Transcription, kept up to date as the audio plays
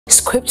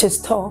Scriptures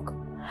talk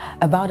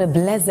about a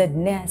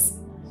blessedness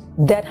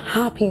that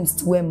happens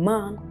to a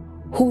man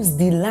whose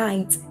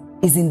delight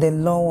is in the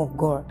law of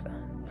God.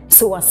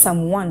 So as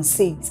Psalm 1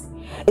 says,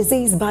 it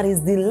says, but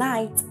his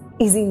delight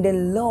is in the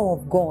law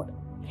of God,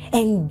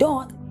 and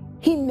doth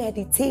he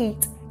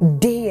meditate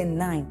day and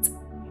night.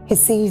 He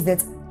says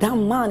that that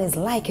man is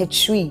like a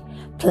tree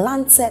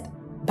planted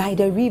by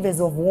the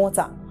rivers of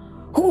water,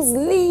 whose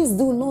leaves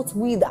do not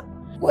wither,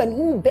 and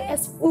who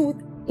bears fruit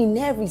in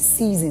every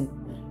season.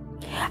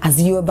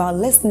 As you're about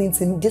listening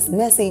to this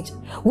message,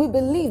 we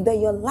believe that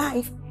your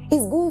life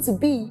is going to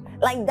be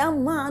like that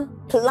man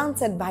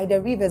planted by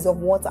the rivers of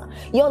water.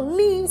 Your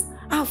leaves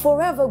are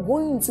forever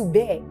going to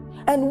bear.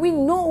 And we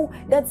know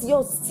that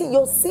your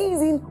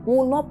season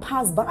will not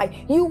pass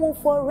by. You will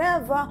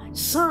forever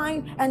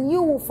shine and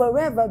you will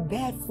forever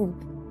bear fruit.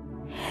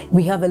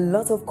 We have a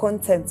lot of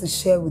content to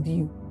share with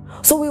you.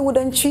 So we would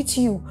entreat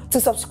you to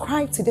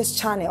subscribe to this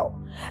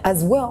channel,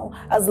 as well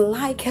as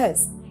like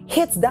us.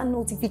 Hit that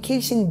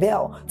notification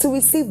bell to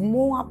receive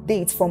more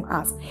updates from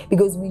us,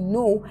 because we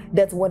know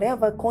that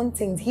whatever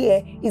content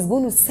here is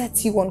going to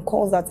set you on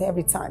course at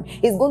every time.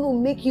 It's going to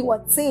make you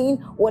attain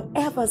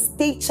whatever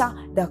stature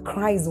that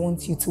Christ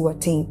wants you to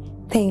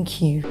attain. Thank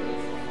you.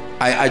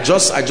 I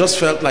just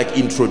felt like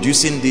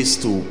introducing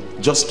this to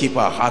just keep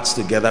our hearts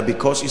together,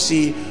 because you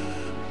see,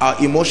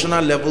 our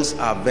emotional levels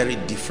are very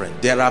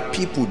different. There are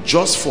people,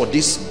 just for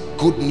this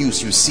good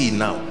news you see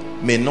now,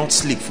 may not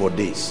sleep for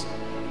days.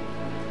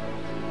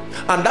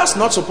 And that's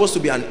not supposed to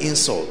be an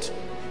insult.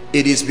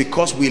 It is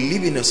because we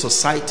live in a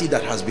society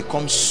that has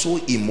become so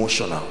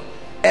emotional.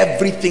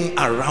 Everything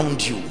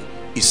around you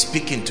is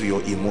speaking to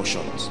your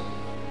emotions.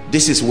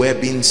 This is where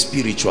being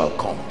spiritual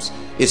comes.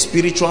 A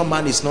spiritual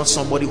man is not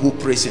somebody who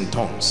prays in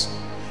tongues.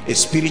 A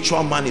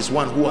spiritual man is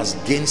one who has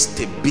gained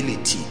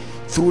stability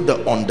through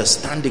the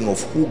understanding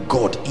of who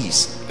God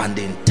is and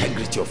the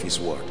integrity of his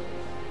word.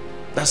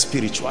 That's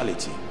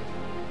spirituality.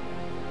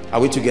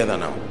 Are we together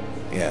now?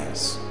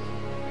 Yes.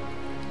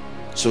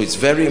 So it's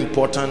very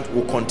important.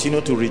 We'll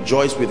continue to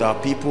rejoice with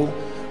our people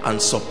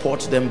and support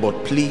them,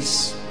 but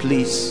please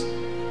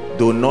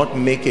do not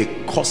make a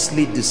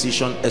costly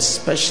decision,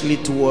 especially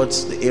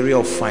towards the area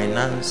of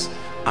finance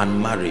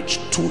and marriage.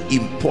 Two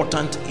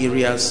important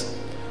areas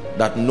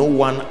that no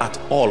one at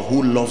all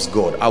who loves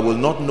God, I will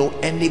not know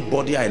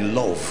anybody I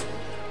love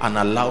and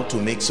allow to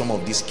make some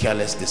of these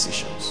careless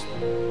decisions.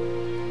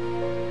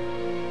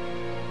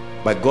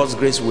 By God's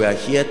grace, we are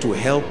here to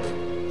help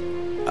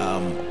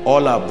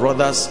all our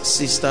brothers,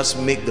 sisters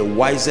make the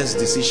wisest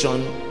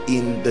decision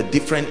in the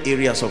different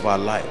areas of our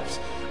lives.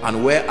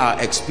 And where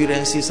our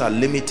experiences are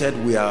limited,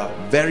 we are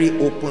very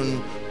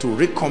open to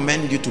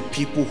recommend you to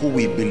people who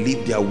we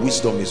believe their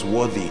wisdom is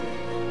worthy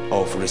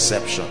of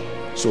reception.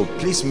 So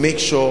please make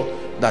sure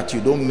that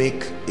you don't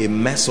make a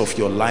mess of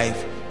your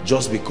life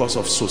just because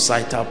of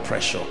societal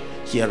pressure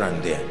here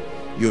and there.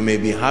 You may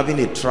be having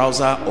a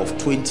trouser of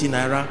 20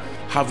 naira,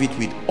 have it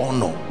with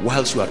honor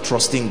whilst you are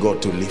trusting God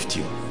to lift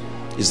you.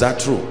 Is that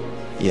true?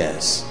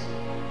 Yes.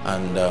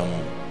 And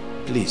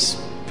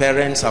please,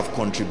 parents have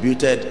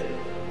contributed,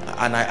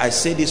 and I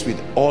say this with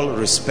all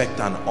respect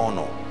and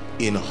honor,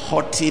 in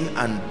hurting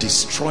and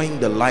destroying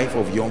the life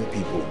of young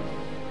people.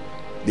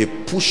 They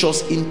push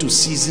us into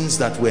seasons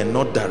that were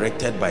not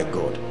directed by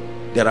God.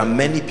 There are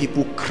many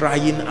people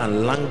crying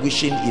and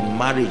languishing in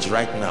marriage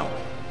right now.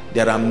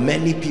 There are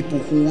many people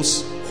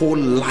whose whole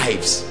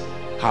lives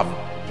have,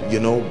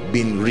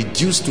 been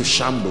reduced to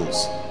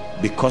shambles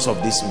because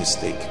of this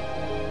mistake.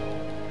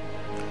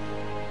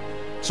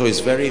 So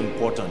it's very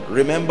important.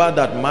 Remember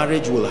that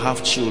marriage will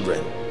have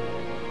children.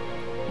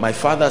 My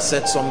father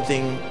said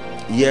something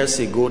years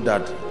ago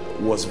that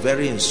was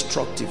very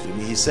instructive to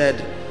me. He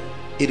said,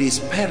 it is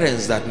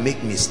parents that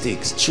make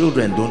mistakes,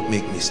 children don't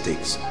make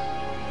mistakes.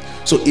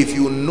 So if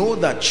you know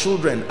that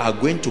children are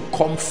going to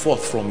come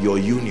forth from your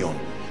union,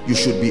 you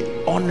should be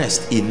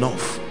honest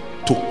enough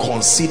to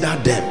consider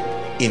them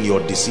in your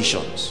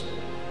decisions.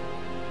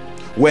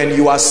 When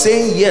you are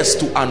saying yes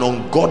to an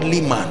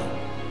ungodly man,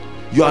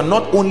 you are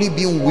not only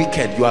being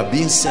wicked, you are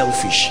being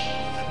selfish,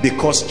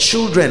 because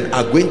children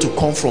are going to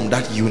come from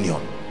that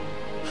union.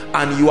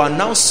 And you are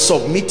now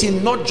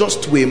submitting not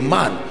just to a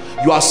man,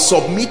 you are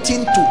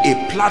submitting to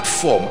a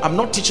platform. I'm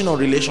not teaching on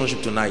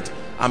relationship tonight.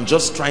 I'm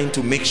just trying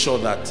to make sure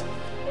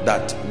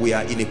that we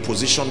are in a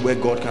position where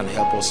God can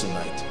help us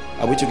tonight.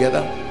 Are we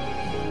together?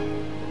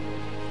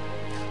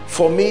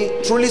 For me,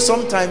 truly,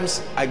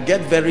 sometimes I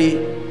get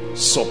very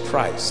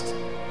surprised.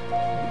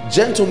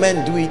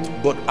 Gentlemen do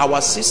it, but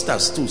our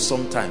sisters too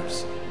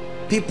sometimes.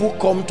 People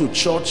come to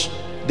church,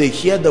 they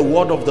hear the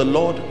word of the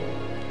Lord,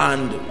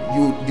 and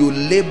you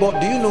labor.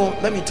 Do you know,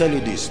 let me tell you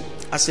this,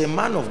 as a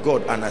man of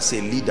God and as a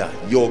leader,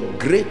 your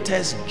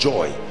greatest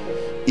joy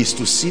is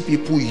to see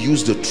people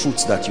use the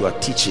truths that you are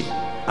teaching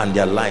and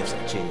their lives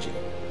are changing.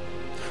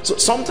 So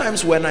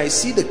sometimes when I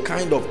see the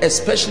kind of,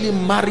 especially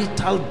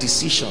marital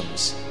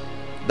decisions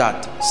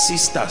that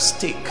sisters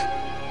take,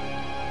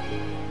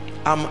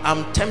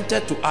 I'm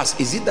tempted to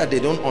ask, is it that they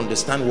don't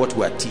understand what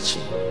we are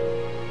teaching,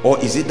 or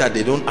is it that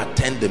they don't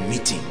attend the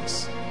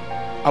meetings?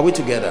 Are we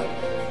together?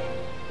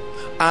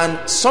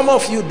 And some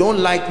of you don't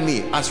like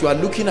me as you are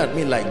looking at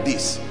me like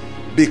this,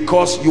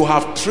 because you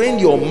have trained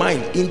your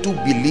mind into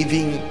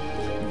believing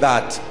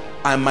that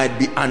I might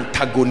be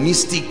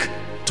antagonistic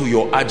to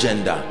your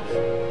agenda.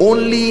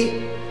 Only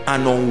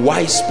an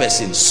unwise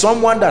person,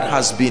 someone that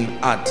has been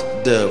at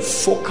the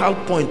focal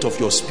point of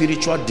your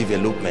spiritual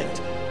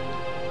development,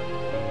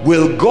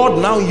 will God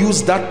now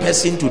use that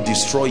person to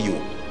destroy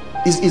you?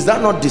 Is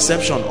that not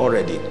deception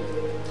already?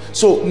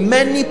 So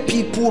many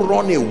people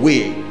run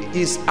away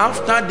is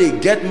after they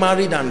get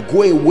married and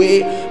go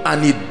away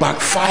and it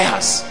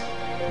backfires.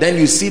 Then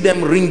you see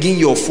them ringing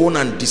your phone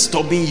and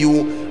disturbing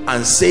you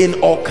and saying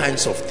all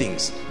kinds of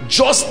things.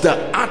 Just the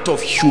act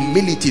of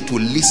humility to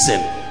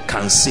listen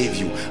can save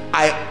you.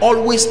 I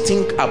always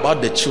think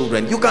about the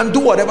children. You can do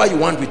whatever you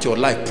want with your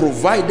life,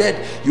 provided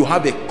you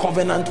have a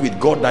covenant with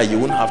God that you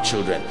won't have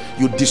children.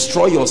 You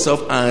destroy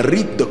yourself and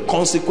reap the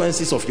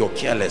consequences of your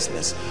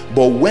carelessness.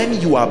 But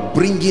when you are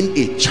bringing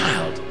a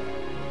child,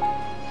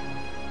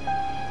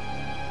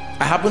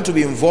 I happen to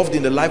be involved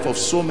in the life of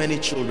so many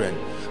children,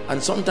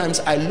 and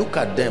sometimes I look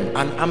at them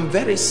and I'm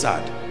very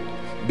sad,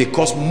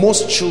 because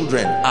most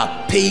children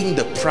are paying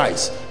the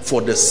price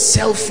for the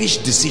selfish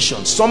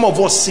decisions. Some of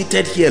us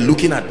seated here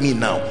looking at me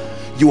now,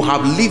 you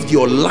have lived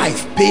your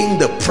life paying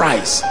the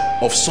price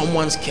of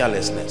someone's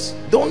carelessness.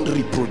 Don't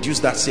reproduce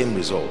that same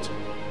result.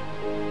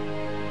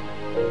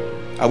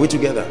 Are we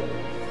together?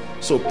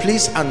 So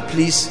please and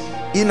please,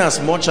 in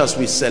as much as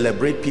we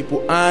celebrate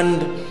people,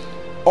 and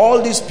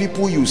all these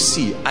people you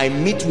see, I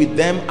meet with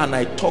them and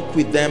I talk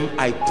with them,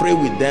 I pray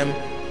with them.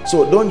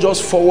 So don't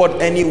just forward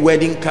any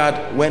wedding card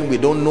when we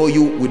don't know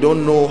you, we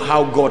don't know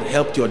how God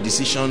helped your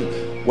decision.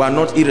 We are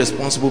not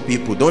irresponsible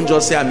people. Don't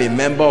just say I'm a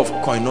member of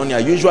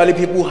Koinonia. Usually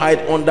people hide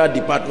under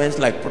departments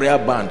like prayer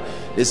band.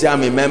 They say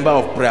I'm a member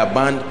of prayer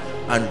band,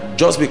 and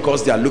just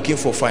because they are looking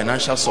for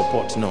financial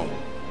support. No,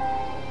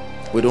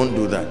 we don't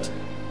do that.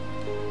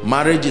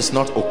 Marriage is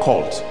not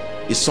occult.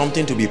 It's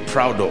something to be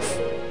proud of.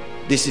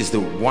 This is the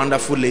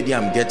wonderful lady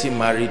I'm getting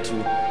married to,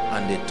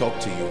 and they talk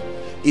to you.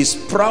 Is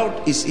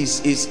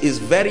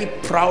very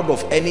proud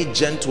of any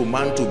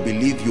gentleman to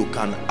believe you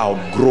can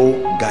outgrow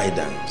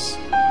guidance.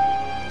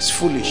 It's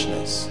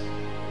foolishness.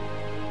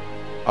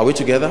 Are we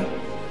together?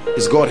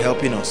 Is God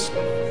helping us?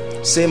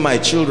 Say, my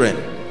children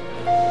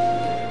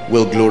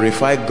will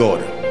glorify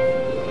God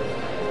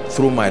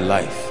through my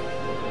life.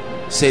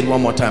 Say it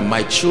one more time.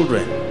 My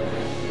children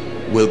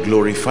will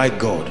glorify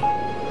God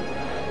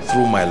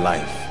through my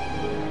life.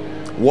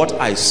 What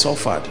I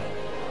suffered,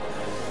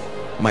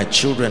 my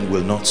children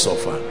will not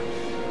suffer.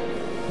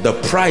 The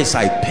price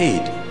I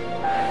paid,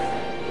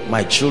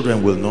 my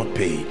children will not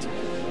pay it.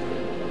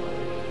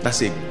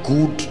 That's a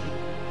good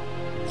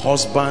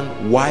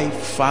husband, wife,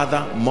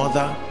 father,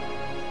 mother.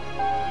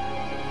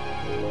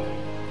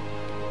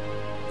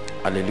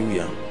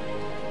 Hallelujah.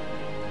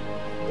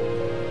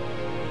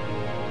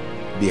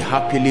 Be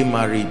happily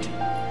married,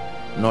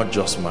 not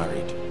just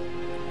married.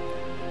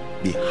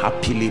 Be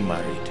happily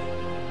married.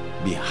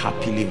 Be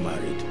happily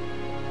married.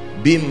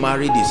 Being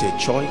married is a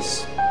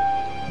choice.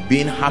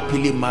 Being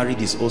happily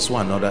married is also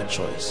another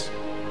choice.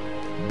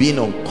 Being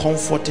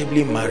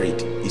uncomfortably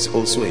married is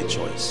also a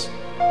choice.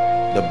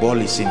 The ball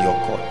is in your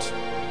court.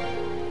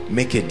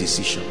 Make a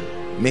decision.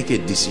 Make a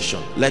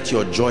decision. Let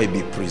your joy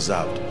be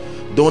preserved.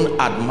 Don't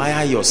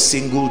admire your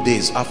single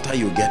days after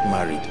you get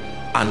married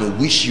and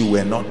wish you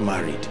were not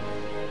married.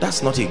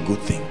 That's not a good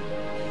thing.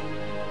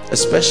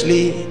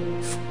 Especially,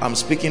 I'm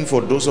speaking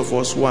for those of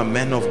us who are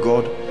men of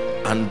God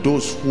and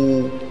those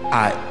who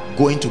are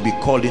going to be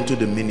called into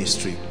the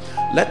ministry.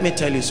 Let me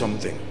tell you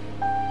something.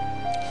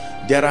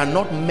 There are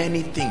not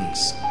many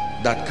things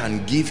that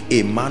can give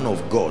a man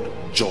of God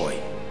joy,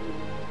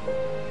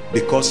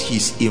 because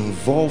he's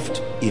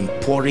involved in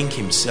pouring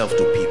himself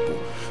to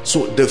people.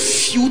 So the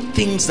few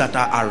things that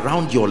are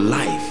around your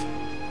life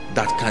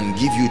that can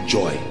give you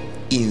joy,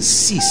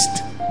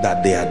 insist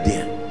that they are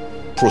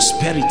there.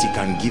 Prosperity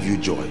can give you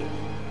joy.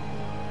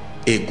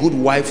 A good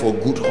wife or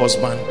good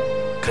husband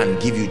can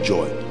give you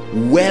joy.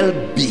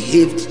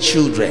 Well-behaved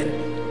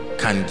children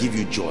can give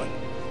you joy.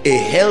 A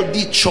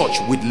healthy church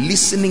with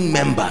listening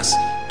members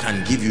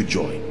can give you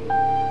joy.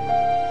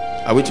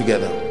 Are we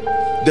together?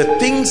 The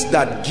things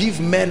that give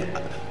men,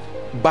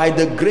 by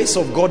the grace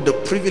of God, the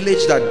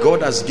privilege that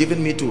God has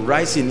given me to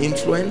rise in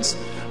influence,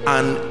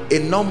 and a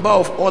number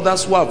of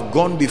others who have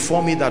gone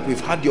before me that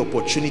we've had the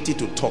opportunity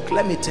to talk.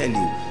 Let me tell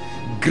you,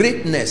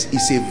 greatness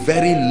is a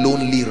very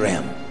lonely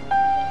realm.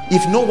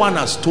 If no one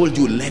has told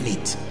you, learn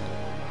it.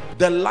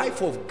 The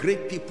life of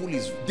great people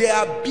is, they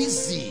are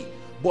busy,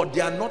 but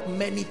there are not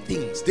many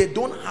things. They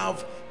don't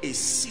have a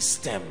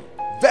system.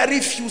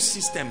 Very few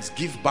systems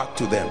give back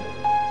to them.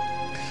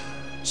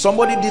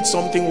 Somebody did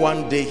something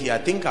one day here, I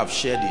think I've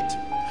shared it,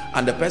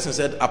 and the person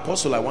said,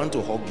 Apostle, I want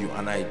to hug you.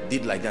 And I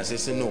did like that. I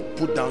said, no,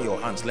 put down your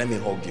hands, let me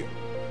hug you.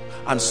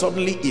 And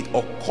suddenly it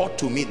occurred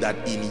to me that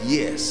in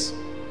years,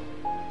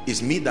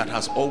 it's me that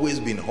has always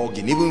been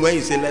hugging. Even when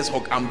you say let's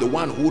hug, I'm the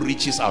one who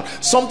reaches out.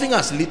 Something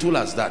as little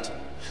as that.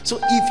 So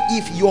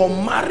if your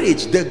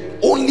marriage, the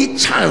only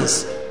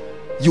chance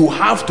you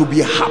have to be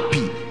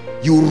happy,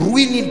 you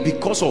ruin it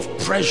because of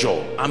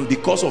pressure and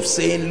because of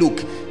saying,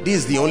 look, this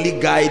is the only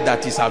guy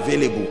that is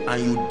available,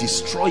 and you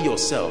destroy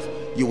yourself,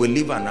 you will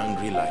live an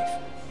angry life.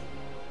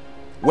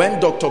 When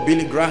Dr.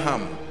 Billy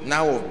Graham,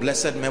 now of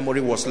blessed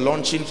memory, was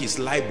launching his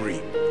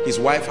library, his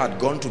wife had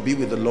gone to be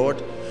with the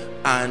Lord,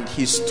 and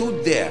he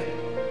stood there.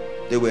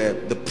 They were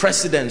the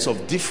presidents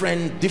of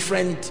different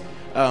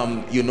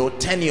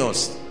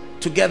tenures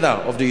together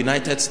of the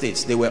United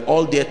States. They were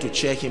all there to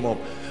cheer him up,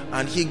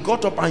 and he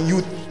got up, and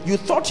you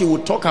thought he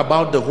would talk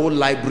about the whole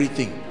library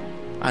thing,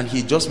 and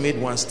he just made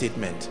one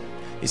statement.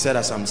 He said,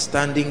 as I'm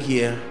standing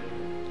here,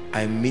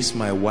 I miss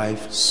my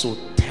wife so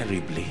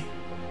terribly.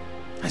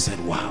 I said,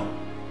 wow,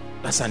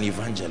 that's an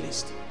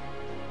evangelist.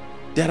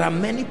 There are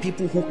many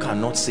people who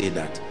cannot say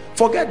that.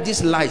 Forget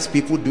these lies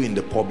people do in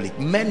the public.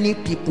 Many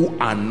people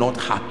are not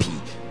happy.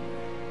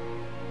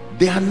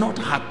 They are not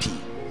happy,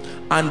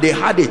 and they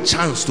had a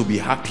chance to be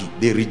happy.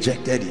 They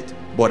rejected it.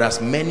 But as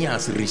many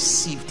as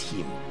received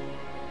him,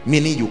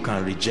 meaning you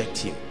can reject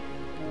him.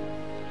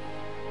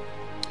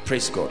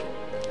 Praise God.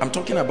 I'm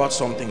talking about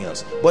something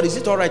else. But is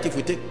it all right if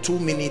we take 2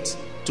 minutes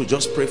to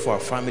just pray for our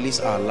families,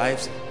 our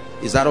lives?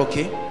 Is that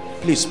okay?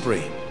 Please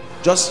pray.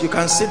 You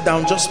can sit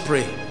down, just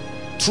pray.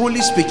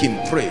 Truly speaking,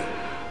 pray.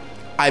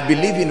 I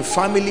believe in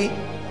family.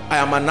 I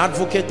am an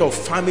advocate of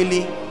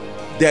family.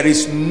 There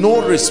is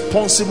no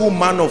responsible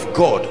man of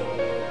God,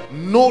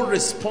 no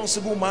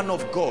responsible man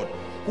of God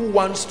who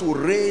wants to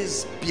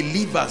raise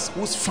believers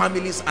whose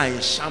families are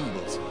in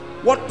shambles.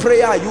 What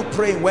prayer are you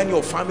praying when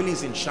your family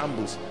is in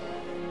shambles?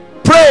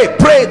 Pray,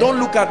 pray. Don't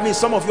look at me.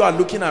 Some of you are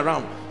looking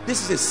around.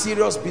 This is a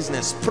serious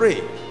business.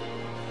 Pray.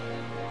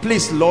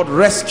 Please, Lord,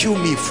 rescue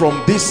me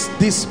from this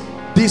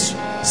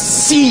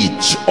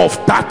siege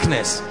of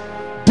darkness,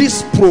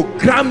 this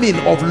programming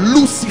of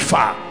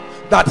Lucifer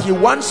that he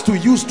wants to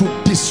use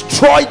to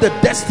destroy the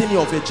destiny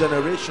of a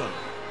generation.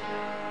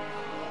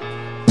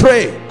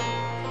 Pray.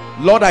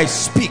 Lord, I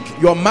speak.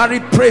 You're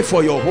married, pray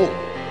for your home.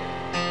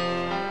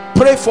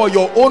 Pray for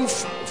your own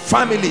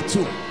family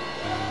too.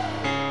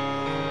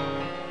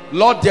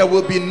 Lord, there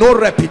will be no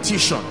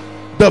repetition.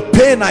 The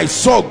pain I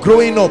saw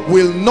growing up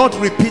will not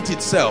repeat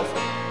itself.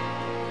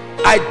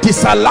 I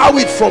disallow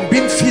it from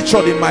being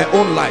featured in my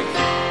own life.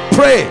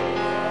 Pray.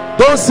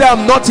 Don't say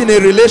I'm not in a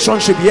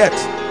relationship yet.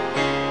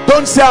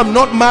 Don't say I'm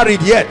not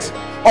married yet,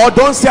 or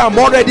don't say I'm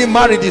already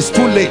married, it's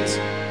too late.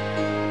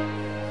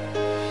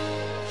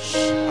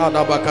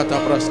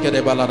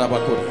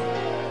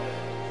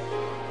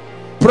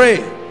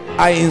 Pray.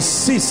 I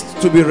insist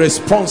to be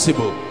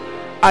responsible.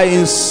 I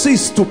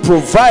insist to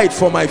provide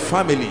for my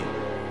family.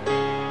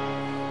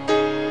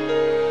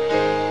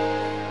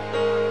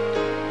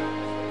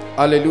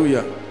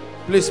 Hallelujah.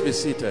 Please be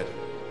seated.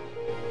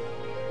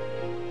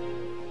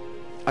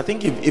 I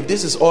think if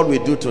this is all we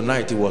do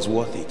tonight, it was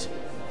worth it.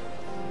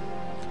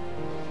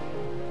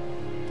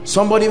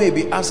 Somebody may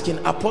be asking,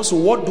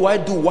 Apostle, what do I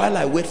do while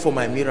I wait for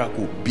my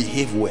miracle?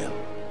 Behave well.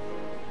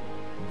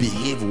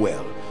 Behave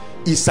well.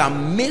 It's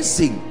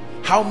amazing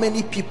how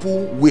many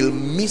people will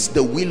miss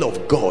the will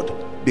of God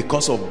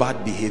because of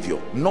bad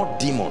behavior, not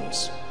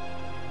demons.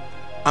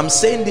 I'm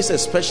saying this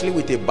especially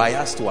with a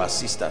bias to our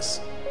sisters.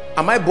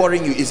 Am I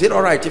boring you? Is it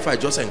all right if I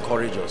just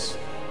encourage us?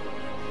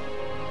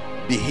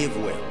 Behave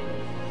well.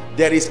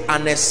 There is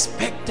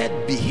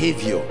unexpected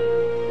behavior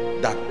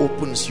that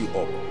opens you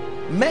up.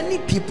 Many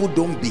people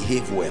don't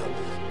behave well,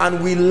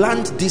 and we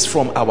learned this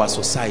from our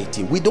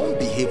society. We don't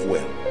behave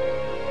well.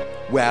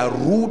 We are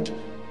rude,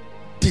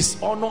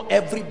 dishonor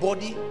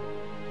everybody.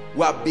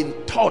 We have been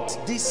taught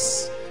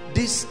this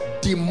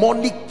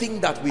demonic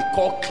thing that we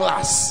call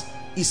class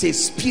is a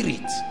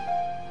spirit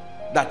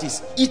that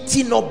is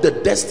eating up the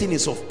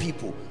destinies of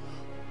people.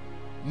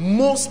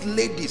 Most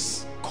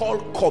ladies call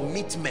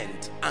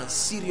commitment and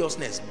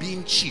seriousness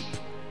being cheap.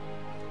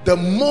 The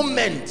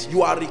moment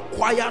you are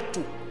required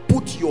to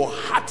put your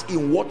heart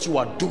in what you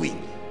are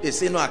doing, they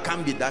say, no, I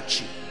can't be that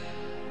cheap.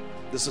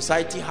 The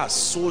society has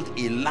sold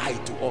a lie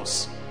to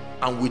us,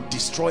 and we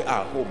destroy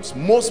our homes.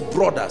 Most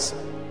brothers,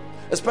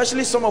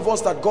 especially some of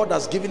us that God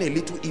has given a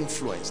little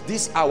influence,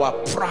 this our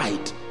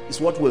pride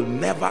is what will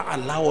never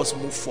allow us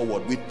move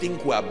forward. We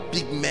think we are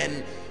big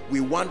men. We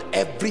want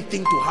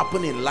everything to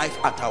happen in life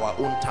at our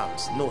own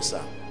terms. No,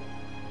 sir.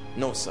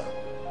 No, sir.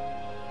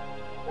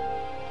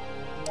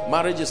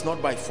 Marriage is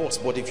not by force,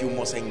 but if you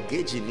must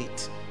engage in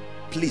it,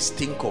 please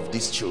think of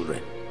these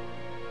children.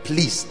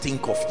 Please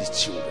think of these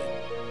children.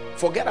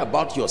 Forget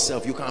about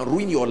yourself. You can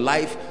ruin your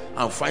life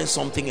and find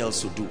something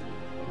else to do,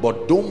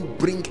 but don't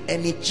bring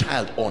any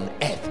child on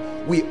earth.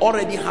 We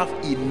already have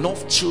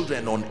enough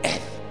children on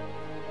earth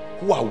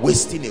who are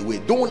wasting away.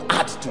 Don't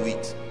add to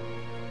it.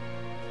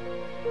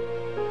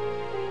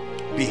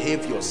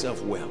 Behave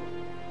yourself well.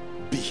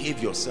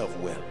 Behave yourself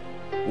well.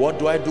 What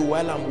do I do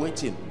while I'm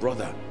waiting?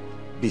 Brother,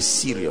 be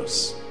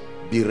serious.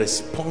 Be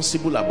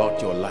responsible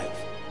about your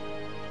life.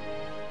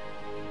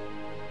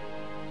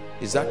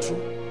 Is that true?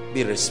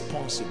 Be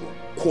responsible.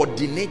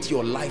 Coordinate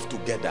your life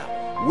together.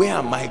 Where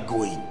am I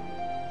going?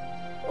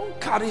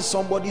 carry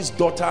somebody's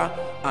daughter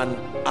and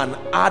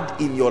add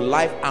in your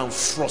life and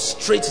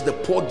frustrate the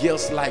poor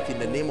girl's life in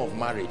the name of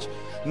marriage.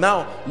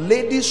 Now,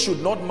 ladies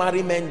should not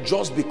marry men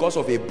just because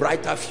of a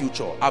brighter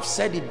future. I've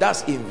said it,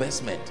 that's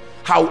investment.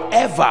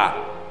 However,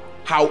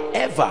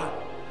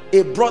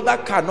 a brother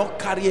cannot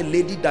carry a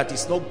lady that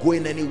is not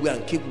going anywhere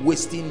and keep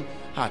wasting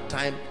her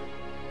time.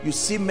 You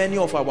see many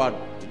of our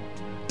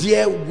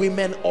dear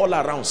women all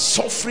around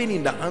suffering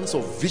in the hands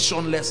of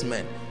visionless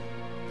men.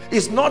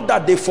 It's not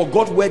that they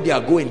forgot where they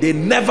are going. They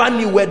never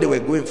knew where they were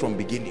going from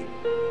beginning.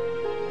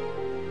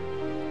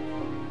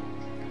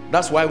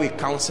 That's why we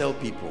counsel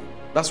people.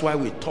 That's why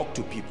we talk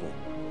to people.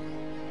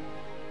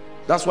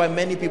 That's why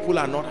many people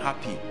are not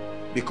happy,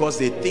 because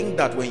they think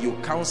that when you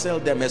counsel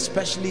them,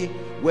 especially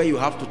where you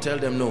have to tell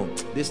them, no,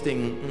 this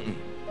thing,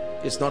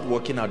 it's not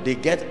working out, they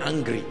get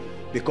angry,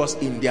 because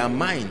in their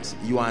minds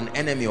you are an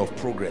enemy of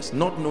progress,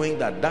 not knowing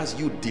that that's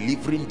you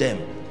delivering them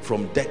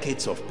from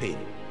decades of pain.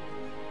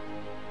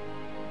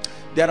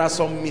 There are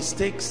some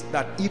mistakes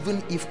that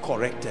even if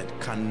corrected,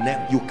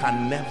 you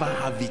can never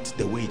have it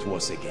the way it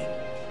was again.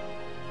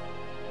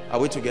 Are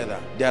we together?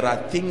 There are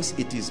things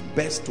it is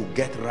best to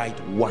get right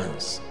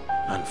once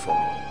and for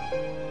all.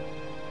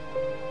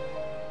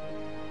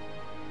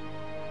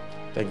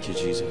 Thank you,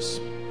 Jesus.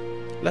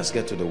 Let's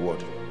get to the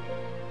word.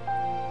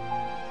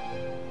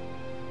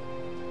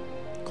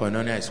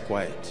 Koinonia is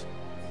quiet.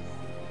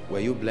 Were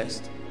you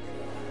blessed?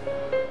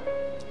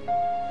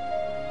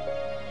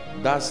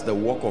 That's the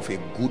work of a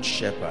good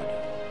shepherd,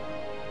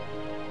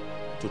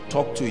 to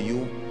talk to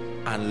you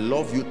and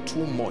love you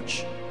too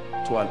much.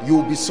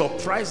 You'll be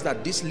surprised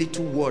that this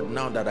little word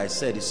now that I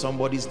said is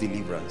somebody's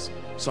deliverance.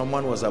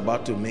 Someone was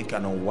about to make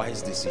an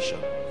unwise decision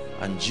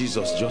and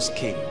Jesus just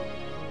came.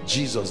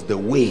 Jesus, the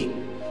way,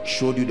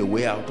 showed you the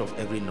way out of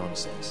every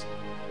nonsense.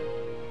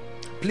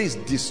 Please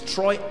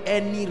destroy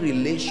any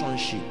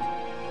relationship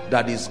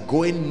that is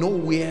going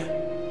nowhere,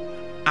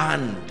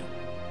 and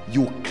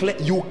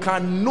you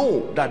can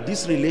know that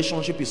this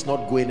relationship is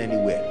not going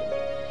anywhere.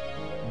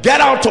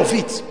 Get out of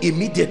it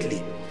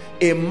immediately.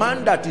 A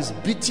man that is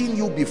beating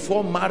you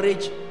before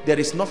marriage, there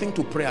is nothing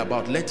to pray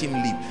about. Let him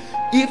leave.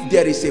 If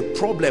there is a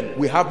problem,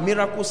 we have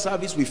miracle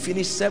service, we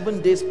finish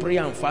 7 days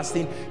prayer and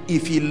fasting.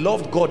 If he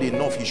loved God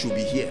enough, he should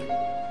be here.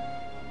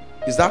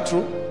 Is that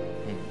true?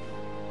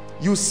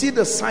 You see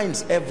the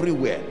signs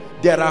everywhere.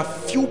 There are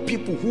few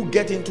people who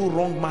get into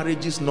wrong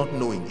marriages not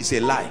knowing. It's a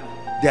lie.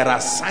 There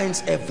are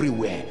signs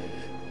everywhere.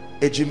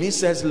 Ejimi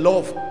says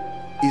love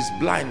is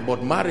blind,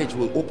 but marriage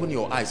will open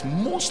your eyes.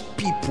 Most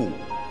people,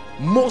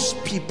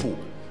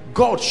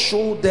 God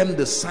showed them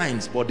the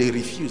signs, but they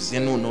refuse. Say,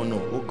 no,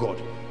 oh God,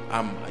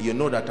 you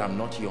know that I'm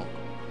not young.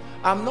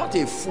 I'm not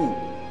a fool.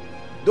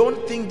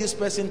 Don't think this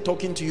person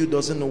talking to you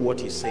doesn't know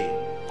what he's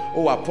saying.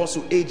 Oh,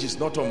 apostle, age is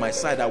not on my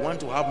side. I want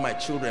to have my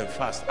children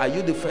fast. Are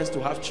you the first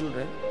to have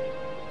children?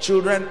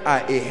 Children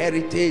are a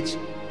heritage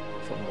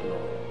from the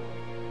Lord.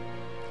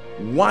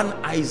 One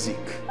Isaac.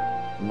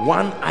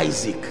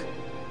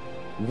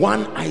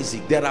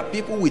 There are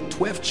people with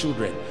 12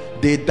 children.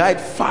 They died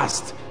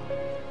fast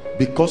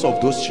because of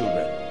those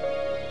children.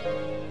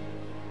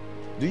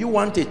 Do you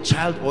want a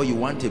child or you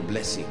want a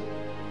blessing?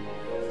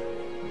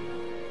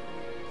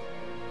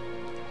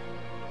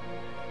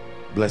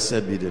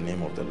 Blessed be the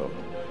name of the Lord.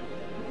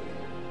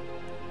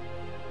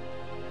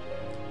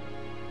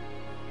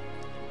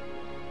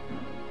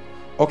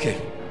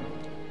 Okay.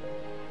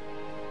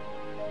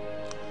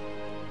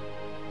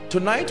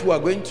 Tonight we are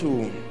going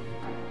to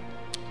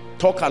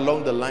talk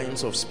along the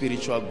lines of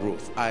spiritual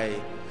growth. I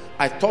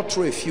thought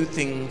through a few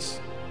things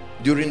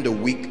during the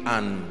week,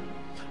 and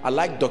I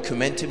like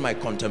documenting my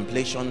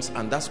contemplations,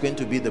 and that's going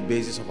to be the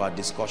basis of our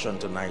discussion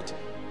tonight.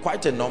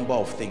 Quite a number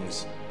of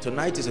things.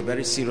 Tonight is a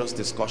very serious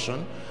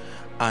discussion,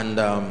 and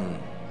I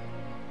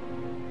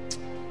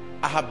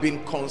have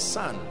been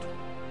concerned,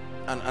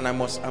 and I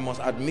must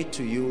admit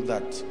to you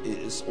that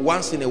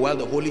once in a while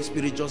the Holy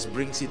Spirit just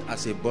brings it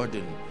as a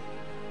burden.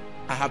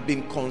 I have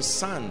been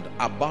concerned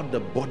about the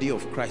body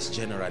of Christ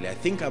generally. I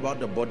think about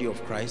the body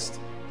of Christ.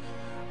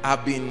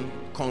 I've been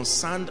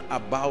concerned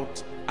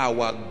about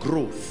our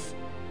growth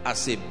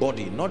as a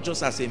body, not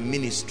just as a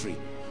ministry,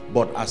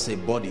 but as a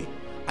body.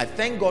 I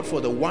thank God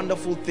for the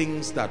wonderful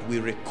things that we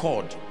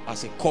record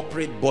as a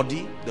corporate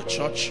body, the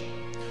church.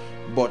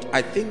 But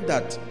I think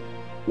that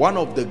one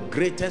of the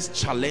greatest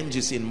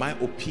challenges, in my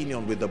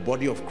opinion, with the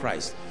body of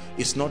Christ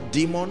is not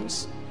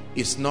demons,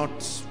 it's not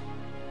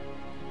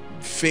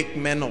fake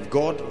men of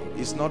God,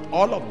 it's not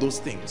all of those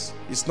things,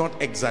 it's not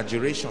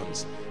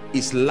exaggerations,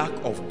 it's lack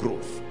of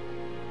growth.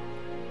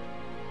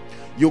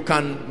 You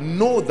can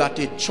know that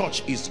a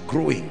church is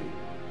growing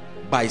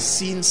by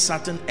seeing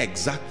certain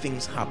exact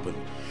things happen.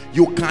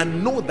 You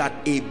can know that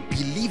a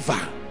believer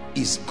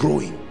is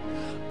growing.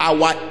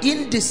 Our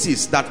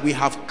indices that we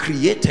have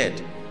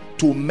created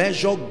to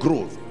measure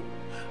growth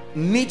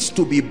needs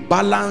to be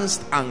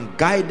balanced and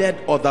guided,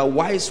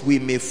 otherwise we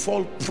may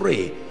fall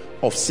prey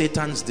of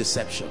Satan's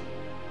deception.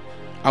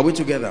 Are we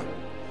together?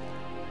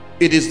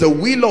 It is the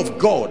will of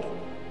God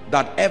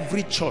that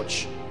every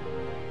church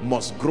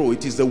must grow.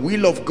 It is the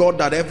will of God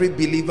that every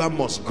believer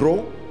must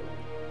grow.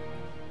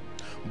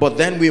 But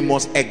then we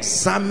must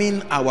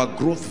examine our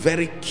growth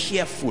very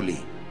carefully.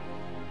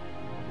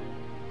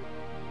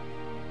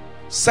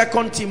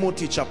 2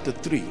 Timothy chapter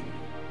 3.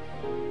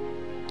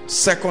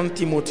 2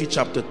 Timothy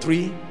chapter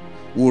 3.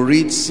 We'll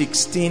read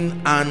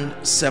 16 and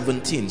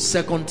 17.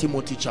 2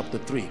 Timothy chapter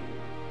 3.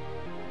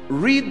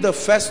 Read the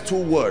first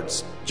two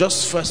words.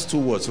 Just first two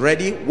words.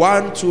 Ready?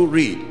 1, 2,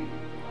 read.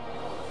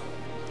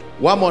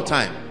 One more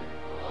time.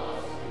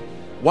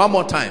 One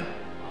more time.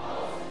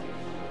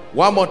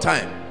 One more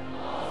time.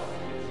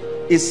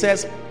 It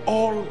says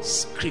all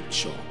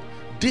scripture.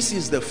 This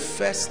is the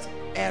first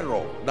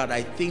error that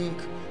I think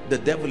the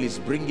devil is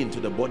bringing to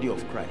the body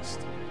of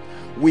Christ.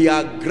 We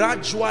are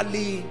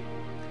gradually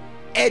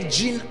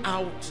edging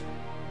out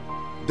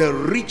the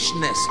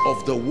richness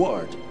of the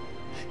word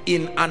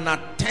in an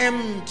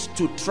attempt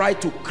to try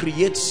to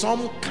create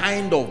some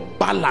kind of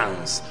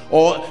balance,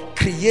 or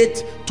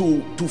create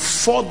to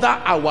further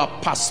our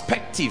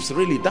perspectives.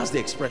 Really, that's the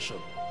expression.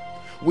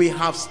 We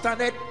have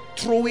started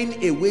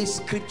throwing away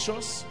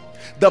scriptures.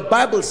 The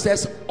Bible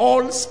says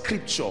all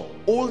scripture,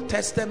 Old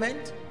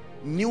Testament,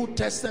 New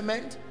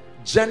Testament,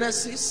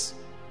 Genesis,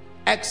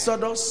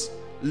 Exodus,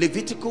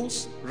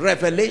 Leviticus,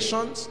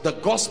 Revelations, the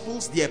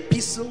Gospels, the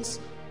Epistles,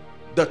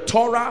 the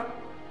Torah,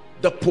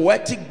 the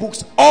poetic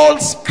books, all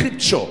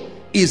scripture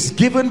is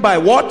given by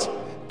what?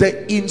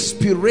 The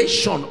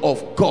inspiration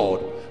of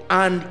God,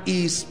 and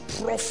is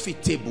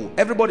profitable.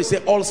 Everybody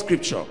say all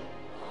scripture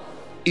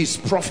is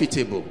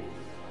profitable.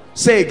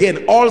 Say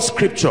again, all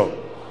scripture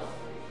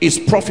is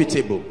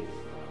profitable.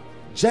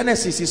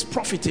 Genesis is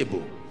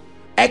profitable.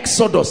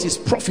 Exodus is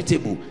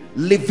profitable.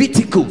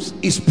 Leviticus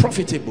is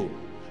profitable.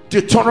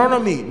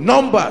 Deuteronomy,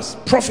 Numbers,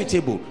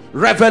 profitable.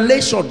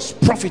 Revelations,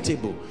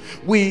 profitable.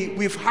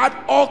 We've had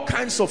all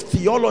kinds of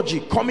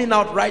theology coming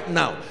out right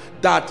now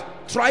that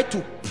try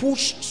to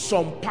push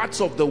some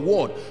parts of the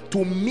word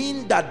to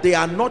mean that they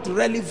are not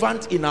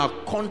relevant in our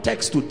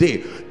context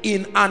today,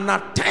 in an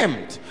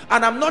attempt.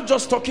 And I'm not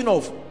just talking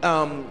of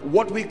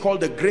what we call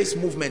the grace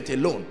movement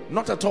alone.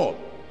 Not at all.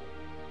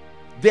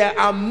 There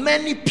are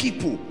many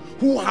people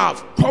who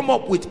have come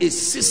up with a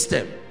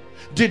system.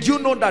 Did you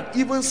know that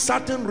even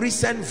certain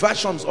recent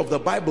versions of the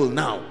Bible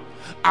now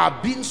are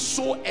being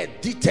so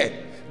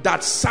edited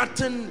that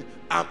certain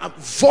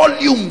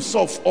volumes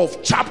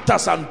of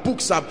chapters and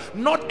books are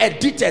not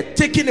edited,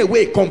 taken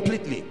away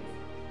completely?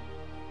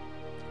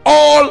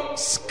 All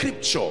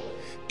scripture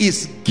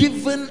is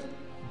given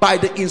by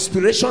the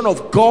inspiration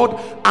of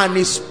God and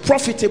is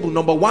profitable.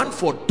 Number 1,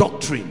 for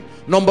doctrine.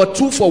 Number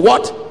 2, for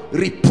what?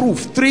 Reproof.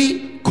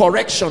 3,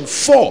 correction.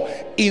 4,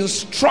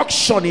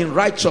 instruction in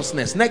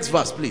righteousness. Next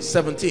verse please,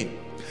 17.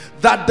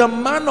 That the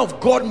man of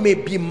God may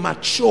be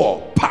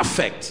mature,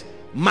 perfect,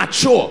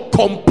 mature,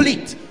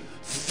 complete,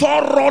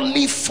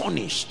 thoroughly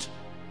furnished.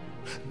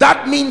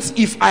 That means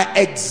if I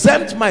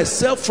exempt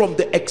myself from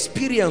the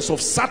experience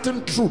of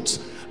certain truths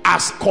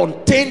as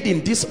contained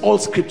in this all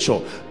scripture,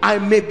 I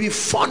may be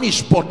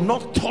furnished but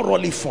not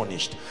thoroughly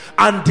furnished,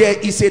 and there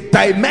is a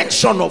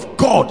dimension of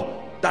God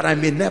that I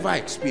may never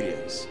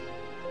experience.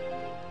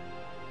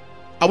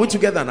 Are we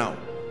together now?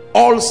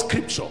 All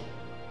scripture.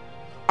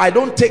 I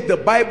don't take the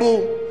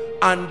Bible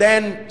and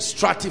then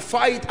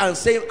stratify it and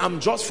say I'm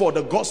just for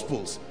the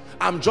Gospels,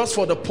 I'm just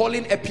for the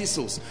Pauline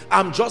epistles,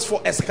 I'm just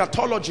for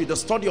eschatology, the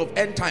study of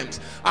end times,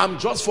 I'm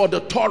just for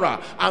the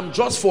Torah, I'm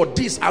just for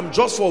this, I'm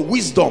just for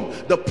wisdom,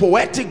 the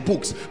poetic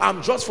books,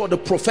 I'm just for the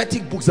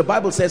prophetic books. The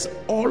Bible says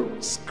all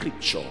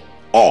scripture,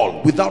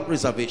 all, without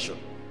reservation.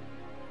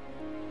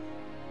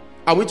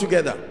 Are we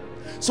together?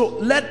 So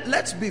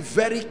let's be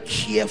very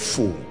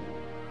careful.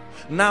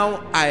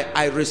 Now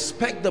I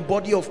respect the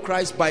body of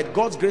Christ by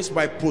God's grace,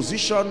 by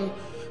position.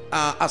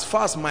 As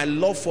far as my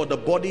love for the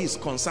body is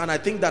concerned, I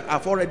think that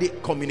I've already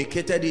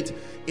communicated it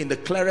in the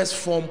clearest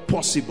form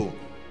possible,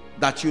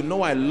 that you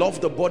know I love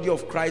the body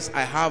of Christ.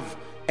 I have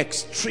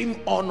extreme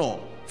honor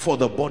for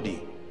the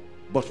body,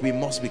 but we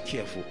must be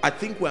careful. I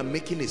think we're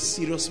making a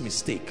serious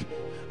mistake,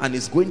 and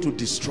it's going to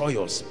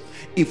destroy us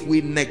if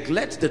we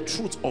neglect the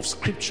truth of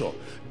scripture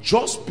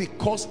just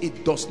because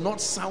it does not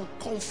sound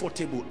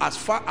comfortable as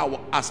far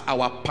as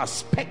our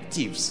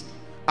perspectives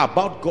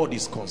about God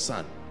is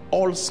concerned.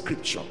 All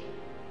scripture.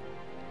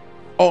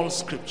 All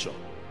scripture.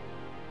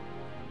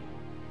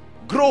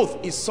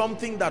 Growth is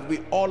something that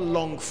we all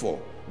long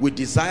for. We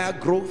desire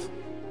growth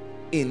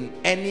in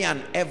any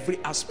and every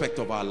aspect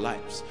of our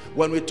lives.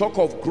 When we talk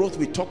of growth,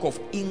 we talk of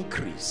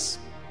increase.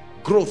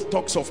 Growth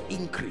talks of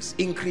increase.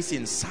 Increase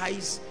in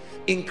size,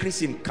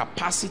 increase in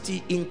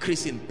capacity,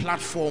 increase in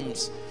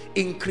platforms,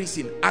 increase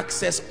in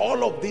access.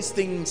 All of these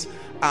things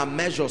are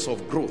measures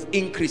of growth.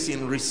 Increase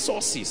in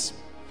resources.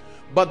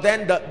 But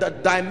then the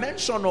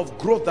dimension of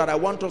growth that I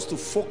want us to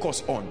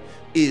focus on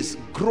is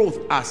growth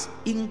as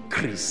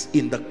increase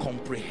in the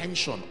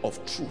comprehension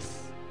of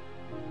truth.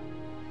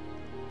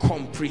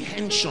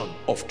 Comprehension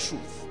of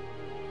truth.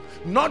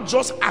 Not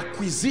just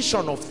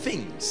acquisition of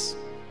things.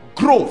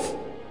 Growth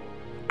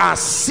as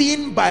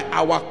seen by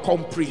our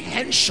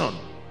comprehension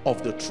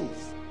of the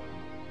truth.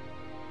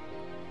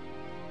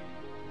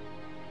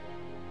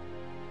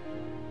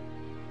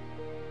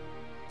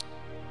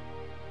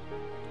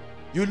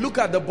 You look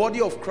at the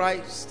body of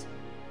Christ,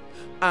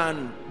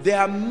 and there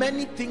are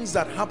many things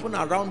that happen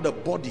around the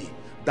body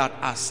that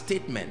are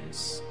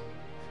statements.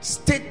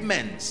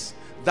 Statements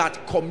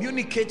that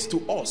communicate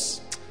to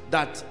us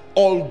that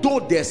although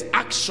there's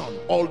action,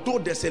 although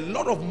there's a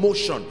lot of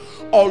motion,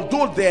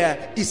 although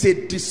there is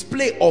a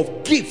display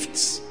of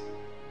gifts,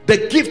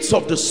 the gifts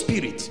of the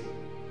Spirit,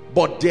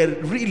 but there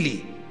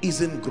really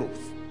isn't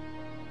growth.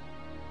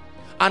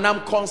 And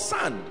I'm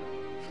concerned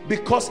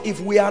because if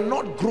we are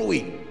not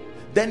growing,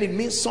 then it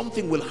means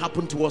something will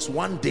happen to us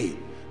one day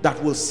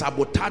that will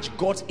sabotage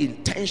God's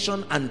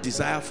intention and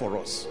desire for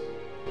us.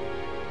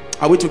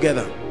 Are we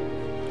together?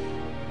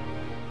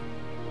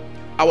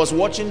 I was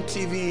watching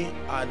TV,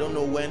 I don't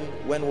know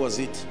when was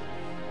it,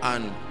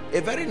 and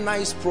a very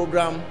nice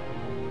program,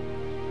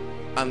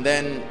 and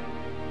then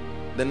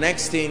the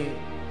next thing,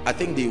 I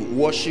think the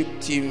worship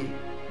team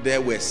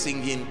there were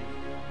singing,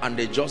 and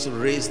they just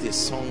raised a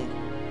song,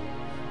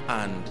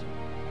 and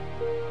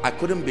I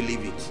couldn't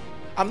believe it.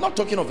 I'm not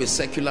talking of a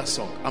secular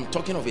song, I'm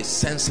talking of a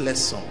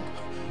senseless song,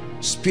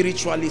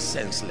 spiritually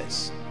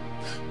senseless.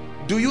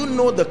 Do you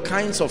know the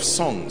kinds of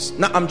songs?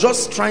 Now I'm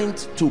just trying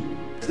to,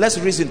 let's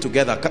reason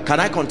together. Can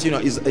I continue?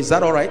 Is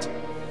that all right?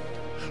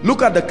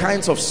 Look at the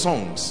kinds of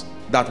songs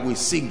that we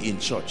sing in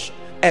church,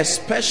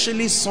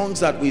 especially songs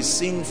that we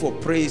sing for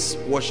praise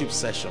worship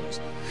sessions.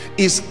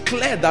 It's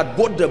clear that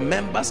both the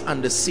members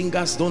and the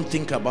singers don't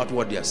think about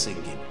what they are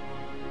singing.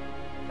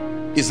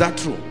 Is that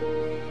true?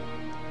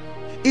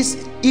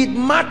 It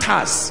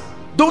matters.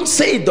 Don't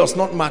say it does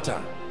not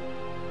matter.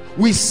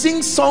 We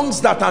sing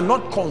songs that are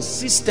not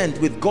consistent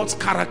with God's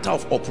character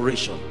of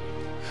operation.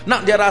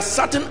 Now, there are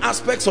certain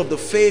aspects of the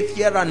faith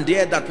here and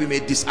there that we may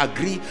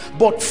disagree,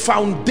 but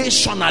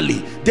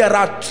foundationally, there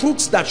are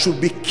truths that should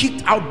be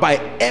kicked out by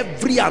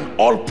every and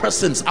all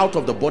persons out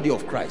of the body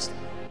of Christ.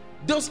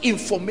 Those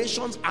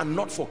informations are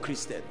not for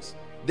Christians.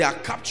 They are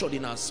captured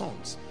in our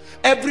songs.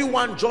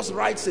 Everyone just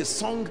writes a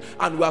song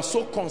and we are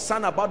so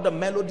concerned about the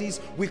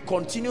melodies. We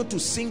continue to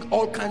sing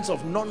all kinds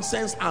of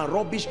nonsense and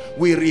rubbish.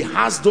 We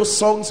rehearse those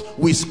songs,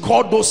 we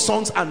score those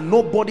songs, and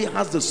nobody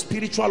has the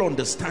spiritual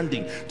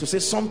understanding to say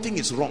something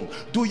is wrong.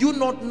 Do you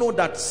not know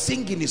that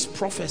singing is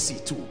prophecy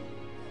too?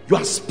 You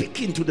are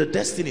speaking to the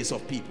destinies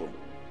of people.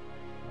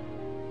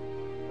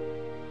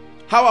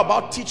 How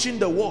about teaching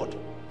the word?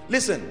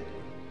 Listen,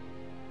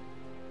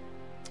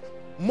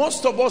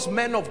 most of us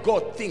men of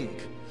God think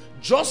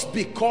just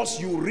because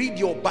you read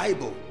your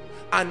Bible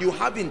and you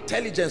have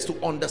intelligence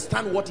to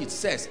understand what it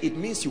says, it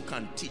means you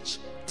can teach.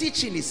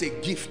 Teaching is a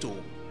gift.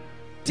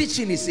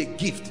 Teaching is a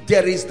gift.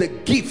 There is the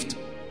gift,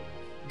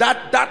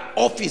 that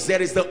office, there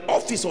is the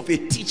office of a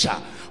teacher,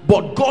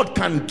 but God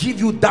can give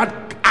you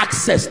that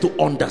access to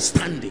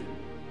understanding.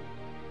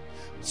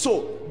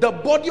 So the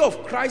body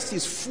of Christ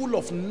is full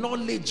of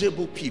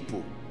knowledgeable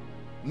people,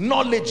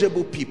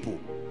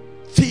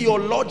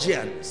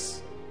 theologians,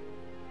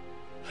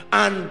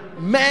 and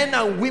men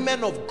and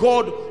women of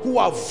God who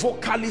are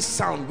vocally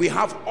sound. We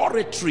have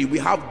oratory, we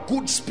have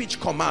good speech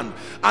command,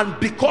 and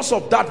because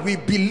of that we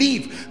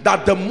believe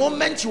that the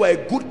moment you are a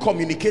good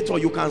communicator,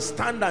 you can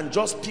stand and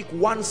just pick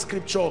one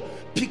scripture,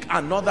 pick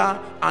another,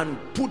 and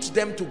put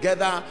them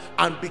together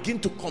and begin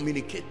to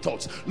communicate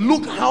thoughts.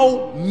 Look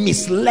how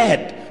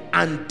misled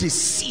and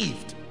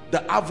deceived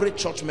the average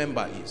church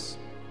member is.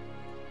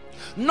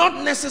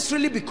 Not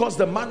necessarily because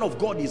the man of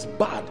God is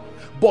bad,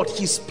 but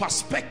his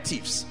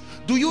perspectives.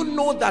 Do you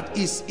know that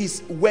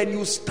is when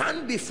you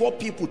stand before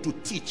people to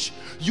teach,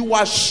 you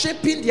are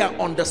shaping their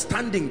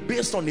understanding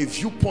based on a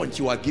viewpoint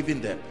you are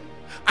giving them,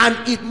 and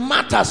it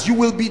matters. You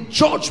will be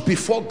judged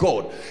before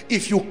God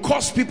if you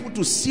cause people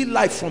to see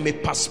life from a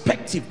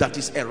perspective that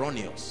is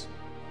erroneous.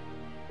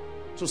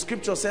 So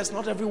scripture says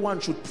not everyone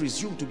should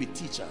presume to be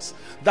teachers.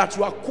 That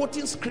you are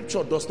quoting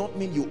scripture does not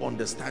mean you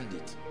understand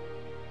it.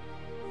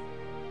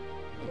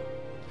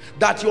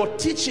 That your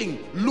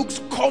teaching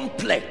looks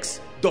complex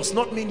does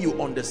not mean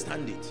you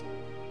understand it.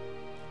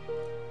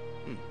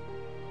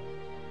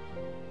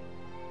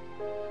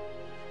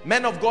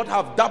 Men of God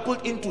have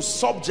dabbled into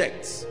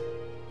subjects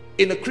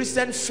in the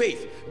Christian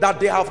faith that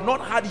they have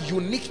not had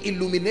unique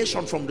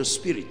illumination from the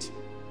Spirit,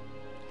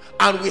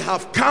 and we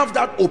have carved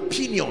out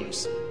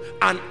opinions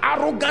and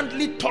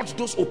arrogantly taught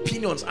those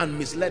opinions and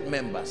misled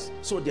members.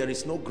 So there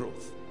is no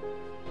growth.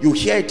 You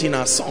hear it in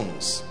our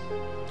songs.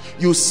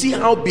 You see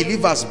how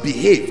believers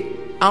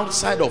behave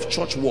outside of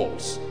church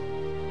walls.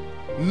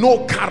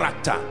 No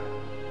character,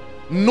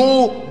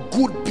 no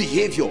good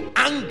behavior,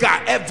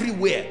 anger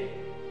everywhere.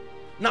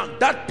 Now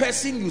that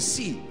person you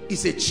see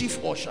is a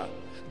chief usher.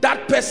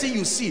 That person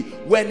you see,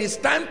 when it's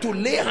time to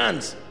lay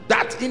hands,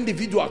 that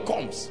individual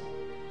comes.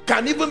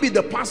 Can even be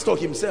the pastor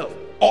himself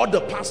or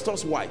the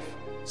pastor's wife.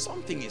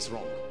 Something is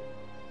wrong.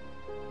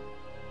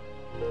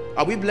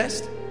 Are we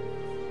blessed?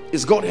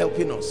 Is God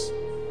helping us?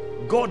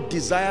 God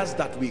desires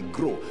that we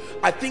grow.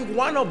 I think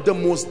one of the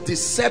most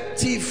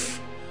deceptive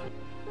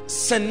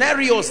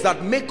scenarios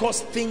that make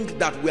us think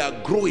that we are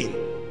growing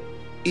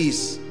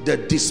is the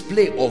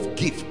display of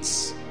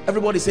gifts.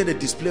 Everybody say the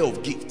display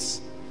of gifts.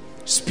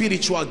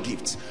 spiritual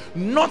gifts.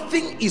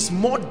 Nothing is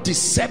more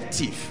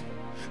deceptive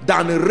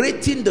than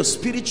rating the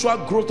spiritual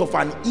growth of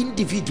an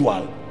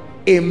individual,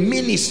 a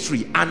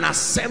ministry, an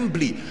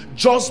assembly,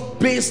 just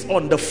based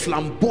on the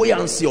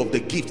flamboyancy of the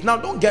gift. Now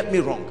don't get me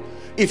wrong,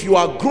 if you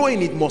are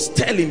growing, it must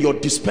tell in your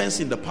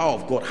dispensing the power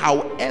of God.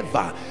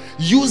 However,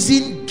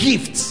 using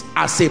gifts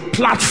as a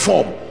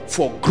platform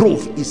for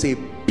growth is a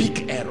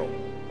big error,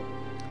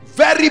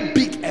 very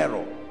big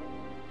error.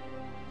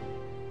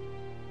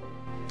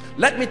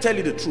 Let me tell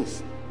you the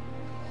truth.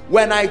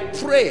 When I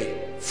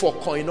pray for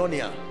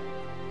koinonia,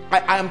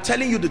 I am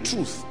telling you the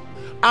truth.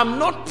 I'm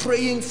not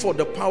praying for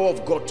the power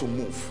of God to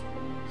move.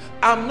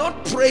 I'm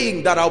not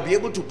praying that I'll be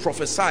able to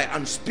prophesy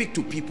and speak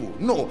to people.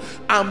 No,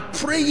 I'm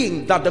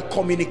praying that the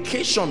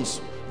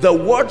communications, the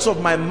words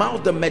of my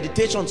mouth, the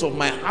meditations of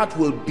my heart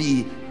will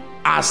be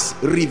as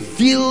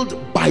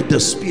revealed by the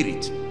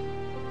Spirit.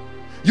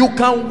 You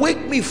can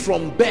wake me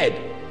from bed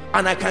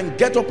and I can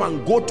get up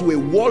and go to a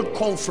world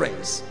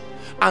conference,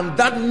 and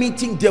that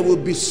meeting there will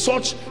be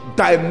such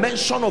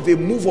dimension of a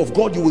move of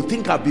God, you will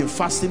think I've been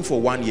fasting for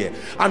 1 year.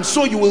 And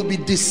so you will be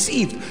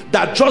deceived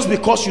that just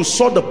because you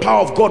saw the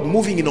power of God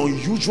moving in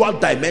unusual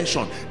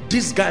dimension,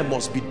 this guy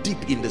must be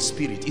deep in the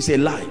Spirit. It's a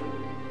lie.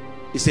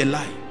 It's a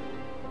lie.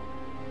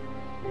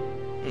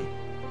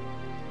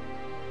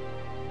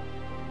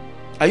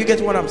 Are you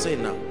getting what I'm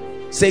saying now?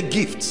 Say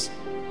gifts.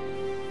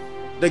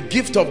 The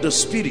gift of the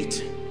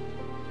Spirit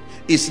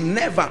is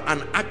never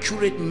an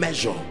accurate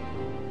measure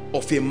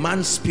of a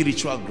man's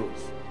spiritual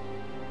growth.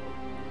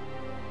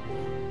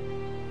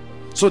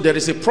 So there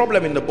is a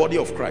problem in the body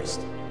of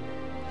Christ.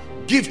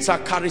 Gifts are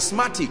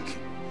charismatic.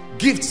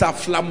 Gifts are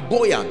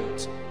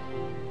flamboyant.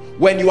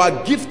 When you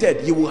are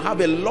gifted, you will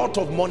have a lot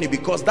of money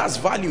because that's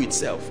value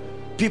itself.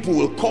 People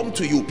will come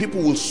to you.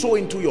 People will sow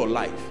into your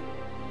life.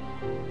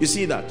 You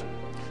see that?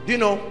 Do you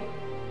know,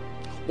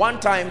 one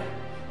time,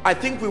 I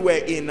think we were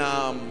in,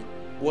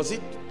 was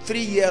it 3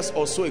 years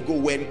or so ago,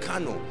 we're in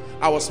Kano.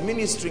 I was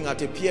ministering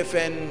at a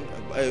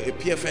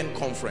PFN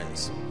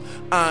conference,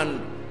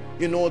 and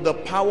you know, the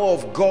power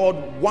of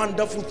God,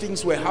 wonderful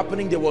things were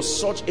happening. There was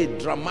such a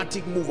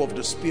dramatic move of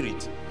the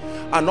Spirit,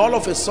 and all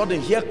of a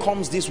sudden here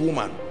comes this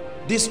woman,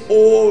 this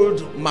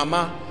old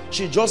mama.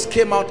 She just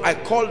came out. I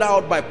called her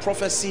out by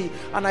prophecy,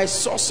 and I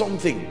saw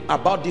something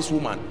about this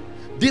woman.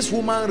 This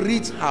woman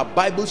reads her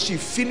Bible. She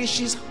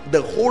finishes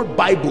the whole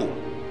Bible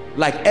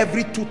like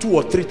every two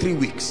or three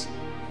weeks.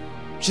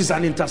 She's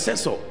an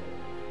intercessor.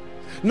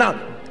 Now,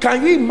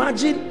 can you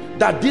imagine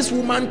that this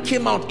woman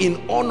came out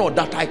in honor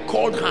that I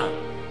called her?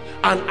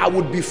 And I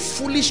would be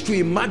foolish to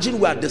imagine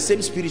we're at the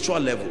same spiritual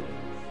level.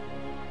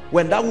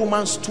 When that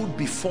woman stood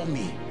before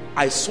me,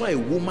 I saw a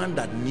woman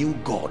that knew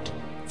God.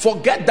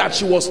 Forget that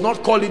she was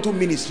not called into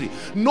ministry.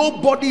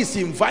 Nobody is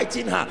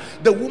inviting her.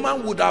 The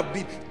woman would have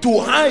been, to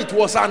her it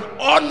was an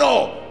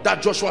honor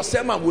that Joshua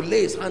Selman would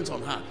lay his hands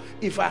on her.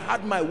 If I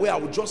had my way, I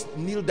would just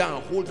kneel down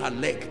and hold her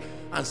leg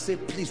and say,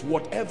 please,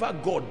 whatever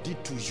God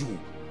did to you,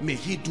 may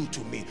he do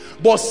to me.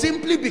 But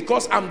simply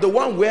because I'm the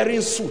one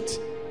wearing suit,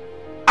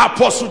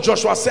 Apostle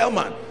Joshua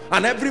Selman,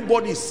 and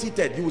everybody is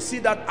seated, you will see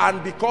that.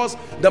 And because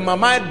the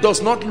mama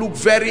does not look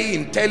very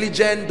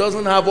intelligent,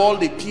 doesn't have all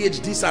the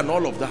PhDs and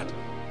all of that,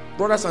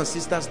 brothers and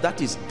sisters,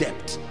 that is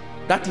depth.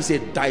 That is a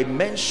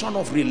dimension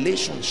of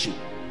relationship.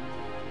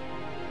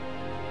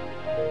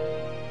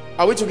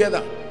 Are we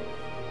together?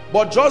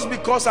 But just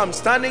because I'm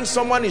standing,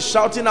 someone is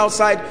shouting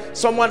outside,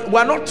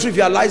 we're not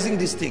trivializing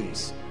these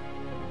things.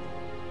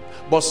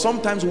 But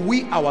sometimes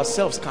we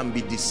ourselves can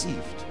be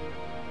deceived.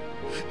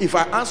 If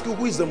I ask you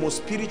who is the most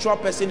spiritual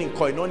person in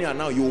koinonia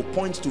now, you will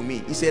point to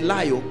me. It's a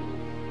lie.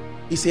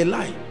 It's a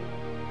lie.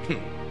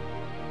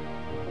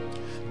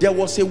 There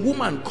was a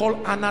woman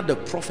called Anna the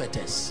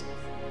prophetess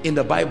in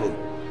the Bible.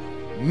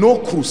 No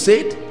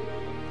crusade,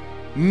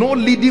 no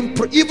leading,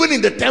 even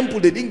in the temple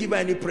they didn't give her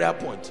any prayer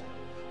point.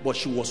 But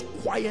she was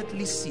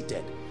quietly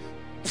seated,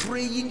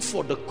 praying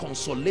for the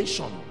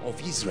consolation of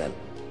Israel.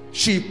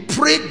 She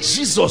prayed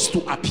Jesus to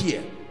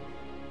appear.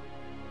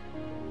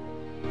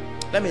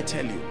 Let me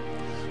tell you,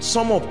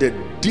 some of the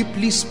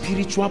deeply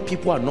spiritual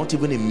people are not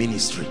even in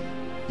ministry.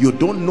 You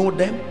don't know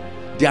them.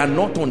 They are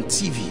not on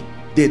TV.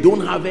 They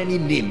don't have any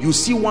name. You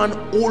see one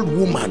old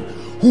woman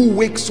who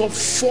wakes up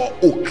 4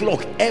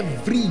 o'clock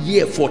every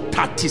year for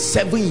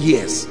 37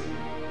 years.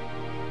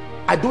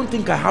 I don't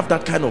think I have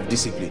that kind of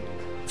discipline.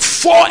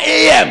 4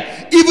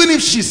 a.m. Even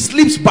if she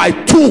sleeps by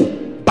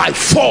 2, by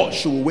 4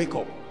 she will wake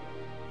up.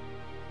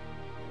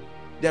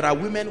 There are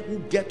women who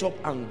get up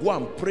and go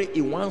and pray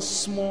in one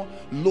small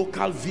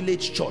local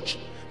village church.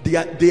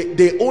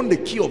 They own the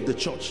key of the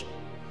church.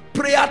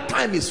 Prayer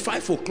time is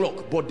 5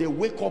 o'clock, but they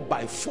wake up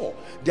by 4.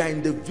 They are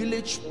in the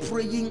village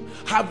praying,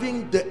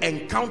 having the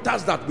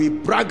encounters that we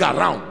brag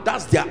around.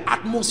 That's their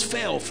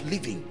atmosphere of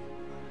living.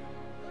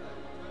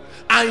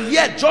 And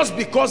yet, just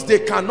because they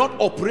cannot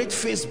operate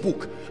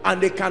Facebook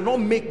and they cannot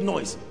make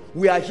noise,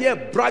 we are here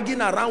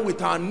bragging around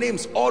with our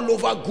names all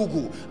over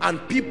Google,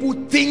 and people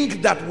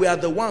think that we are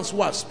the ones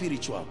who are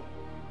spiritual.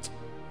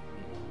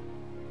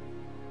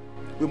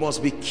 We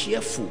must be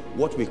careful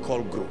what we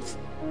call growth.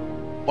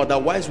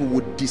 Otherwise, we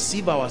would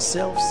deceive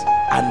ourselves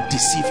and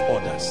deceive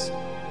others.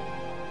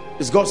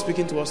 Is God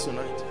speaking to us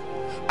tonight?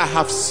 I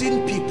have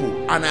seen people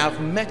and I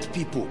have met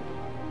people.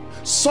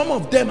 Some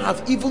of them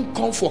have even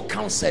come for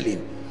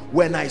counseling.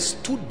 When I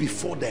stood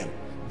before them,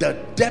 the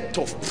depth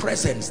of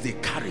presence they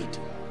carried.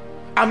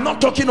 I'm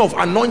not talking of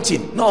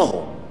anointing.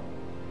 No.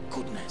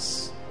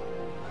 Goodness.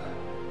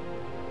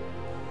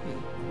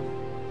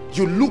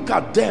 You look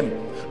at them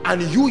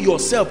and you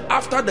yourself,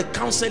 after the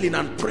counseling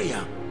and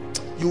prayer,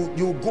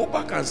 you go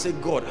back and say,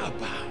 God,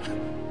 Abba,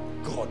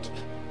 God,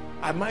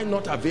 am I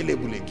not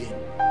available again?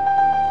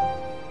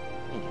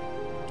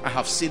 I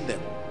have seen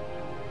them.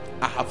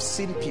 I have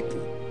seen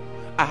people.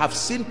 I have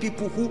seen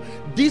people who,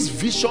 this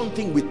vision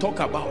thing we talk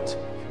about,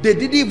 they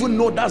didn't even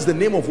know that's the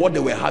name of what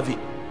they were having.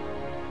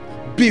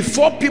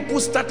 Before people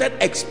started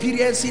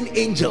experiencing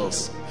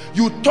angels,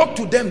 you talk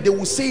to them, they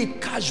will say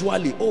it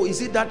casually. Oh,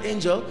 is it that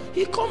angel?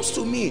 He comes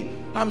to me.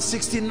 I'm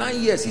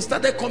 69 years. He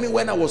started coming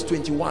when I was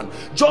 21.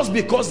 Just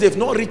because they've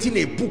not written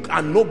a book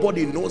and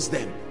nobody knows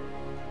them.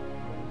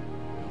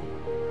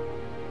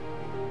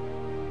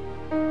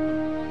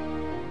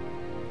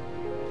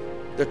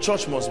 The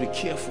church must be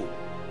careful.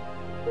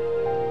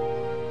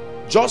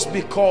 Just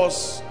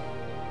because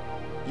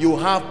you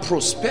have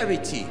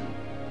prosperity,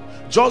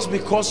 just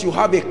because you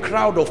have a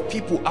crowd of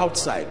people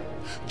outside,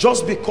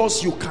 just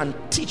because you can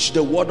teach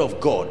the word of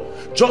God,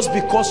 just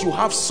because you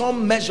have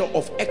some measure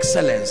of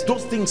excellence,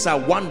 those things are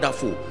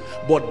wonderful,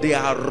 but they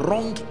are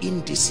wrong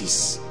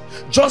indices.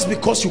 Just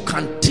because you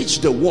can teach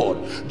the word,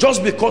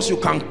 just because you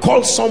can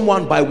call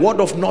someone by word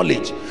of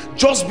knowledge,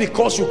 just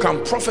because you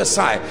can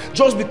prophesy,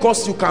 just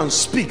because you can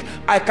speak,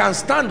 I can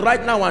stand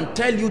right now and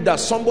tell you that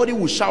somebody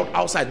will shout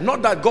outside.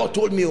 Not that God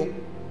told me,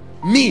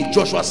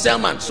 Joshua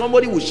Selman,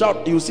 somebody will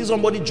shout. You see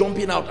somebody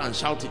jumping out and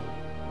shouting.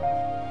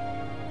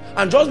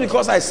 And just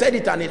because I said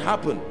it and it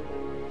happened,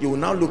 you will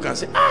now look and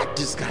say,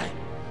 this guy,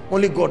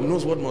 only God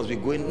knows what must be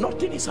going.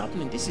 Nothing is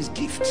happening. This is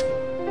gift.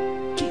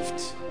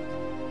 Gift.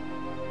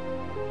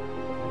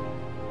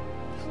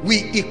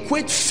 We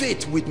equate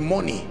faith with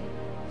money.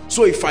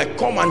 So if I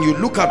come and you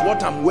look at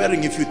what I'm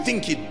wearing, if you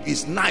think it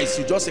is nice,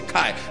 you just say,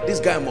 Kai, this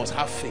guy must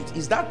have faith.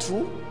 Is that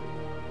true?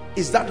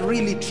 Is that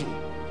really true?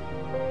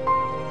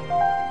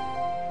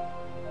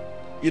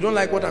 You don't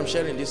like what I'm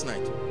sharing this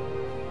night?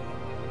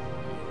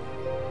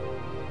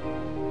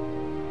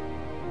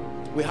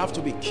 We have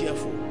to be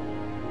careful.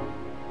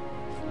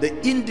 The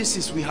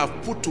indices we have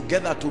put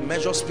together to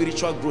measure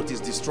spiritual growth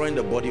is destroying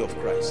the body of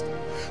Christ.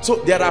 So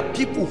there are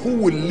people who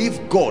will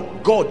leave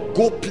God,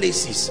 go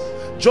places.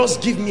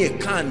 Just give me a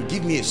car and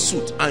give me a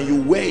suit, and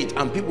you wear it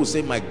and people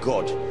say, my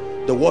God,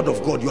 the word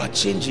of God, you are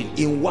changing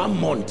in 1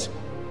 month.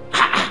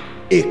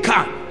 A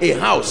car, a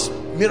house,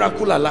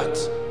 miracle alert.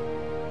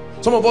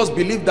 Some of us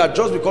believe that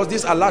just because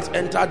this alert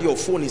entered your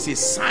phone is a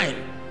sign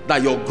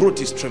that your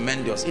growth is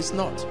tremendous. It's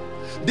not.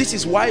 This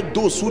is why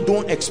those who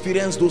don't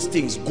experience those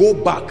things go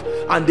back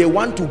and they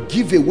want to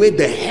give away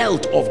the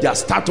health of their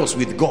status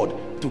with God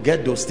to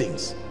get those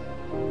things.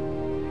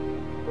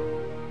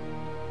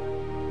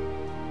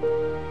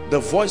 The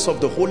voice of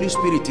the Holy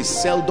Spirit is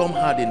seldom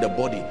heard in the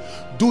body.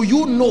 Do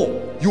you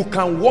know you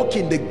can walk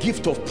in the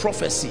gift of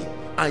prophecy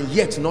and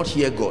yet not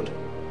hear God?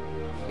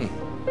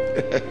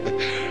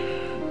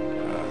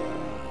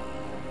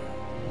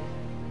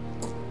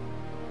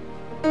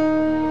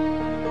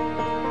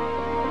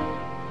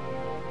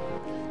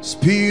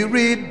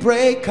 Spirit,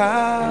 break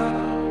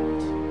out,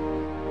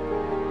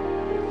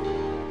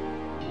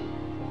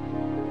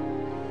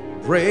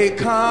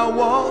 break our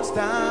walls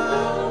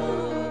down.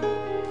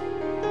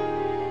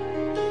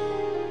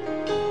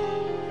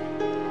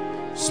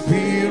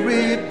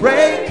 Spirit,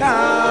 break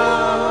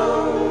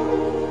out,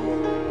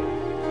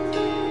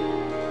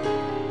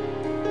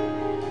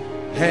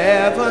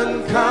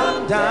 heaven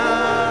come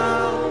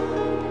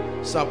down.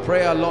 It's our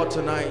prayer, Lord,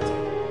 tonight.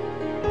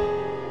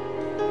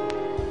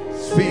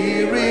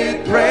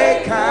 Spirit,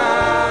 break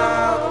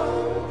out,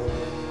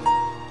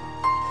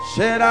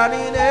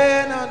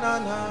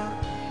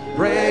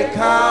 break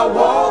our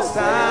walls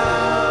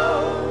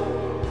down.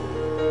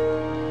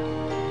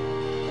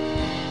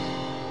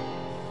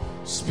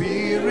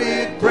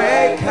 Spirit,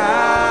 break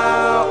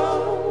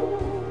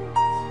out,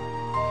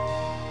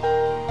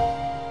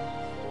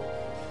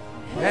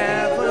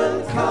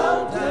 heaven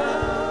come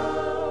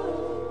down.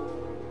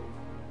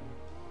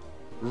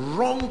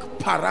 Wrong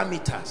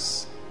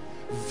parameters.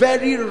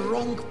 Very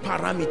wrong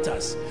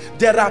parameters.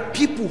 There are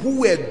people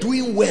who were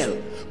doing well,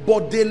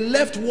 but they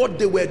left what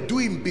they were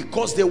doing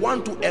because they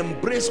want to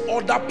embrace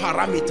other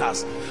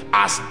parameters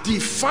as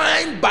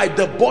defined by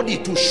the body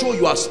to show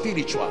you are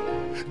spiritual.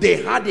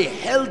 They had a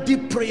healthy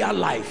prayer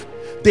life.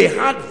 They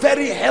had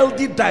very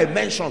healthy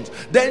dimensions.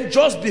 Then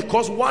just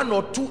because 1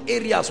 or 2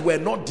 areas were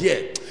not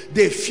there,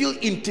 they feel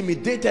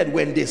intimidated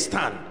when they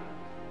stand.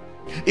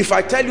 If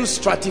I tell you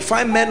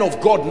stratify men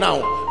of God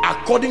now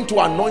according to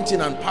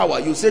anointing and power,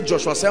 you say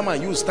Joshua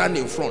Selman, you stand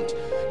in front.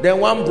 Then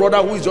one brother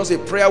who is just a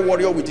prayer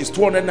warrior with his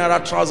 200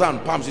 naira trouser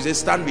and palms, you say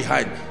stand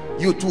behind.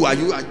 You too,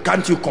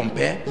 can't you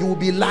compare? You will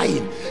be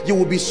lying. You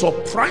will be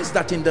surprised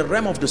that in the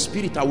realm of the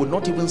spirit, I will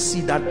not even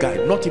see that guy,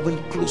 not even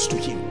close to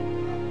him.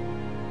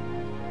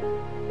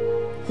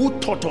 Who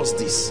taught us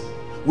this?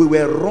 We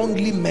were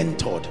wrongly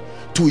mentored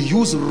to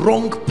use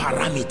wrong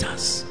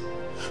parameters.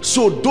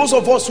 So those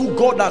of us who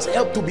God has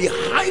helped to be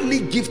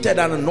highly gifted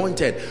and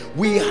anointed,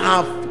 we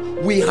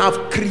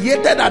have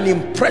created an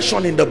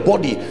impression in the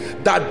body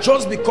that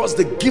just because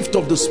the gift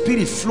of the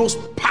spirit flows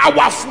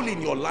powerful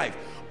in your life,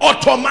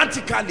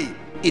 automatically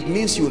it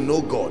means you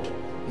know God.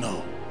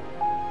 No.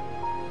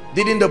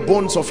 Didn't the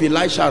bones of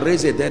Elisha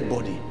raise a dead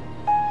body?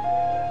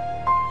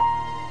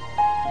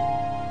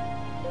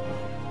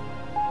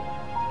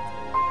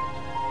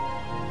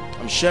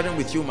 I'm sharing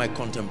with you my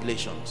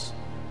contemplations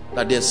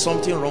that there's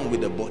something wrong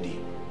with the body.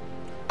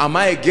 Am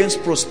I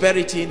against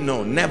prosperity?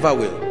 No, never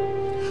will.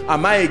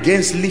 Am I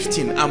against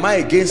lifting? Am I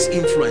against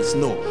influence?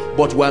 No,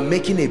 but we're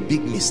making a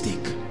big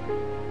mistake.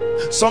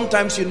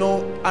 Sometimes, you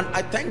know, and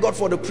I thank God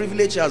for the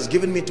privilege he has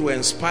given me to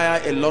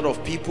inspire a lot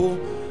of people.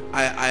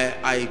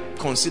 I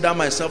consider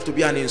myself to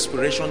be an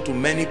inspiration to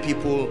many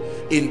people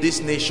in this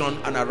nation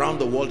and around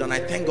the world, and I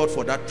thank God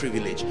for that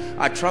privilege.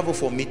 I travel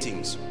for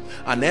meetings,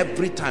 and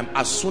every time,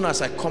 as soon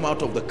as I come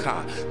out of the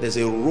car, there's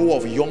a row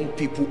of young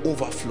people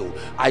overflow.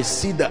 I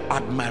see the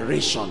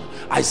admiration,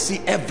 I see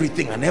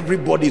everything, and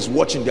everybody is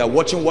watching. They are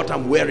watching what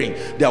I'm wearing,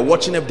 they are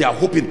watching if they are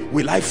hoping,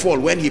 will I fall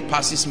when he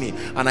passes me?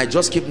 And I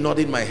just keep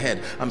nodding my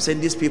head. I'm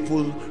saying these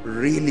people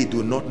really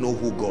do not know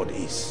who God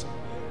is.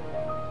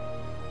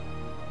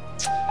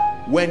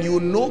 When you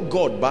know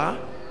God,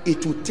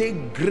 it will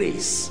take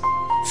grace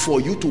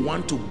for you to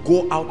want to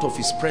go out of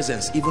his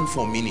presence, even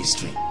for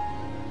ministry.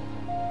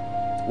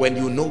 When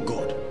you know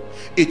God,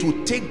 it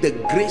will take the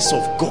grace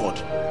of God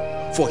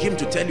for him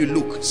to tell you,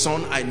 look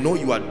son, I know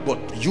you are,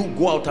 but you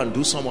go out and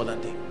do some other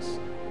things.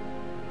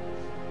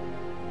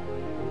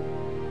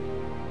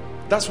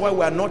 That's why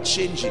we are not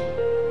changing,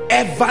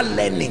 ever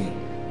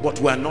learning,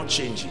 but we are not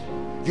changing.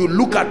 You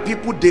look at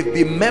people, they've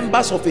been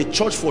members of a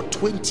church for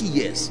 20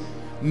 years,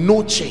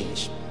 no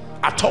change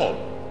at all.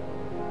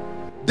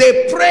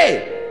 They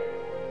pray,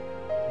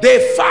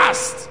 they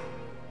fast,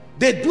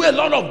 they do a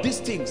lot of these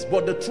things,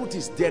 but the truth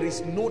is there is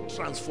no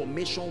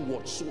transformation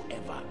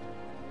whatsoever.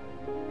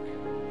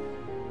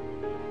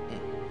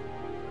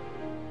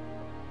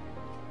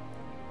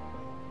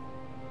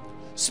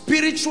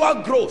 Spiritual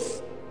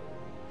growth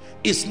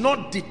is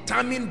not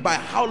determined by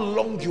how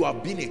long you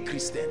have been a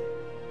Christian.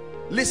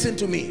 Listen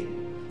to me,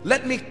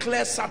 let me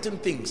clear certain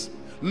things.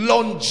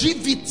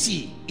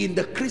 Longevity in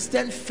the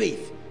Christian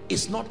faith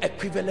is not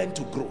equivalent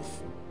to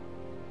growth.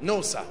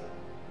 No, sir.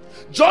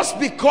 Just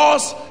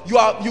because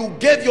you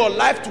gave your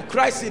life to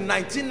Christ in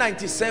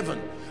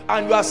 1997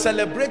 and you are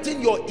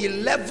celebrating your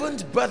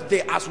 11th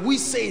birthday, as we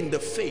say in the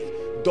faith,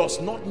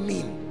 does not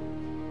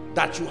mean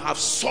that you have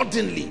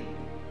suddenly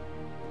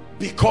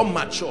become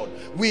matured.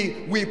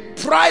 We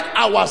pride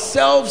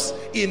ourselves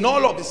in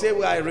all of the say,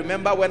 well, I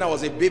remember when I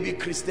was a baby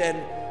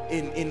Christian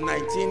in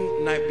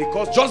 1990,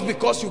 because just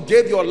because you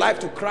gave your life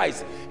to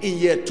Christ in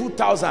year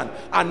 2000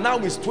 and now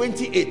it's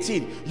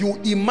 2018, you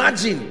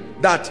imagine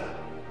that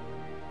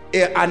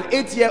an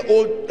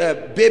 8-year-old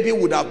baby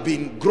would have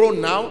been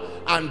grown now,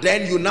 and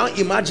then you now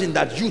imagine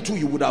that you too,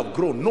 you would have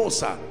grown. No,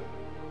 sir.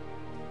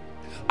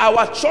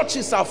 Our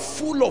churches are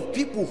full of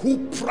people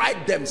who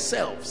pride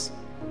themselves.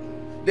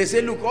 They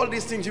say, look, all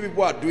these things you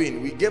people are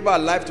doing, we gave our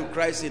life to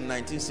Christ in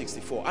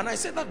 1964. And I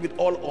say that with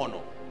all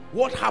honor.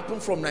 What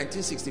happened from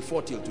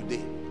 1964 till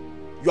today?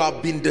 You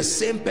have been the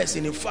same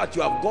person. In fact,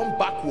 you have gone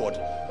backward,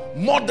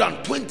 more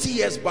than 20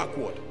 years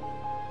backward.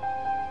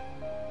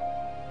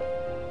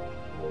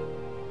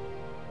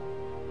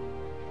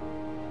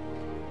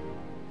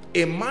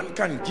 A man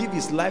can give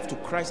his life to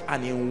Christ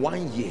and in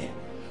 1 year,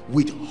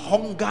 with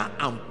hunger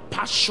and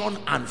passion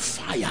and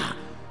fire,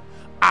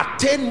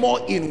 attain more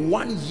in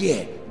 1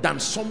 year than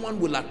someone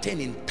will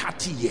attain in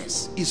 30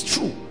 years. It's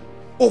true.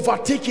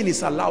 Overtaking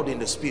is allowed in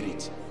the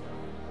spirit.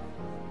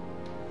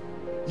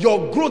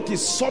 Your growth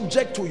is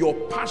subject to your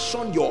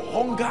passion, your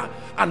hunger,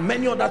 and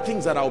many other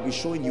things that I'll be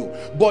showing you.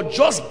 But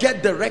just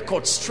get the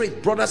record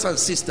straight, brothers and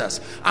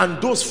sisters,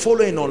 and those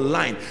following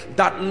online,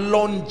 that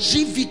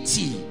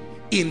longevity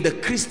in the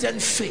Christian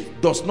faith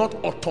does not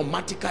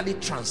automatically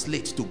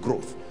translate to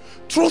growth.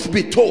 Truth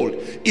be told,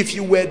 if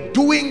you were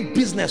doing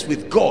business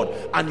with God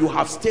and you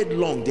have stayed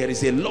long, there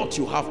is a lot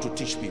you have to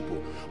teach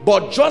people.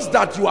 But just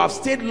that you have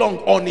stayed long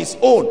on its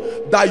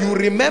own, that you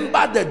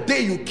remember the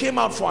day you came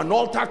out for an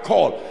altar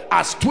call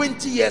as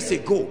 20 years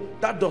ago,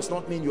 that does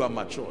not mean you are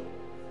matured.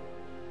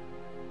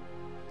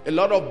 A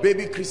lot of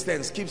baby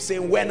Christians keep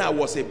saying, when I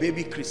was a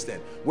baby Christian,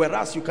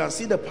 whereas you can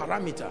see the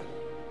parameter.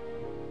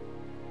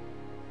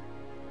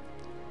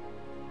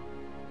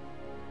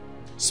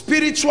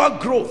 Spiritual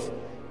growth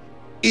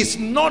is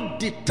not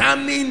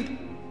determined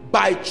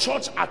by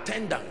church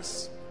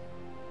attendance.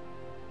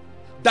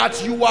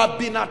 That you have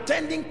been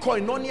attending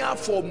koinonia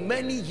for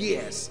many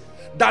years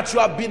that you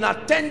have been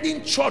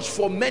attending church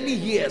for many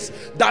years,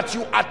 that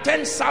you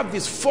attend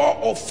service 4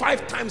 or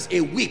 5 times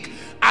a week,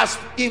 as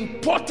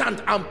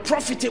important and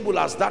profitable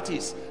as that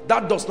is,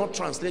 that does not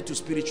translate to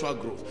spiritual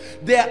growth.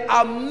 There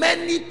are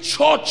many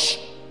church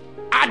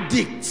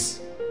addicts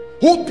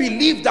who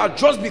believe that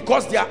just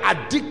because they are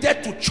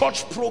addicted to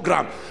church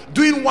program,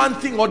 doing one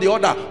thing or the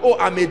other, oh,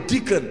 I'm a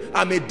deacon,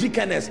 I'm a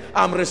deaconess,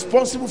 I'm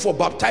responsible for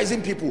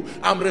baptizing people,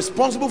 I'm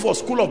responsible for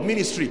school of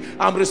ministry,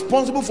 I'm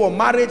responsible for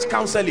marriage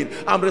counseling,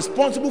 I'm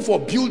responsible for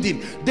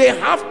building. They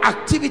have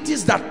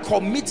activities that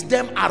commit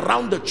them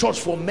around the church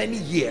for many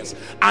years,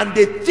 and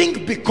they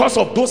think because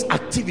of those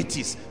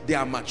activities they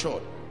are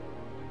matured.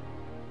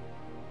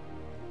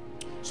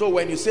 So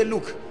when you say,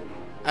 look,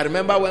 I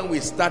remember when we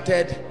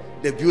started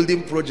the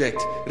building project,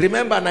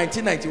 remember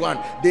 1991,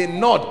 they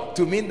nod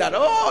to mean that,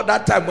 oh,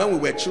 that time when we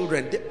were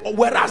children,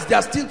 whereas they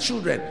are still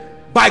children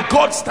by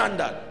God's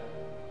standard.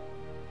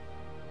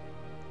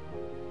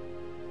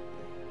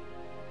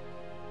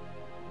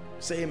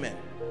 Say amen.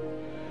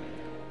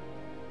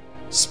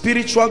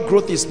 Spiritual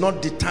growth is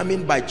not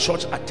determined by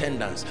church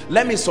attendance.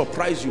 Let me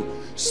surprise you.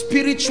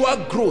 Spiritual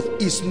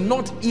growth is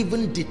not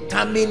even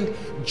determined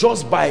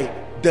just by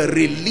the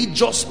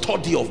religious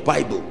study of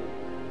Bible.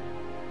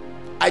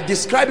 I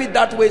describe it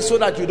that way so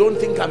that you don't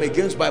think I'm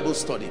against Bible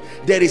study.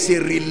 There is a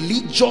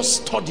religious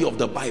study of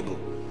the Bible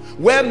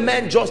where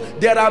men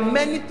there are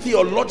many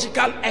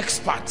theological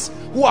experts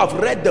who have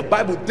read the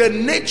Bible. The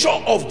nature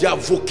of their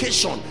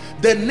vocation,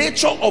 the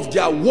nature of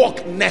their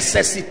work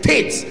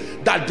necessitates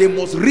that they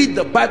must read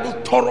the Bible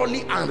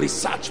thoroughly and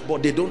research,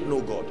 but they don't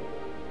know God.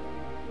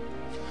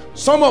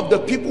 Some of the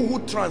people who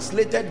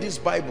translated this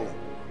Bible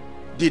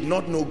did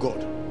not know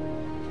God.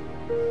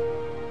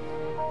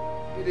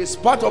 It is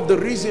part of the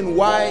reason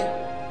why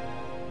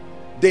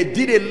they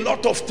did a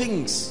lot of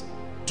things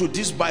to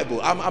this Bible.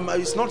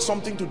 It's not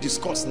something to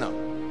discuss now.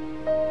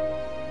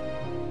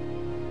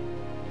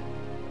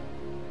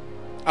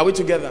 Are we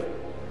together?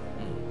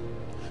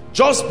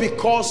 Just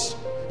because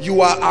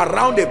you are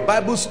around a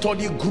Bible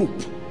study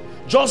group,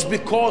 just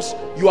because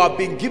you have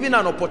been given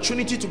an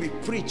opportunity to be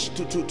preached,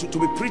 to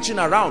be preaching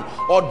around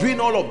or doing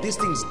all of these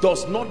things,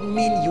 does not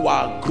mean you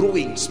are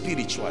growing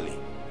spiritually.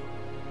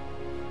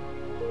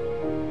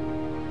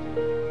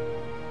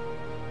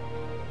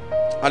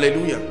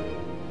 Hallelujah.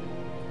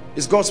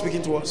 Is God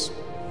speaking to us?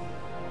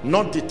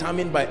 Not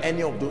determined by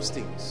any of those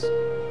things.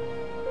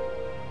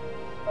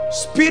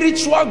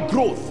 Spiritual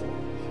growth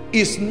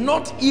is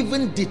not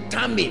even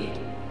determined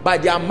by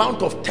the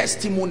amount of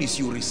testimonies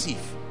you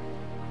receive.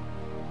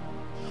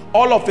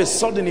 All of a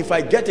sudden, if I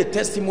get a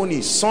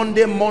testimony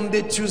Sunday,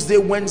 Monday, Tuesday,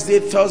 Wednesday,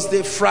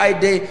 Thursday,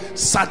 Friday,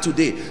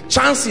 Saturday,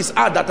 chances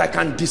are that I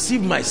can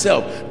deceive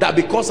myself that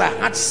because I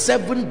had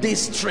 7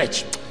 days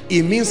stretch,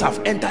 it means I've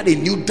entered a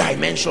new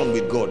dimension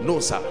with God. No,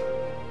 sir.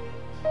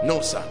 No,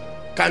 sir.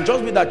 Can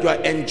just be that you are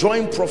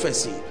enjoying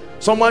prophecy.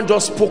 Someone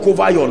just spoke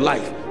over your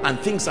life and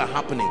things are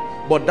happening,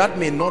 but that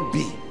may not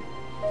be.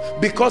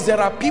 Because there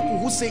are people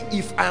who say,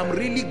 if I am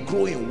really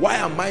growing, why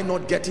am I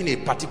not getting a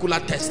particular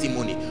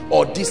testimony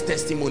or this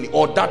testimony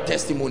or that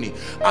testimony?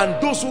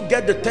 And those who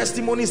get the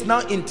testimonies now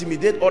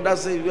intimidate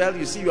others, say, well,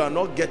 you see, you are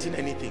not getting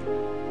anything.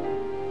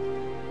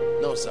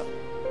 No, sir.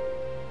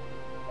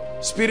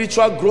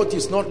 Spiritual growth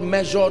is not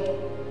measured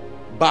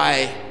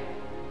by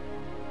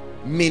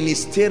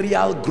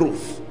ministerial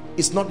growth.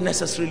 It's not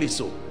necessarily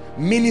so.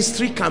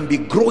 Ministry can be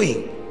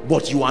growing,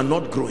 but you are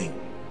not growing.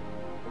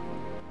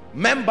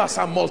 Members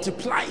are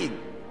multiplying,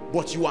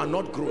 but you are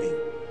not growing.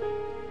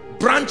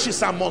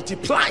 Branches are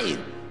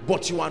multiplying,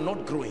 but you are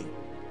not growing.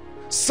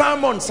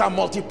 Sermons are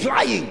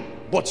multiplying,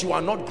 but you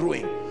are not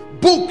growing.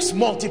 Books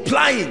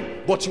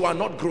multiplying, but you are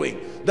not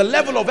growing. The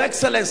level of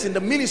excellence in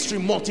the ministry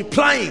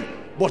multiplying,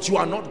 but you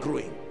are not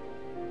growing.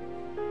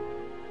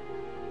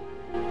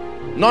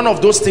 None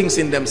of those things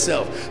in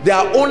themselves. They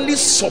are only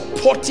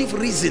supportive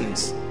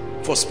reasons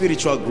for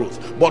spiritual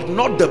growth, but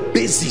not the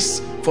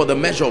basis for the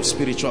measure of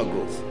spiritual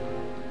growth.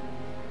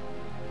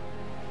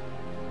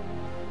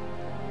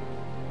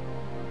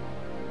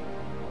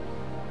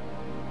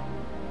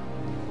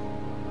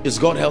 Is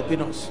God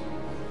helping us?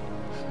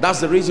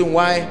 That's the reason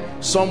why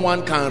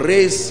someone can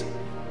raise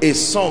a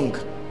song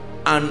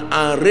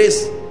and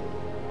raise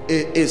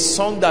a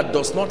song that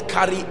does not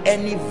carry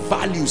any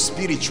value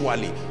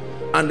spiritually,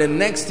 and the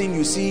next thing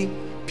you see,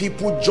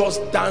 people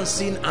just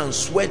dancing and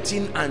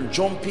sweating and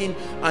jumping,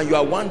 and you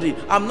are wondering.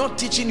 I'm not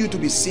teaching you to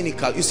be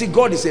cynical. You see,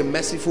 God is a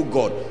merciful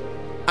God,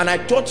 and I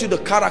taught you the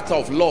character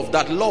of love,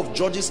 that love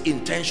judges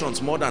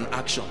intentions more than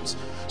actions.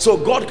 So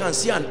God can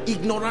see an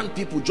ignorant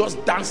people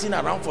just dancing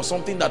around for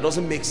something that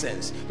doesn't make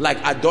sense, like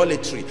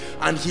idolatry,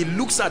 and he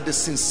looks at the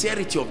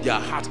sincerity of their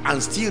heart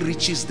and still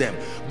reaches them.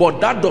 But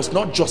that does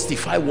not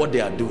justify what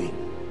they are doing.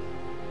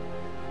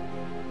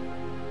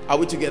 Are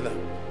we together?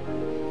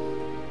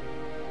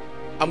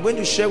 I'm going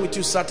to share with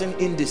you certain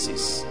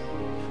indices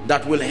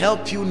that will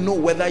help you know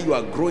whether you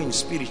are growing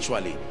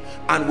spiritually,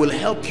 and will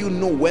help you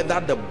know whether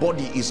the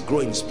body is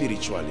growing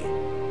spiritually.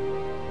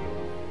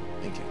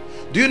 Thank you.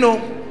 Do you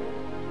know,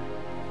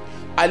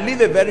 I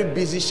live a very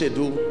busy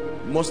schedule,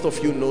 Most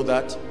of you know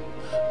that.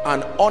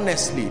 And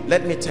honestly,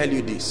 let me tell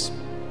you this.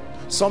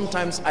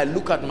 Sometimes I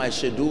look at my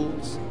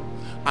schedules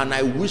and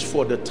I wish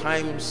for the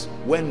times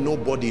when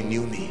nobody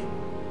knew me.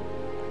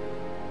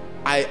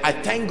 I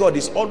thank God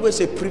it's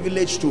always a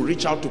privilege to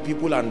reach out to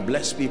people and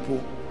bless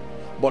people.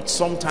 But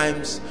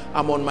sometimes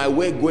I'm on my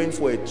way going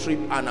for a trip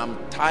and I'm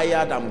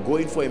tired, I'm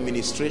going for a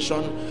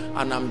ministration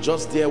and I'm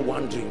just there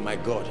wondering, my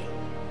God,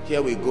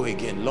 here we go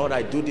again. Lord,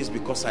 I do this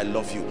because I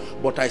love you.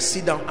 But I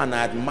sit down and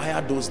I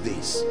admire those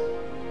days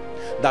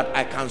that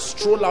I can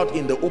stroll out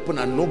in the open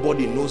and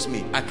nobody knows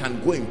me. I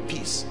can go in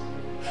peace.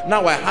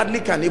 Now I hardly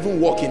can even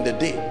walk in the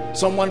day.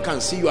 Someone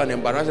can see you and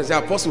embarrass and say,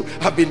 Apostle,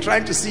 I've been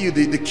trying to see you.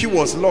 The queue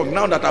was long.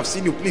 Now that I've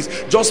seen you, please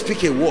just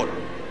speak a word.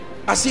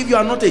 As if you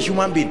are not a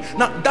human being.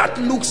 Now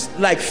that looks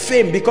like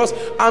fame, because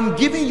I'm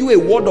giving you a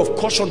word of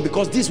caution,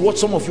 because this is what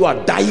some of you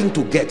are dying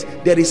to get.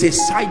 There is a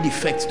side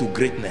effect to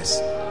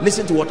greatness.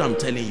 Listen to what I'm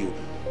telling you.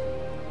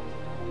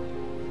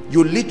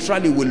 You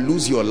literally will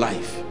lose your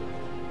life.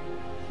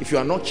 If you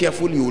are not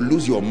careful, you will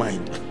lose your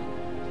mind.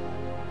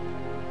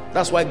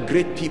 That's why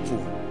great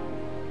people,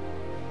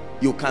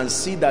 you can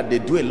see that they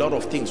do a lot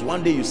of things.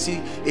 One day you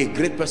see a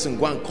great person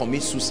go and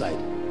commit suicide,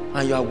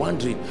 and you are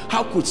wondering,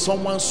 how could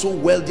someone so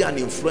wealthy and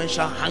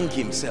influential hang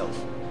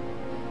himself?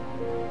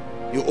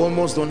 You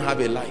almost don't have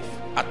a life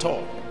at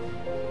all.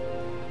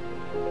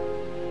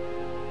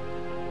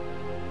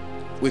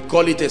 We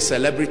call it a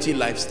celebrity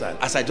lifestyle.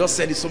 As I just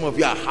said it, some of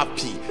you are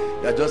happy.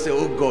 You are just saying,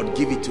 oh God,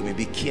 give it to me.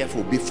 Be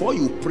careful. Before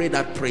you pray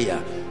that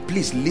prayer,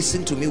 please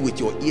listen to me with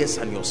your ears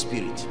and your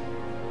spirit.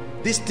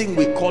 This thing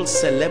we call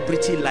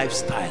celebrity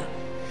lifestyle,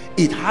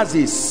 it has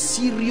a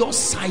serious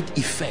side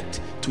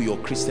effect to your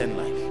Christian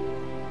life.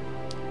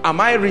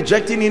 Am I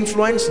rejecting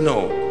influence?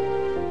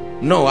 No.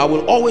 No, I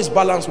will always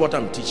balance what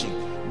I'm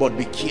teaching, but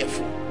be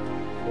careful.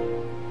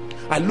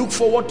 I look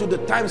forward to the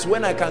times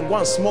when I can go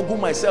and smuggle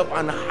myself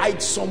and hide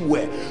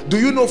somewhere. Do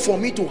you know, for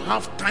me to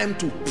have time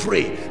to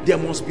pray, there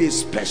must be a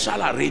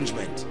special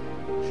arrangement.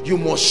 You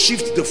must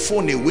shift the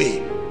phone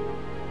away.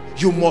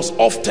 You must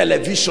off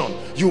television.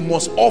 You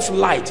must off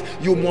light.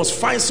 You must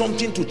find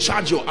something to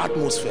charge your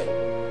atmosphere.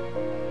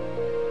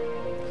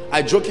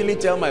 I jokingly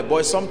tell my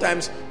boys,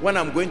 sometimes when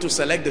I'm going to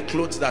select the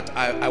clothes that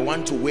I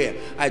want to wear,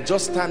 I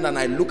just stand and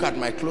I look at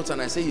my clothes and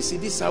I say, you see,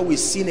 this is how we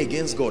sin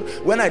against God.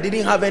 When I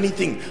didn't have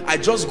anything, I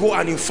just go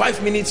and in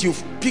 5 minutes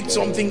you've picked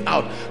something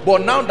out.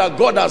 But now that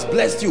God has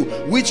blessed you,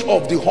 which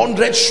of the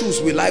 100 shoes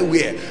will I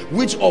wear?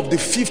 Which of the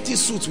 50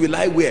 suits will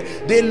I wear?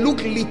 They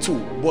look little,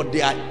 but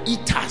they are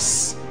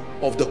eaters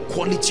of the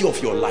quality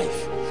of your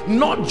life.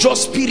 Not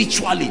just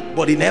spiritually,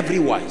 but in every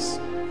wise.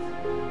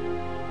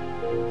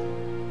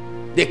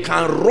 They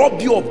can rob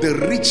you of the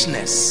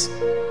richness,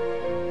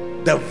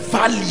 the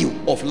value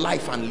of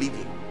life and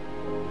living.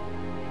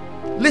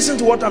 Listen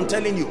to what I'm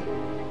telling you.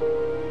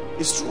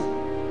 It's true.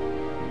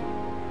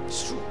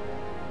 It's true.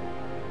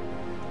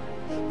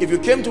 If you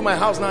came to my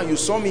house now and you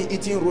saw me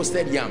eating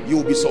roasted yam, you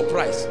will be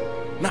surprised.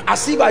 Now,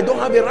 as if I don't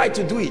have a right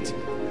to do it.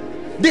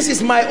 This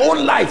is my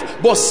own life,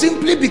 but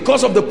simply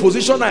because of the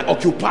position I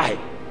occupy.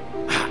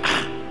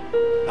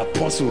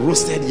 Apostle,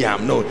 roasted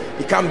yam. No,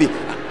 it can't be.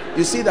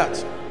 You see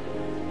that?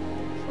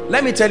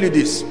 Let me tell you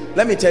this.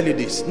 Let me tell you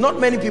this. Not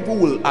many people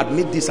will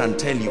admit this and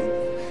tell you.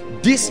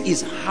 This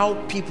is how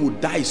people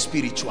die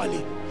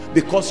spiritually.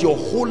 Because your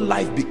whole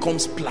life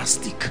becomes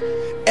plastic.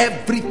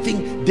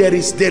 Everything, there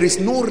is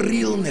no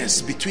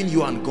realness between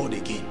you and God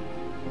again.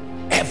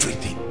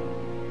 Everything.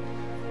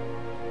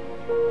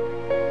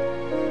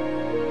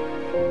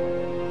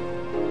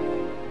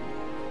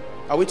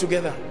 Are we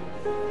together?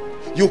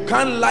 You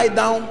can't lie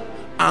down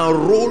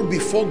and roll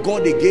before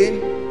God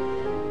again.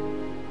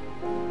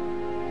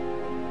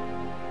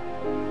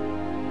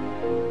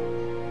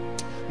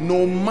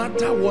 No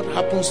matter what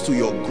happens to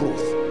your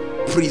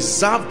growth,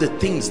 preserve the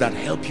things that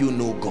help you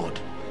know God.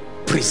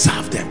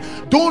 Preserve them.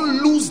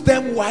 Don't lose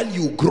them while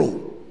you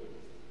grow.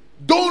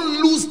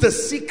 Don't lose the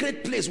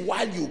secret place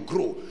while you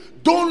grow.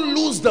 Don't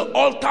lose the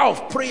altar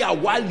of prayer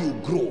while you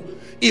grow.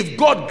 If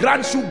God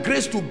grants you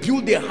grace to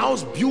build a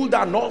house, build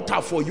an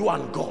altar for you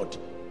and God.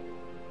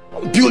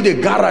 Don't build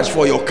a garage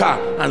for your car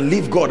and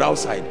leave God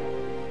outside.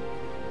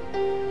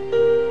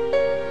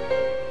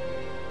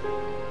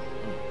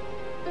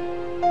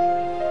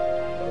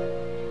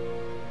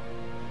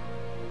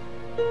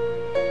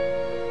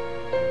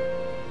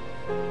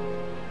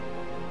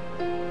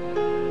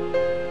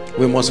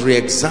 We must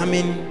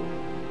re-examine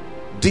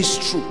these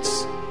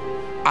truths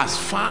as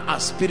far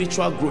as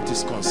spiritual growth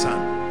is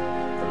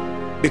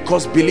concerned.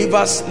 Because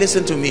believers,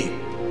 listen to me,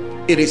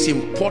 it is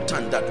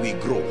important that we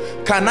grow.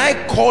 Can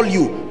I call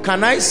you?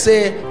 Can I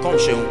say, come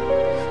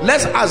Sheun?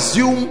 Let's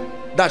assume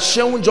that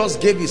Sheun just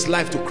gave his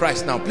life to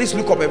Christ now. Please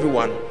look up,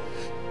 everyone.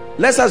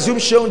 Let's assume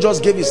Sheun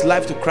just gave his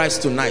life to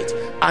Christ tonight,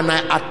 and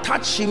I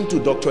attach him to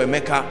Dr.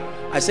 Emeka.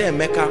 I say,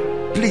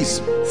 Emeka, please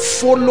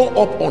follow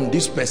up on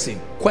this person.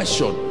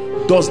 Question: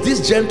 does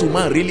this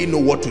gentleman really know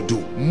what to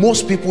do?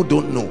 Most people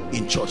don't know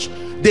in church.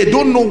 They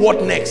don't know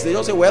what next. They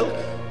just say, well,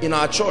 in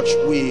our church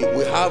we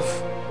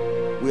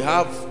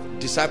have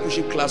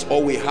discipleship class,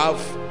 or we have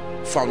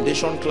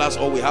foundation class,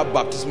 or we have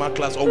baptismal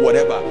class, or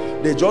whatever.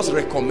 They just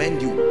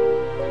recommend you.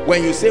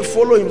 When you say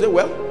follow him, say,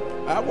 well,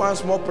 I have one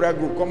small prayer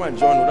group, come and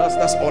join.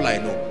 That's all I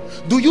know.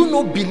 Do you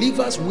know,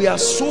 believers, we are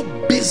so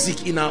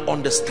basic in our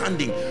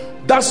understanding.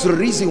 That's the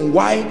reason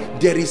why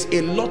there is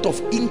a lot of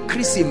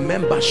increase in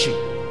membership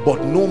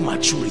but no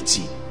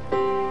maturity.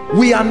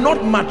 We are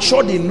not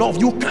matured enough.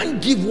 You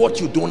can't give what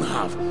you don't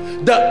have.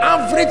 The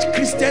average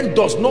Christian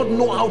does not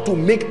know how to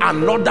make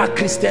another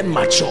Christian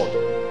matured.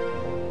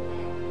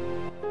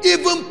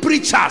 Even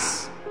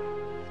preachers,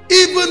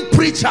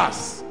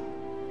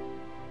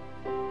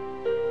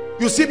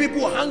 you see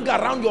people hang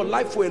around your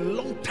life for a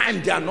long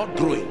time, they are not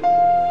growing.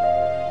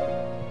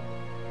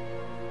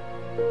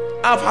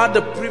 I've had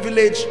the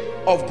privilege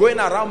of going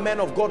around men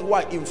of God who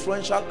are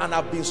influential, and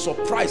I've been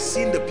surprised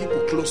seeing the people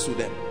close to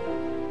them.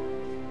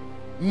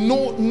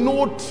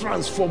 No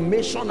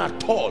transformation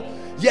at all,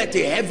 yet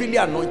a heavily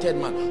anointed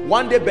man.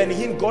 One day Benny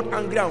Hinn got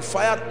angry and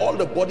fired all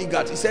the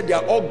bodyguards. He said they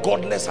are all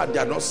godless and they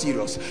are not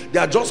serious. They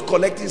are just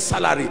collecting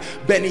salary.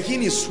 Benny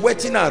Hinn is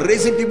sweating and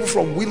raising people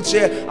from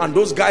wheelchair, and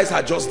those guys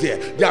are just there.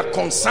 They are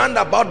concerned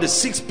about the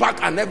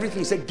six-pack and everything.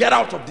 He said, get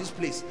out of this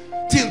place.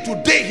 Till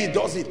today he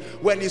does it.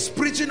 When he's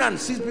preaching and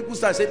sees people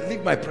start saying,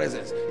 leave my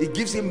presence, it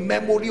gives him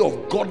memory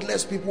of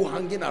godless people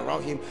hanging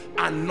around him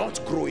and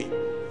not growing.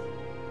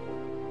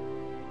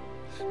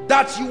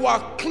 That you are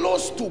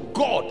close to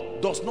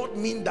God does not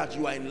mean that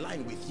you are in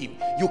line with him.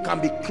 You can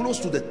be close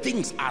to the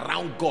things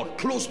around God,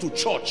 close to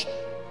church.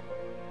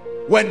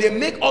 When they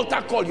make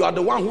altar call, you are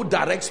the one who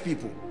directs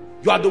people.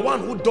 You are the one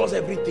who does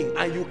everything,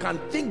 and you can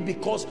think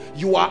because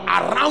you are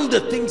around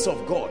the things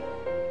of God.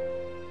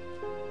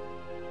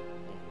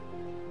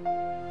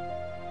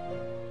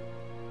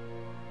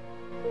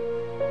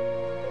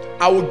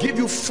 I will give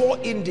you 4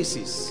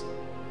 indices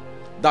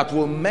that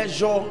will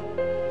measure,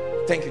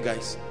 thank you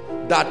guys,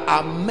 that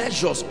are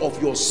measures of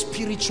your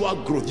spiritual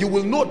growth. You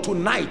will know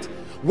tonight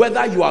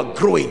whether you are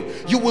growing.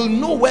 You will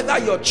know whether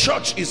your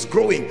church is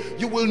growing.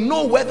 You will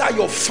know whether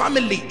your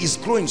family is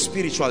growing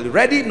spiritually.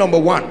 Ready? Number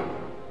 1.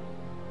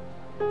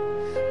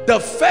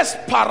 The first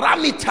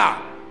parameter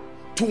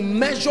to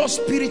measure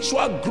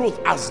spiritual growth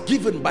as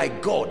given by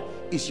God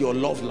is your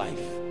love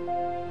life.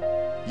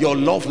 Your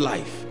love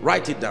life.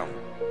 Write it down.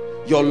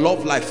 Your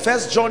love life.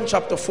 1 John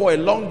chapter 4, a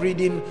long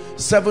reading,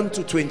 7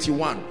 to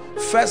 21.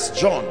 1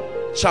 John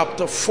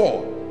chapter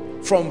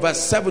 4 from verse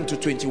 7 to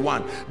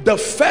 21. The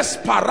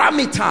first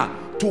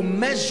parameter to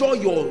measure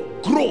your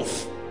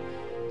growth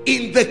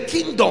in the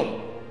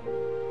kingdom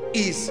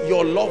is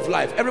your love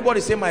life. Everybody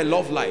say, my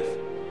love life.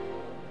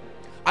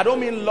 I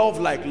don't mean love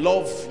like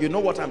love, you know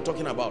what I'm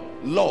talking about.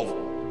 Love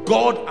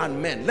God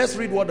and men. Let's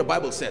read what the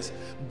Bible says.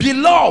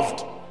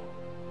 Beloved,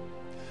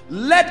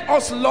 let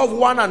us love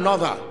one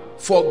another,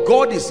 for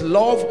God is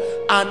love,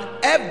 and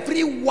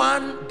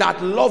everyone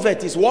that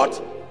loveth is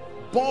what?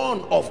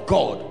 Born of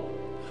God,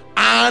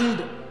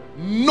 and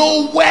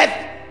knoweth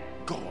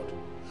God.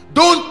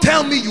 Don't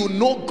tell me you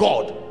know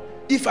God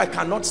if I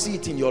cannot see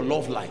it in your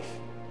love life.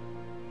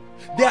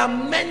 There are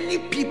many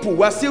people,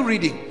 we're still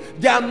reading,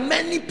 there are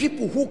many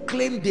people who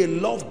claim they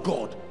love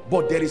God,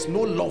 but there is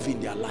no love in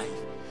their life.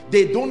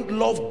 They don't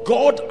love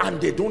God and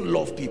they don't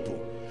love people.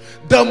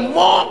 The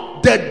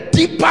more, the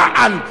deeper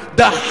and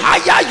the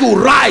higher you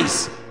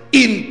rise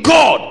in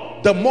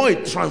God, the more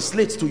it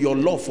translates to your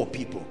love for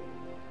people.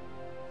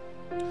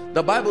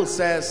 The Bible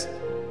says,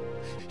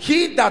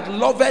 he that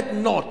loveth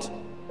not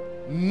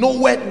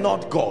knoweth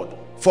not God,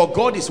 for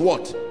God is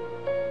what?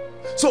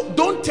 So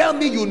don't tell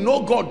me you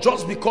know God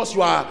just because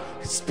you are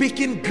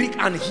speaking Greek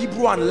and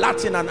Hebrew and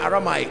Latin and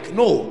Aramaic.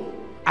 No,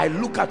 I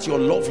look at your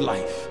love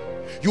life.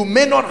 You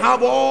may not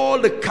have all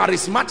the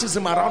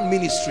charismatism around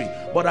ministry,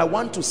 but I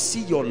want to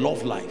see your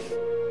love life.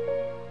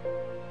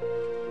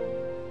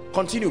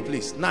 Continue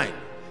please. 9.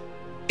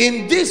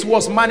 In this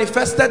was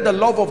manifested the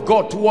love of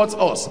God towards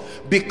us,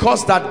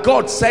 because that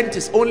God sent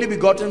his only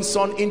begotten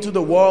Son into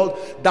the world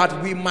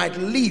that we might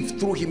live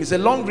through him. It's a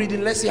long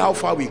reading. Let's see how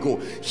far we go.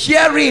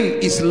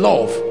 Herein is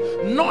love,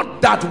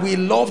 not that we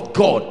loved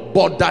God,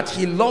 but that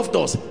he loved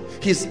us.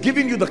 He's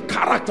giving you the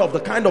character of the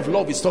kind of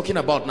love he's talking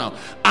about now,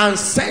 and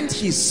sent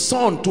his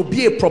Son to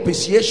be a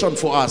propitiation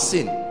for our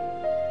sin.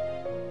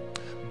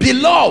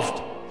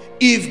 Beloved,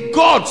 if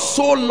God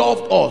so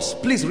loved us,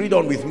 please read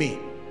on with me,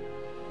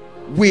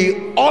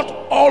 we ought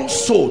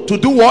also to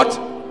do what?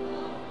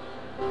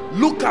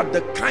 Look at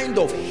the kind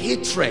of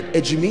hatred,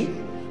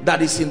 Ejimi,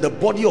 that is in the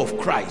body of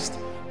Christ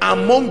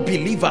among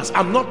believers.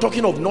 I'm not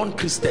talking of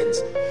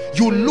non-Christians.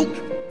 You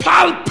look,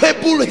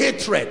 palpable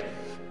hatred,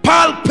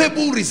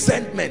 palpable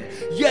resentment,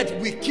 yet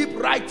we keep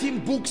writing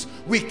books,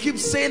 we keep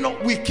saying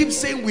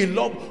we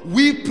love.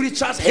 We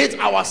preachers hate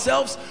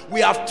ourselves. We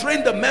have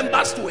trained the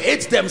members to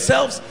hate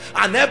themselves,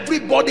 and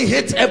everybody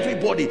hates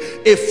everybody.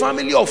 A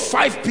family of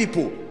 5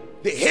 people,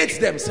 they hate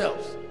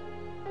themselves.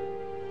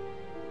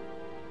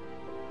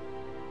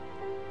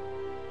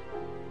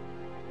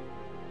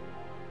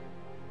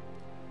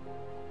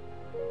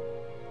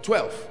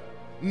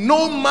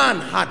 No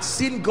man had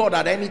seen God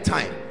at any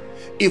time.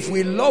 if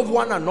we love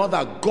one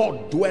another,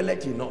 God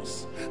dwelleth in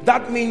us.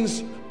 That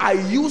means I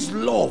use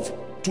love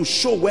to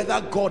show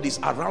whether God is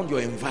around your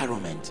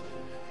environment.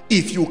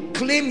 If you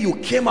claim you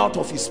came out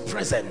of his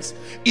presence,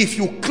 if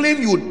you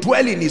claim you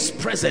dwell in his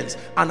presence,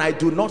 and I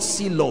do not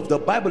see love, the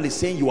Bible is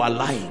saying you are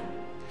lying,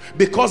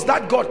 because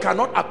that God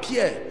cannot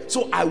appear.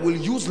 So I will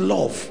use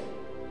love.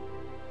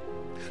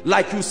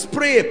 Like you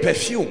spray a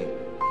perfume,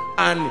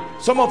 and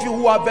some of you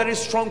who are very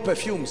strong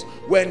perfumes,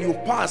 when you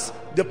pass,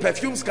 the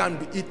perfumes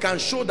can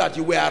show that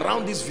you were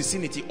around this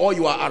vicinity, or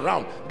you are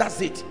around.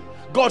 That's it.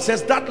 God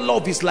says that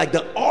love is like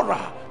the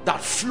aura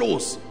that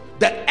flows.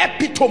 The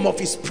epitome of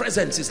his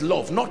presence is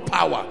love, not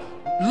power.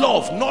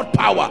 Love, not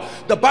power.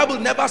 The Bible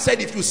never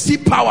said if you see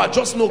power,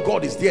 just know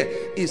God is there.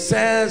 It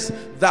says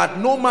that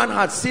no man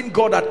had seen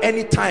God at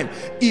any time.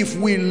 If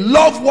we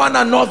love one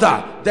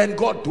another, then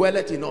God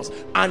dwelleth in us,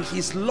 and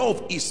his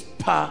love is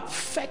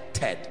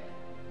perfected.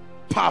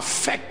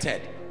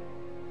 Perfected.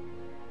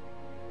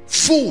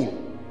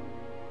 Full.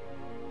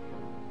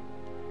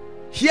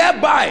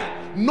 Hereby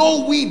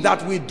know we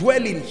that we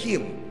dwell in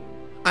him,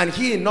 and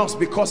he in us,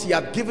 because he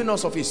hath given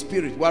us of his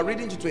spirit. We are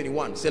reading to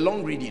 21. It's a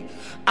long reading.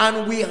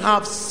 And we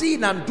have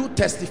seen and do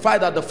testify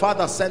that the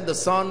Father sent the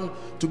Son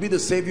to be the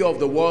Savior of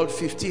the world.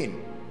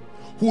 15.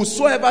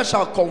 Whosoever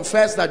shall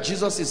confess that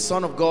Jesus is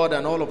Son of God,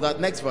 and all of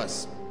that. Next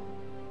verse.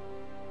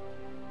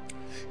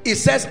 It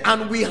says,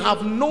 and we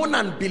have known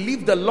and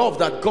believed the love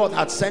that God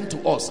had sent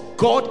to us.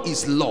 God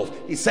is love.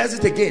 It says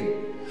it again.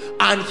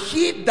 And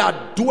he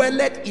that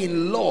dwelleth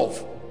in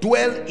love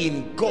dwell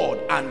in God,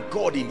 and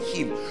God in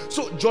him.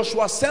 So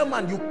Joshua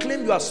Selman, you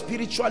claim you are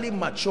spiritually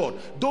matured.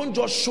 Don't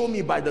just show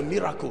me by the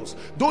miracles.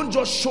 Don't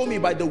just show me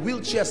by the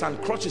wheelchairs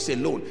and crutches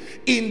alone.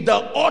 In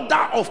the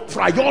order of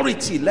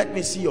priority, let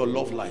me see your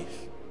love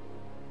life.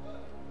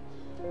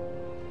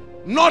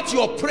 Not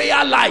your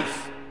prayer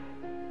life,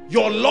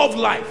 your love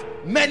life.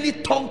 Many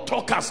tongue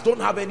talkers don't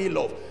have any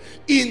love.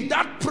 In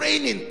that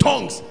praying in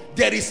tongues,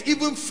 there is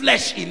even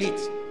flesh in it.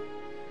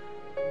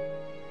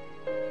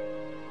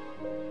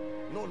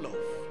 No love.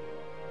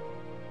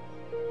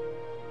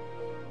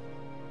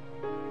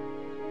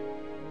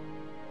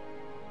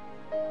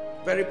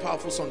 Very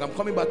powerful song. I'm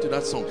coming back to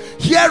that song.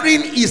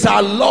 Herein is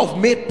our love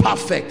made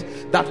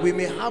perfect, that we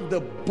may have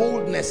the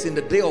boldness in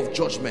the day of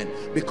judgment,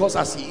 because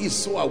as he is,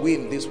 so are we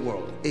in this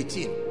world.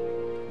 18.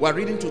 We're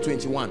reading to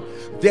 21.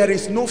 There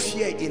is no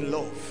fear in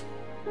love.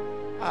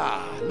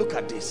 Look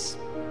at this.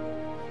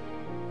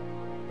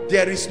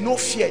 There is no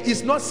fear.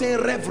 It's not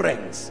saying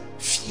reverence.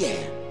 Fear.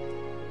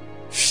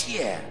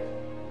 Fear.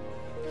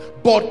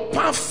 But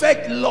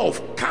perfect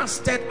love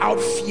casteth out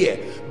fear,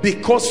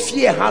 because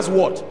fear has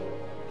what?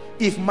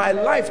 If my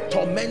life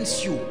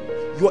torments you,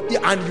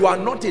 and you are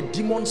not a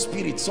demon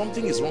spirit,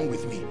 something is wrong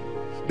with me.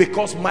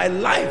 Because my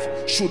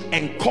life should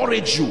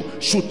encourage you,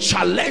 should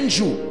challenge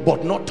you,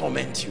 but not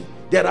torment you.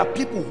 There are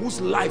people whose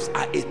lives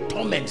are a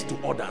torment to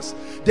others.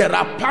 There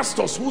are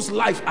pastors whose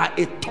lives are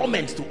a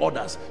torment to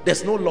others.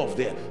 There's no love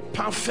there.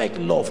 Perfect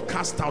love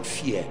casts out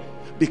fear,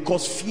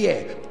 because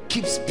fear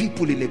keeps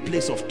people in a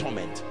place of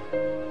torment.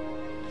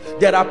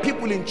 There are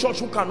people in church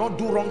who cannot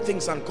do wrong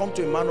things and come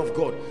to a man of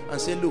God and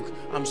say, look,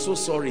 I'm so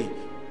sorry.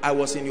 I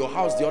was in your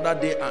house the other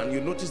day and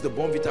you noticed the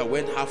Bonvita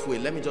went halfway.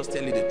 Let me just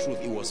tell you the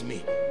truth. It was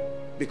me.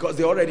 Because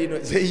they already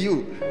know. Say,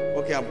 you,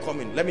 okay, I'm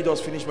coming. Let me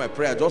just finish my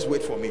prayer. Just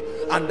wait for me.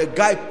 And the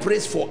guy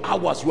prays for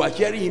hours. You are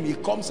hearing him. He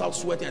comes out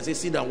sweating and says,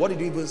 sit down. What did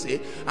you even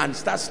say? And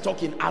starts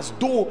talking as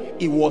though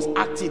he was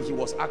acting. He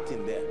was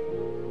acting there.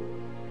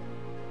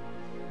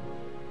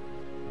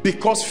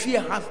 Because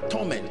fear hath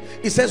torment.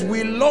 It says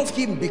we love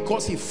him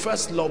because he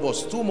first loved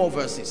us. 2 more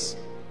verses.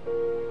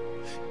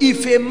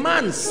 If a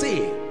man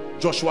say,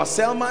 Joshua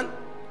Selman,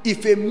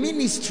 if a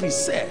ministry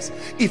says,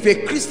 if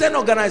a Christian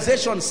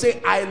organization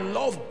say, I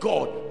love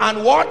God,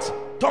 and what?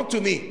 Talk to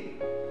me.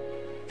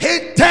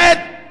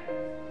 Hated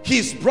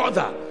his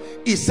brother.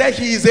 He said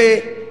he is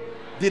a,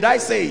 did I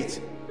say it?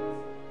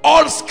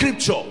 All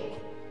scripture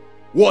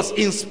was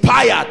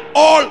inspired.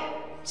 All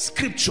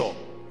scripture.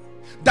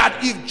 That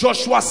if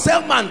Joshua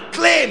Selman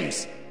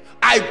claims,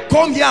 I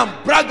come here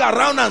and brag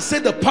around and say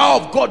the power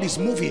of God is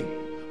moving,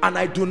 and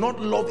I do not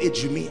love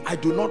Ejimi, I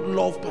do not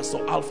love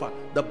Pastor Alpha,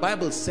 the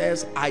Bible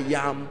says I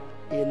am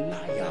a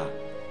liar.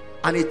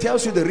 And it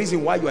tells you the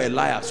reason why you are a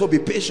liar. So be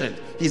patient.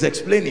 He's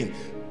explaining.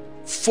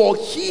 For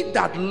he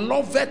that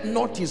loveth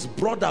not his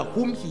brother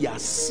whom he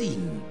has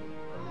seen,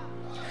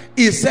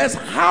 he says,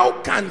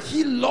 how can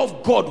he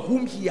love God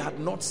whom he had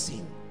not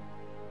seen?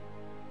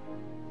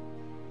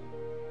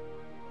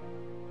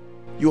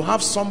 You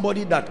have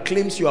somebody that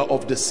claims you are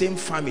of the same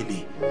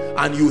family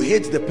and you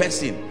hate the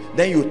person.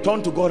 Then you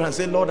turn to God and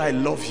say, Lord, I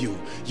love you.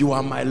 You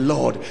are my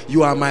Lord.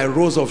 You are my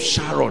Rose of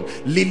Sharon,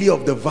 Lily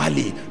of the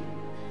Valley.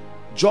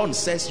 John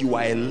says you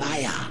are a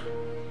liar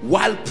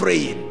while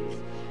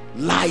praying.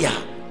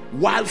 Liar.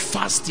 While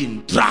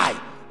fasting. Dry.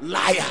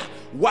 Liar.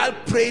 While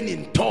praying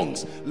in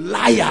tongues.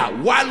 Liar.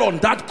 While on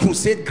that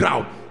crusade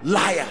ground.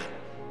 Liar.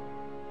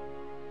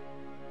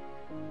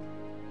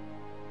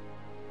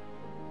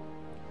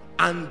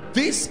 And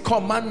this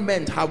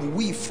commandment have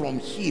we from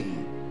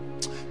him,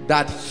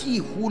 that he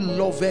who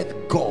loveth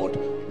God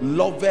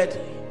loveth.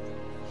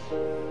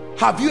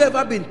 Have you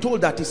ever been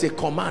told that it's a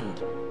command?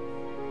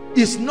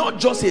 It's not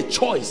just a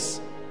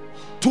choice.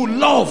 To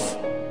love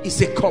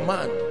is a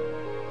command.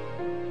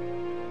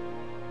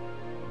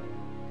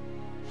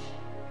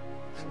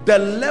 The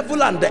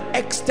level and the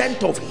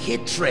extent of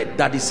hatred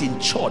that is in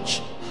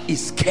church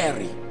is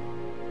scary.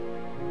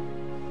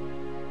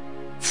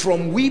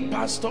 From we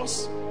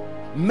pastors,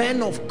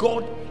 men of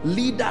God,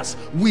 leaders,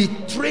 we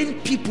train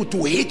people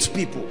to hate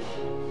people.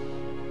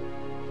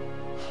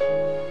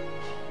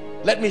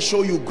 Let me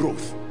show you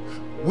growth.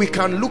 We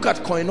can look at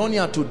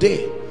Koinonia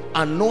today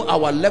and know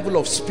our level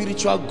of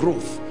spiritual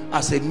growth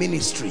as a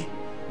ministry,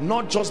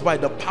 not just by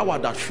the power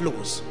that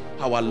flows.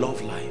 Our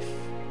love life,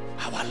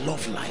 our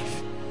love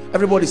life.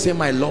 Everybody say,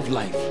 my love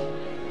life.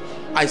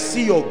 I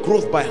see your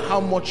growth by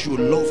how much you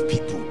love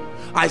people.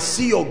 I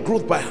see your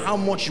growth by how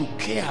much you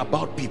care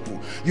about people.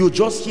 You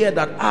just hear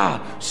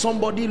that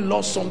somebody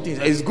lost something,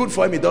 it's good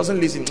for him, he doesn't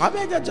listen. No.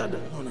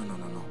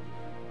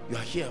 You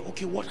are here,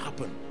 okay, what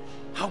happened?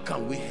 How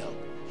can we help?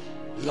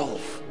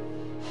 Love.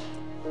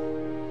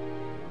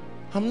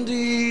 I'm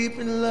deep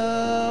in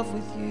love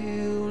with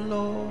you,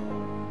 Lord.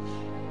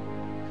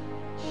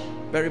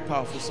 Very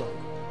powerful song.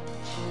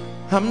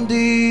 I'm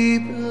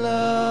deep in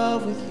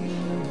love with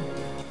you,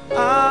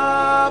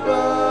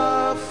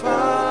 Abba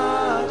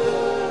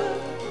Father.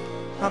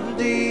 I'm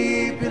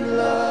deep in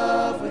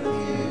love with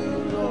you,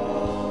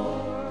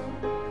 Lord.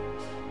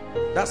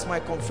 That's my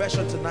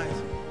confession tonight,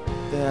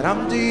 that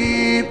I'm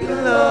deep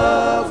in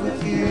love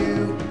with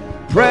you,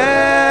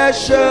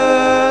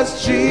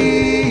 precious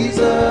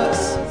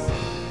Jesus.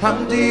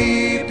 I'm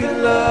deep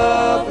in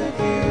love with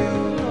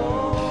you,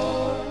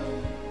 Lord.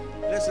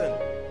 Listen,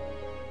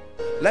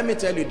 let me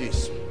tell you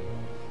this.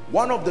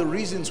 One of the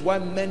reasons why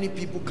many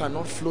people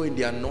cannot flow in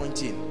the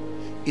anointing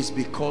is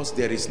because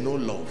there is no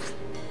love.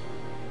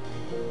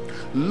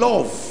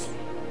 Love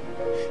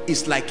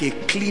is like a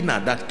cleaner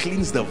that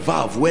cleans the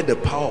valve where the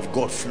power of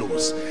God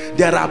flows.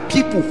 There are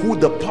people who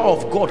the power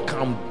of God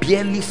can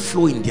barely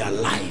flow in their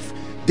life.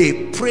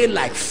 They pray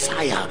like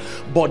fire,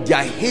 but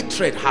their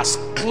hatred has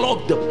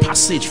clogged the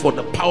passage for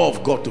the power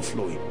of God to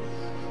flow in.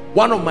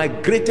 One of my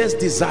greatest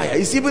desires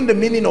is even the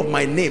meaning of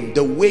my name,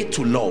 the way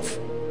to love.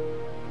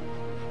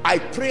 I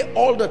pray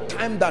all the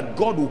time that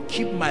God will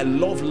keep my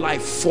love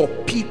life for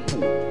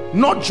people,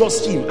 not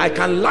just him. I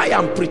can lie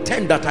and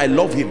pretend that I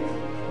love him,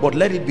 but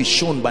let it be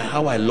shown by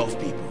how I love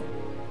people.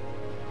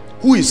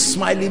 Who is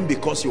smiling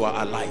because you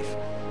are alive?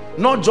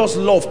 Not just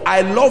love.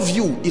 I love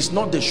you is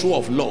not the show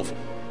of love.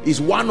 It's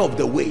one of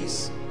the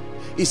ways.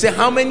 He said,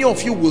 how many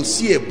of you will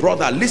see a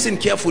brother? Listen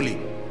carefully.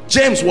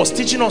 James was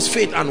teaching us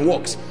faith and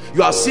works.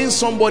 You have seen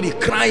somebody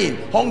crying,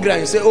 hungry,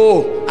 and you say,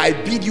 oh, I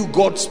bid you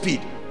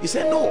Godspeed. He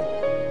said, no.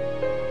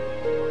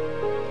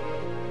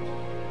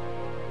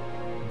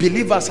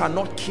 Believers are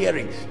not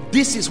caring.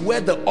 This is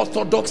where the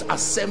Orthodox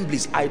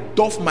assemblies, I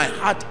doff my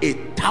heart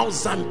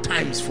 1,000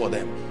 times for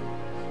them.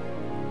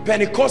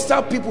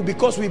 Pentecostal people,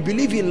 because we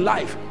believe in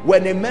life,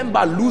 when a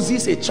member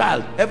loses a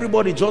child,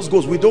 everybody just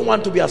goes, we don't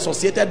want to be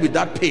associated with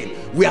that pain.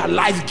 We are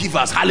life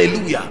givers.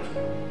 Hallelujah.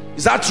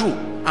 Is that true?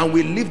 And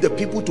we leave the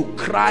people to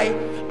cry,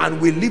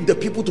 and we leave the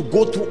people to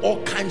go through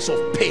all kinds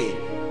of pain.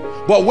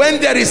 But when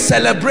there is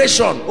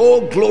celebration,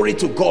 oh glory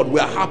to God,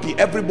 we are happy.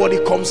 Everybody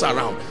comes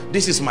around.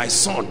 This is my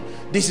son,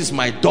 this is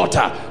my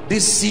daughter,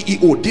 this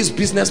CEO, this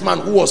businessman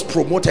who was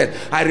promoted.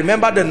 I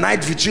remember the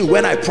night vigil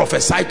when I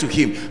prophesied to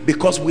him,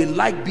 because we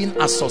like being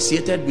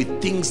associated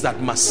with things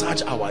that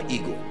massage our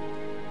ego.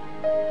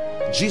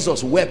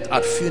 Jesus wept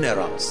at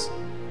funerals.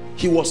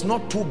 He was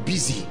not too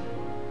busy.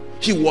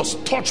 He was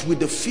touched with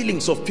the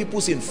feelings of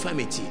people's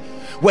infirmity.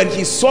 When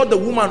he saw the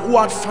woman who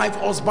had 5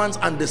 husbands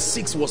and the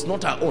 6th was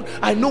not her own,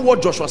 I know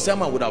what Joshua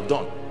Selman would have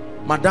done.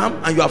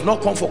 Madam, and you have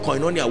not come for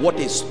Koinonia. What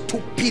a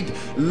stupid,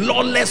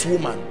 lawless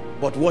woman.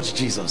 But watch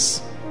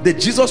Jesus. The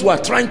Jesus we are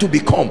trying to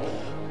become.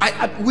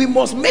 We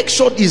must make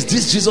sure, is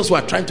this Jesus we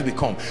are trying to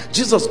become?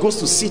 Jesus goes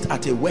to sit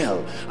at a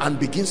well and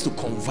begins to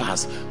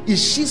converse.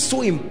 Is she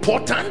so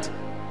important?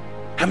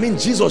 I mean,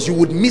 Jesus, you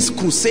would miss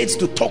crusades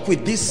to talk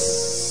with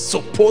this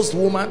supposed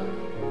woman?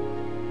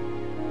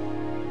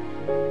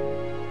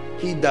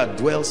 He that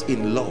dwells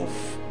in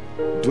love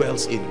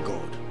dwells in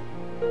God.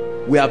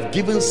 We have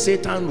given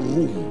Satan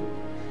room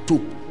to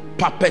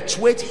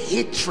perpetuate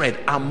hatred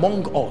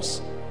among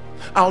us.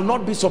 I'll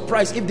not be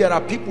surprised if there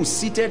are people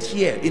seated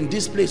here in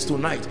this place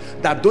tonight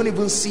that don't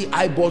even see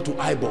eyeball to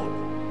eyeball.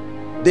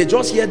 They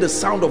just hear the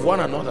sound of one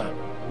another.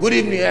 Good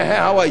evening,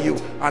 how are you?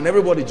 And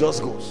everybody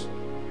just goes.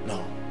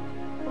 No.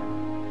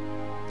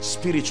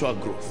 Spiritual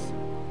growth.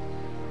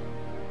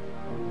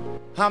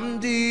 I'm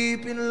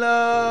deep in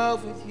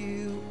love with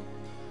you,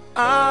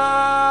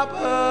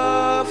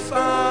 Abba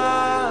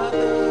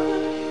Father.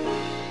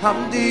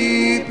 I'm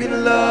deep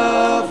in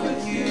love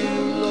with you,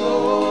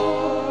 Lord.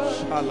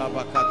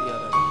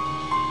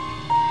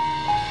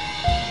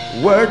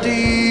 We're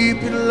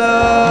deep in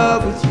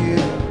love with you,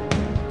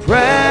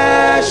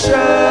 precious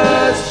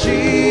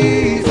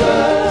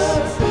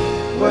Jesus.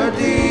 We're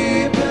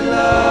deep in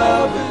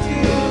love with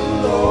you,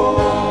 Lord.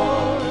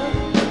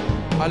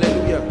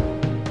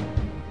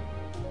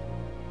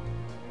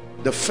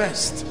 The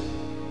first,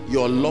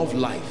 your love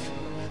life,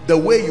 the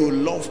way you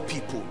love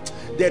people.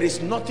 There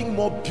is nothing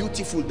more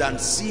beautiful than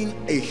seeing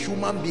a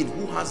human being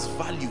who has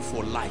value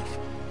for life.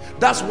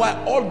 That's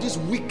why all these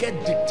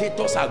wicked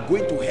dictators are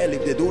going to hell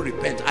if they don't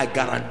repent. I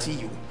guarantee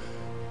you.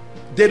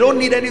 They don't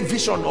need any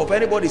vision of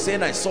anybody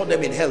saying I saw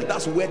them in hell.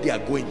 That's where they are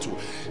going to.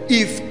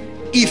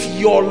 If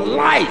your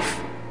life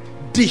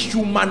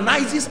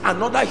dehumanizes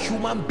another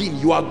human being,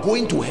 you are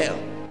going to hell.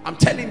 I'm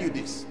telling you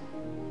this.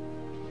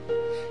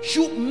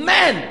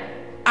 Men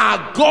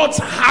are God's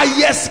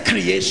highest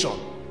creation.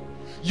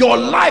 Your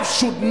life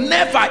should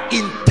never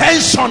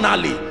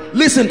intentionally,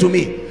 listen to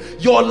me,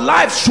 your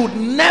life should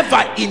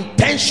never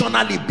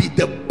intentionally be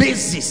the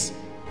basis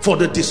for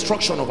the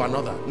destruction of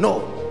another.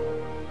 No.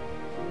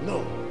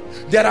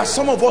 There are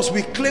some of us,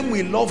 we claim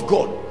we love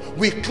God.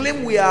 We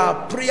claim we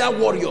are prayer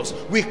warriors.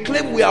 We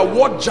claim we are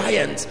word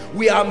giants.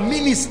 We are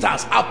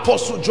ministers.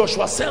 Apostle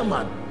Joshua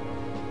Selman.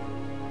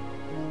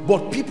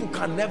 But people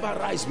can never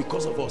rise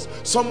because of us.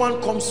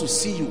 Someone comes to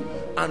see you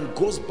and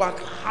goes back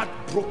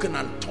heartbroken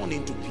and torn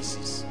into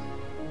pieces.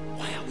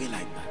 Why are we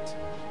like that?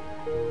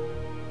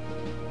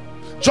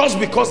 Just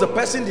because the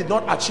person did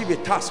not achieve a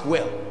task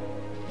well.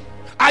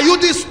 Are you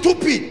this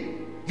stupid?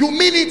 You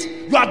mean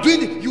it? You are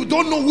doing it. You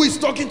don't know who is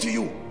talking to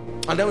you.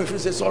 And then we feel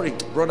say, sorry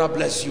brother,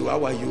 bless you,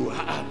 how are you?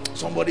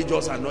 Somebody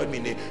just annoyed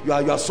me. You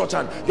are such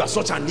an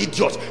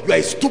idiot. You are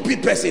a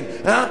stupid person.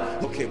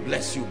 Okay,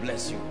 bless you.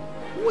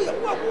 Who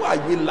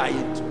are we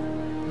lying to?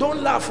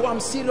 Don't laugh. I'm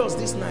serious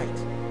this night.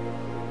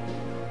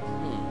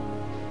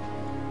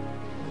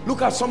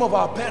 Look at some of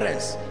our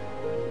parents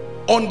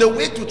on the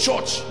way to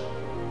church.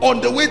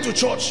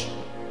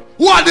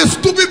 Who are the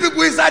stupid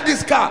people inside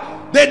this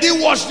car? They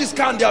didn't wash this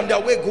car and they're on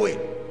their way going.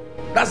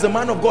 That's the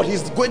man of God.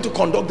 He's going to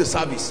conduct the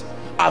service.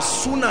 As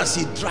soon as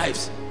he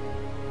drives,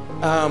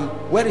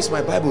 where is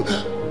my Bible?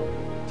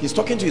 He's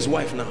talking to his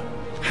wife now.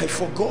 I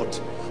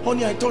forgot.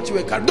 Honey, I thought you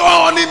were carrying. Don't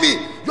honey me.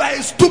 You are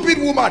a stupid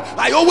woman.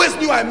 I always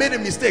knew I made a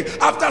mistake.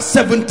 After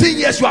 17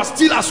 years, you are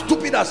still as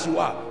stupid as you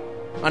are.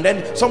 And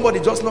then somebody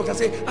just knock and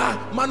say,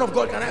 man of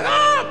God, can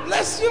I?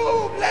 Bless you,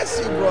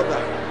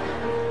 brother.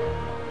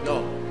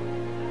 No.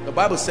 The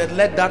Bible said,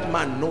 let that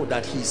man know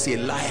that he's a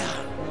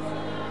liar.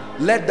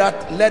 Let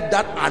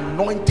that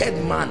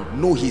anointed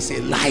man know he's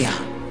a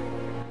liar.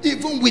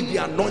 Even with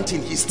the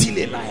anointing, he's still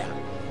a liar.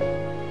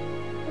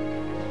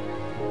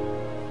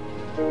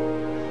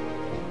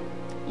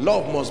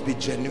 Love must be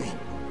genuine.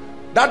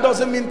 That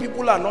doesn't mean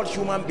people are not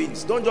human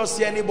beings. Don't just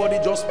see anybody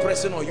just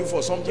pressing on you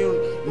for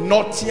something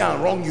naughty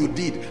and wrong you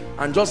did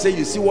and just say,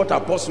 you see what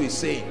apostle is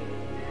saying.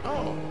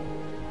 No.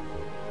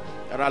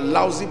 There are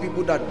lousy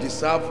people that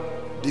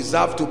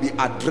deserve to be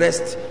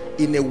addressed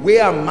in a way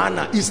and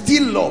manner. It's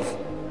still love.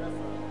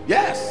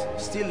 Yes,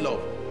 still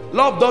love.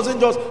 Love doesn't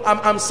just,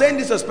 I'm saying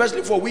this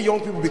especially for we young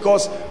people,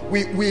 because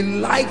we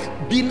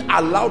like being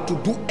allowed to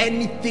do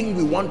anything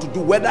we want to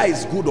do, whether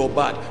it's good or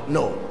bad.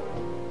 No.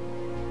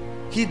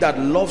 He that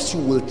loves you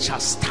will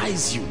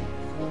chastise you.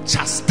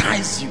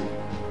 Chastise you.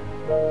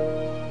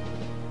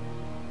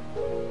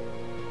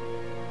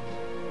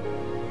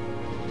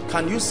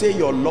 Can you say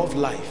your love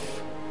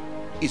life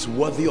is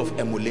worthy of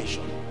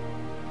emulation?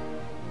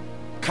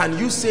 Can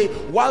you say,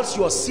 whilst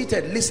you're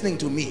seated listening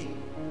to me,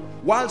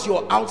 whilst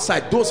you're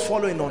outside, those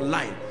following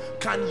online,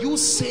 can you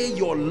say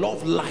your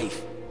love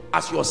life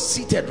as you're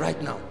seated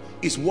right now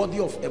is worthy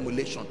of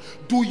emulation?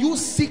 Do you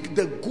seek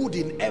the good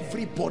in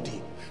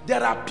everybody?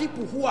 There are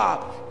people who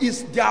are,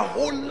 their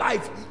whole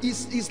life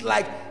is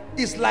like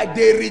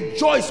they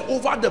rejoice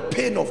over the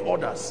pain of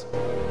others.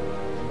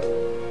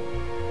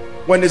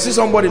 When they see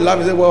somebody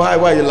laughing, they say, well, why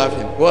are you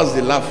laughing? What's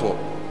the laugh for?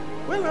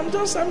 Well, I'm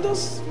just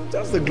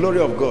the glory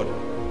of God.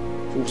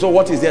 So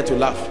what is there to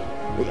laugh?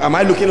 Am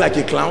I looking like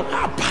a clown?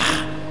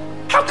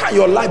 How can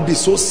your life be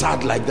so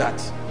sad like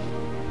that?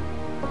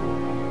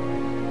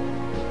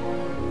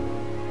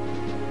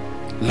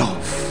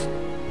 Love.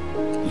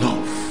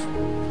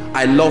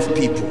 I love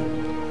people.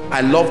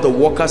 I love the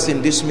workers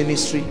in this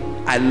ministry.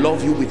 I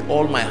love you with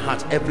all my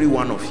heart, every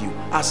one of you.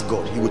 Ask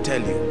God, he will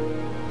tell you.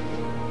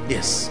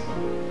 Yes.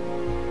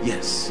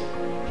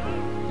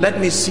 Let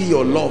me see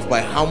your love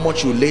by how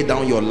much you lay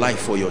down your life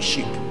for your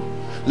sheep.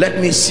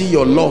 Let me see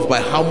your love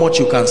by how much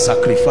you can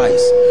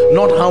sacrifice,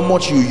 not how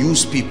much you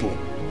use people.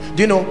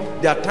 Do you know,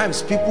 there are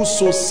times people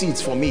sow seeds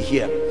for me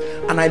here,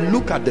 and I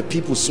look at the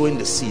people sowing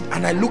the seed,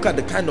 and I look at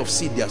the kind of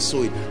seed they are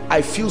sowing.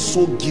 I feel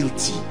so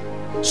guilty.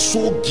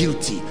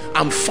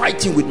 I'm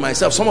fighting with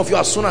myself. Some of you,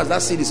 as soon as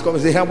that seed is coming,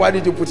 say, why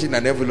did you put it in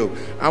an envelope?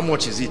 How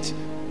much is it?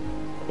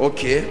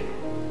 Okay,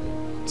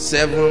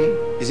 7,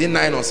 is it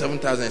 9 or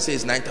 7,000? I say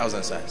it's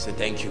 9,000, sir. I say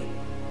thank you.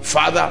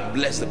 Father,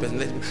 bless the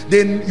person.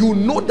 Then you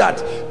know that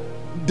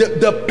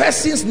the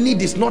person's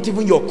need is not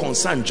even your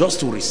concern, just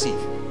to receive.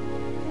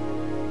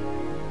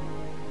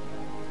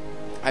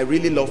 I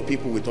really love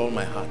people with all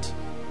my heart.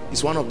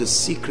 It's one of the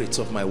secrets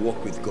of my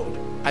walk with God.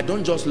 I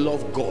don't just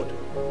love God,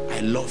 I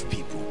love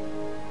people.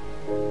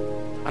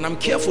 And I'm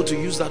careful to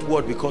use that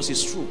word because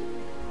it's true.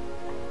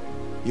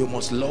 You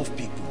must love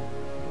people.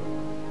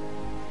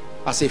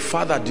 As a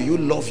father, do you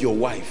love your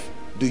wife?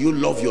 Do you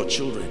love your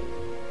children?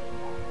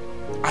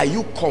 Are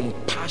you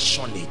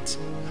compassionate?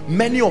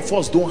 Many of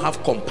us don't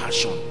have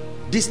compassion.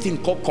 This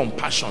thing called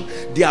compassion,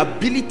 the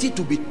ability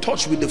to be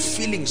touched with the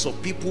feelings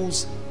of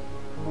people's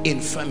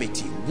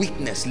infirmity,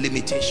 weakness,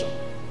 limitation.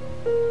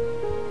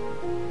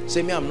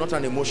 Say me, I'm not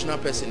an emotional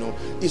person. No,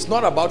 it's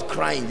not about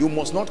crying. You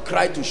must not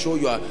cry to show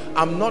you are.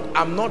 I'm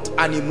not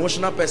an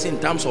emotional person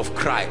in terms of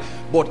cry.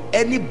 But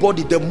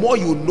anybody, the more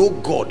you know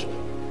God,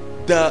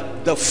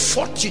 the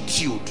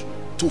fortitude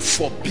to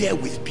forbear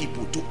with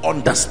people, to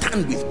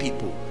understand with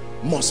people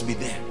must be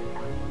there.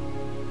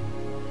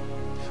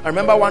 I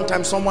remember one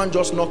time someone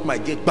just knocked my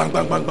gate, bang,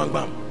 bang, bang, bang,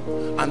 bang.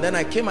 And then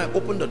I came, I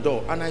opened the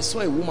door, and I saw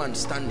a woman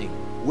standing,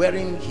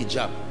 wearing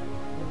hijab.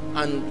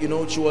 And you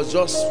know, she was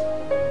just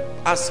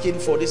asking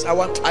for this. I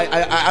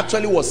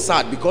actually was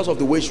sad because of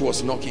the way she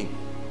was knocking,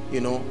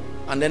 you know.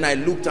 And then I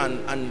looked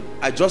and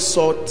I just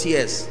saw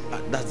tears.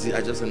 That's it.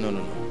 I just said, no,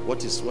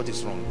 what is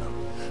wrong now?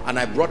 And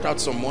I brought out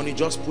some money,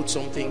 just put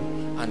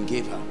something and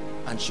gave her,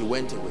 and she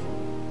went away.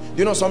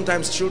 You know,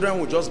 sometimes children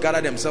will just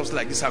gather themselves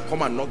like this and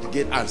come and knock the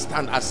gate and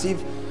stand as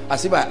if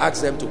I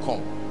asked them to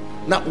come.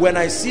 Now when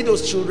I see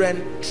those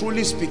children,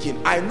 truly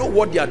speaking, I know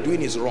what they are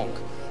doing is wrong.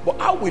 But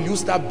how will you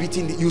start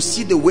beating you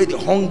see the way the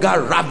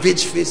hunger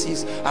ravage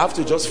faces? I have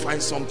to just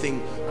find something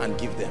and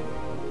give them.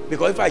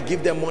 Because if I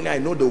give them money, I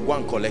know they'll go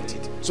and collect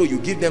it. So you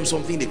give them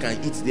something they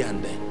can eat there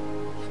and then.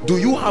 Do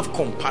you have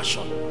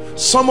compassion?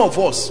 Some of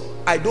us,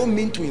 I don't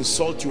mean to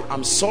insult you.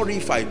 I'm sorry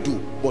if I do,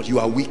 but you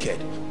are wicked.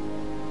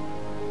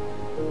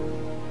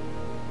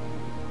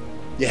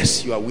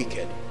 Yes, you are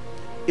wicked.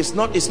 It's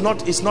not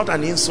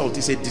an insult,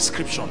 it's a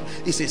description.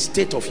 It's a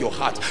state of your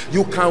heart.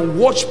 You can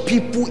watch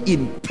people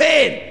in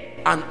pain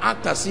and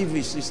act as if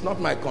it's not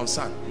my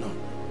concern. No.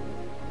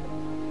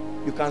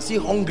 You can see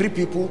hungry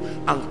people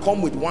and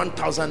come with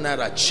 1,000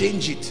 naira,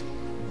 change it,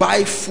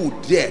 buy food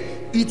there,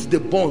 eat the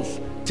bones,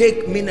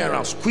 take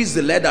minerals, squeeze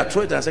the leather,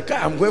 throw it and say,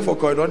 I'm going for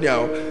corridor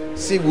there.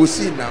 See, we'll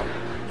see now.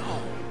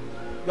 No.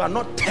 You are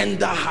not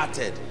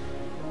tender-hearted.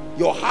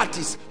 Your heart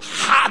is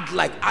hard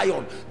like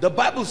iron. The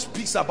Bible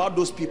speaks about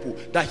those people,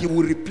 that he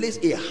will replace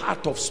a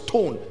heart of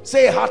stone.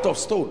 Say a heart of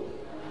stone.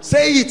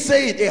 Say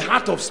it, a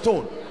heart of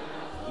stone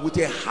with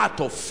a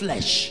heart of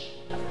flesh.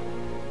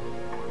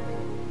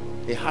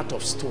 A heart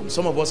of stone.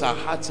 Some of us, our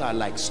hearts are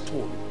like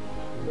stone.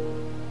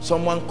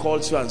 Someone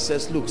calls you and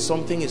says, look,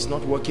 something is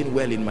not working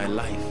well in my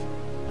life.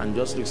 And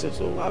just look, says,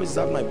 so how is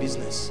that my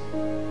business?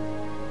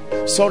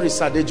 Sorry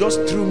sir, they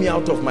just threw me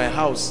out of my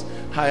house.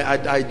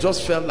 I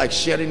just felt like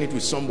sharing it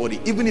with somebody.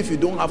 Even if you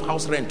don't have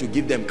house rent to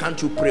give them,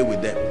 can't you pray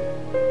with them?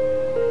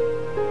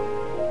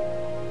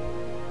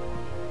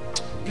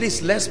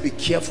 Please, let's be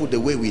careful the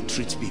way we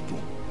treat people.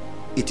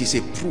 It is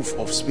a proof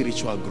of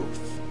spiritual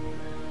growth.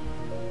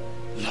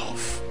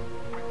 Love.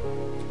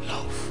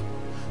 Love.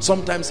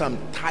 Sometimes I'm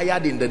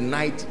tired in the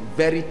night,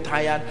 very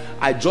tired.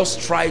 I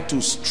just try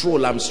to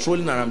stroll. I'm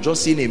strolling and I'm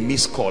just seeing a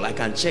missed call. I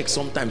can check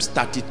sometimes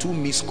 32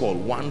 missed call,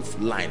 one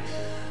line.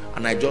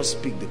 And I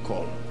just pick the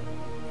call.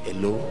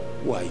 Hello,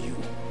 who are you?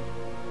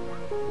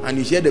 And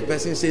you hear the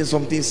person saying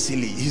something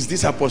silly. Is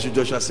this Apostle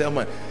Joshua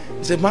Selman?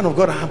 He said, man of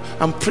God,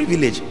 I'm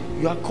privileged.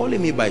 You are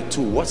calling me by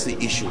two. What's the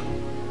issue?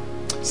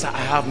 Sir, I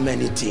have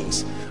many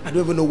things. I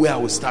don't even know where I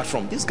will start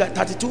from. This guy,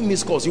 32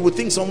 missed calls. You would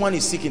think someone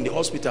is sick in the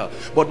hospital,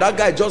 but that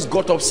guy just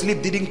got up,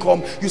 sleep, didn't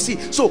come. You see,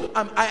 so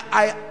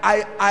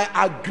I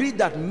agree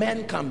that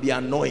men can be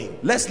annoying.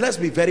 Let's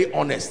be very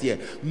honest here.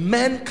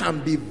 Men can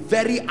be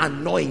very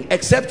annoying,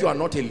 except you are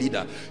not a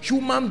leader.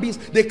 Human beings,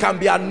 they can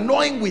be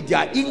annoying with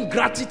their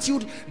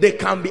ingratitude. They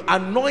can be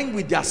annoying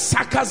with their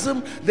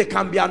sarcasm. They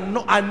can be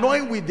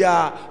annoying with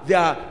their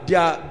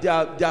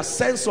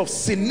sense of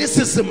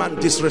cynicism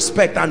and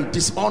disrespect and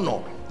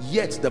dishonor.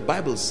 Yet the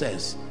Bible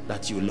says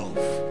that you love.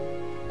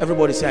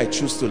 Everybody say, I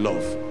choose to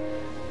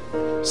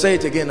love. Say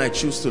it again, I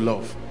choose to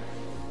love.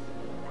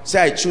 Say,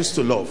 I choose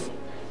to love.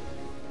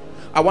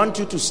 I want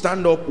you to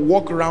stand up,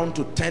 walk around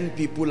to 10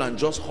 people and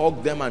just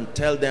hug them and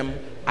tell them,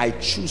 I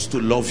choose to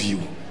love you.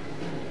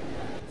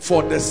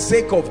 For the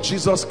sake of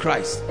Jesus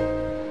Christ.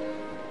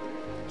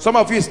 Some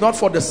of you, it's not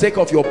for the sake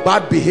of your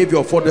bad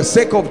behavior. For the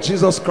sake of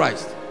Jesus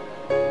Christ.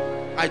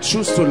 I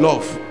choose to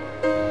love.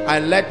 I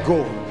let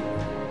go.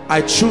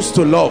 I choose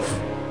to love.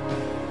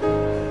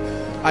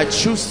 I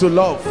choose to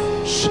love.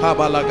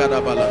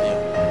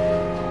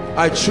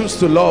 I choose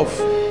to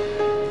love.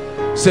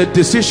 It's a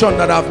decision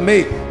that I've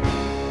made.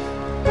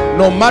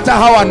 No matter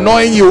how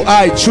annoying you are,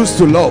 I choose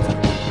to love.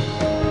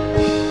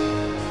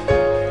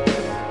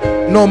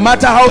 No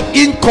matter how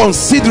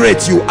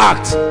inconsiderate you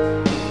act,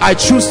 I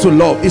choose to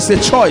love. It's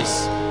a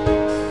choice.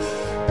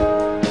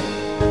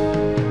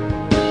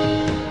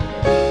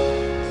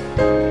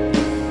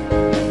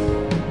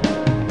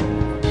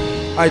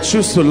 I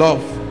choose to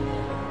love.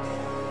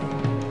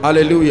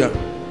 Hallelujah.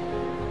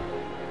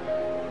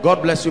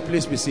 God bless you.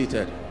 Please be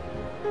seated.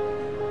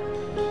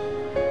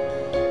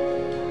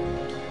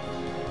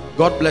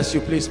 God bless you.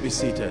 Please be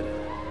seated.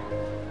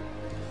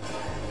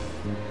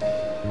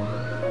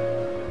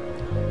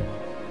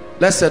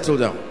 Let's settle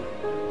down.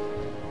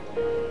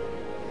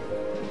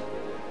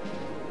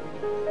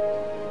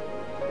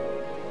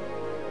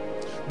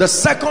 The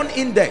second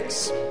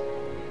index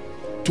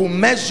to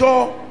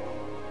measure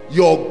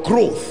your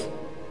growth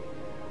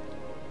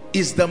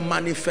is the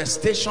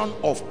manifestation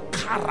of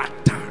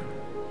character.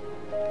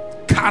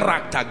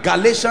 Character.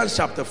 Galatians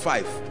chapter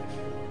 5.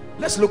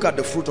 Let's look at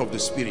the fruit of the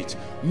Spirit.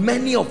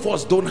 Many of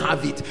us don't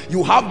have it.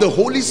 You have the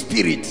Holy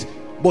Spirit,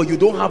 but you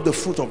don't have the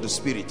fruit of the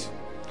Spirit.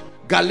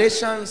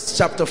 Galatians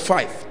chapter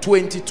 5,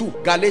 22.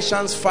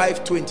 Galatians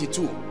 5,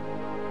 22.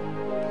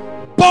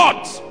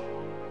 But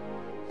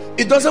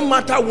it doesn't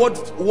matter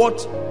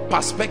what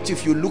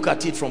perspective you look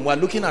at it from. We're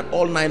looking at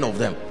all 9 of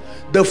them.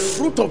 The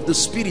fruit of the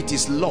Spirit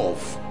is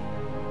love.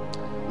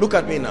 Look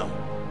at me now.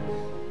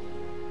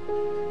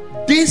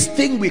 This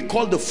thing we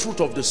call the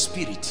fruit of the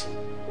Spirit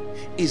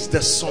is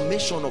the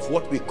summation of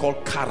what we call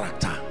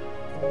character.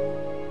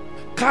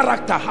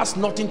 Character has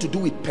nothing to do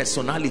with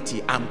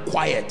personality. I'm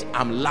quiet,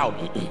 I'm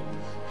loud.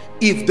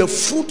 If the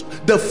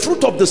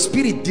fruit of the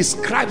Spirit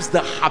describes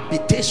the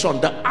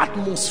habitation, the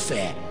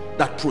atmosphere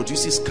that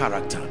produces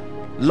character.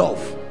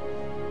 Love,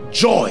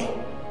 joy.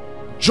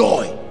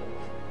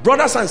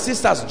 Brothers and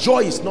sisters, joy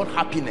is not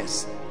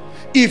happiness.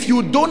 If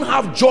you don't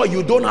have joy,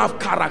 you don't have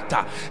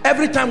character.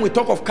 Every time we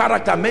talk of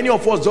character, many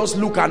of us just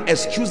look and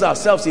excuse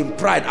ourselves in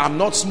pride. I'm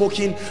not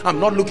smoking,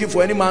 I'm not looking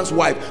for any man's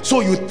wife.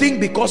 So you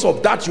think because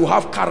of that you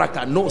have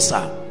character. No,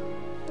 sir.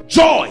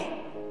 Joy.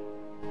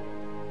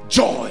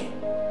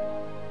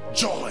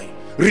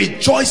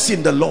 Rejoice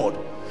in the Lord.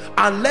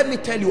 And let me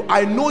tell you,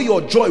 I know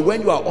your joy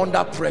when you are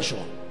under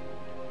pressure.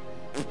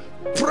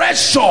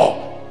 Pressure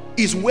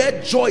is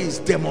where joy is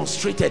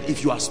demonstrated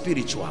if you are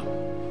spiritual.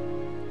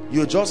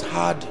 You just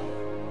had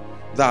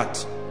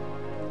that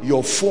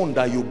your phone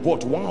that you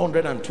bought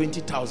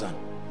 120,000,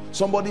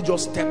 somebody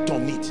just stepped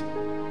on it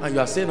and you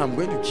are saying, I'm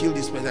going to kill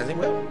this person. I say,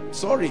 well,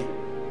 sorry,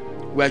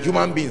 we are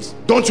human beings,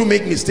 don't you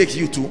make mistakes,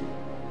 you too.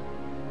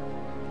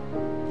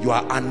 You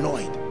are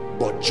annoyed,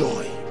 but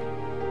joy.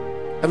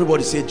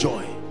 Everybody say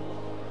joy.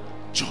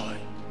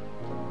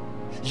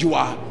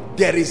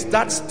 There is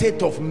that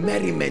state of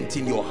merriment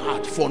in your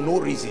heart for no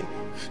reason.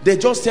 They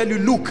just tell you,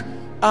 look,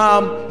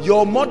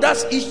 your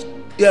mother's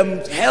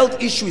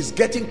health issue is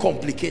getting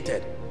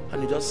complicated,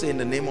 and you just say, in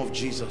the name of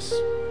Jesus,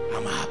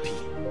 I'm happy.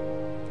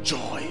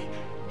 Joy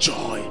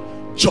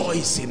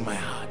is in my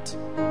heart.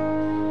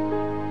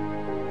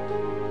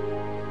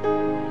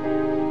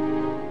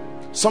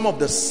 Some of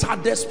the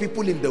saddest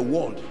people in the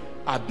world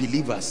are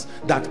believers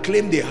that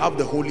claim they have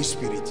the Holy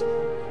Spirit.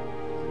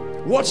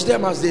 Watch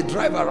them as they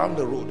drive around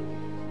the road.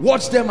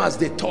 Watch them as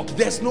they talk.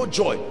 There's no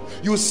joy.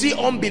 You see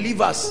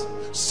unbelievers,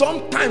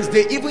 sometimes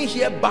they even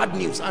hear bad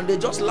news and they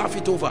just laugh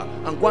it over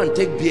and go and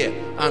take beer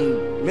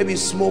and maybe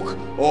smoke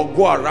or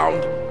go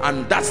around,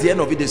 and that's the end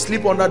of it. They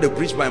sleep under the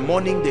bridge. By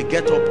morning they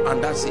get up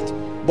and that's it.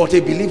 But a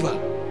believer,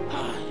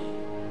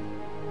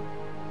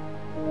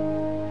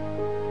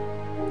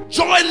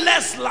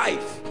 joyless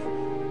life,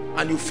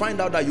 and you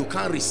find out that you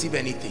can't receive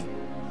anything.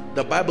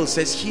 The Bible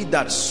says, he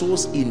that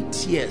sows in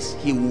tears,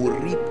 he will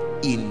reap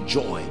in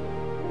joy.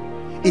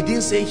 It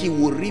didn't say he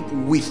will reap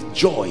with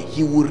joy,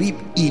 he will reap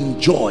in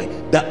joy.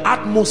 The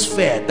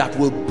atmosphere that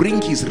will bring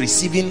his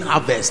receiving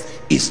harvest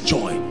is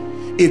joy.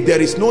 If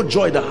there is no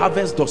joy, the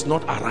harvest does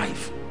not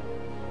arrive.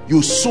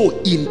 You sow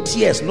in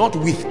tears, not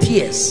with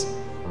tears,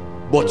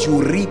 but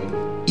you reap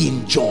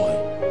in joy.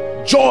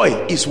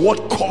 Joy is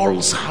what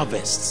calls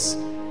harvests.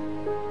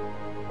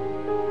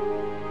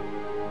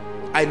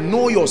 I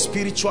know your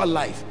spiritual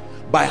life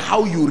by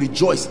how you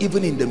rejoice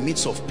even in the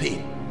midst of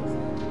pain.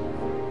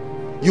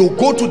 You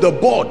go to the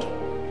board,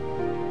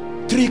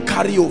 3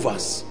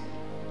 carryovers.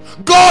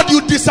 God,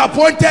 you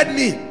disappointed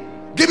me.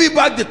 Give me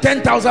back the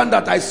 10,000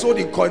 that I sold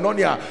in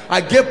Koinonia. I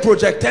gave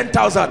project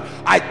 10,000.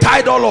 I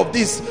tied all of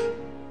this.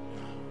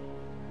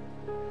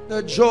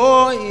 The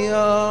joy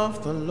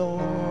of the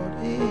Lord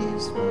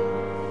is.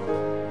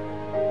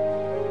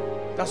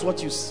 That's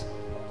what you see.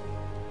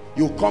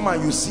 You come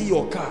and you see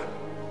your car.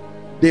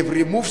 They've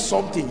removed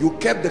something. You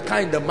kept the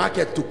car in the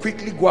market to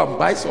quickly go and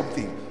buy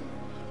something.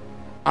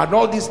 And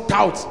all these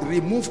touts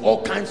remove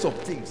all kinds of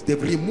things.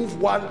 They've removed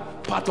one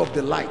part of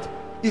the light.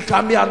 It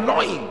can be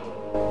annoying.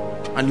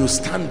 And you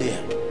stand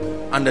there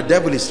and the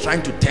devil is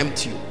trying to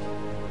tempt you.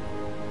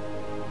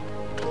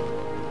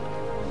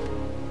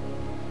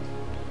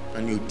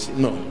 And you,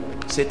 no,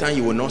 Satan,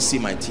 you will not see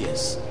my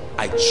tears.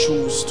 I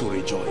choose to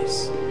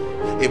rejoice.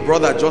 A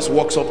brother just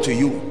walks up to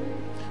you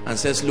and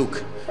says,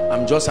 look,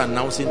 I'm just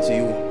announcing to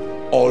you,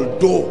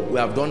 although we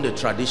have done the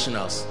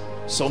traditionals,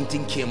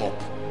 something came up.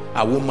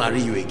 I won't marry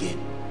you again.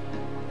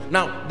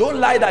 Now, don't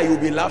lie that you'll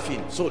be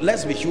laughing. So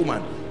let's be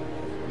human.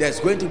 There's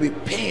going to be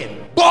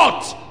pain.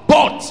 But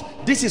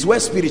this is where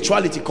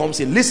spirituality comes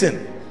in.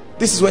 Listen,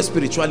 this is where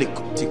spirituality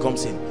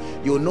comes in.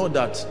 You'll know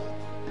that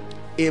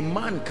a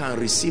man can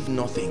receive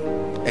nothing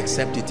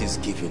except it is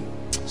given.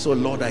 So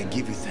Lord, I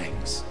give you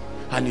thanks.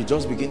 And you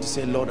just begin to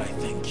say, Lord, I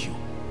thank you.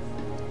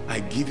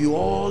 I give you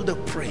all the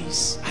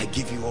praise. I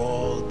give you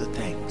all the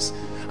thanks.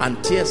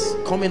 And tears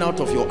coming out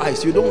of your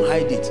eyes, you don't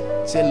hide it.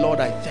 Say, Lord,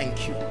 I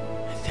thank you.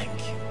 I thank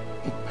you.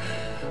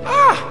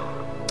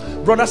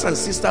 Brothers and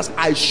sisters,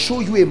 I show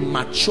you a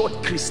matured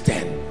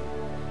Christian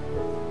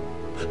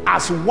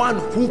as one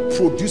who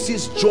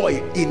produces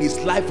joy in his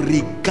life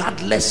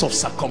regardless of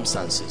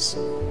circumstances.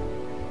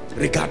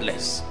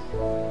 Regardless.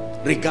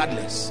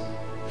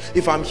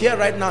 If I'm here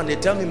right now and they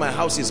tell me my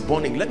house is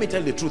burning, let me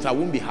tell you the truth, I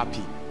won't be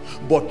happy.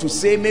 But to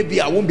say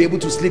maybe I won't be able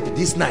to sleep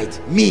this night,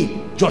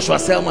 me, Joshua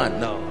Selman,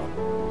 no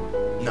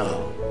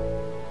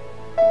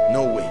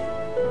way.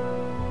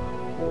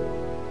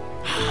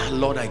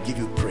 Lord, I give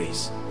you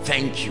praise.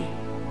 Thank you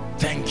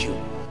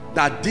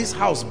that this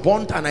house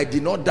burnt and I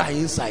did not die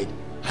inside.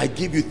 I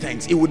give you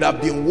thanks. It would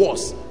have been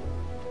worse.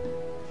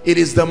 It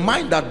is the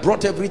mind that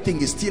brought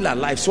everything is still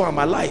alive, so I'm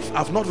alive.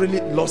 I've not really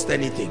lost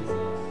anything.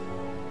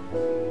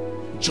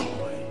 Joy,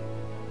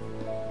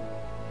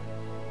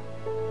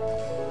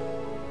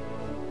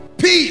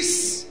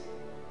 peace.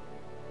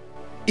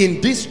 In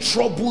this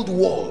troubled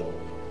world,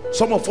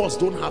 some of us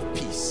don't have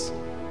peace.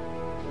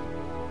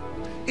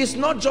 It's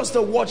not just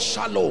the word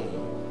shalom.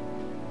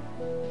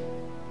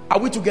 Are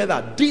we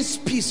together? This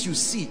peace you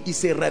see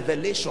is a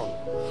revelation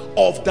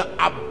of the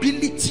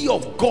ability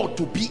of God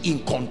to be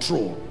in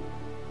control.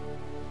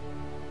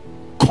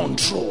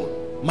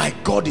 My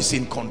God is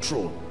in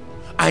control.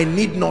 I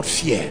need not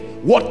fear.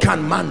 What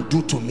can man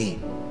do to me?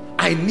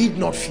 I need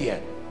not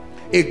fear.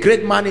 A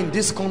great man in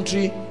this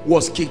country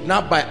was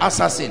kidnapped by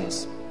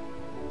assassins.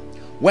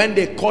 When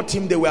they caught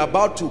him, they were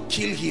about to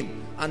kill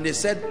him, and they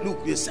said,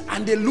 look,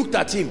 and they looked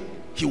at him.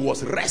 He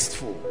was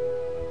restful,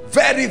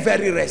 very,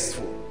 very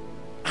restful.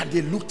 And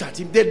they looked at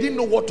him. They didn't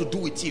know what to do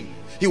with him.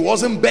 He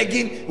wasn't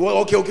begging. Well,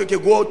 okay,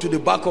 go to the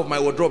back of my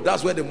wardrobe.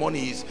 That's where the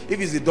money is.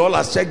 If it's the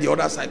dollars, check the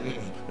other side.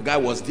 The guy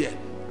was there.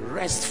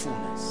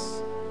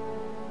 Restfulness.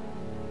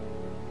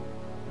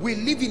 We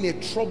live in a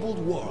troubled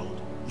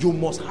world. You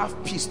must have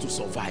peace to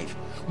survive.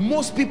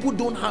 Most people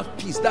don't have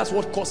peace. That's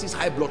what causes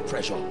high blood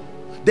pressure.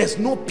 There's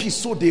no peace,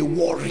 so they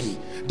worry.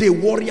 They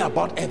worry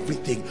about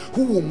everything.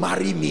 Who will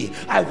marry me?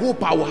 I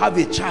hope I will have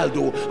a child.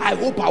 Oh, I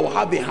hope I will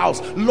have a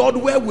house. Lord,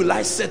 where will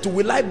I settle?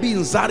 Will I be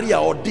in Zaria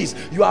or this?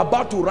 You are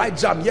about to write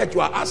jam, yet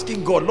you are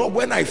asking God, Lord,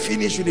 when I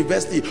finish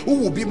university, who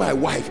will be my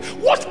wife?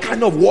 What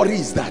kind of worry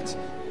is that?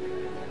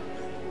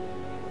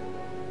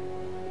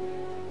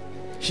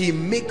 He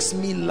makes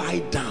me lie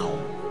down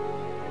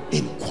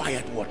in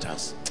quiet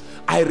waters.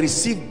 I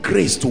receive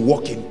grace to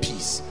walk in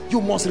peace.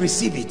 You must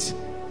receive it.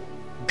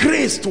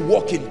 Grace to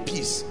walk in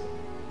peace.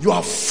 You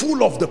are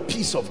full of the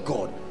peace of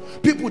God.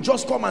 People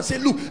just come and say,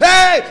 look,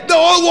 hey, the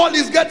whole world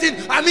is getting,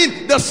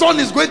 the sun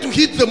is going to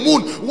hit the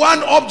moon.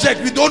 One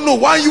object, we don't know,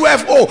 one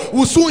UFO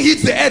will soon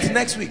hit the earth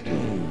next week.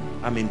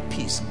 I'm in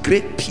peace.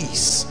 Great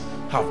peace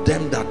have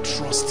them that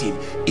trust him.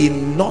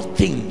 In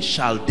nothing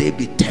shall they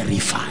be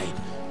terrified.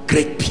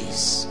 Great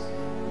peace.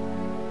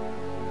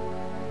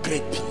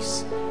 Great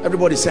peace.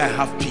 Everybody say, I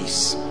have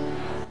peace.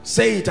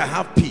 Say it, I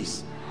have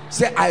peace.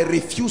 Say, I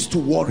refuse to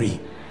worry.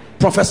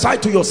 Prophesy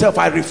to yourself,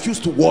 I refuse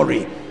to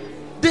worry.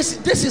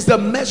 This is the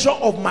measure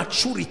of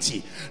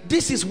maturity.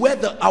 This is where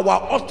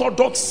our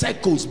orthodox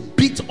circles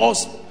beat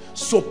us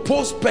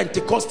supposed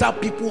Pentecostal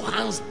people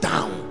hands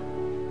down.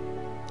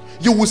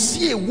 You will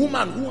see a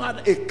woman who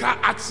had a car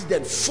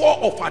accident, 4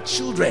 of her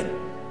children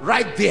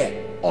right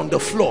there on the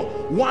floor,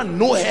 one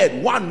no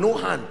head, one no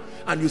hand,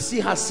 and you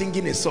see her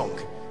singing a song,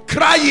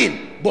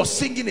 crying but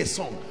singing a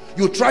song.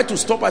 You try to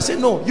stop her, say,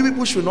 no, you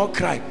people should not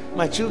cry,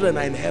 my children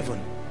are in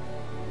heaven.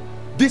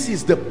 This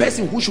is the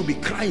person who should be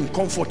crying,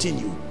 comforting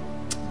you.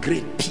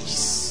 Great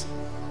peace.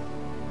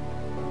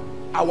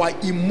 Our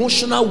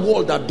emotional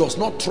world that does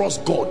not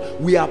trust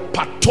God, we are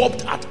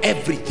perturbed at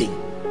everything.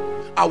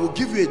 I will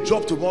give you a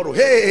job tomorrow.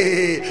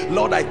 Hey,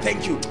 Lord, I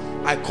thank you.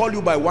 I call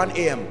you by 1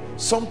 a.m.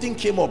 Something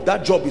came up.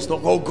 That job is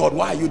not, oh God,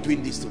 why are you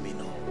doing this to me?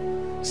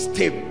 No.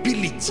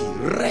 Stability,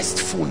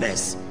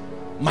 restfulness.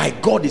 My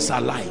God is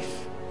alive.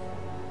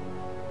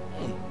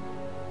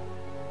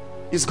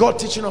 Is God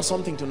teaching us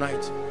something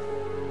tonight?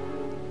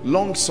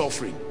 Long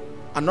suffering.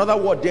 Another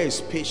word there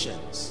is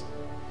patience.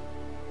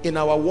 In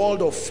our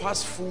world of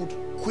fast food,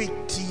 quick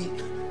tea,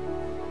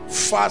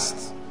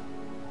 fast,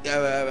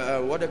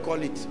 what they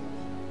call it,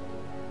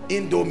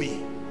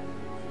 Indomie,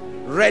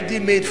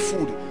 ready-made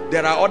food.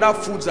 There are other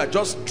foods that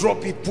just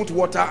drop it, put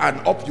water, and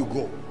up you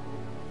go.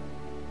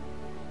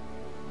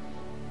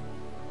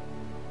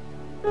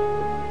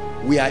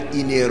 We are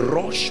in a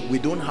rush. We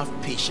don't have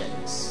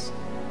patience.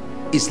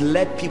 It's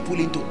led people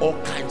into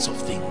all kinds of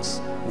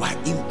things. We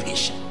are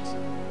impatient.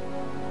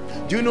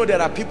 Do you know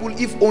there are people,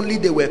 if only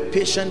they were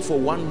patient for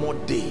one more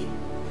day,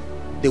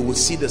 they will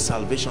see the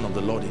salvation of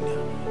the Lord in their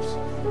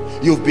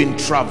lives. You've been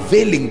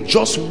travailing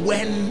just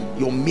when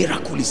your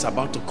miracle is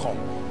about to come.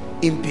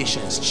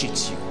 Impatience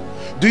cheats you.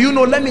 Do you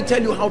know, let me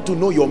tell you how to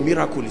know your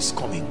miracle is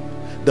coming.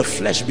 The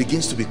flesh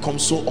begins to become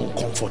so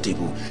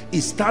uncomfortable.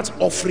 It starts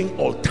offering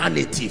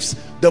alternatives.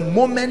 The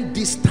moment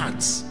this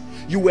starts,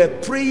 you were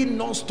praying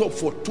non-stop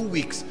for 2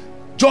 weeks.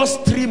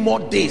 Just 3 more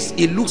days,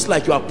 it looks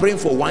like you are praying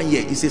for 1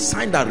 year. It's a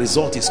sign that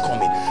result is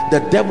coming. The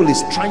devil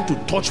is trying to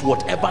touch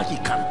whatever he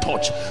can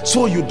touch,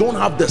 so you don't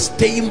have the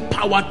staying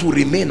power to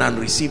remain and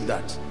receive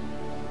that.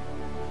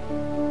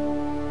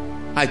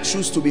 I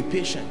choose to be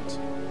patient.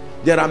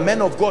 There are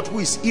men of God who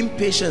is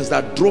impatience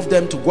that drove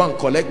them to go and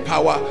collect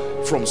power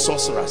from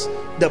sorcerers.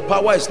 The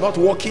power is not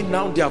working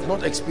now. They have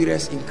not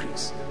experienced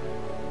increase.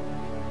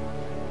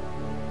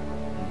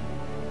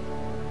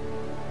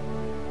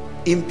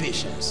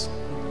 Impatience.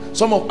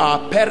 Some of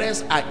our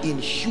parents are in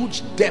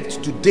huge debt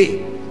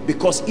today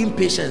because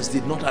impatience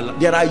did not allow.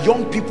 There are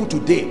young people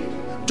today,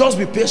 just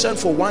be patient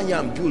for 1 year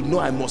and build. No,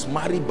 I must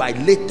marry by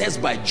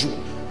latest by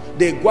June.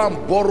 They go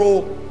and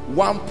borrow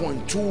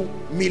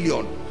 1.2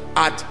 million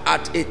at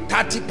a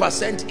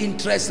 30%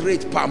 interest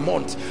rate per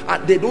month,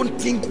 and they don't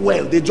think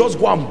well. They just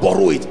go and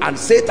borrow it, and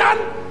Satan,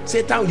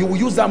 you will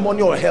use that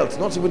money or health,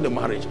 not even the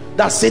marriage.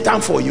 That's Satan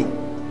for you.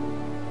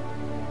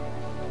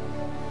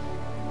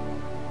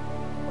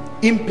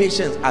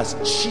 Impatience has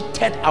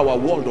cheated our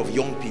world of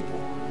young people.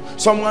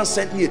 Someone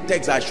sent me a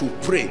text, I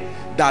should pray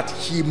that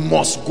he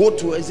must go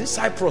to, is it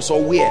Cyprus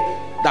or where,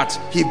 that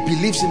he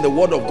believes in the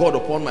word of God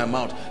upon my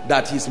mouth,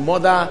 that his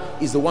mother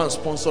is the one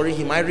sponsoring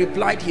him. I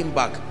replied him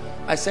back,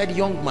 I said,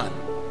 young man,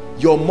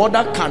 your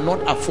mother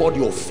cannot afford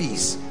your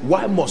fees.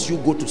 Why must you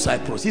go to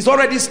Cyprus? He's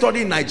already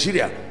studying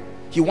Nigeria.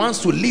 He wants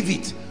to leave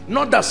it.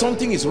 Not that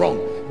something is wrong.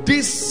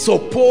 This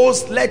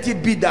suppose, let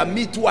it be that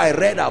me too, I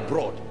read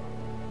abroad.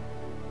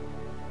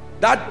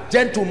 That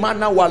gentleman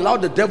now will allow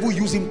the devil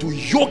use him to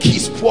yoke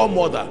his poor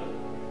mother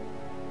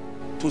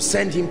to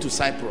send him to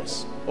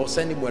Cyprus or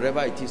send him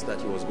wherever it is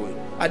that he was going.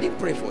 I didn't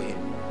pray for him.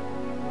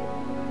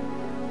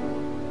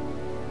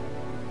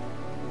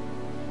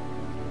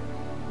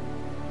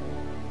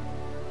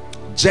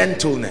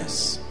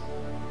 Gentleness.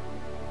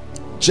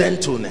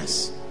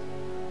 Gentleness.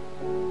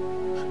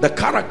 The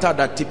character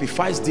that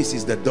typifies this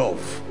is the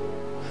dove.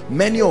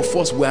 Many of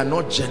us were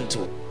not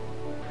gentle.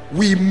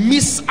 We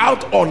miss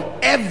out on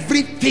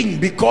everything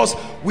because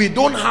we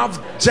don't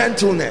have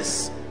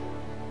gentleness.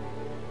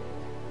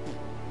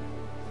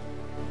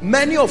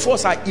 Many of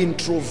us are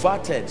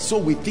introverted, so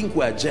we think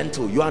we are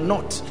gentle. You are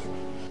not.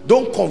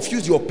 Don't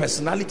confuse your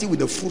personality with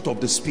the fruit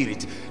of the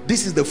Spirit.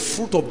 This is the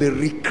fruit of the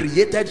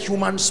recreated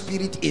human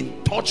spirit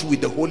in touch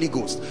with the Holy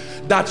Ghost.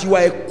 That you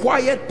are a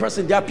quiet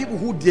person. There are people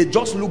who they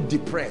just look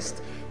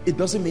depressed. It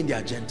doesn't mean they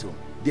are gentle.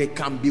 They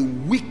can be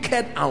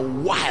wicked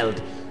and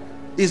wild.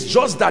 It's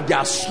just that they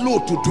are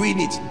slow to doing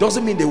it.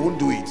 Doesn't mean they won't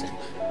do it.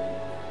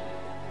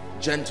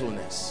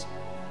 Gentleness.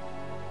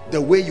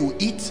 The way you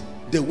eat,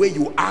 the way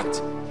you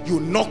act, you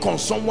knock on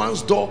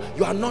someone's door,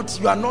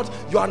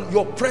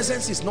 your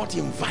presence is not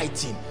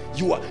inviting.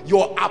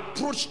 Your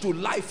approach to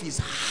life is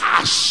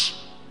harsh,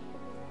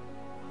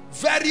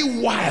 very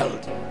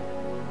wild.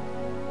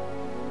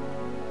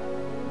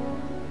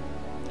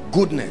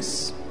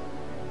 Goodness,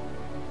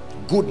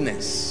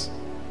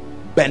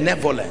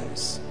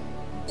 benevolence,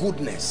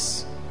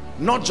 goodness,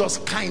 not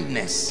just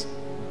kindness,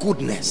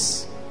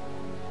 goodness.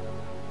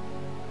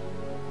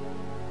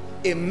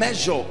 A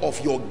measure of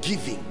your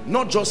giving,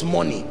 not just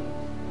money,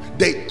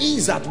 the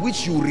ease at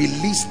which you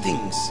release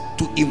things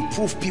to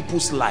improve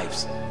people's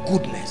lives.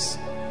 Goodness,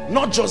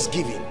 not just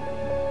giving.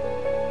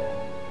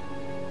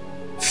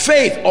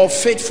 Faith or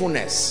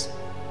faithfulness.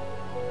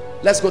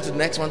 Let's go to the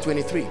next one,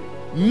 23.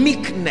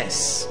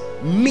 Meekness.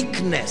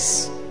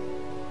 Meekness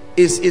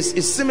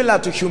is similar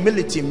to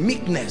humility.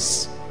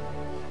 Meekness,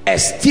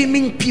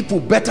 esteeming people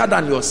better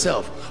than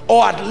yourself,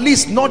 or at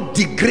least not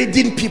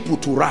degrading people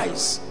to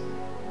rise.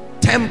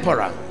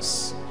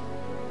 Temperance,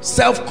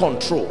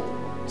 self-control,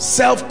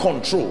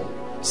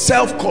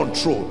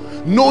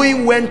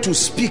 knowing when to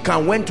speak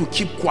and when to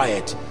keep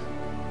quiet,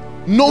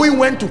 knowing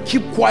when to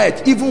keep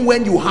quiet even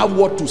when you have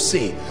what to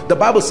say. The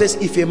Bible says,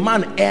 if a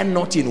man err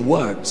not in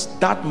words,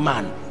 that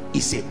man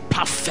is a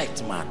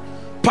perfect man.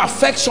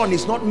 Perfection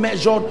is not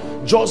measured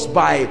just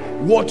by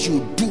what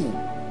you do,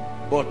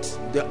 but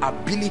the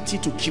ability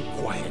to keep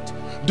quiet.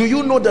 Do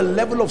you know the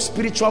level of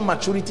spiritual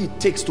maturity it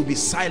takes to be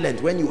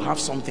silent when you have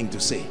something to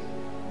say?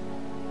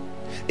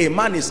 A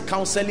man is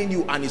counseling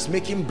you and is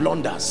making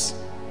blunders.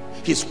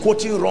 He's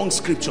quoting wrong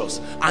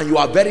scriptures and you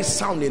are very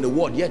sound in the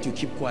word, yet you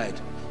keep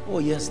quiet. Oh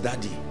yes,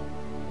 daddy.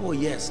 Oh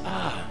yes.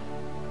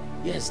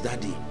 Yes,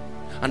 daddy.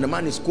 And the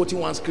man is quoting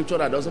one scripture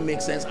that doesn't make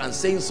sense and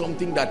saying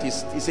something that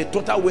is a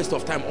total waste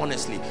of time,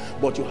 honestly.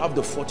 But you have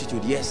the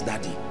fortitude. Yes,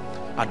 daddy.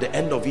 At the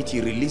end of it,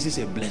 he releases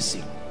a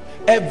blessing.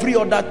 Every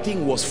other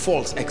thing was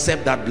false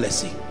except that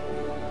blessing.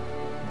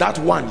 That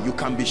one, you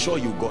can be sure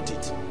you got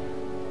it.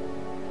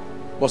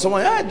 But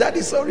someone,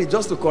 daddy, sorry,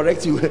 just to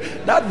correct you,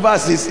 that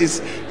verse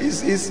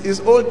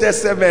is Old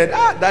Testament.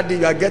 Daddy,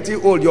 you are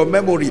getting old, your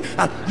memory.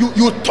 And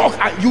you talk,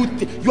 and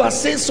you are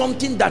saying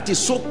something that is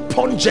so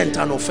pungent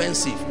and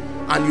offensive.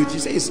 And you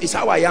say, it's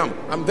how I am.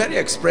 I'm very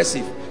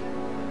expressive.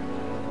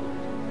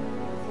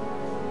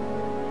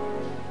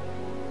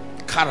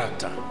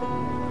 Character.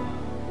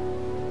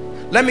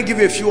 Let me give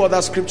you a few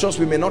other scriptures.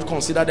 We may not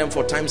consider them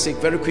for time's sake.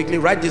 Very quickly,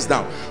 write this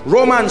down.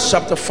 Romans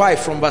chapter 5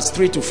 from verse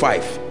 3 to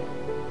 5.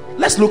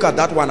 Let's look at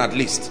that one at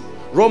least.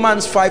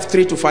 Romans 5,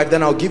 3 to 5.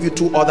 Then I'll give you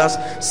two others.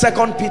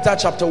 2 Peter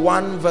chapter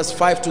 1 verse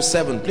 5 to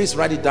 7. Please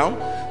write it down.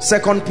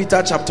 2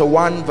 Peter chapter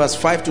 1 verse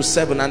 5 to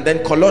 7. And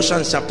then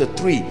Colossians chapter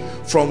 3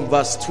 from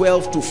verse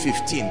 12 to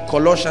 15.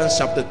 Colossians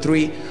chapter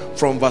 3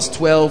 from verse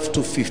 12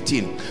 to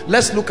 15.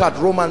 Let's look at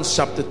Romans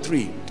chapter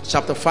 3,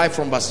 chapter 5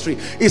 from verse 3.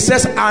 It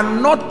says,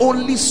 and not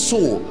only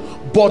so,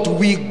 but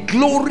we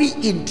glory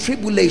in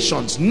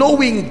tribulations,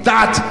 knowing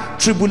that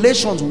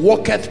tribulations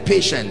worketh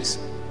patience,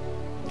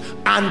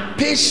 and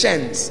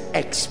patience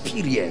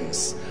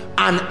experience,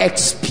 and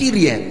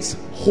experience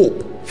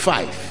hope.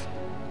 5.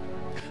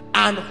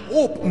 And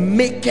hope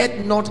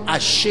maketh not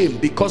ashamed,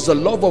 because the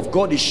love of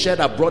God is shed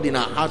abroad in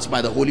our hearts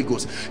by the Holy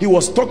Ghost. He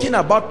was talking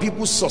about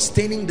people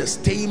sustaining the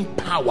staying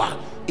power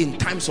in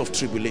times of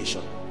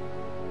tribulation.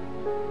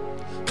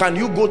 Can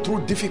you go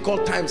through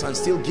difficult times and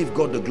still give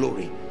God the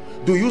glory?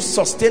 Do you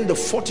sustain the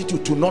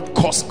fortitude to not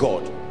curse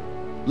God,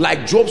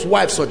 like Job's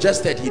wife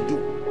suggested he do?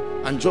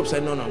 And Job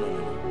said, no, no, no,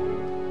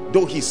 no.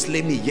 Though he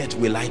slay me, yet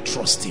will I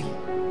trust him.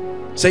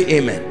 Say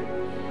amen.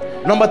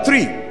 Number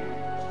 3,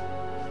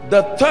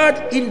 the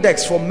third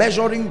index for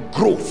measuring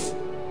growth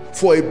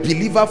for a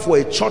believer, for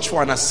a church,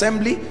 for an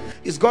assembly,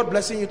 is God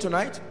blessing you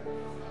tonight?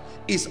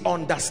 Is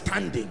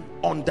understanding,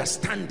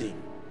 understanding,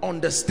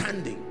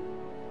 understanding.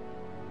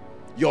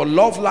 Your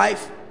love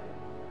life,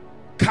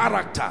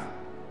 character,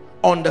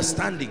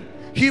 understanding.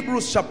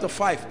 Hebrews chapter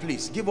 5,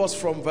 please give us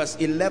from verse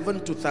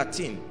 11 to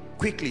 13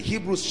 quickly.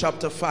 Hebrews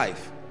chapter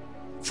 5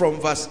 from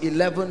verse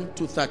 11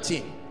 to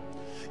 13.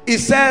 It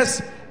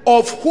says,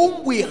 of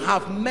whom we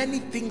have many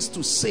things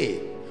to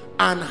say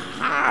and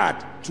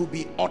hard to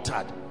be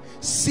uttered,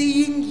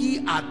 seeing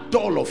ye are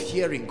dull of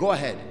hearing. Go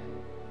ahead.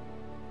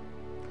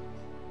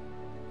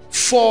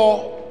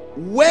 For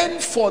when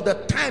for the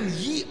time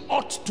ye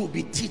ought to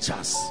be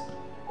teachers,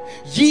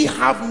 ye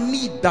have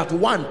need that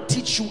one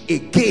teach you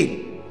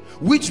again,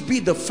 which be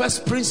the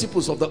first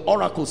principles of the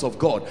oracles of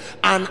God,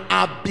 and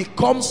are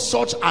become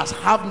such as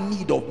have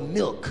need of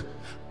milk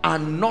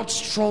and not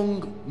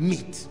strong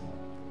meat.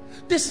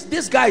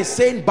 This guy is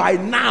saying, by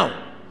now,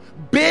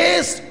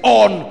 based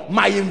on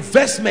my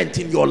investment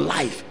in your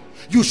life,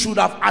 you should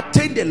have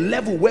attained a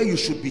level where you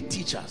should be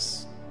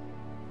teachers,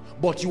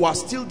 but you are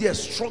still there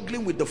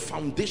struggling with the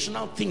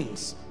foundational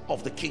things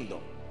of the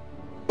kingdom,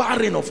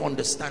 barren of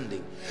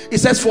understanding. It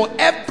says, for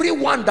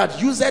everyone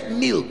that useth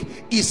milk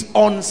is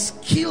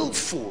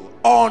unskillful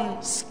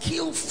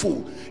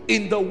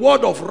in the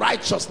word of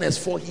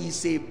righteousness, for he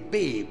is a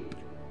babe.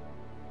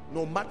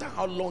 No matter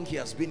how long he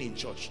has been in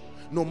church,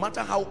 no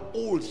matter how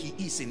old he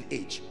is in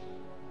age.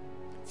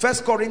 1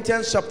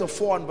 Corinthians chapter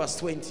 4 and verse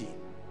 20.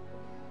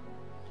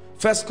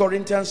 1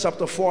 Corinthians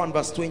chapter 4 and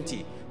verse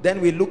 20. Then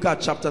we look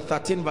at chapter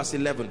 13 verse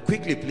 11.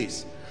 Quickly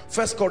please.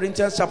 1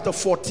 Corinthians chapter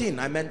 14.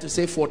 I meant to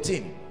say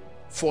 14.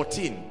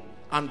 14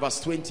 and verse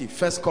 20.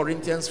 1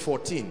 Corinthians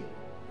 14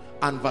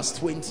 and verse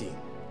 20.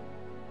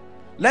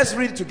 Let's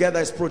read together.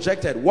 It's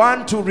projected.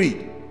 1, 2,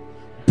 read.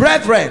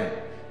 Brethren,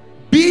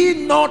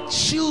 be not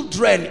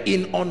children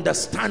in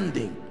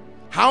understanding.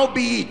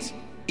 Howbeit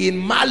in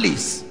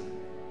malice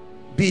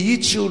be ye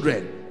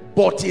children,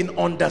 but in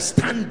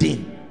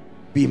understanding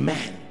be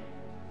men.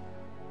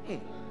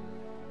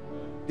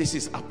 This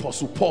is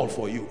Apostle Paul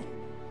for you.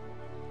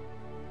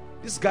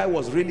 This guy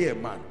was really a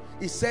man.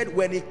 He said,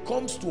 when it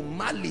comes to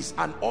malice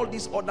and all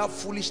these other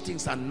foolish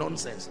things and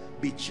nonsense,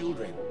 be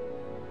children.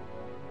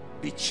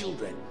 Be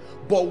children.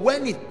 But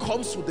when it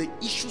comes to the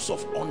issues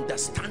of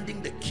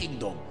understanding the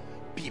kingdom,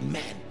 be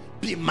men.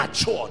 Be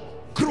matured.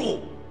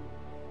 Grow.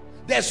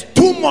 There's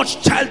too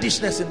much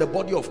childishness in the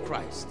body of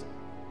Christ.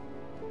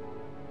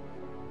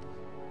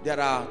 There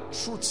are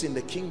truths in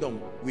the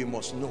kingdom we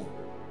must know.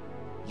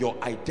 Your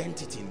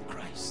identity in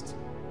Christ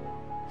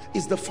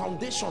is the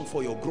foundation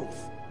for your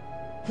growth.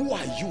 Who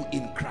are you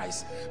in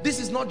Christ? This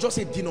is not just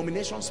a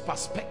denomination's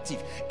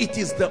perspective. It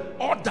is the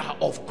order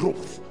of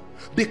growth.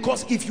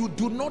 Because if you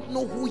do not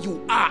know who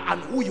you are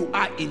and who you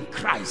are in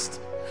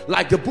Christ,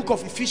 like the book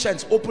of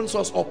Ephesians opens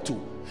us up to,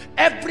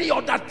 every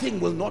other thing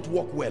will not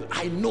work well.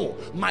 I know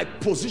my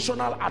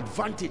positional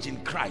advantage in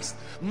Christ,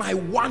 my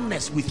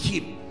oneness with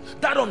him.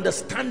 That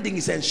understanding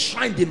is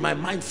enshrined in my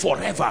mind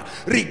forever.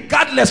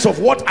 Regardless of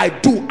what I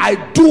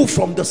do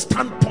from the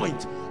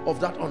standpoint of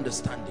that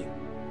understanding.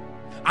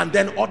 And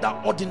then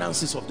other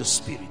ordinances of the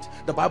Spirit.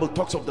 The Bible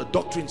talks of the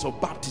doctrines of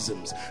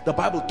baptisms. The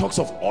Bible talks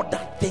of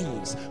other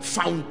things,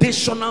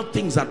 foundational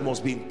things that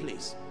must be in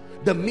place.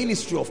 The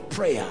ministry of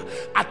prayer.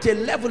 At a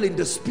level in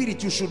the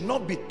Spirit, you should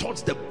not be taught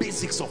the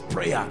basics of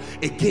prayer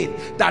again.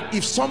 That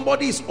if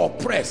somebody is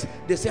oppressed,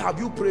 they say, have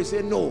you prayed?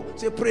 Say no.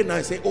 Say pray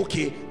now. Say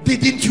okay.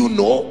 Didn't you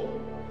know?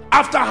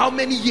 After how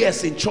many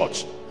years in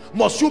church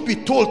must you be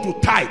told to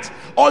tithe?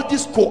 All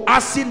this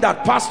coercing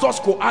that pastors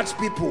coerce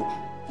people.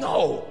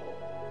 No.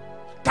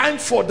 Time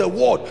for the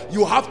word.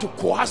 You have to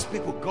coerce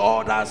people.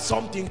 God has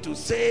something to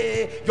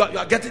say. You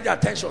are getting their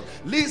attention.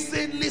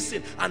 Listen,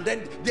 listen. And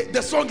then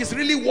the song is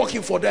really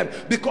working for them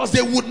because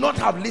they would not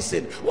have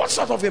listened. What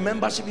sort of a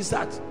membership is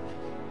that?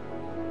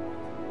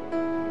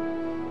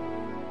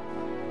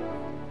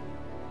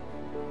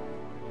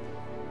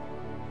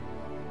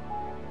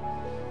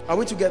 Are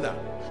we together?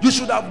 You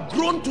should have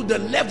grown to the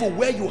level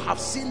where you have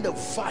seen the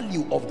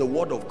value of the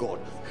word of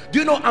God. Do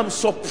you know, I'm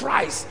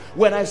surprised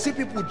when I see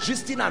people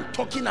gisting and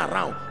talking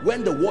around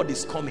when the word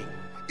is coming.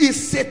 It's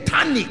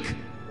satanic.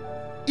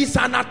 It's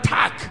an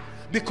attack,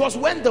 because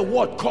when the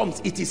word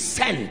comes, it is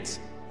sent.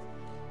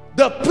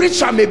 The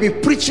preacher may be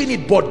preaching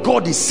it, but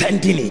God is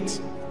sending it.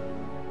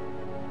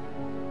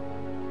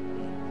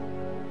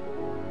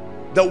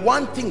 The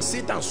one thing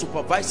Satan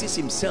supervises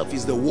himself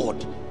is the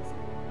word.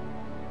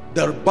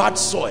 The bad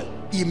soil,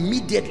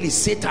 immediately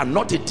Satan,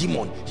 not a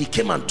demon, he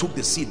came and took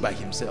the seed by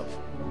himself.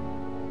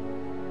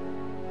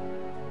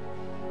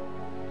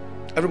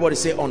 Everybody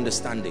say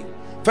understanding.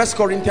 1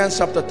 Corinthians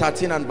chapter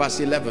 13 and verse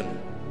 11.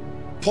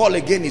 Paul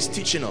again is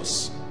teaching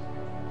us,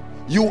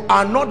 you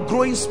are not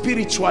growing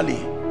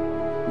spiritually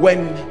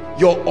when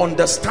your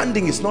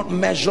understanding is not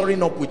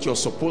measuring up with your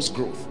supposed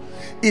growth.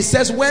 It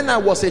says, when I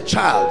was a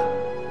child,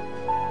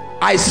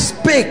 I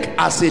spake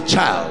as a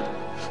child.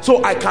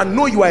 So I can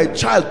know you are a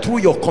child through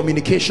your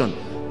communication.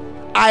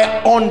 I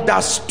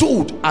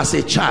understood as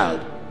a child.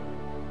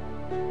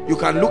 You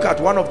can look at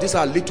one of these,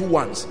 our little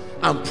ones,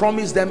 and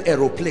promise them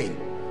aeroplane,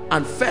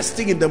 and first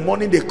thing in the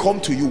morning they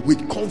come to you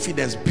with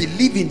confidence,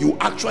 believing you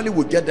actually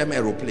will get them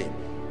aeroplane.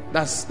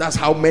 That's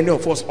how many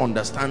of us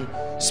understand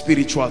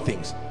spiritual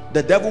things.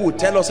 The devil will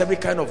tell us every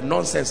kind of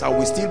nonsense and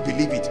we still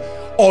believe it,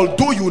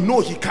 although you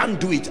know he can't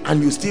do it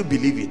and you still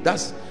believe it.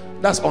 That's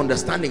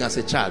understanding as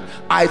a child.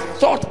 I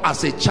thought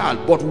as a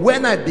child, but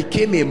when I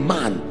became a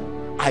man,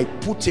 I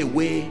put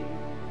away,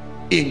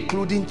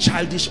 including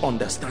childish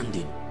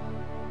understanding.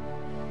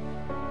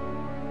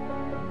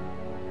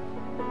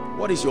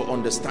 What is your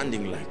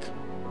understanding like?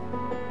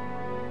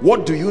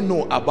 What do you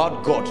know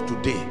about God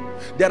today?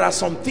 There are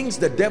some things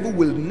the devil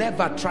will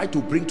never try to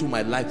bring to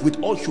my life.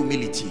 With all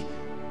humility,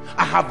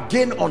 I have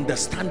gained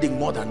understanding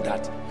more than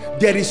that.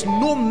 There is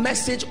no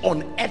message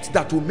on earth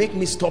that will make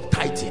me stop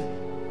tithing.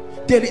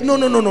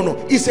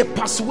 No. It's a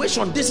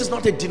persuasion. This is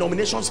not a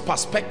denomination's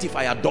perspective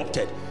I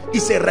adopted.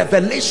 It's a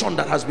revelation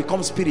that has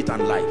become spirit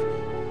and life.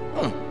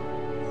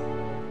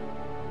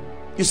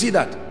 You see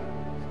that?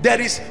 There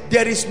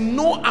is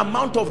no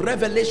amount of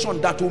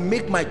revelation that will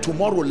make my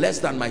tomorrow less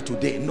than my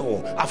today.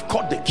 No, I've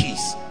caught the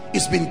keys.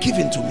 It's been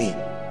given to me.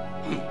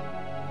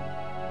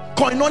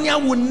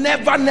 Koinonia will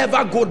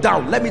never go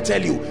down. Let me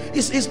tell you,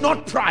 it's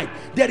not pride.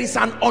 There is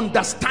an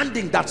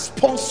understanding that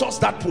sponsors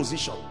that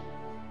position.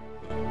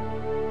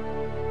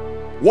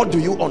 What do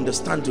you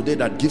understand today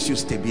that gives you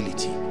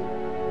stability?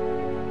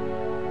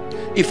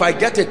 If I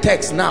get a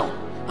text now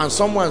and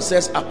someone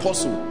says,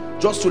 Apostle,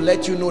 just to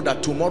let you know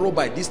that tomorrow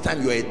by this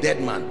time you're a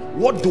dead man,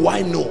 what do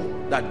I know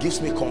that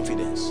gives me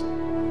confidence?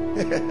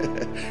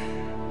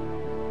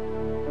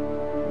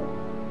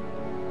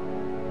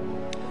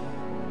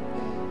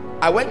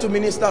 I went to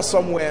minister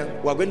somewhere.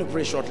 We're going to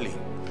pray shortly.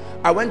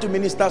 I went to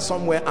minister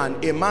somewhere,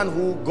 and a man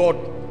who God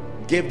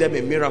gave them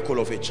a miracle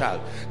of a child.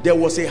 There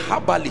was a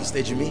herbalist,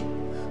 Ejimi.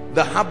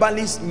 The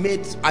herbalist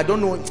made, I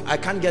don't know, I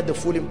can't get the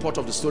full import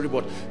of the story,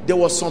 but there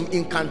was some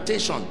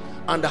incantation,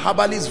 and the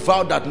herbalist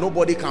vowed that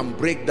nobody can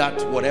break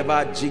that,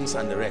 whatever jinx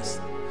and the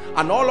rest.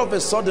 And all of a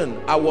sudden,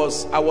 I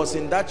was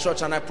in that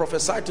church, and I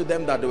prophesied to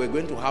them that they were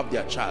going to have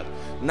their child.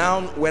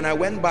 Now, when I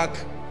went back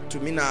to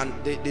Mina,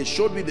 and they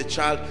showed me the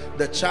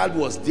child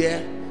was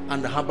there,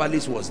 and the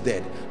herbalist was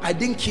dead. I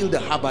didn't kill the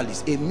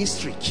herbalist, a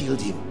mystery killed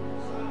him.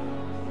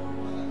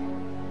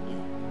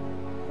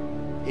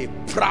 A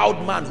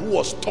proud man who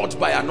was taught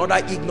by another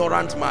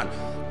ignorant man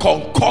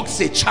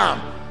concocts a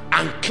charm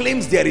and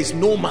claims there is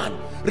no man.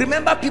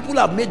 Remember, people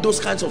have made those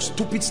kinds of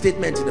stupid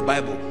statements in the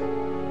Bible.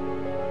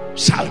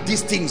 Shall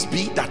these things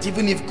be, that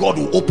even if God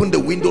will open the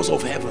windows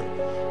of heaven?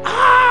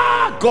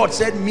 God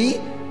said,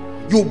 me?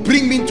 You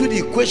bring me into the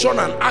equation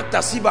and act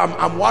as if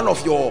I'm one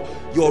of your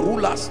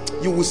rulers.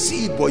 You will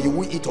see it, but you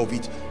will eat of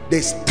it.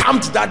 They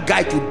stamped that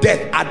guy to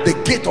death at the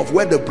gate of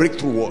where the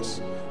breakthrough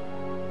was.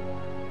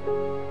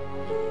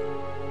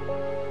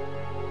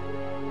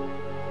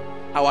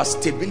 Our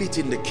stability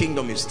in the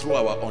kingdom is through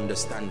our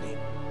understanding.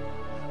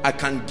 I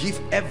can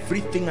give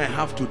everything I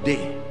have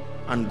today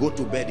and go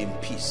to bed in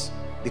peace,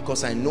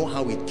 because I know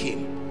how it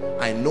came,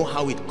 I know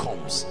how it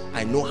comes,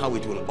 I know how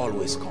it will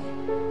always come.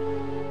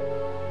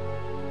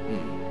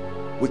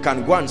 We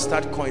can go and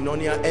start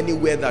koinonia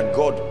anywhere that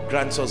God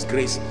grants us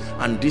grace,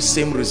 and this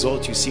same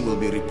result you see will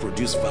be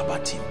reproduced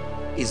verbatim.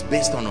 It's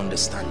based on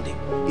understanding.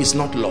 It's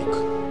not luck.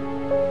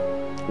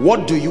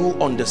 What do you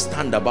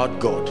understand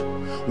about God?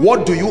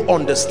 What do you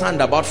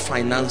understand about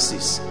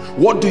finances?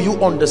 What do you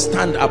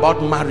understand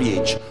about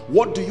marriage?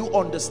 What do you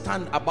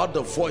understand about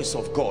the voice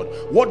of God?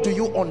 What do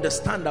you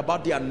understand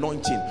about the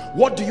anointing?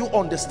 What do you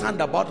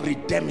understand about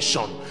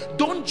redemption?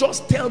 Don't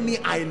just tell me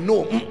I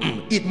know.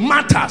 It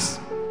matters.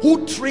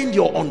 Who trained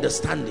your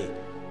understanding?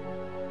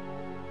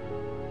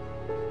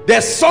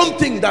 There's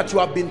something that you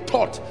have been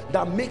taught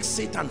that makes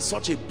Satan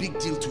such a big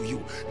deal to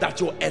you,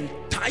 that your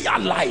entire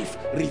life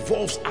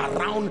revolves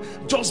around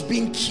just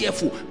being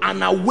careful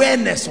and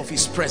awareness of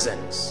his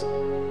presence.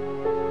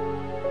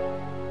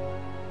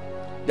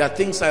 There are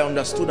things I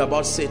understood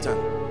about Satan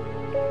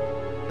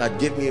that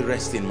gave me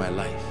rest in my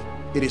life.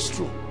 It is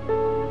true.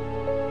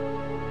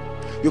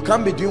 You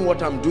can't be doing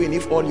what I'm doing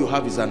if all you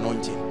have is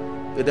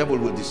anointing. The devil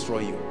will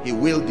destroy you. He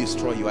will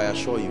destroy you, I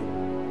assure you.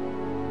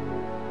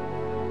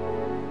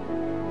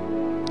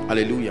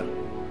 Hallelujah.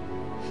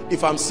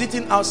 If I'm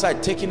sitting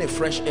outside taking a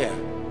fresh air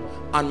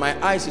and my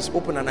eyes is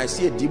open and I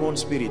see a demon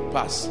spirit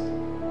pass,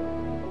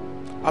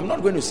 I'm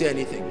not going to say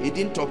anything. He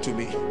didn't talk to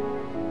me.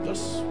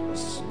 Just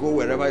go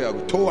wherever you are,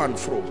 to and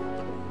fro.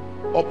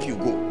 Up you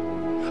go.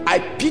 I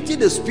pity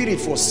the spirit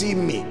for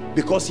seeing me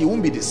because he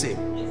won't be the same.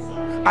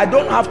 I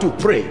don't have to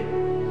pray.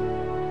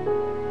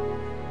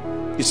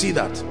 You see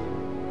that?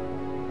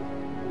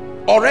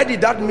 Already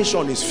that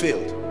mission is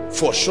failed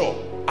for sure,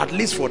 at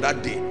least for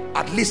that day,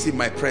 at least in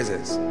my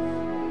presence.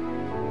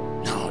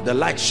 Now the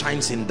light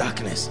shines in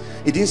darkness.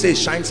 It didn't say it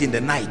shines in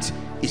the night,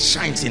 it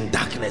shines in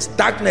darkness.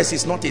 Darkness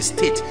is not a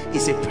state,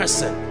 it's a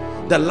person.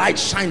 The light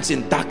shines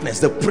in darkness,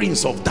 the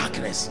prince of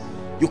darkness.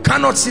 You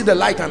cannot see the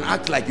light and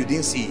act like you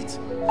didn't see it.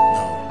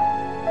 No.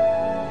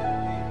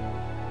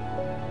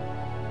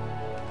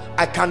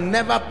 I can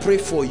never pray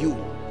for you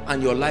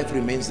and your life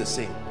remains the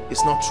same.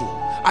 It's not true.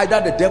 Either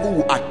the devil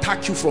will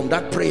attack you from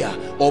that prayer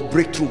or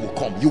breakthrough will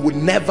come. You will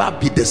never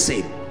be the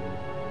same.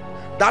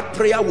 That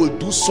prayer will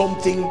do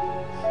something.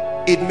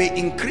 It may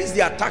increase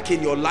the attack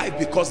in your life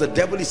because the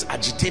devil is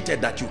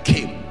agitated that you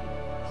came,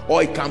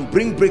 or it can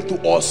bring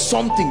breakthrough or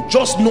something.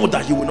 Just know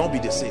that you will not be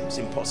the same. It's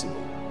impossible.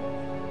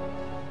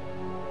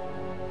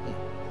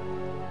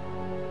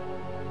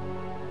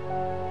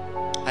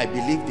 I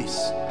believe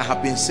this. I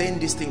have been saying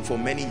this thing for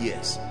many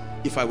years.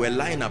 If I were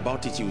lying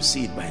about it, you will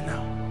see it by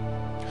now.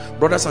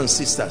 Brothers and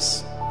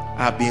sisters,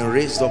 I have been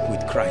raised up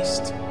with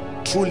Christ.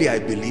 Truly I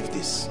believe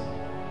this.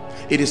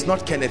 It is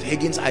not Kenneth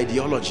Hagin's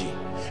ideology.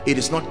 It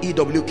is not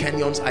E.W.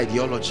 Kenyon's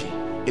ideology.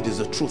 It is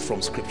the truth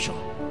from scripture.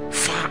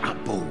 Far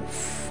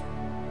above.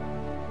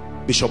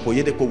 Bishop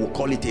Oyedepo will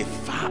call it a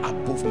far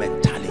above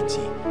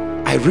mentality.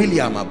 I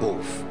really am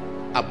above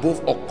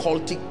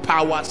occultic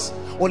powers.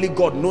 Only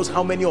God knows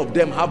how many of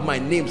them have my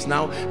names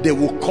now. They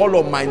will call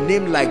on my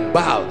name like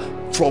Baal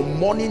from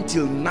morning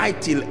till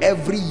night till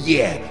every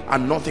year,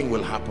 and nothing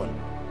will happen.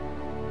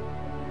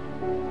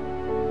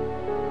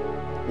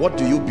 What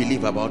do you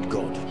believe about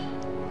God?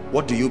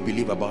 What do you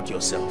believe about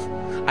yourself?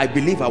 I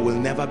believe I will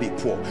never be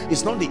poor.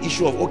 It's not the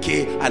issue of,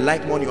 okay, I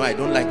like money or I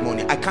don't like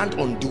money. I can't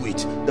undo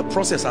it. The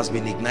process has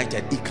been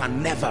ignited. It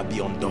can never be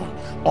undone.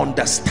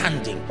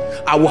 Understanding.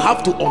 I will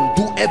have to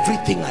undo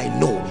everything I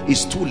know.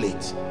 It's too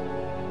late.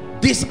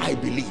 This I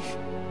believe.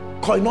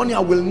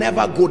 Koinonia will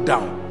never go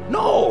down.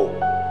 No.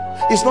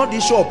 It's not the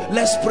issue of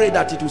let's pray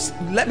that it was.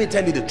 Let me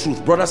tell you the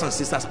truth, brothers and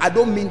sisters. I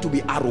don't mean to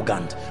be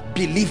arrogant.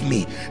 Believe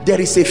me, there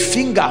is a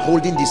finger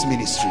holding this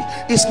ministry.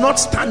 It's not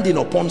standing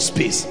upon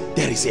space.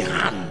 There is a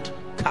hand.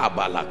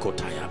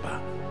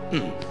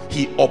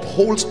 He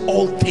upholds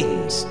all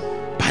things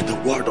by the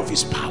word of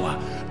his power.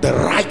 The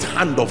right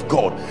hand of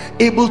God,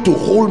 able to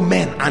hold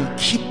men and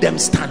keep them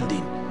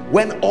standing.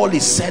 When all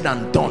is said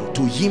and done,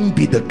 to him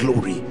be the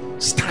glory.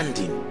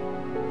 Standing.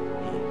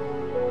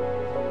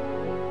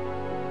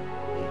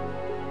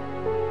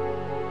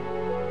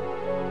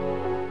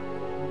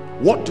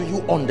 What do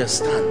you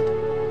understand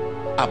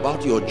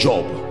about your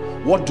job?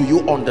 What do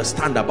you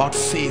understand about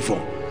favor?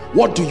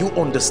 What do you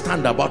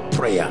understand about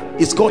prayer?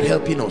 Is God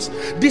helping us?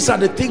 These are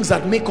the things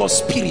that make us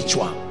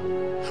spiritual.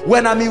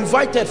 When I'm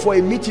invited for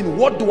a meeting,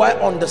 what do I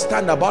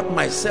understand about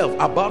myself,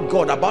 about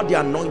God, about the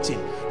anointing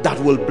that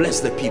will bless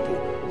the people?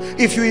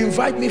 If you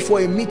invite me for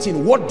a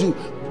meeting, what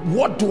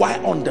do I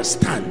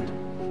understand?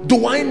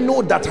 Do I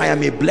know that I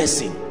am a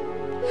blessing?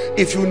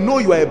 If you know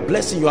you are a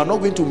blessing, you are not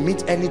going to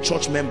meet any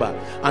church member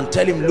and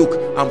tell him, look,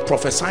 I'm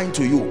prophesying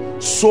to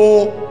you,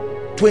 sow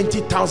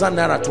 20,000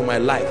 naira to my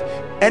life.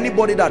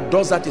 Anybody that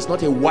does that is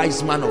not a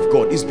wise man of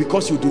God. It's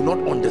because you do not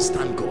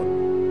understand God.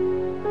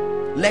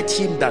 Let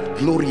him that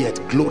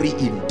glorieth glory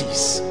in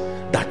this,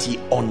 that he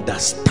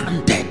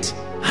understandeth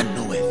and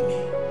knoweth me.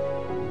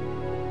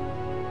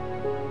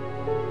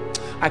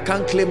 I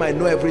can't claim I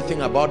know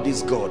everything about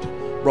this God,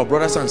 but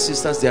brothers and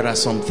sisters, there are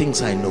some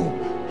things I know.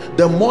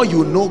 The more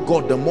you know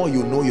God, the more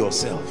you know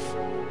yourself.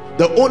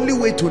 The only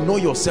way to know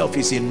yourself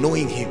is in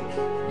knowing him,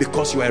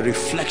 because you are a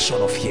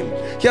reflection of him.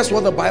 Here's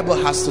what the Bible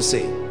has to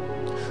say.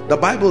 The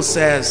Bible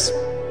says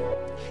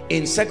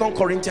in 2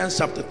 Corinthians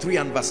chapter 3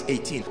 and verse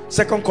 18,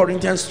 2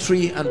 Corinthians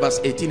 3 and verse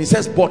 18, it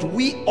says, but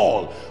we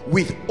all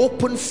with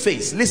open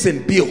face,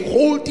 listen,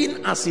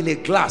 beholding as in a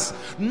glass,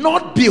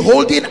 not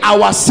beholding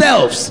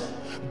ourselves,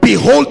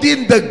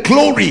 beholding the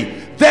glory,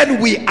 then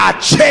we are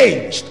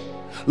changed.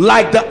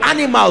 Like the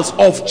animals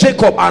of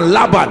Jacob and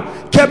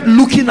Laban kept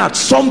looking at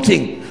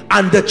something,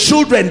 and the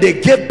children they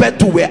gave birth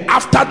to were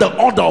after the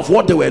order of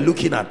what they were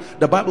looking at.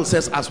 The Bible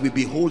says, as we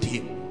behold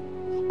him,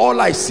 all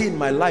I see in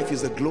my life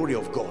is the glory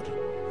of God.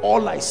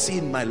 All I see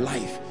in my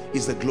life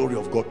is the glory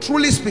of God.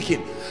 Truly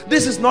speaking,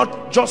 this is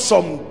not just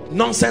some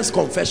nonsense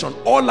confession.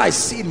 All I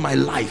see in my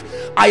life,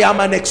 I am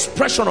an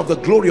expression of the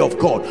glory of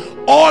God.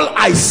 All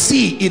I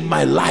see in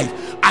my life,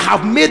 I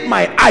have made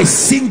my eyes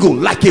single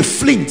like a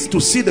flint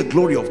to see the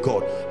glory of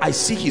God. I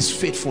see his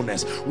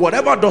faithfulness.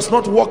 Whatever does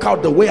not work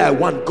out the way I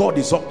want, God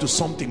is up to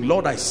something.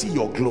 Lord, I see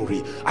your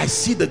glory. I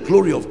see the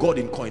glory of God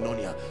in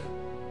Koinonia.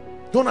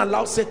 Don't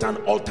allow Satan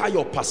alter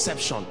your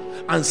perception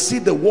and see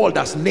the world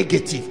as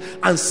negative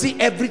and see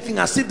everything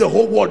as if the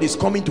whole world is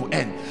coming to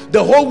end.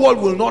 The whole world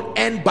will not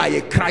end by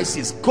a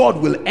crisis. God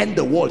will end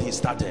the world he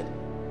started.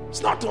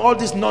 It's not all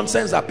this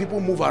nonsense that people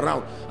move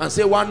around and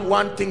say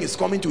one thing is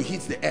coming to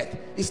hit the earth.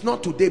 It's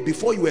not today.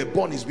 Before you were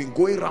born, it's been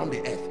going around the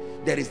earth.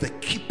 There is the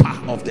keeper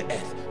of the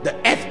earth. The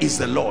earth is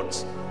the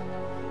Lord's.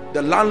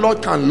 The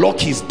landlord can lock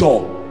his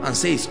door and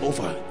say it's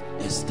over.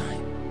 It's time.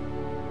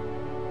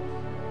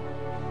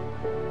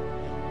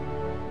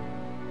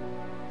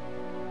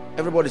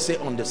 Everybody say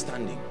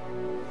understanding.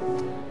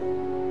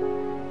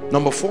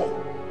 Number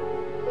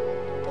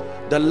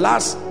 4, the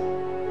last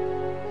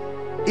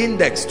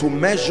index to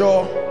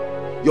measure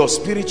your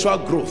spiritual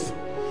growth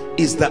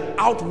is the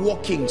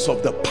outworkings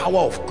of the power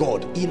of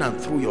God in and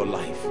through your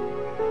life.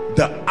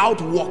 The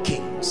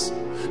outworkings.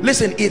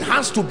 Listen, it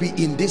has to be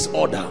in this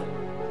order: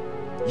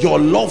 your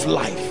love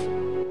life,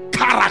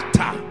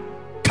 character,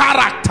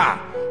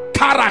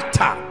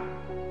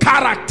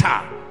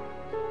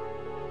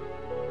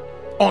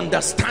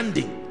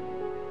 understanding,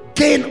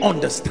 gain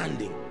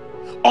understanding,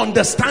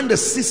 understand the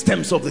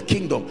systems of the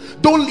kingdom.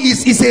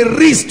 It's a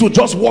risk to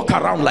just walk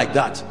around like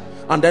that.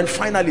 And then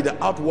finally, the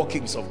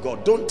outworkings of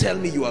God. Don't tell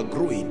me you are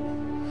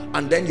growing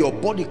and then your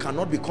body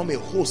cannot become a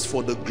host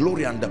for the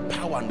glory and the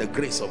power and the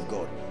grace of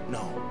God.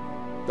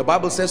 No, the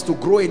Bible says to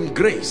grow in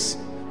grace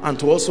and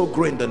to also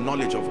grow in the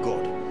knowledge of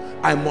God.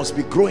 I must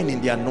be growing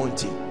in the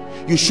anointing.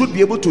 You should be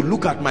able to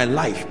look at my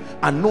life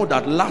and know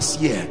that last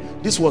year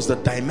this was the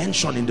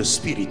dimension in the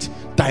spirit,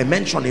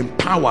 dimension in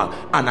power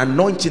and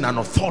anointing and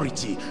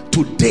authority.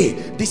 Today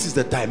this is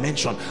the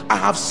dimension. I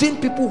have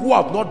seen people who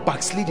have not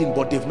backslidden,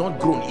 but they've not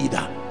grown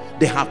either.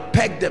 They have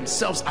pegged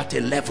themselves at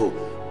a level.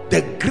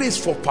 The grace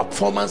for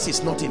performance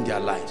is not in their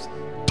lives.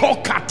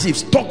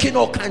 Talkatives, talking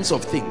all kinds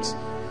of things,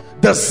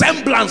 the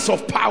semblance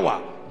of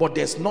power, but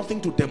there's nothing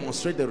to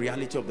demonstrate the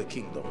reality of the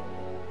kingdom.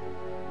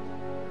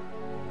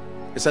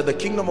 It said the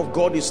kingdom of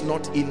God is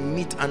not in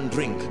meat and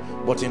drink,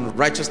 but in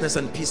righteousness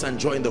and peace and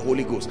joy in the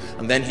Holy Ghost.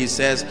 And then he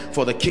says,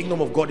 for the kingdom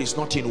of God is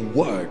not in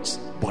words,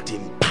 but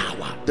in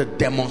power. The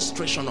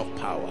demonstration of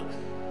power.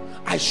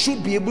 I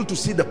should be able to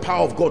see the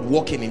power of God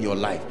working in your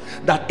life.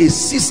 That a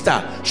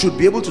sister should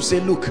be able to say,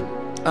 look,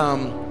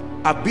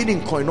 I've been in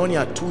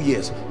Koinonia 2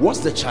 years. What's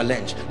the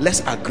challenge?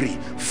 Let's agree.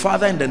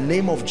 Father, in the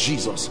name of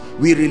Jesus,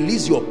 we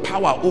release your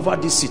power over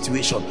this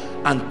situation.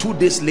 And 2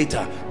 days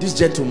later, this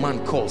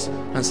gentleman calls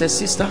and says,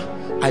 sister,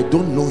 I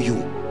don't know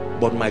you,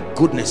 but my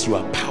goodness, you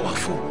are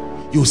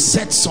powerful. You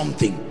said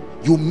something,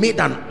 you made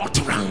an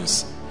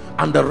utterance,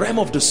 and the realm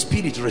of the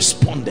spirit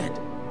responded.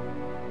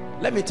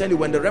 Let me tell you,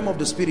 when the realm of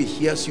the spirit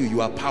hears you,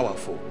 you are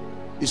powerful.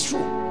 It's true,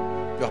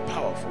 you are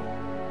powerful.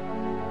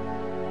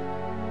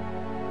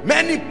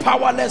 Many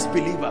powerless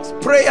believers.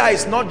 Prayer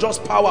is not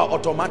just power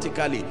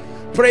automatically.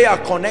 Prayer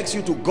connects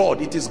you to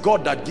God. It is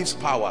God that gives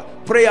power.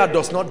 Prayer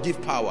does not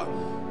give power.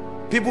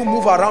 People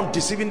move around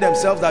deceiving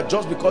themselves that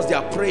just because they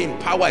are praying,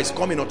 power is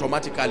coming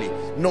automatically.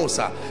 No,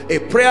 sir. A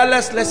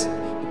prayerless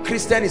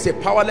Christian is a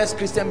powerless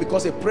Christian,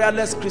 because a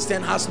prayerless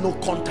Christian has no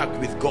contact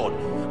with God,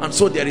 and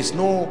so there is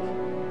no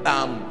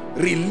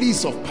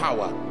release of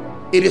power.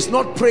 It is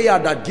not prayer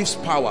that gives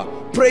power.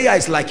 Prayer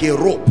is like a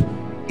rope.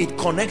 It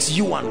connects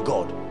you and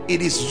God.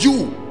 It is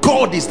you.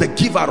 God is the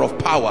giver of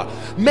power.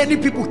 Many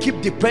people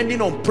keep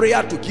depending on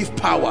prayer to give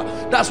power.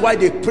 That's why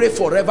they pray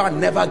forever and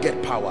never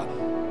get power.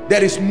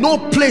 There is no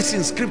place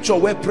in scripture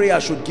where prayer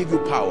should give you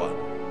power.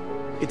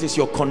 It is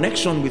your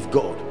connection with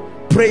God.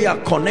 Prayer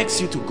connects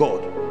you to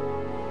God.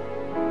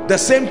 The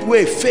same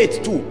way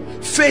faith too.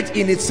 Faith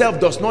in itself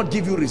does not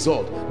give you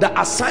result. The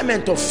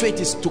assignment of faith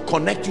is to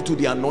connect you to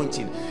the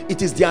anointing.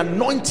 It is the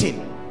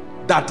anointing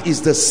that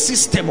is the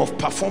system of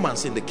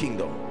performance in the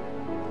kingdom.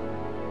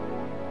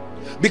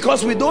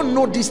 Because we don't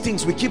know these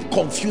things, we keep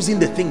confusing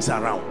the things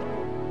around.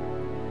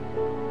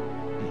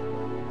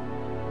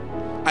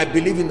 I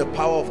believe in the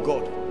power of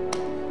God.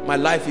 My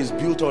life is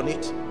built on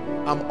it.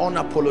 I'm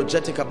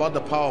unapologetic about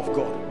the power of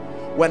God.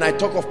 When I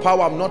talk of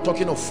power, I'm not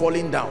talking of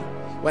falling down.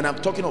 When I'm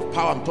talking of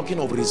power, I'm talking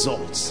of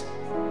results.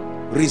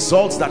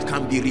 Results that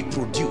can be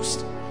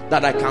reproduced,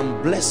 that I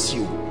can bless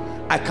you.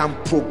 I can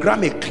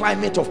program a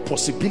climate of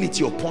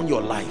possibility upon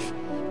your life.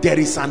 There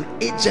is an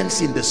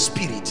agency in the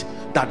spirit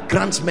that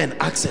grants men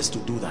access to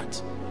do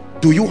that.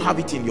 Do you have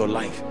it in your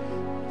life?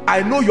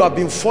 I know you have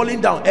been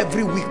falling down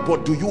every week,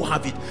 but do you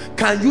have it?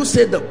 Can you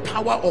say the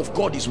power of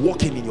God is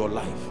working in your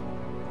life?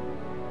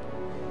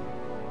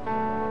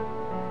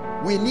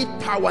 We need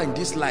power in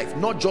this life,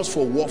 not just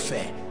for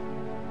warfare.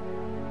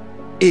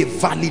 A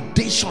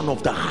validation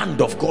of the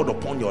hand of God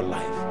upon your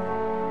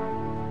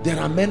life. There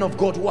are men of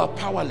God who are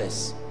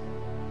powerless.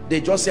 They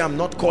just say, I'm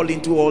not called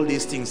into all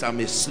these things, I'm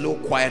a slow,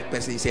 quiet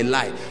person. It's a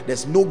lie.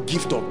 There's no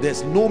gift of,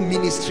 there's no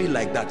ministry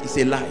like that. It's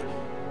a lie.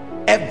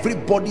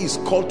 Everybody is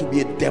called to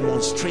be a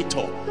demonstrator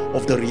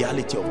of the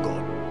reality of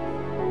God.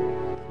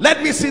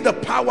 Let me see the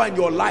power in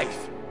your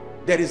life.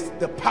 There is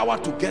the power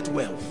to get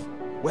wealth.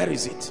 Where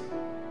is it?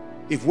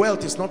 If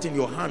wealth is not in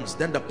your hands,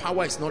 then the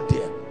power is not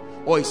there,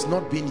 or it's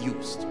not being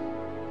used.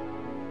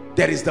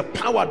 There is the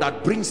power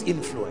that brings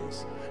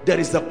influence. There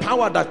is the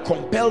power that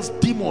compels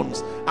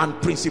demons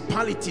and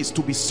principalities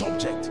to be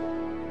subject.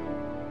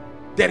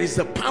 There is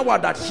the power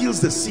that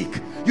heals the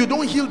sick. You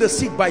don't heal the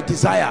sick by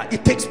desire.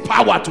 It takes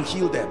power to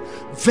heal them.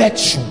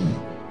 Virtue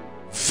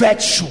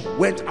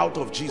went out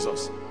of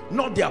Jesus,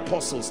 not the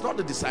apostles, not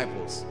the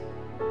disciples.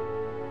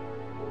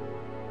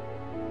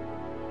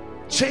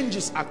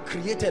 Changes are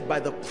created by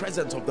the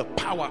presence of the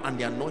power and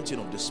the anointing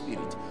of the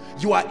Spirit.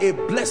 You are a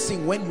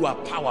blessing when you are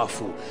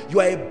powerful. You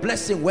are a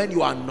blessing when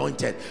you are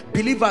anointed.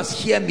 Believers,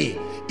 hear me.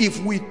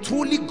 If we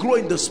truly grow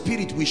in the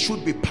Spirit, we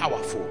should be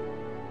powerful.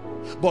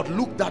 But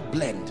look, that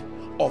blend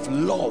of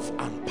love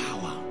and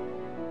power.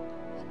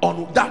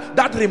 On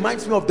that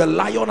reminds me of the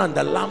lion and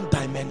the lamb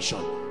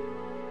dimension.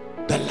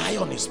 The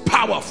lion is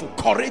powerful,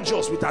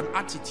 courageous, with an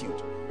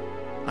attitude.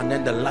 And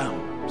then the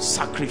lamb,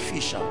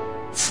 sacrificial,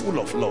 full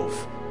of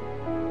love.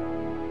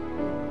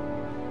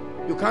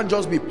 You can't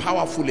just be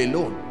powerful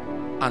alone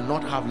and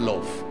not have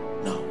love.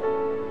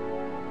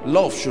 No.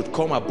 Love should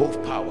come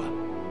above power.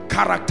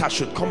 Character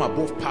should come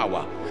above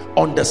power.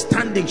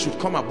 Understanding should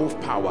come above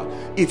power.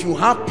 If you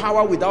have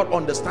power without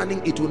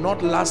understanding, it will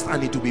not last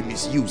and it will be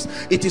misused.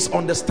 It is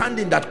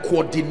understanding that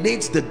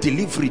coordinates the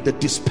delivery, the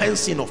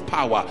dispensing of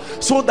power,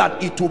 so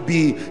that it will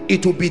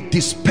be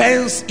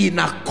dispensed in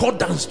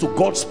accordance to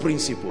God's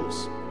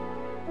principles.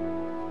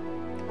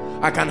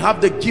 I can have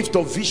the gift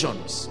of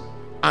visions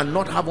and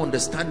not have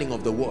understanding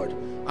of the word,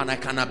 and I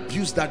can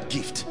abuse that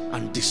gift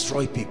and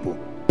destroy people.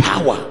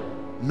 Power,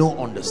 no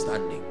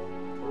understanding.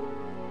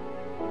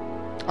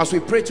 As we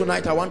pray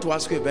tonight, I want to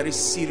ask you a very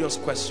serious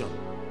question.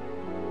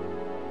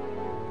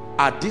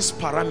 Are these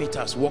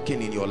parameters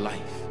working in your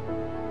life?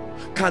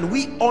 Can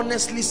we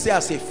honestly say,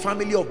 as a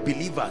family of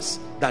believers,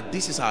 that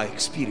this is our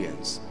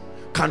experience?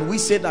 Can we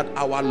say that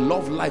our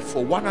love life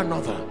for one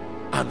another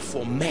and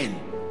for men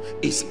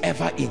is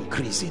ever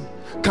increasing?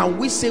 Can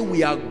we say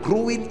we are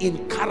growing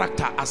in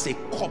character as a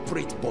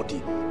corporate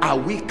body? Are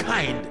we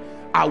kind?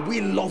 Are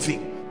we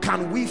loving?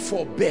 Can we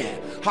forbear?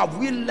 Have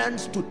we learned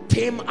to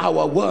tame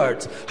our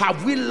words?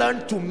 Have we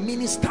learned to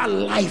minister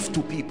life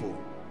to people?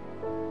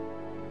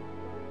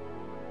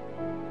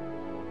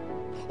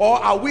 Or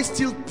are we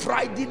still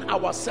priding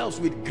ourselves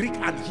with Greek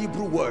and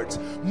Hebrew words,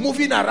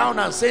 moving around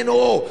and saying,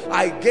 oh,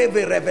 I gave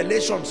a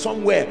revelation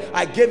somewhere,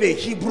 I gave a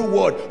Hebrew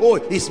word, oh,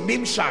 it's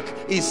mimshak,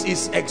 it's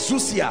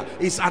exousia,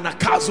 it's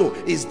anakazo,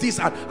 it's this,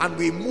 and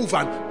we move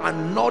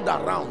and nod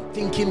around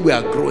thinking we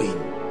are growing.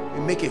 We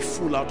make a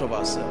fool out of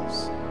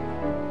ourselves.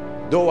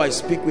 Though I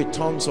speak with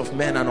tongues of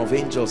men and of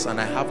angels and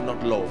I have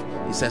not love,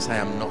 he says I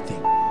am nothing.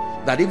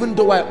 That even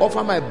though I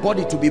offer my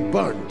body to be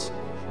burnt,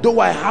 though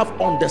I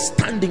have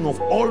understanding of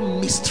all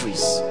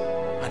mysteries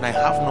and I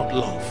have not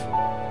love,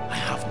 I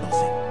have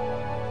nothing.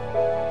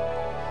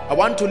 I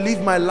want to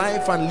live my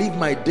life and live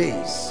my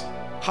days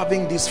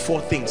having these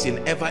four things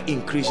in ever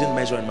increasing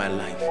measure in my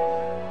life.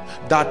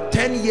 That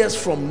 10 years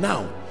from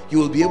now, you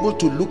will be able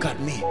to look at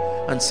me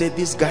and say,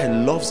 this guy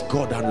loves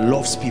God and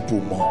loves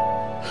people more.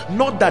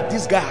 Not that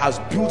this guy has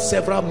built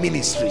several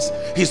ministries,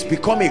 he's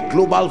become a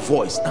global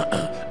voice.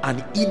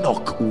 And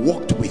Enoch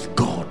walked with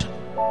God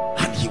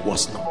and he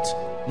was not.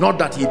 Not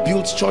that he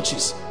built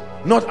churches.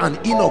 Not an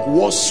Enoch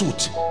wore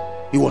suit.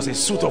 He was a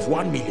suit of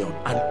 1 million.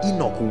 And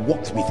Enoch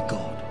walked with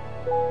God.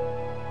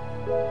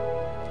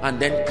 And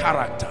then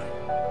character.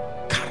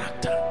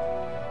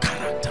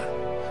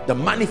 The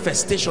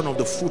manifestation of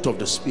the fruit of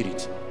the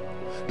Spirit.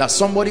 That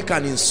somebody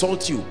can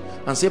insult you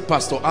and say,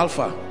 Pastor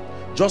Alpha,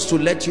 just to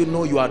let you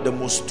know you are the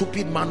most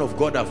stupid man of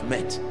God I've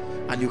met.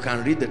 And you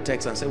can read the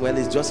text and say, well,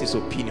 it's just his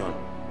opinion.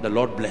 The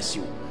Lord bless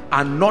you.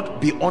 And not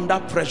be under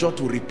pressure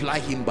to reply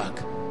him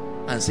back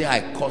and say,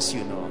 I curse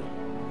you now.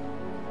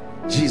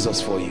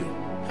 Jesus for you.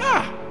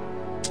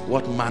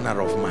 What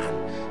manner of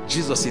man.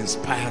 Jesus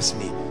inspires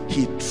me.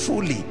 He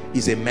truly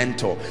is a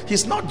mentor.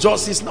 He's not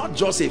just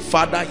a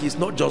father. He's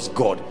not just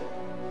God.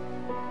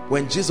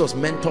 When Jesus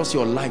mentors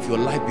your life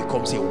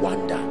becomes a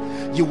wonder.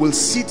 You will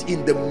sit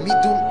in the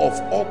middle of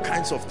all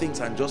kinds of things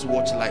and just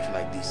watch life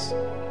like this.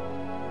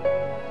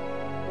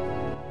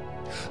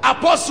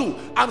 Apostle,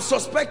 I'm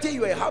suspecting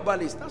you're a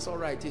herbalist. That's all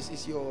right.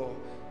 It's your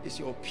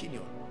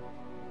opinion.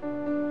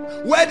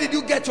 Where did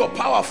you get your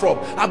power from?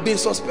 I've been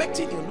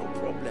suspecting you. No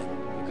problem.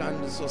 You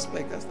can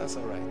suspect us. That's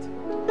all right.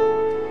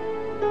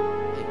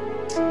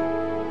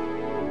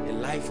 A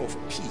life of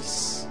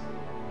peace.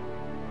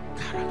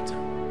 Character.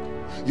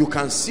 You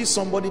can see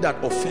somebody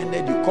that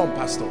offended you, come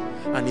pastor,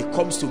 and he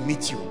comes to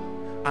meet you,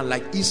 and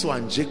like Esau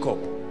and Jacob,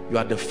 you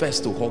are the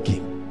first to hug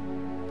him.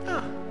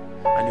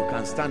 And you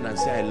can stand and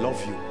say, I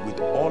love you with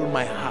all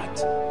my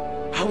heart.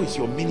 How is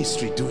your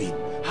ministry doing?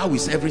 How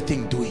is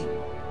everything doing?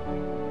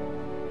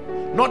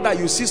 Not that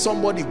you see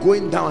somebody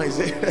going down and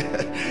say,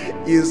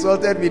 he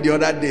insulted me the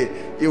other day.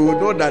 You will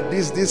know that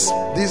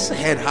this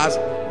head has.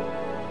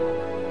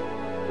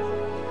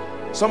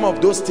 Some of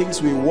those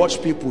things we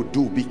watch people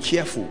do, be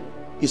careful.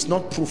 It's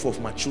not proof of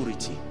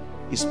maturity.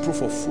 It's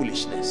proof of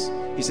foolishness.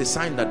 It's a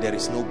sign that there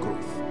is no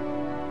growth.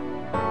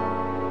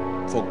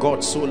 For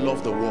God so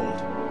loved the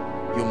world,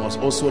 you must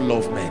also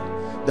love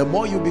men. The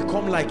more you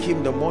become like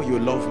him, the more you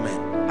love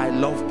men. I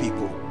love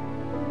people.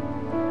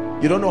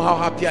 You don't know how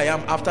happy I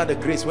am after the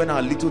grace when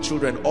our little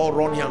children all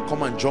run here and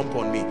come and jump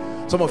on me.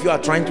 Some of you are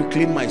trying to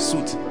clean my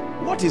suit.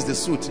 What is the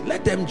suit?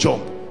 Let them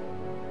jump.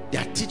 They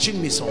are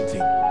teaching me something.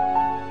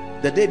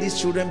 The day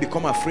these children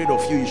become afraid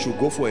of you, you should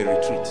go for a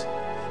retreat,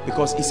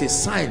 because it's a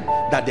sign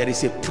that there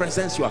is a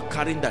presence you are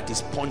carrying that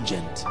is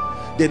pungent.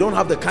 They don't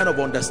have the kind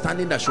of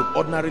understanding that should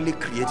ordinarily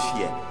create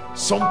fear.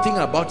 Something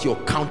about your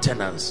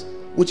countenance,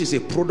 which is a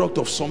product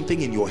of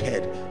something in your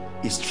head,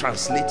 is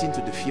translating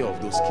to the fear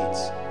of those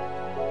kids.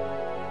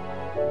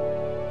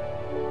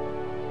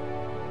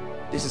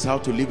 This is how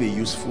to live a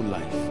useful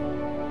life.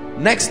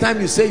 Next time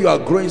you say you are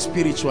growing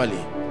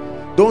spiritually,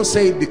 don't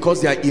say it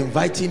because they are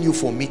inviting you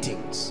for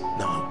meetings.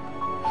 No.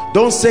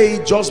 Don't say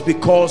it just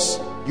because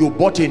you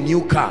bought a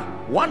new car,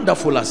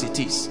 wonderful as it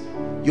is.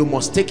 You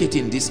must take it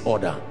in this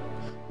order.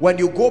 When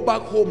you go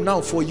back home now,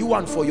 for you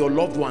and for your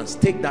loved ones,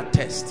 take that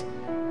test.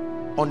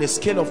 On a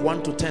scale of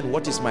 1 to 10,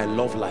 what is my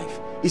love life?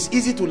 It's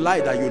easy to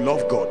lie that you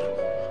love God,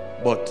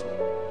 but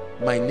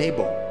my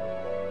neighbor,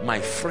 my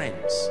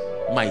friends,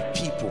 my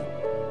people,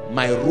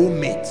 my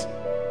roommate,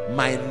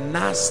 my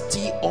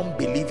nasty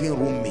unbelieving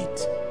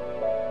roommate,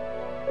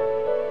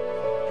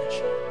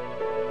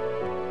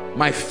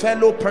 my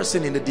fellow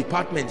person in the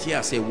department here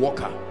as a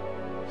worker,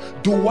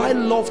 do I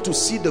love to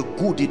see the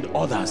good in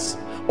others,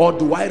 or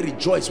do I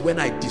rejoice when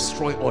I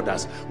destroy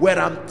others? Where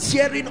I'm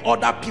tearing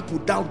other people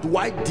down, do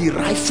I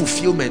derive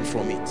fulfillment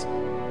from it?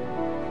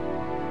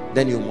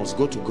 Then you must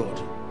go to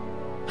God.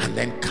 And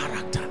then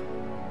character.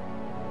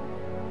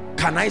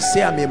 Can I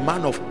say I'm a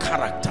man of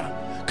character?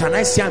 Can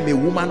I say I'm a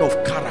woman of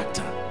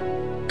character?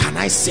 Can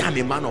I say I'm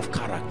a man of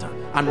character?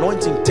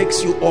 Anointing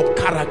takes you up,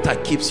 character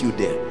keeps you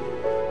there.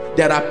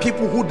 There are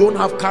people who don't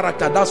have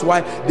character. That's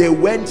why they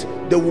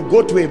will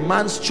go to a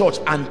man's church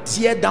and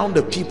tear down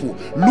the people,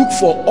 look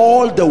for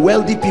all the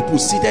wealthy people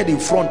seated in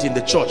front in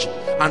the church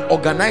and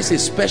organize a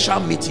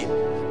special meeting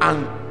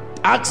and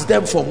ask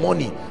them for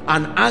money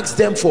and ask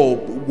them for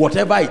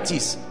whatever it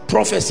is,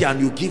 prophecy,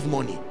 and you give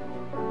money.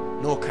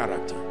 No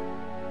character.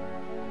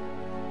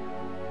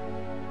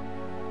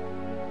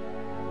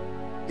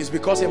 It's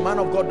because a man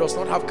of God does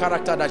not have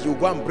character that you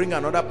go and bring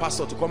another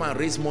pastor to come and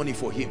raise money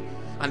for him,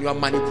 and you are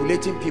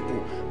manipulating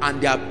people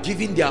and they are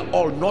giving their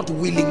all not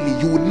willingly.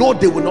 You will know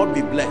they will not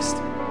be blessed,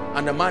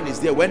 and the man is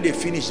there. When they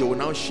finish, they will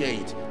now share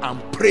it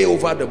and pray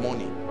over the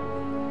money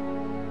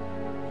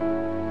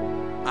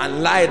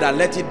and lie that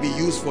let it be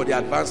used for the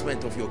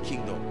advancement of your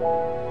kingdom.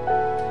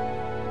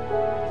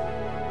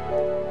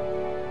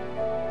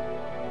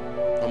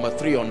 Number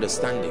 3,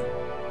 understanding.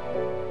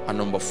 And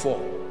number 4,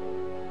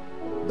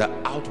 the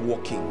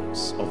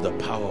outworkings of the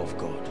power of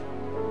God.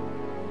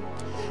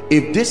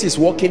 If this is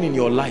working in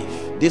your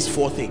life, these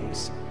 4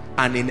 things,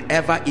 and in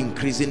ever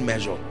increasing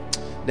measure,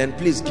 then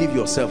please give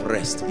yourself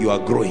rest. You are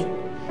growing.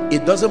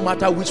 It doesn't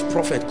matter which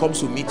prophet comes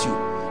to meet you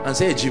and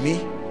say,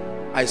 Jimmy,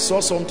 I saw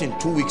something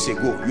 2 weeks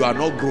ago, you are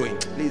not growing.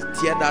 Please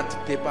tear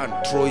that paper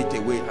and throw it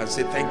away and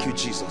say, thank you,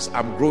 Jesus.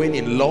 I'm growing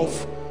in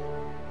love.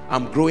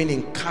 I'm growing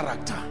in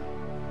character.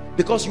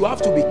 Because you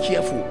have to be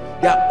careful.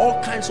 There are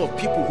all kinds of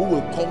people who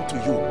will come to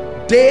you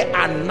day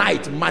and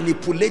night,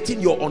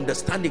 manipulating your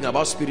understanding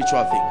about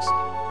spiritual things.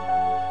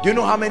 Do you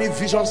know how many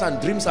visions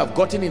and dreams I've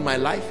gotten in my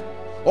life?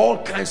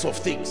 All kinds of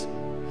things.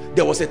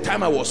 There was a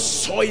time I was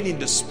sowing in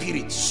the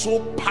spirit so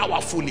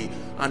powerfully,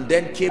 and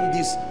then came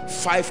this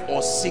 5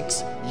 or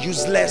 6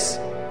 useless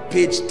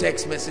page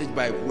text message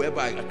by whoever,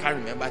 I can't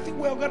remember. I think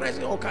we're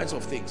organizing all kinds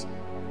of things.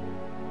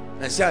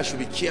 And I say I should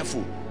be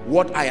careful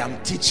what I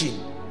am teaching.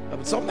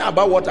 Something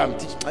about what I'm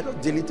teaching, I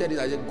just deleted it.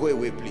 I just go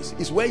away, please.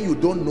 It's when you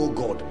don't know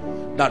God.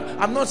 That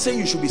I'm not saying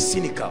you should be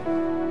cynical.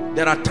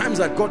 There are times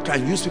that God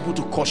can use people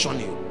to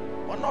caution you,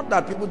 but not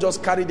that people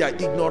just carry their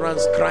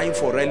ignorance, crying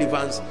for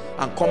relevance,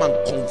 and come and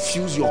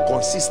confuse your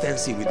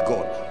consistency with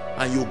God,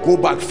 and you go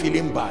back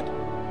feeling bad.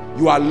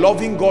 You are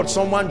loving God.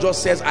 Someone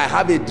just says, I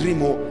have a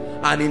dream,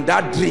 and in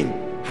that dream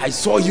I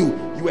saw you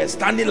were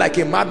standing like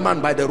a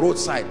madman by the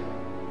roadside,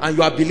 and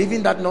you are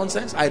believing that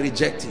nonsense. I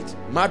reject it.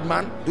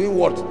 Madman doing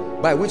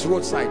what? By which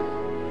roadside?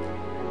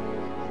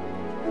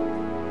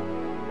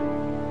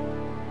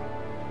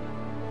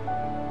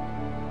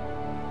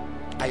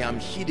 I am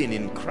hidden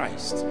in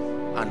Christ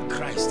and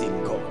Christ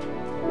in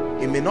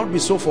God. It may not be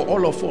so for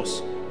all of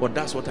us, but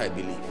that's what I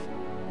believe.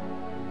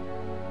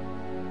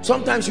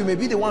 Sometimes you may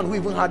be the one who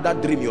even had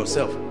that dream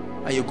yourself,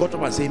 and you got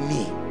up and say,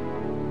 me,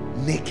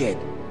 naked,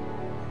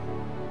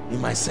 in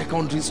my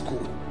secondary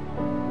school,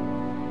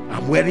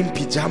 I'm wearing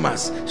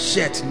pajamas,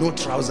 shirt, no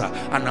trouser,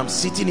 and I'm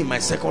sitting in my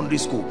secondary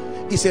school.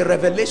 It's a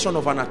revelation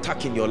of an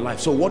attack in your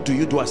life. So what do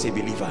you do as a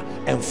believer?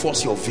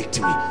 Enforce your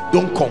victory.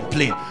 Don't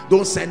complain.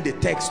 Don't send a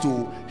text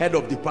to head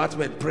of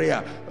department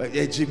prayer,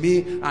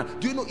 Jimmy.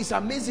 And do you know, it's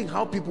amazing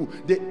how people,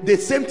 the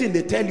same thing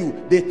they tell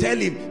you, they tell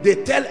him,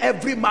 they tell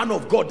every man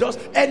of God, just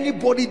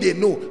anybody they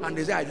know, and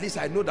they say, at least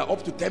I know that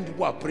up to 10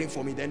 people are praying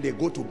for me. Then they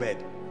go to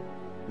bed.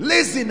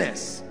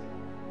 Laziness.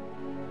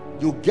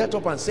 You get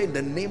up and say, in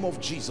the name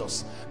of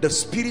Jesus, the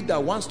spirit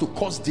that wants to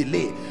cause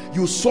delay.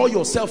 You saw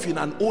yourself in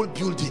an old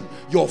building,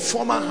 your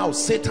former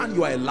house. Satan,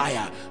 you are a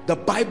liar. The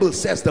Bible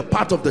says the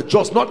path of the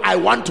just, not I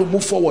want to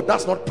move forward.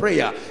 That's not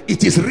prayer.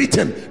 It is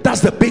written.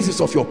 That's the basis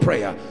of your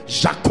prayer.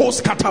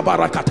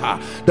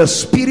 The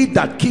spirit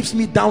that keeps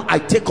me down, I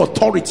take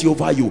authority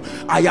over you.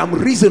 I am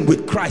risen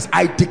with Christ.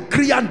 I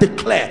decree and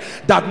declare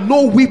that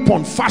no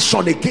weapon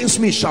fashioned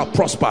against me shall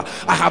prosper.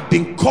 I have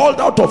been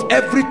called out of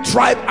every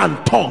tribe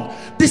and tongue.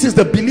 This is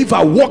the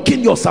believer walking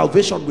your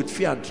salvation with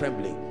fear and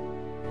trembling.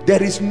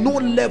 There is no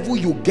level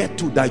you get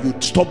to that you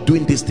stop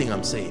doing this thing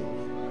I'm saying.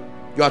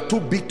 You are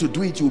too big to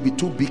do it, you will be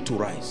too big to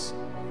rise.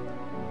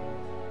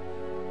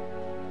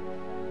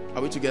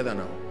 Are we together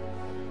now?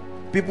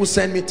 People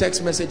send me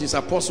text messages,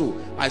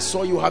 Apostle, I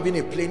saw you having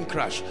a plane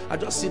crash. I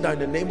just sit down, in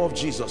the name of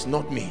Jesus.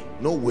 Not me,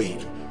 no way.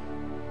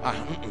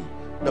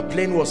 The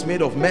plane was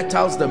made of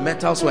metals. The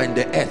metals were in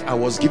the earth. I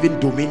was given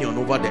dominion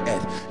over the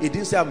earth. It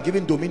didn't say I'm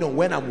giving dominion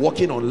when I'm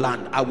walking on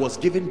land. I was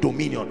given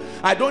dominion.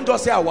 I don't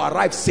just say I will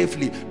arrive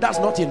safely. That's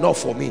not enough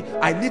for me.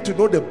 I need to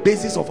know the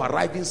basis of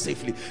arriving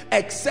safely.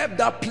 Except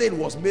that plane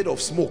was made of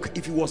smoke.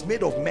 If it was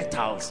made of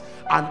metals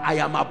and I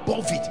am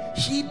above it,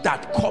 he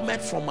that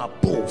cometh from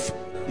above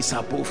is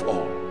above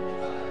all.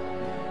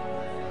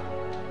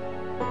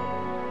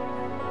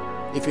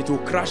 If it will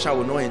crash, I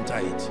will not enter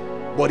it.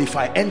 But if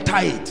I enter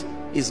it,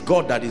 it's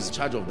God that is in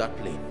charge of that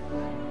plane.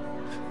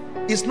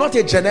 It's not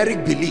a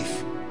generic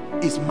belief.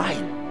 It's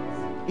mine.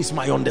 It's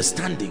my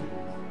understanding.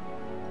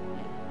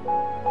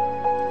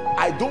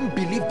 I don't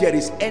believe there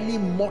is any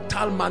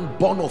mortal man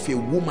born of a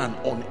woman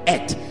on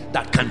earth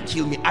that can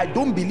kill me. I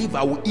don't believe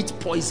I will eat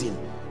poison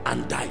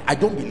and die. I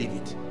don't believe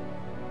it.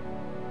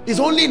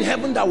 It's only in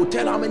heaven that will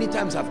tell how many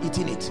times I've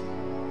eaten it.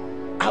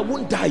 I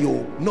won't die.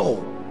 Oh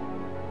no.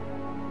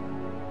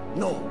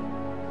 No.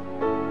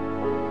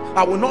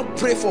 I will not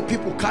pray for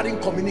people carrying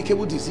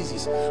communicable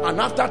diseases,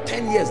 and after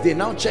 10 years they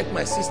now check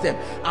my system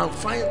and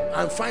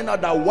find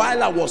out that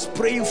while I was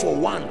praying for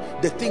one,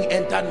 the thing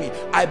entered me.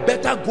 I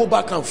better go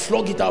back and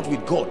flog it out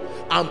with God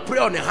and pray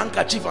on a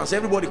handkerchief and say,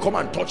 everybody come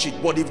and touch it.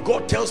 But if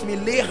God tells me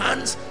lay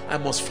hands, I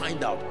must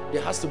find out.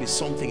 There has to be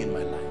something in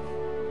my life.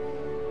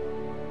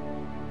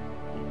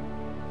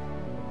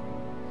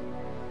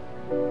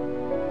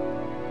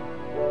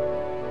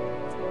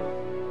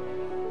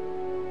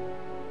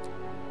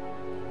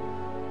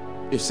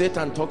 If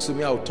Satan talks to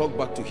me, I'll talk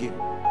back to him.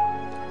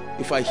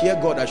 If I hear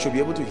God, I should be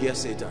able to hear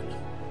Satan.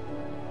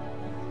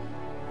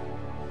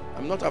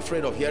 I'm not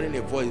afraid of hearing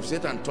a voice. If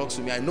Satan talks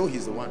to me, I know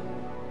he's the one.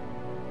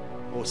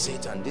 Oh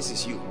Satan, this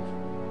is you.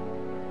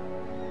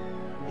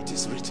 It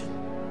is written,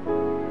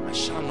 I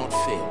shall not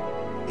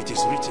fail. It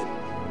is written,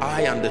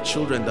 I and the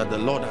children that the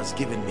Lord has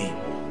given me,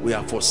 we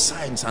are for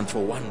signs and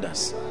for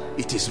wonders.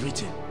 It is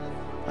written.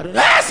 I don't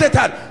know,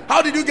 Satan,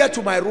 how did you get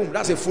to my room?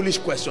 That's a foolish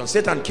question.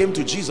 Satan came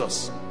to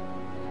Jesus.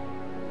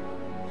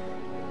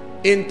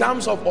 In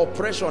terms of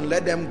oppression,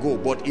 let them go.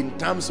 But in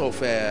terms of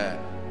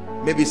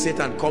maybe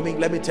Satan coming,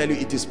 let me tell you,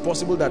 it is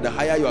possible that the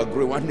higher you are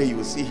growing, one day you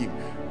will see him.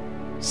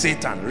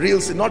 Satan,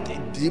 real, not a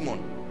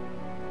demon.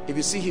 If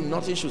you see him,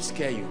 nothing should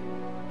scare you.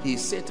 He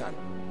is Satan.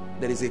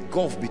 There is a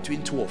gulf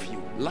between two of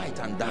you, light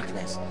and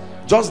darkness.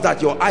 Just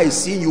that your eye is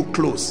seeing you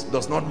close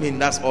does not mean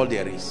that's all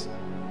there is.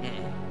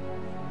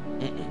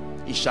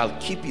 He shall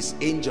keep his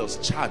angels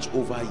charge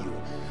over you.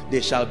 They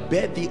shall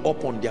bear thee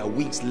up on their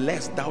wings,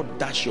 lest thou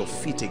dash your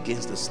feet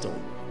against the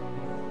stone.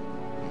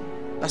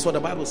 That's what the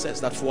Bible says,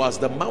 that for as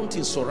the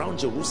mountains surround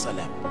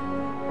Jerusalem,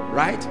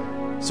 right?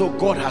 So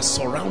God has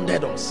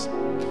surrounded us.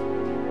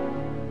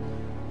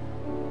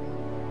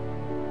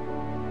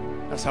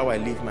 That's how I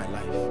live my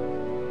life.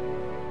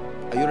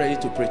 Are you ready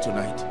to pray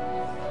tonight?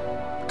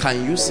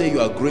 Can you say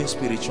you are growing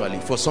spiritually?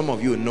 For some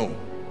of you, no.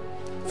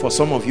 For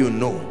some of you,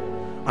 no.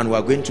 And we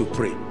are going to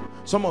pray.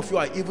 Some of you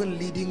are even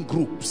leading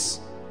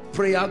groups,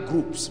 prayer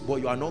groups,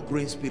 but you are not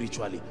growing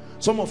spiritually.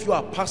 Some of you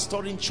are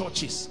pastoring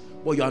churches,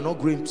 but you are not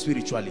growing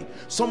spiritually.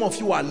 Some of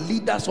you are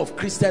leaders of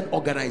Christian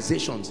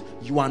organizations.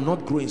 You are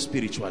not growing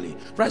spiritually.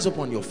 Rise up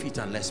on your feet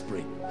and let's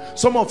pray.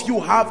 Some of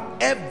you have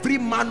every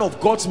man of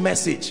God's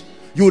message.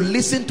 You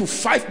listen to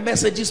 5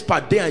 messages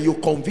per day and you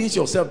convince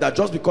yourself that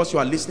just because you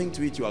are listening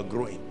to it, you are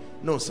growing.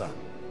 No, sir.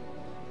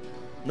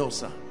 No,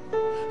 sir.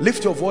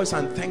 Lift your voice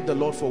and thank the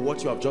Lord for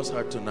what you have just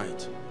heard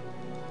tonight.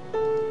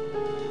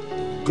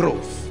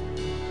 Growth.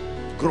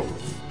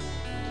 Growth.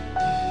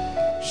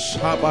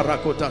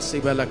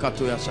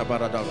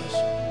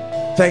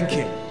 Thank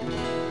him.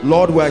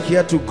 Lord, we are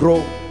here to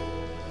grow.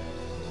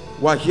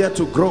 We are here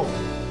to grow.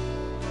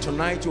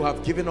 Tonight you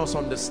have given us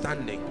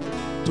understanding.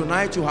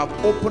 Tonight you have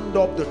opened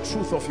up the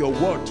truth of your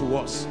word to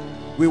us.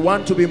 We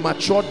want to be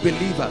matured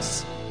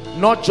believers.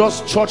 not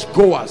just church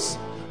goers,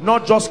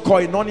 not just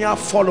koinonia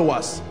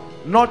followers,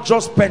 not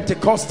just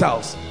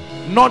Pentecostals,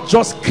 not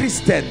just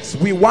Christians.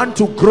 We want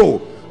to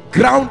grow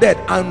grounded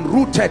and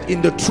rooted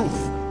in the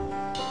truth.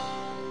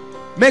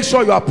 Make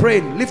sure you are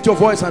praying. Lift your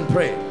voice and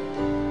pray.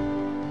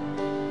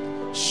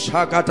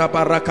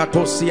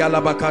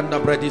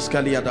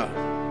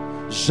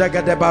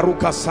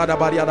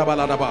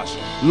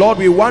 Lord,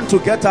 we want to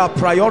get our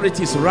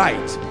priorities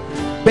right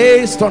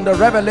based on the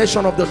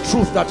revelation of the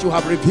truth that you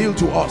have revealed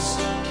to us.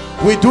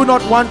 We do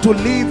not want to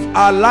live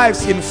our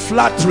lives in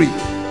flattery,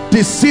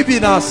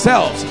 deceiving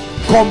ourselves,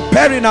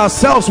 comparing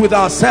ourselves with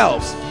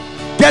ourselves,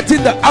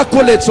 getting the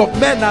accolades of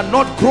men and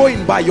not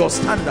growing by your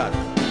standard.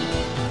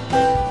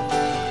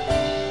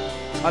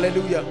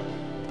 Hallelujah.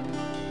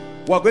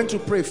 We're going to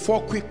pray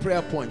 4 quick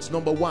prayer points.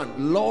 Number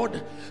 1,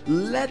 Lord,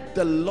 let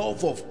the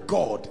love of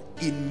God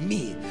in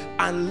me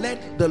and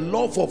let the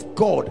love of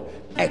God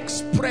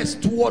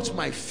expressed towards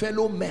my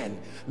fellow men,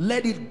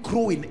 let it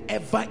grow in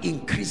ever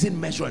increasing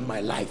measure in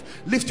my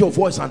life. Lift your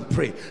voice and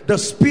pray. The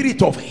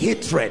spirit of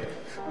hatred,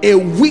 a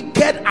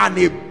wicked and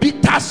a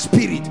bitter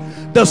spirit,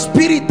 the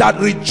spirit that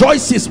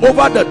rejoices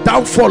over the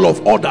downfall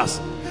of others,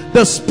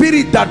 the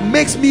spirit that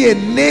makes me a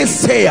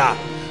naysayer,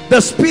 the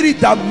spirit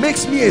that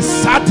makes me a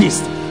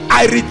sadist.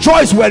 I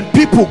rejoice when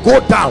people go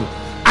down.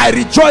 I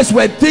rejoice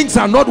when things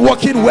are not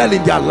working well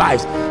in their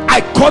lives.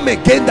 I come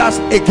against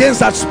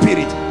that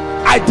spirit.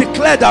 I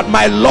declare that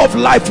my love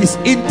life is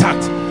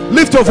intact.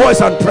 Lift your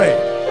voice and pray.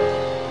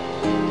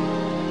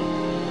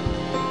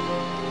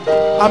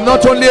 I'm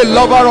not only a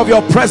lover of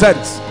your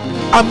presence,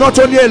 I'm not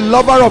only a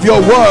lover of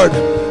your word,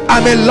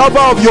 I'm a lover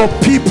of your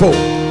people.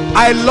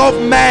 I love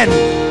men.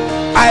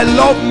 I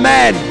love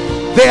men.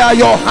 They are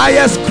your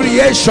highest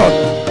creation.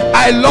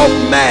 I love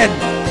men.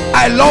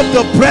 I love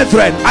the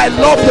brethren. I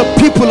love the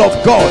people of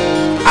God.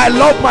 I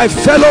love my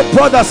fellow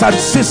brothers and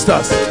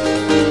sisters.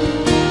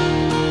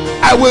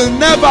 I will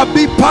never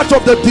be part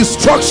of the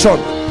destruction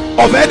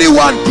of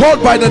anyone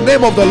called by the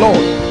name of the Lord.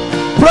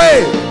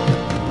 Pray.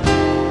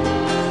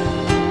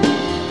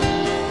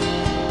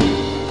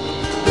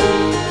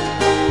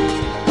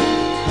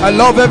 I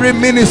love every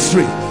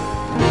ministry.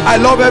 I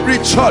love every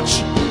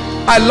church.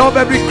 I love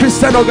every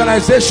Christian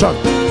organization.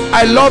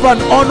 I love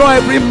and honor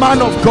every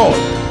man of God.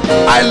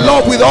 I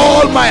love with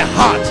all my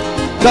heart.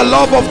 The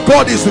love of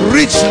God is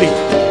richly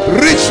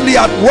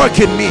at work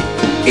in me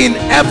in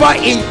ever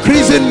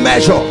increasing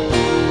measure.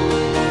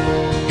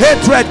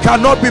 Hatred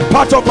cannot be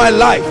part of my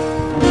life.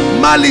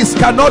 Malice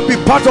cannot be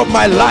part of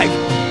my life.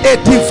 A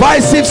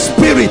divisive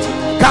spirit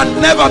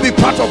can never be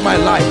part of my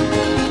life.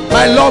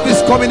 My love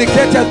is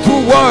communicated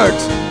through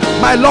words.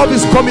 My love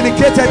is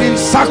communicated in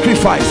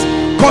sacrifice,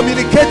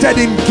 communicated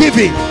in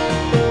giving.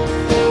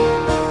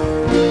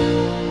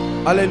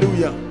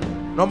 Hallelujah.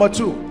 Number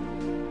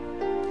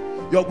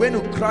 2, you're going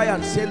to cry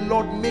and say,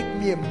 Lord, make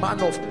me a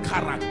man of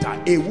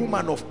character, a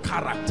woman of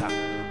character.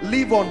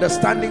 Leave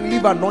understanding,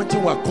 leave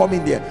anointing, we're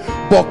coming there.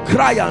 But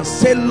cry and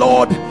say,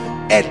 Lord,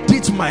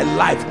 edit my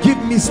life, give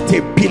me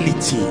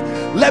stability.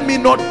 Let me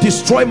not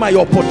destroy my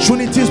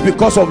opportunities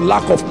because of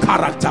lack of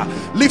character.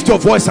 Lift your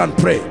voice and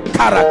pray.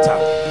 Character.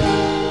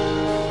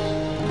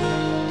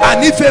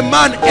 And if a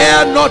man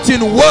err not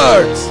in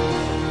words,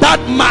 that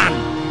man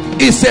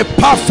is a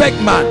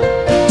perfect man.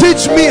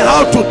 Teach me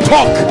how to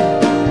talk.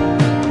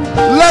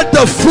 Let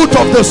the fruit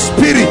of the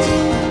spirit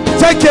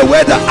take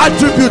away the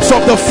attributes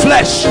of the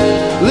flesh.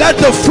 Let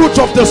the fruit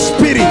of the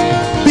spirit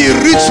be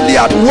richly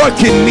at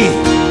work in me.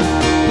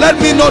 Let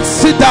me not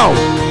sit down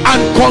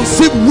and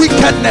conceive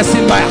wickedness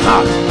in my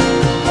heart.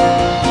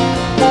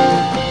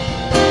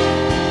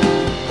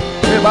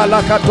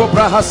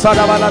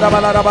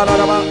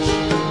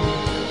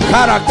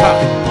 Character,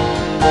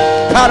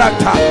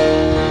 character,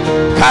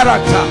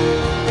 character,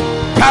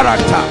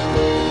 character.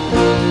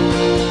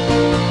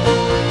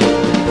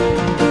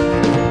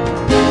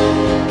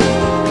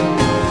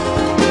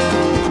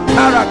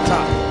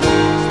 Character.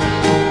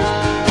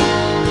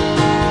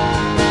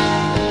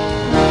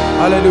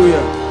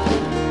 Hallelujah.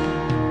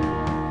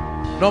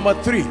 Number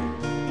 3,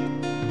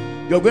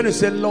 you're going to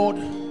say, Lord,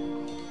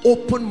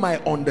 open my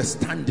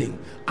understanding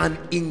and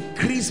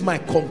increase my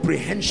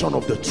comprehension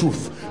of the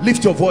truth.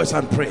 Lift your voice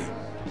and pray.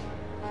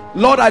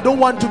 Lord, I don't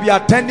want to be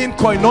attending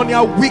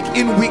koinonia week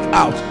in, week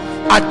out,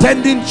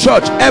 attending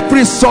church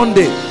every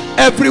Sunday,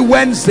 every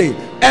Wednesday,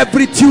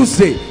 every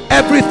Tuesday,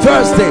 every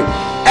Thursday,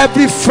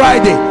 every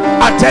Friday,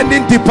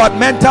 attending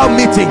departmental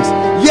meetings,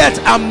 yet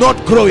I'm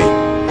not growing.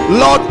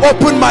 Lord,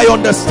 open my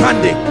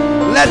understanding.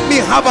 Let me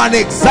have an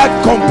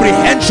exact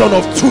comprehension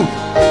of truth,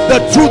 the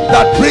truth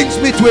that brings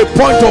me to a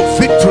point of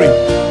victory.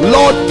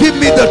 Lord, give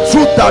me the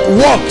truth that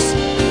works,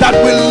 that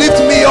will lift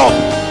me up,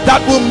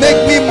 that will make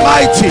me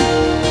mighty.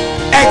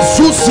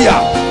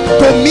 Exousia,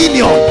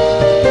 dominion,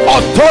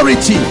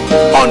 authority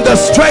on the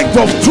strength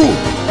of truth.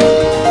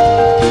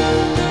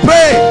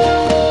 Pray.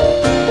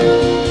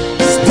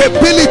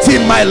 Stability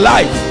in my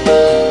life.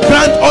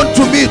 Grant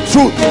unto me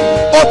truth.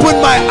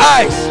 Open my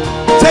eyes.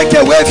 Take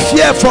away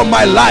fear from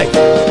my life.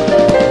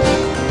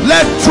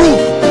 Let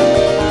truth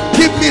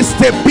give me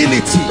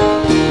stability.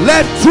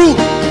 Let truth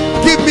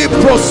give me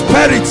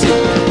prosperity.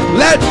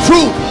 Let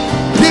truth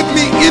give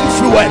me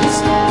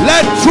influence.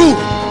 Let truth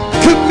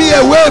keep me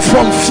away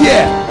from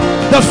fear,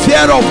 the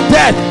fear of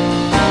death,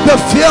 the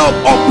fear of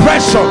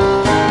oppression.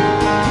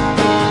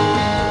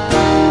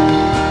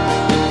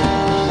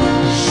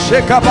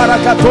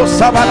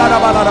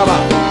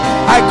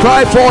 I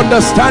cry for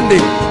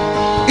understanding,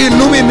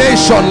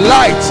 illumination,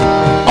 light,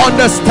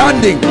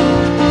 understanding,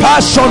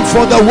 passion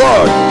for the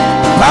word,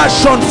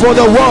 passion for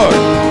the word.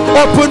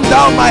 Open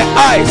down my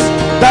eyes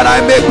that I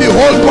may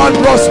behold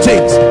wondrous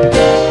things.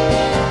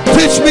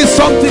 Teach me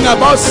something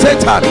about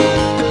Satan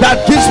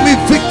that gives me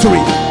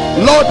victory.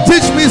 Lord,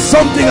 teach me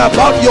something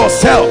about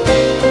yourself.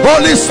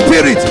 Holy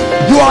Spirit,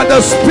 you are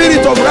the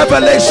spirit of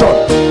revelation.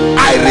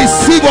 I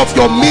receive of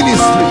your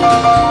ministry.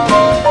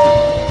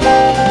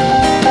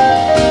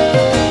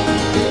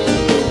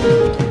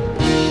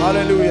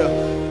 Hallelujah.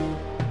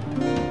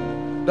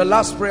 The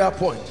last prayer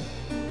point.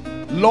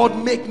 Lord,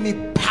 make me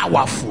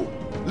powerful.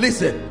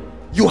 Listen,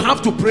 you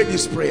have to pray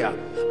this prayer.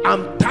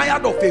 I'm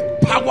tired of a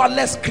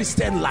powerless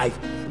Christian life.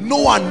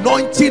 No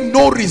anointing,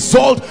 no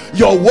result.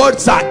 Your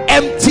words are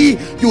empty.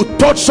 You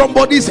touch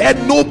somebody's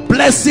head, no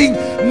blessing.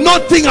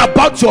 Nothing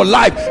about your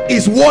life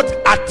is worth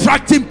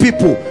attracting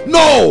people.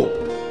 No.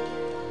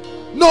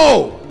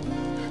 No.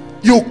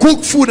 You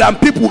cook food and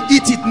people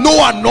eat it,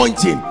 no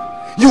anointing.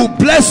 You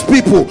bless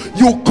people,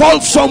 you call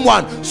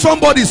someone,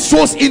 somebody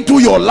sows into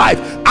your life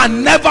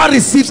and never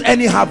receives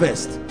any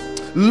harvest.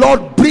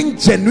 Lord, bring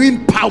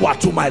genuine power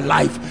to my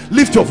life.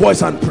 Lift your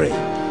voice and pray.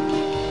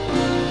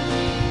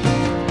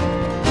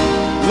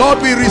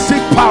 Lord, we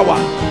receive power.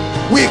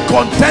 We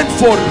contend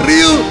for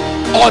real,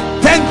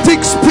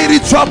 authentic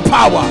spiritual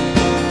power.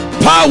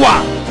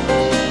 Power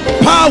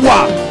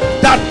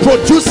that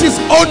produces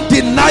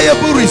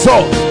undeniable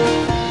results.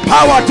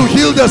 Power to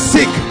heal the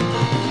sick,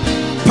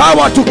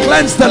 power to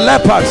cleanse the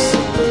lepers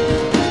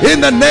in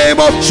the name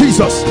of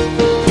Jesus.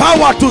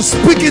 Power to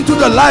speak into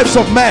the lives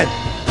of men,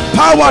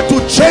 power to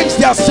change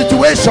their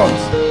situations,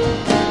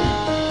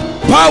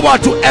 power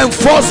to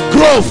enforce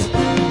growth,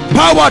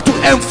 power to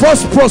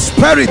enforce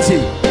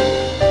prosperity,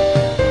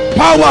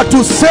 power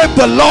to save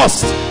the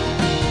lost,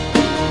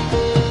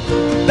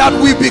 that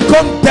we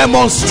become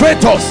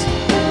demonstrators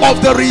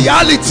of the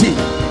reality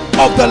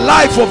of the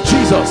life of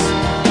Jesus.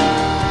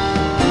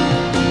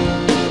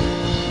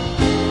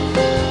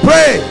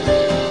 Pray.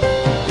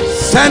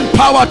 Send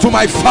power to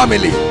my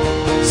family.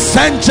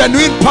 Send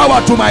genuine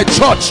power to my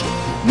church.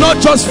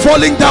 Not just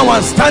falling down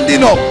and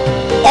standing up.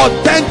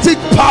 Authentic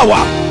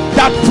power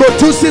that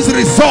produces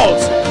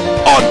results.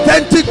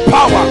 Authentic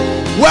power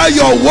where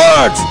your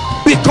words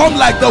become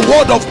like the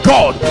word of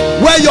God,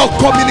 where your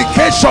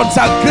communications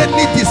are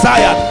greatly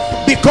desired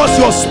because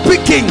your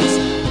speakings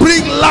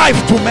bring life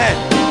to men.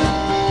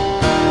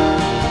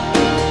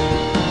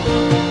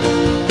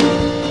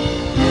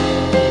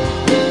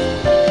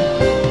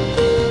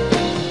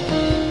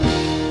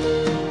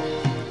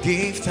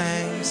 Give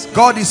thanks.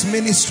 God is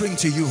ministering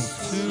to you,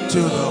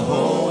 to the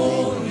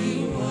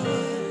Holy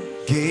One.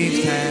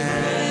 Give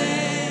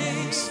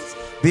thanks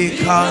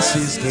because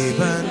He's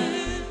given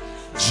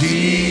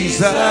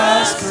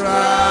Jesus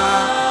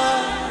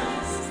Christ,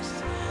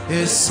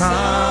 His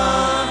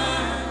Son.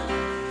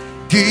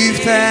 Give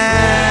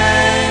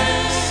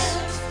thanks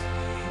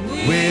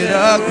with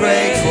a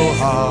grateful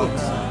heart.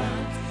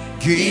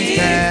 Give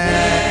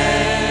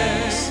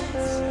thanks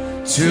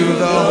to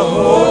the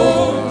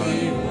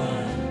Holy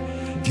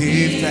One.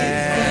 Give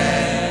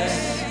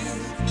thanks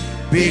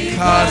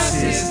because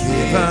He's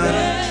given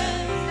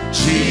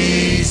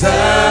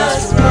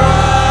Jesus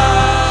Christ.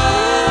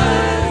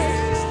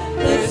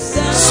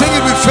 Sing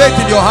it with faith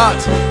in your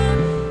heart.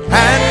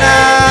 And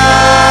now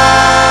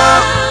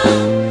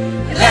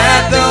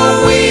let the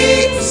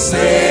weak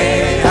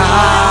say,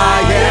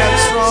 I am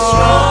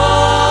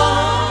strong.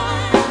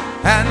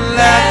 And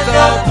let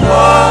the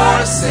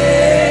poor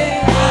say,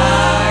 I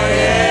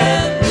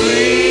am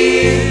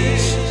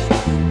rich,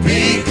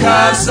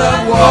 because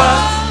of what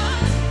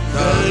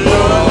the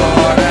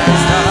Lord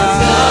has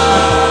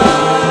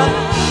done.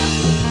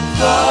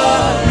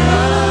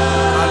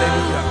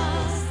 Hallelujah.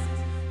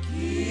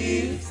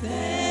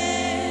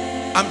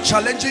 I'm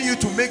challenging you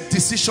to make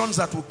decisions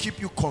that will keep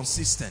you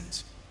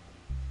consistent.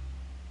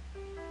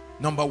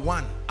 Number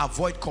one,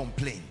 avoid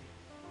complaint.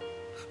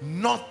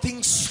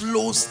 Nothing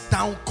slows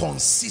down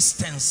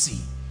consistency.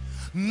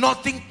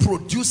 Nothing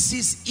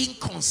produces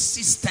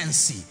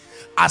inconsistency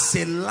as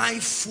a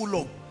life full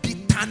of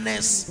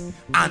bitterness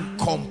and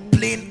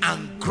complaint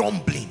and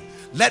grumbling.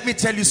 Let me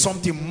tell you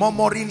something.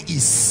 Murmuring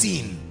is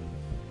sin.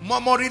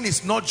 Murmuring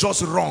is not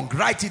just wrong.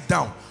 Write it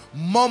down.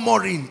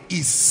 Murmuring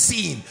is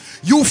sin.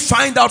 You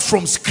find out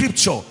from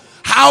scripture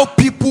how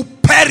people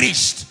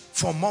perished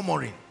for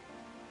murmuring.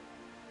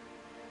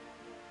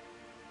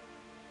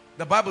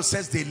 The Bible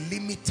says they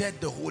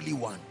limited the Holy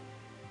One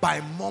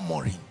by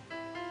murmuring,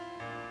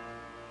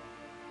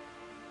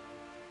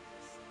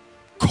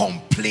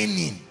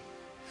 complaining.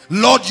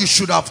 Lord, you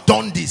should have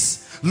done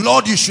this.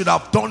 Lord, you should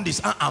have done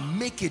this.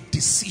 Make a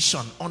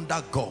decision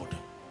under God.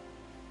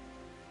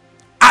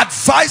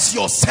 Advise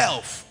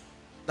yourself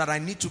that I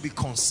need to be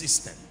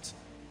consistent,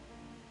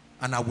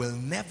 and I will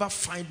never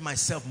find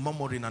myself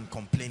murmuring and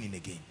complaining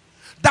again.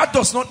 That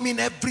does not mean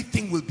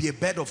everything will be a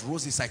bed of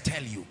roses. I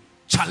tell you,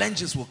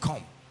 challenges will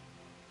come,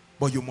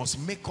 but you must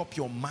make up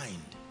your mind.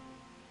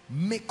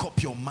 Make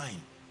up your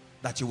mind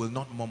that you will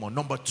not murmur.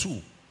 Number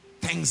 2,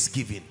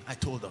 thanksgiving. I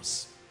told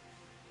us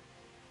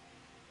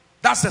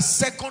that's the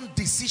second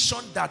decision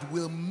that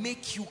will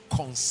make you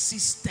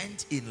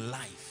consistent in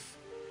life.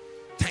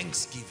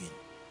 Thanksgiving.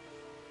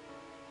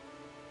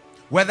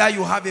 Whether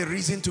you have a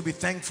reason to be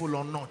thankful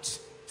or not,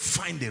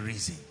 find a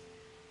reason.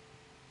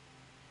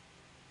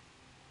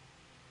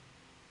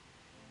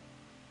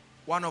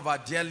 One of our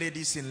dear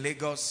ladies in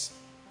Lagos,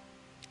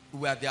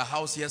 we were at their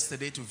house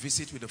yesterday to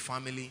visit with the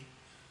family,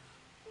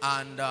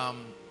 and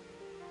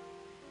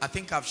I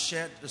think I've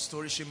shared the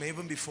story. She may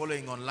even be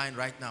following online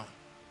right now.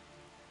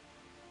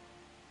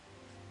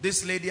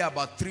 This lady,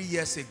 about 3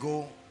 years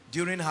ago,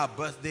 during her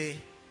birthday,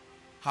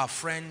 her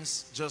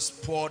friends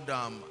just poured,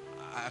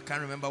 I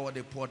can't remember what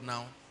they poured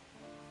now,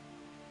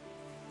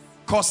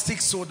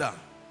 caustic soda,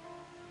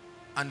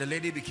 and the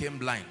lady became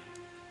blind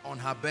on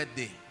her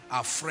birthday.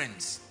 Our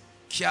friends,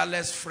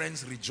 careless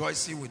friends,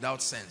 rejoicing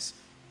without sense,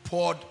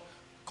 poured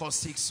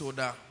caustic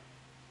soda,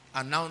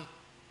 and now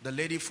the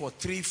lady for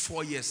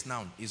 3-4 years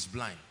now is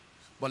blind.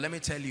 But let me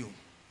tell you,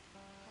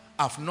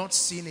 I've not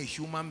seen a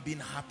human being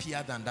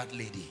happier than that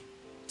lady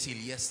till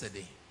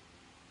yesterday.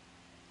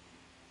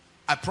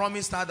 I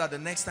promised her that the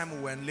next time we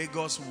were in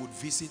Lagos, we would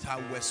visit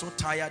her. We were so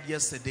tired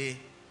yesterday,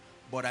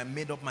 but I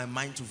made up my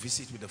mind to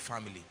visit with the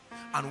family.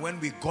 And when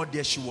we got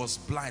there, she was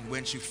blind.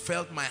 When she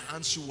felt my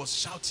hands, she was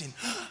shouting,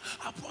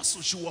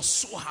 Apostle. She was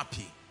so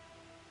happy.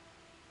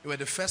 They were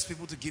the first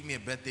people to give me a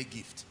birthday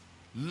gift.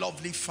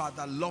 Lovely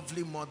father,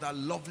 lovely mother,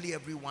 lovely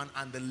everyone.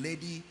 And the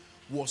lady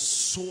was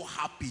so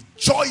happy,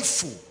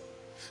 joyful.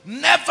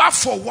 Never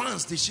for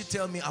once did she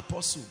tell me,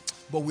 Apostle,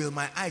 but will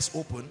my eyes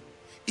open?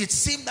 It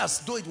seemed as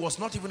though it was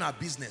not even her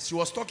business. She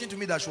was talking to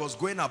me that she was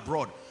going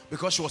abroad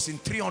because she was in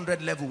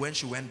 300 level when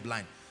she went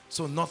blind.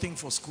 So nothing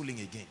for schooling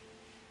again.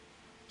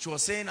 She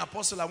was saying,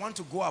 Apostle, I want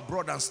to go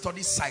abroad and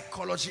study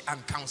psychology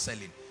and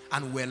counseling.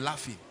 And we're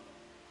laughing.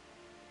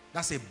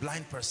 That's a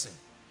blind person.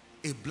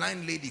 A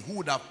blind lady who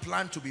would have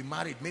planned to be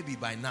married maybe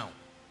by now.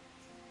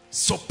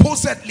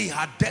 Supposedly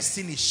her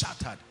destiny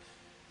shattered.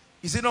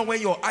 Is it not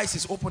when your eyes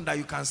is open that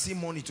you can see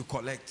money to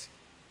collect?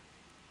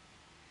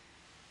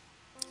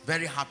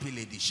 Very happy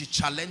lady. She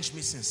challenged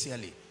me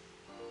sincerely.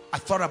 I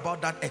thought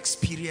about that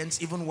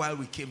experience even while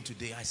we came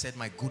today. I said,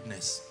 my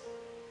goodness.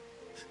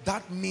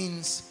 That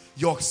means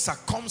your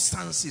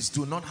circumstances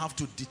do not have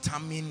to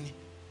determine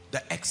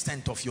the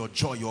extent of your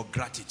joy, your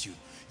gratitude.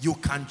 You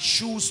can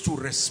choose to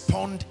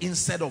respond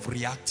instead of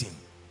reacting.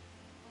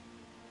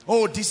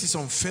 Oh, this is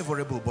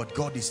unfavorable, but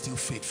God is still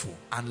faithful.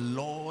 And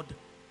Lord,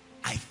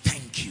 I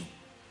thank you.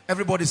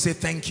 Everybody say,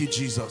 thank you,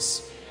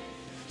 Jesus.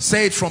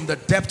 Say it from the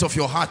depth of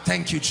your heart.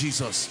 Thank you,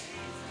 Jesus.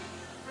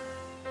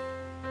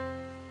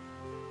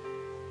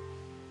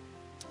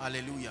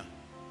 Hallelujah.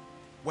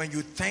 When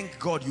you thank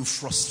God, you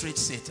frustrate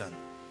Satan.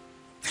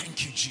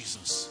 Thank you,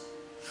 Jesus.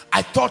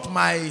 I thought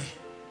my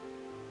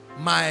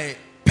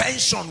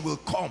pension will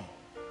come.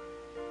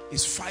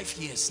 It's 5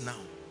 years now.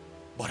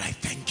 But I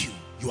thank you.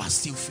 You are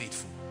still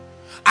faithful.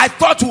 I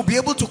thought we'll be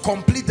able to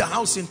complete the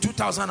house in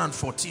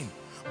 2014.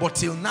 But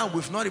till now,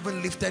 we've not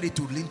even lifted it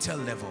to lintel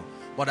level.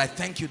 But I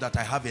thank you that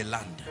I have a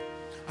land.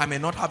 I may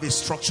not have a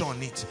structure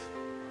on it.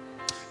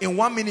 In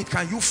 1 minute,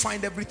 can you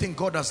find everything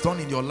God has done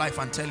in your life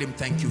and tell him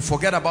thank you?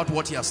 Forget about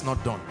what he has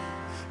not done.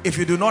 If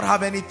you do not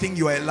have anything,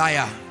 you are a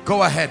liar.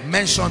 Go ahead,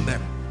 mention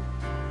them.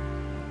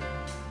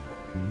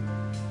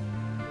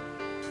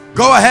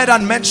 Go ahead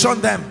and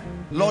mention them.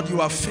 Lord,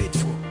 you are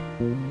faithful.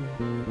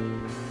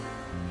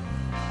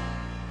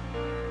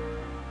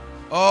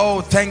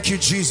 Oh, thank you,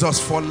 Jesus,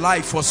 for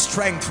life, for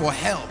strength, for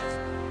health.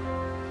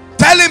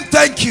 Tell him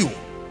thank you.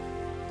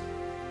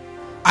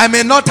 I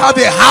may not have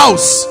a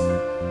house,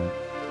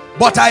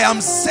 but I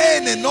am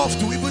sane enough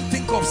to even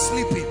think of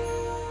sleeping.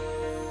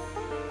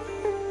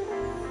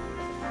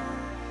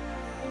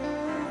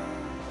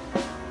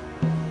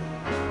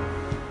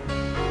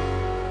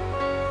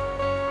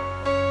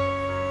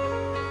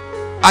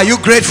 Are you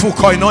grateful,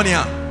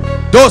 Koinonia?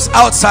 Those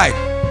outside,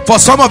 for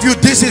some of you,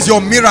 this is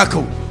your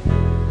miracle.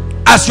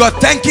 As you are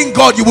thanking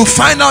God, you will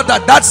find out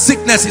that that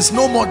sickness is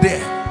no more there.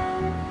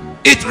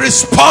 It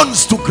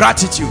responds to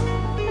gratitude.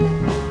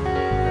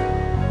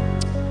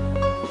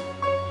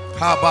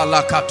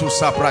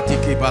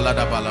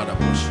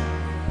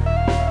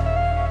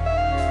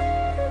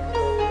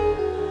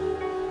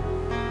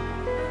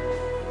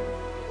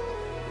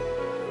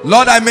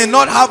 Lord, I may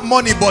not have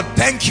money, but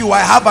thank you, I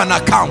have an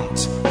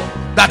account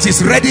that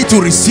is ready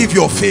to receive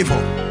your favor.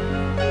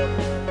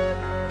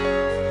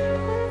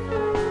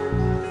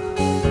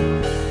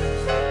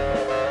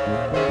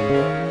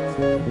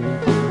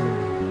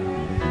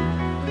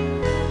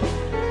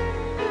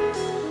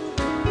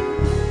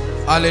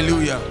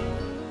 Hallelujah.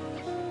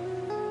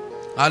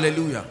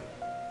 Hallelujah.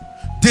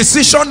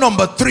 Decision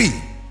number 3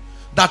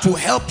 that will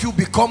help you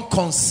become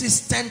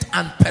consistent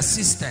and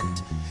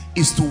persistent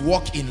is to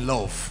walk in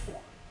love.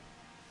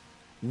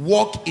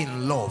 Walk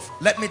in love.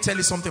 Let me tell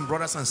you something,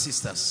 brothers and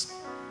sisters.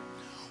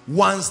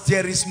 Once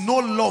there is no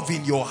love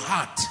in your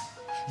heart,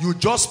 you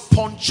just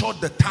puncture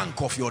the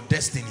tank of your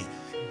destiny.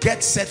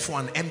 Get set for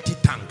an empty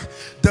tank.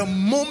 The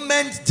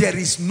moment there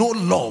is no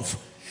love,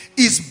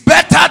 it's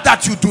better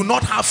that you do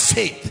not have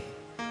faith.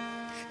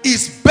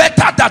 It's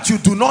better that you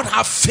do not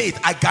have faith,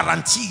 I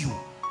guarantee you.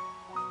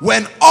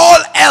 When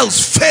all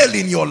else fail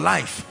in your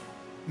life,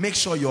 make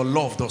sure your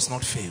love does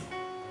not fail.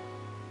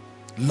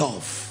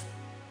 Love.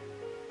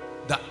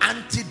 The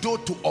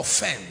antidote to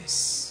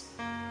offense.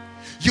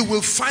 You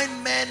will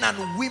find men and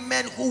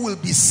women who will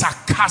be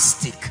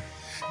sarcastic.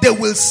 They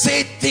will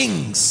say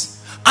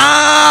things.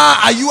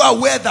 Are you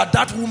aware that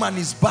that woman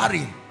is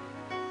barren?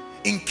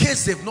 In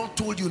case they've not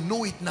told you,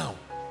 know it now.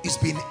 It's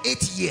been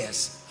 8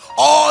 years.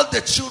 All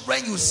the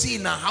children you see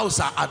in her house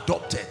are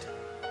adopted.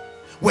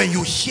 When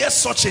you hear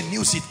such a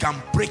news, it can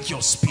break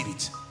your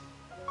spirit.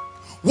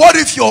 What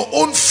if your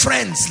own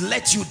friends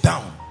let you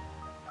down?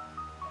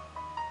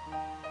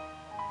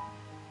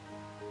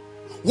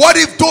 What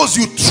if those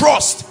you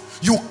trust,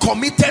 you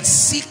committed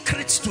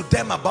secrets to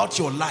them about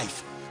your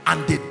life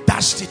and they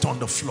dashed it on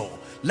the floor?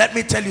 Let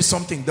me tell you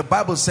something. The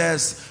Bible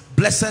says,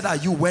 blessed are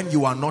you when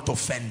you are not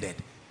offended.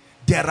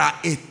 There are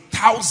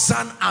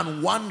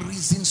 1,001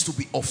 reasons to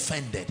be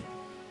offended.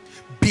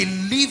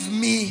 Believe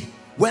me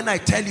when I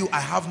tell you I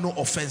have no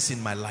offense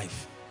in my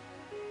life.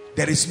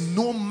 There is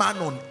no man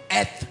on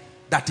earth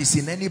that is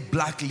in any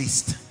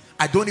blacklist.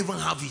 I don't even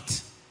have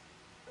it.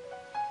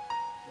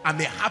 I'm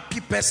a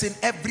happy person.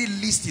 Every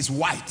list is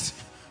white.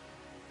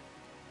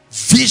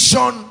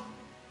 Vision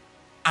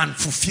and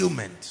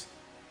fulfillment.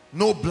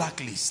 No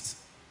blacklist.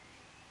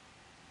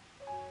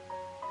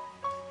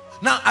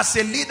 Now, as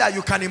a leader,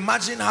 you can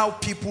imagine how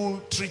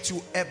people treat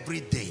you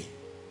every day.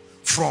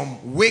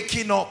 From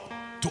waking up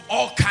to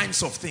all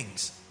kinds of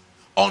things.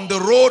 On the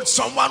road,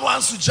 someone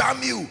wants to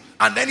jam you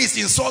and then he's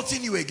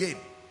insulting you again.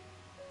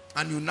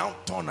 And you now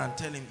turn and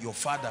tell him your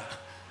father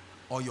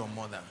or your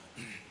mother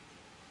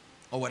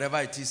or whatever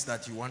it is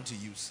that you want to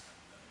use.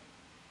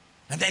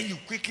 And then you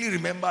quickly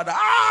remember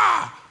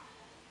that,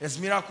 there's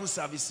miracle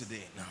service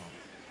today. Now,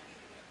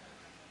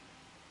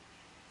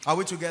 are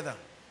we together?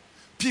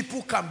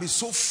 People can be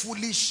so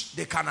foolish,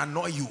 they can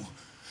annoy you.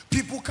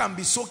 People can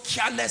be so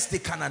careless, they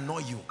can annoy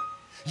you.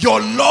 Your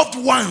loved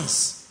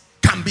ones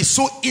can be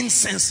so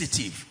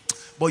insensitive.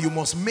 But you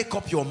must make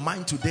up your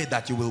mind today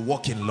that you will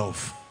walk in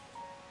love.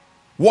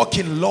 Walk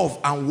in love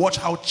and watch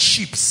how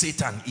cheap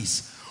Satan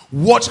is.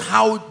 Watch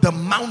how the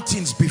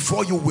mountains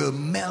before you will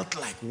melt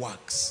like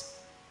wax.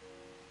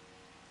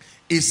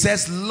 It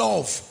says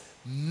love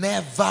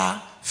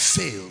never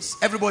fails.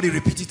 Everybody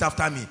repeat it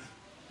after me.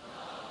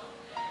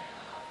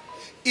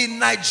 In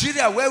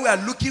Nigeria, where we are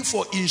looking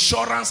for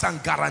insurance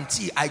and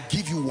guarantee, I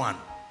give you one.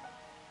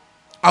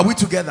 Are we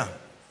together?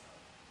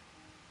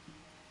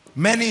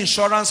 Many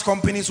insurance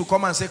companies will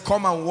come and say,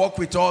 come and work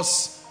with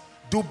us,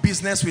 do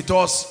business with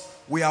us.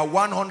 We are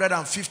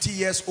 150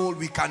 years old.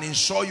 We can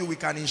insure you. We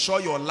can insure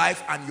your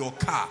life and your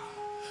car.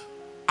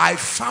 I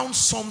found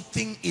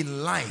something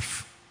in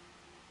life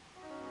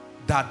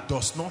that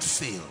does not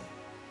fail.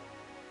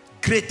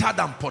 Greater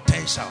than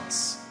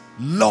potentials.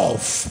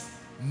 Love.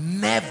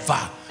 Never.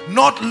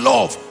 Not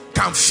love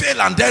can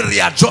fail and then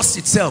readjust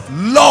itself.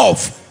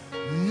 Love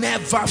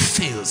never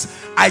fails.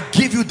 I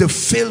give you the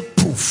fail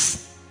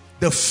proof.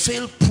 The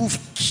fail proof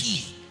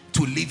key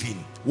to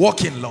living.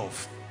 Walk in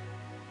love.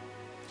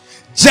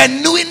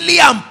 Genuinely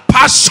and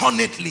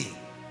passionately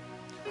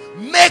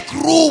make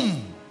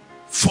room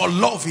for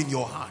love in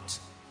your heart.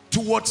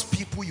 Towards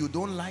people you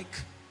don't like.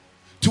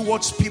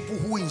 Towards people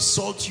who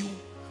insult you.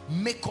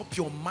 Make up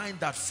your mind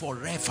that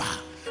forever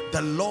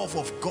the love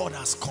of God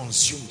has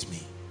consumed me.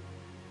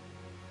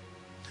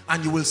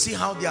 And you will see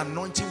how the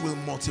anointing will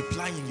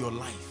multiply in your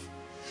life.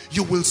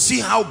 You will see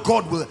how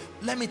God will.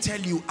 Let me tell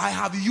you, I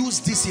have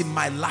used this in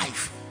my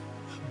life.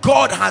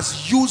 God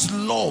has used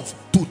love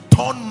to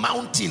turn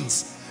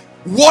mountains.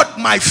 What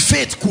my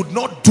faith could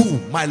not do,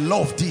 my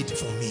love did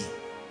for me.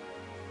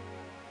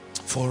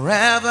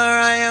 Forever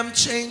I am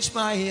changed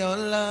by your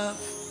love.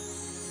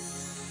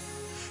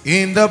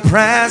 In the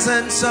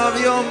presence of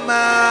your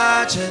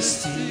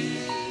majesty.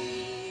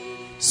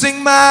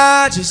 Sing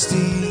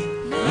majesty,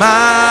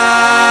 majesty.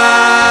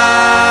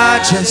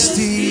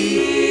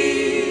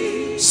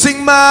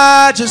 Sing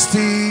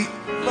majesty,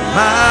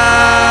 majesty.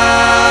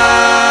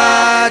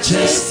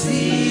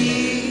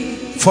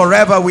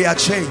 Forever we are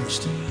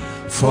changed.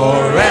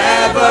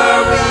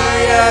 Forever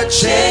we are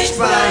changed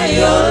by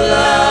your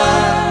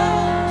love.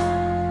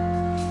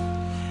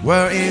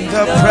 We're in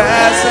the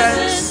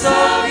presence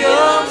of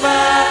your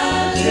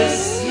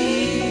majesty.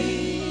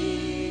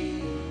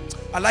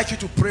 I'd like you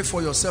to pray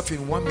for yourself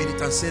in 1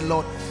 minute and say,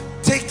 Lord,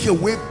 take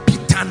away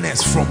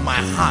bitterness from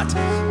my heart.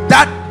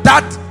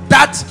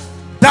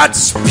 That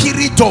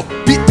spirit of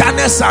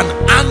bitterness and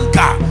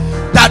anger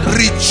that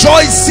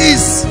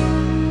rejoices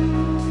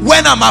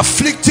when I'm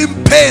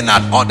afflicting pain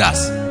at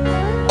others.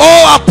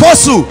 Oh,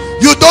 Apostle,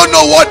 You don't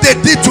know what they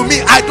did to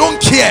me. I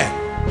don't care.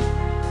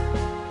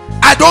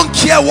 I don't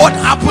care what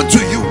happened to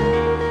you.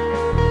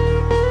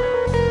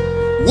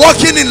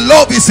 Walking in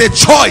love is a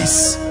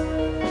choice.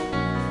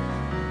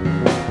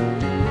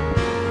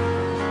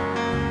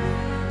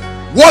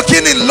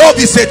 Walking in love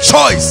is a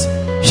choice.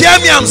 Hear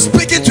me, I'm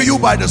speaking to you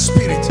by the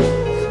Spirit.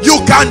 You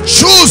can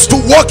choose to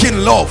walk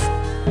in love.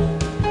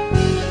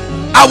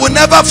 I will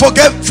never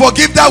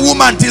forgive that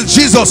woman till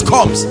Jesus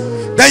comes.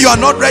 Then you are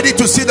not ready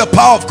to see the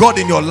power of God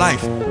in your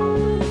life.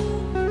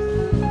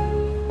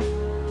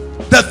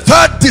 The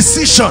third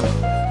decision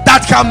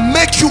that can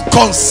make you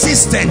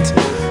consistent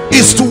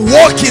is to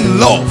walk in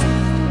love.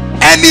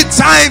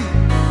 Anytime,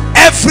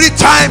 every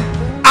time,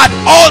 at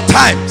all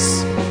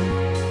times.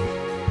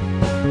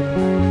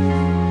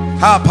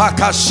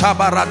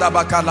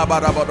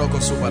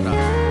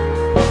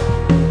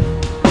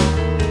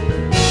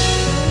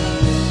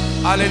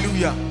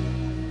 Hallelujah.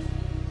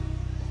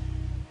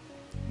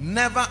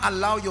 Never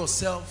allow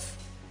yourself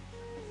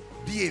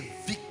be a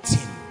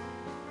victim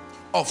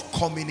of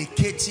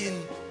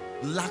communicating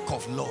lack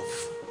of love.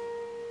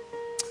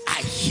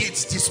 I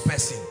hate this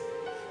person.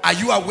 Are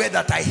you aware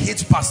that I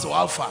hate Pastor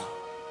Alpha?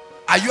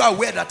 Are you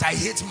aware that I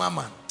hate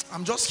Mama?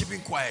 I'm just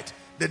keeping quiet.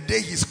 The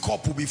day his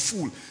cup will be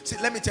full. See,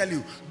 let me tell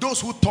you,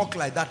 those who talk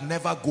like that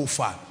never go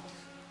far.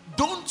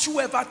 Don't you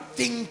ever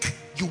think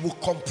you will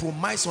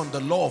compromise on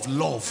the law of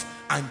love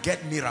and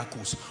get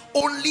miracles.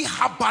 Only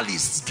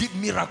herbalists give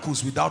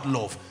miracles without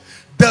love.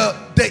 The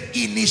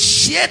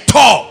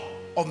initiator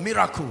of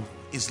miracle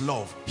is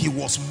love. He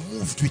was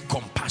moved with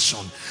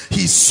compassion.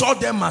 He saw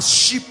them as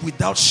sheep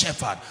without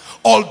shepherd.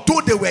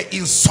 Although they were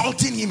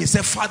insulting him, he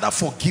said, Father,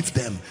 forgive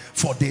them,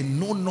 for they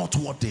know not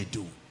what they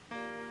do.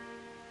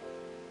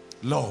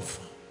 Love.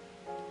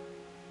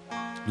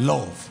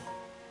 Love.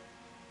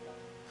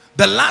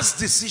 The last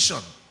decision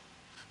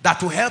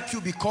that will help you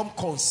become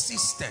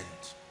consistent.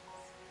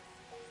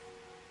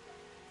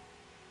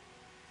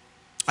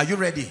 Are you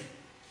ready?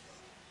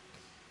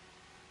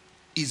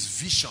 Is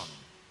vision.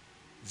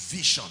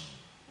 Vision.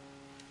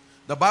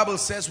 The Bible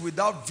says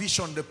without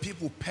vision the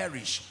people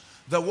perish.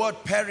 The word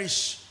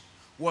perish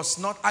was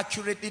not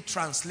accurately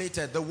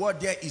translated. The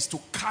word there is to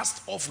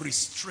cast off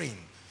restraint.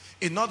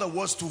 In other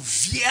words, to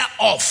veer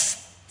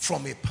off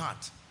from a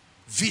path.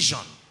 Vision.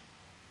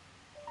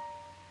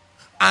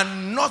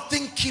 And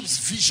nothing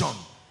keeps vision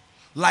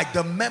like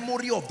the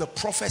memory of the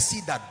prophecy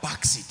that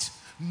backs it.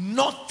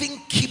 Nothing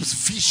keeps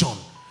vision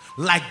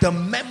like the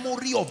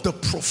memory of the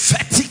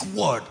prophetic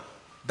word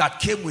that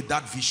came with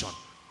that vision.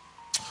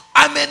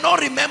 I may not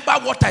remember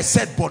what I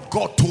said, but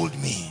God told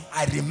me.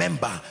 I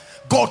remember.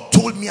 God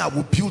told me I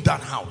will build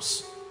that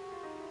house.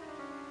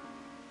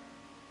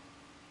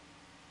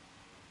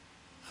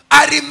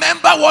 I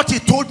remember what he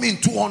told me in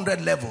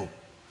 200 level,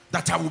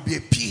 that I will be a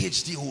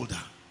PhD holder.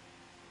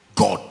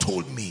 God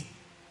told me.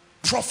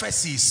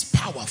 Prophecy is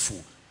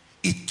powerful.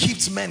 It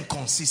keeps men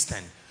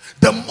consistent.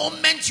 The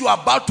moment you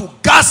are about to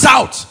gas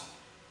out,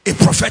 a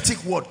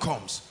prophetic word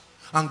comes.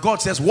 And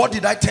God says, what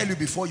did I tell you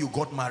before you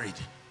got married?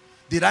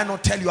 Did I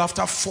not tell you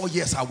after 4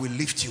 years I will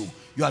lift you?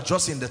 You are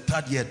just in the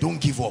 3rd year. Don't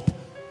give up.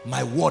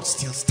 My word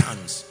still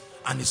stands.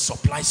 And it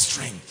supplies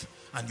strength.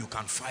 And you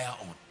can fire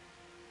on.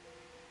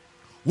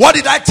 What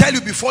did I tell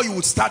you before you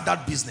would start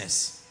that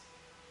business?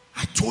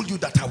 I told you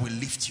that I will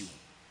lift you.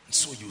 And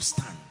so you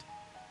stand.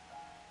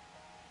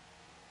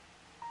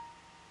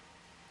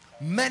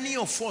 Many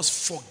of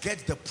us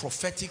forget the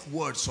prophetic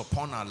words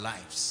upon our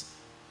lives.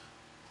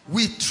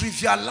 We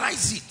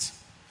trivialize it.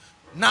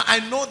 Now I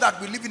know that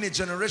we live in a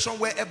generation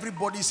where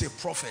everybody is a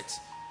prophet.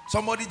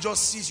 Somebody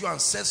just sees you and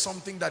says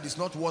something that is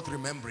not worth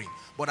remembering.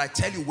 But I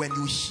tell you, when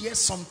you hear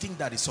something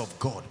that is of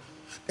God,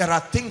 there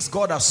are things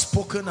God has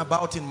spoken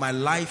about in my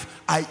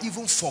life. I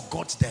even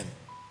forgot them.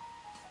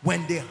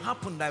 When they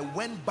happened, I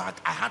went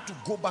back. I had to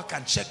go back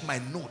and check my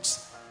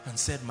notes and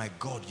said, my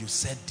God, you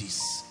said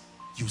this.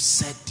 You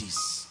said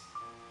this.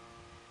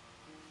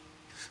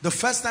 The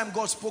first time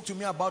God spoke to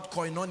me about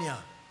koinonia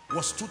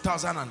was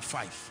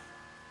 2005.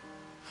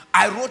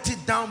 I wrote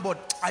it down,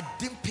 but I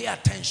didn't pay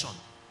attention.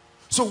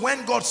 So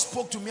when God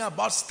spoke to me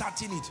about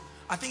starting it,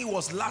 I think it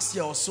was last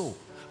year or so,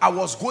 I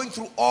was going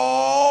through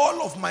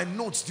all of my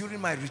notes during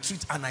my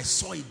retreat and I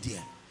saw it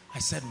there. I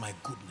said, my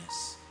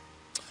goodness.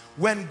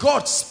 When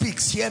God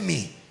speaks, hear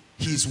me,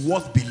 he is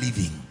worth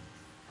believing.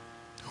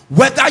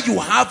 Whether you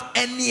have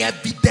any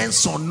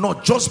evidence or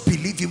not, just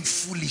believe him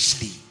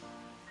foolishly.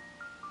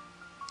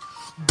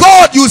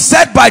 God, you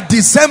said by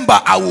December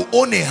I will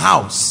own a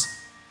house.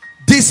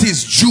 This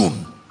is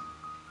June.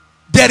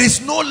 There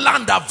is no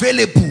land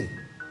available.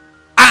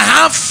 I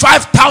have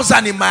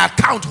 5,000 in my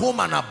account, home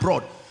and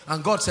abroad.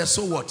 And God says,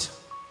 so what?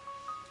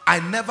 I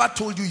never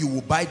told you you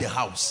will buy the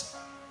house.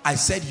 I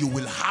said you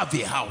will have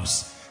a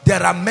house.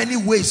 There are many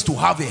ways to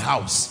have a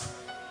house.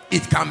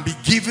 It can be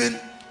given.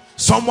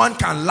 Someone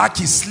can lack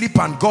his sleep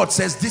and God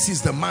says this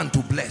is the man to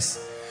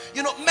bless.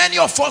 You know, many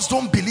of us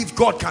don't believe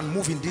God can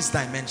move in these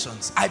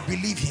dimensions. I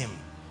believe him.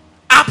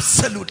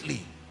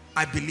 Absolutely.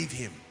 I believe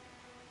him.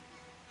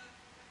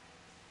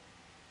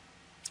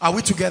 Are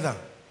we together?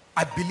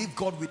 I believe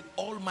God with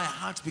all my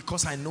heart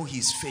because I know he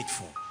is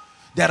faithful.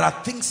 There are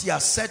things he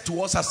has said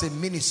to us as a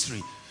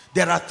ministry.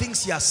 There are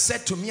things he has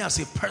said to me as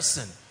a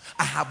person.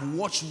 I have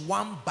watched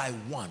one by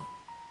one.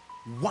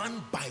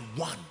 One by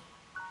one.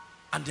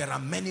 And there are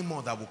many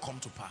more that will come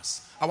to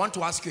pass. I want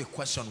to ask you a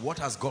question. What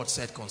has God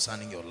said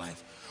concerning your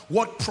life?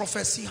 What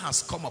prophecy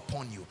has come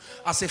upon you?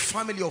 As a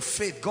family of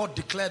faith, God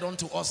declared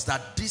unto us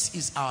that this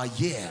is our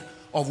year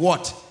of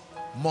what?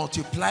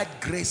 Multiplied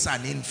grace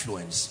and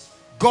influence.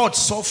 God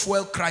saw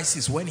fuel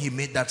crisis when he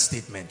made that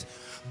statement.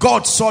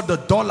 God saw the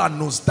dollar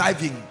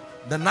nosediving,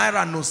 the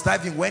naira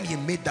nosediving when he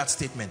made that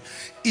statement.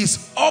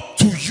 It's up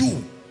to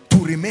you to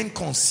remain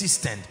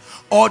consistent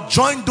or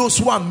join those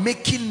who are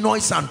making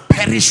noise and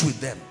perish with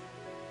them.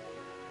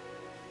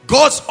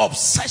 God's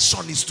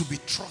obsession is to be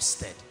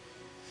trusted.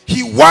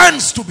 He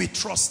wants to be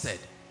trusted.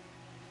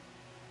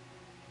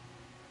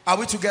 Are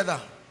we together?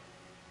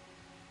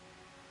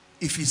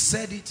 If he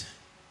said it,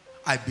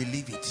 I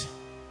believe it.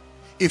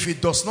 If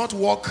it does not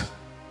work,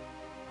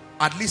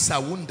 at least I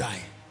won't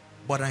die.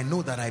 But I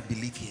know that I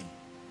believe him.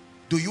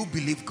 Do you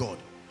believe God?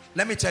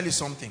 Let me tell you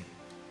something.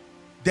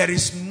 There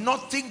is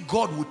nothing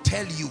God will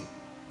tell you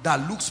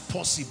that looks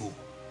possible.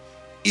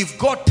 If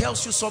God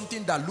tells you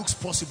something that looks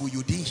possible,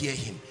 you didn't hear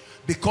him.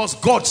 Because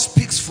God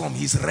speaks from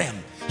his realm.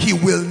 He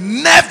will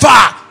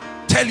never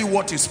tell you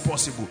what is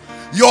possible.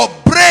 Your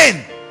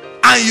brain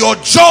and your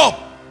job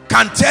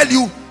can tell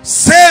you,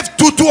 save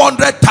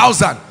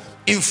 200,000.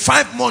 In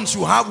 5 months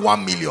you have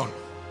 1 million.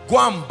 Go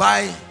and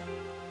buy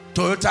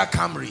Toyota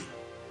Camry.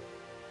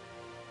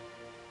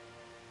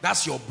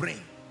 That's your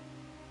brain.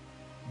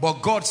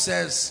 But God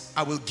says,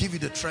 I will give you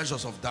the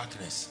treasures of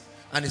darkness.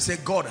 And he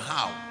said, God,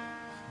 how?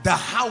 The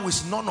how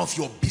is none of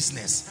your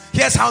business.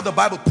 Here's how the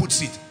Bible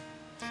puts it.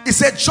 He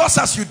said, just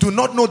as you do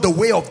not know the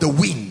way of the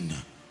wind,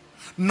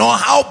 nor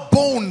how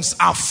bones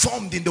are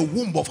formed in the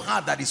womb of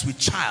her that is with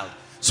child,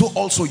 so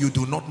also you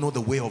do not know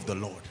the way of the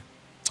Lord.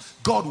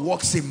 God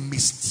works in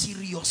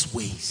mysterious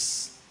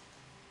ways.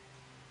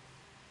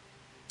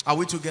 Are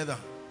we together?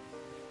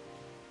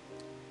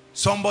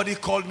 Somebody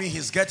called me,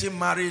 he's getting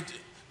married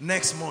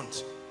next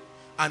month.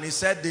 And he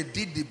said they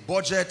did the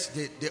budget,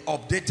 they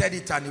updated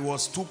it and it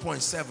was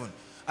 2.7.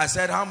 I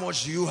said, how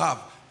much do you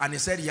have? And he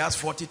said he has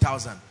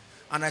 40,000.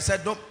 And I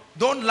said,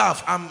 don't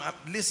laugh.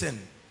 Listen,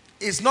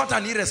 he's not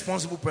an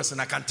irresponsible person,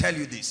 I can tell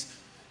you this.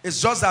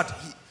 It's just that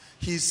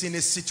he's in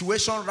a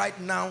situation right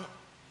now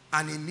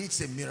and he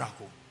needs a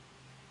miracle.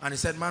 And he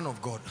said, man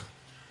of God,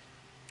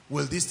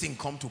 will this thing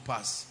come to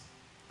pass?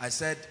 I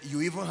said,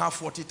 you even have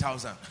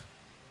 40,000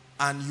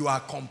 and you are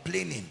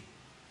complaining.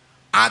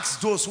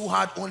 Ask those who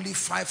had only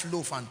 5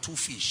 loaves and 2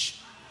 fish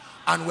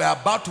and were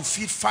about to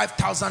feed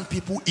 5,000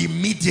 people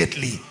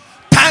immediately.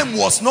 Time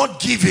was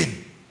not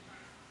given.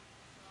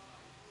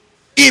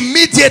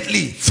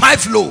 Immediately,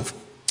 5 loaves.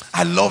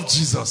 I love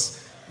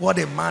Jesus. What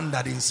a man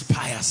that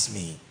inspires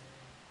me.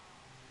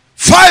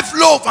 5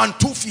 loaves and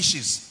 2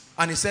 fishes.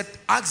 And he said,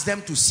 ask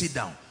them to sit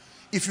down.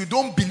 If you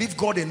don't believe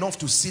God enough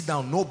to sit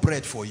down, no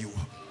bread for you.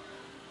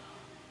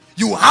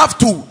 You have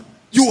to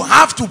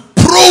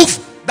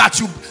prove that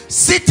you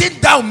sitting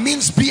down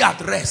means be at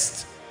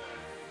rest.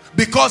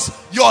 Because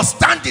your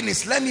standing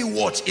is, let me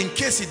watch in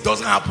case it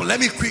doesn't happen. Let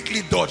me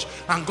quickly dodge.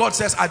 And God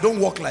says, I don't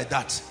work like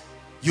that.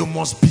 You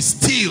must be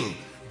still.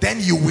 Then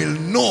you will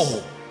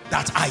know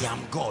that I am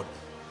God.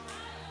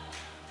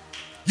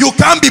 You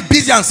can't be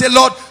busy and say,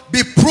 Lord,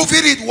 be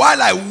proving it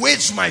while I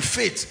wage my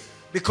faith.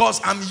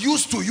 Because I'm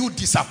used to you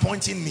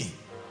disappointing me.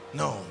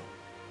 No.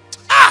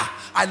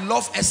 I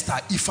love Esther.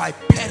 If I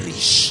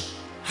perish,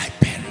 I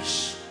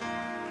perish.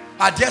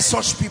 Are there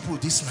such people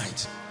this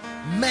night?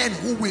 Men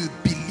who will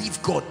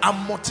believe God.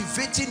 I'm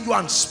motivating you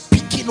and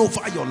speaking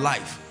over your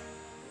life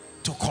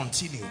to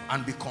continue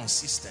and be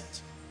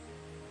consistent.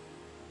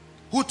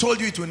 Who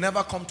told you it will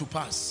never come to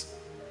pass?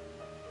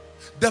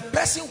 The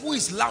person who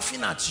is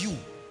laughing at you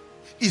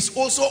is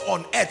also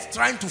on earth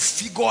trying to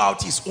figure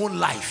out his own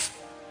life.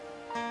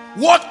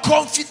 What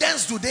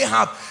confidence do they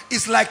have?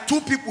 It's like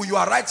 2 people, you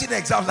are writing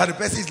exams and the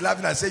person is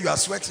laughing and say you are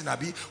sweating,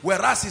 Abi,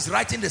 whereas he's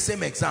writing the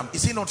same exam.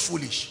 Is he not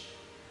foolish?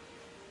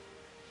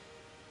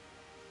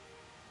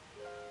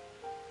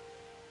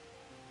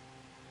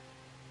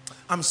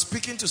 I'm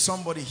speaking to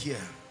somebody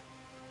here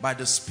by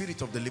the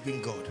Spirit of the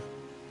living God,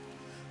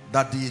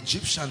 that the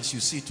Egyptians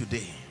you see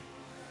today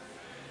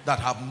that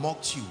have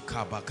mocked you,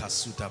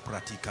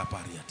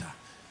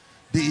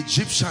 the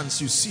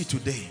Egyptians you see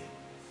today,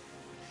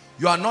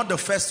 you are not the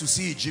first to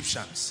see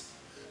Egyptians.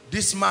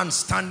 This man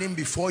standing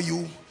before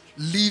you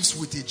lives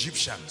with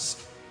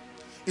Egyptians.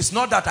 It's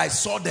not that I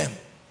saw them.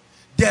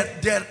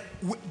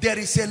 There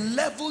is a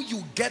level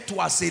you get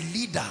to as a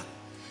leader.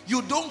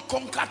 You don't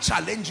conquer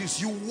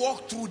challenges, you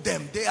walk through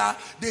them.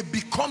 They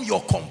become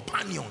your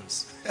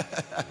companions.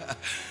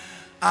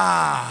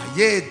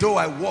 Yea, though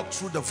I walk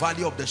through the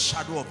valley of the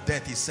shadow of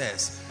death, he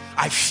says,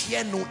 I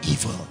fear no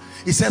evil.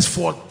 He says,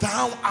 for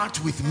thou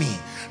art with me.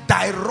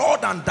 Thy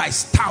rod and thy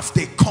staff,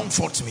 they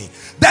comfort me.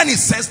 Then he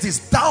says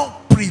this,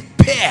 thou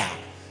prepare.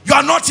 You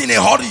are not in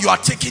a hurry, you are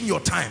taking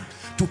your time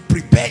to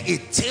prepare a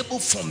table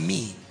for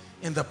me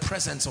in the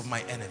presence of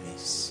my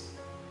enemies.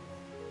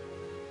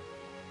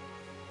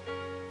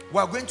 We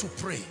are going to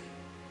pray.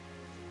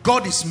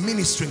 God is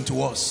ministering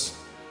to us.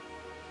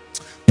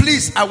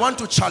 Please, I want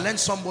to challenge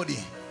somebody.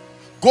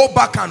 Go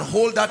back and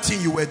hold that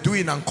thing you were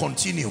doing and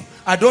continue.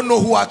 I don't know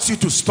who asked you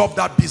to stop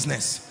that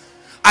business.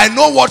 I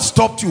know what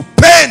stopped you.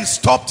 Pain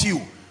stopped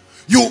you.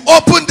 You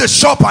opened the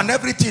shop and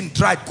everything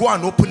dried. Go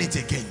and open it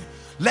again.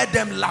 Let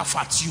them laugh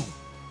at you.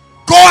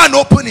 Go and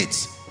open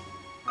it.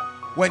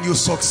 When you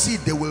succeed,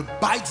 they will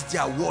bite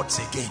their words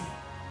again.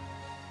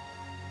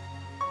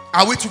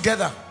 Are we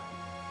together?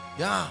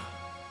 Yeah.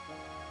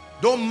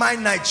 Don't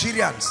mind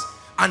Nigerians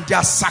and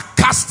their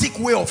sarcastic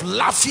way of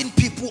laughing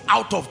people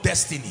out of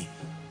destiny.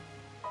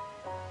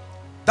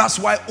 That's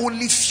why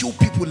only few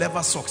people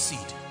ever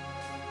succeed.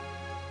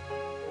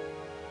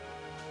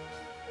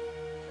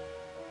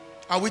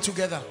 Are we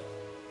together?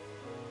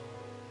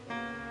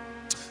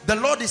 The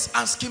Lord is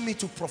asking me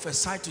to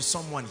prophesy to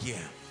someone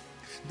here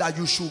that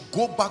you should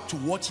go back to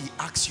what he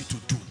asks you to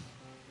do.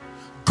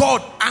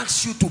 God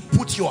asks you to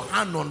put your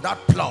hand on that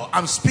plow.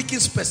 I'm speaking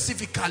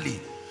specifically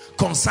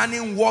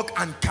concerning work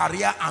and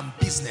career and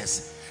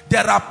business.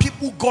 There are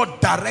people God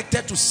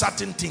directed to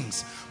certain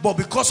things, but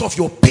because of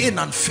your pain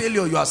and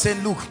failure, you are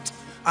saying, look,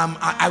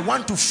 I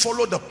want to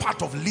follow the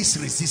path of least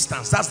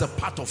resistance. That's the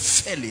path of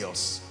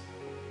failures.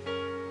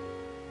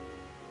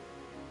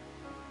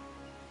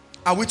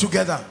 Are we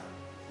together?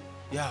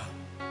 Yeah.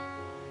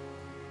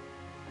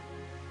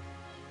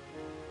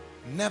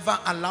 Never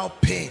allow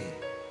pain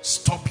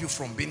stop you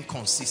from being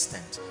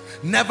consistent.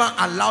 Never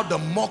allow the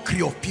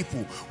mockery of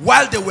people.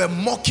 While they were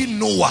mocking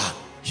Noah,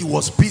 he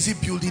was busy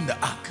building the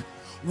ark.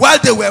 While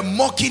they were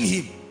mocking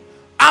him,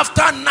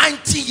 after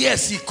 90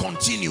 years he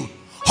continued.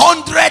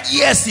 100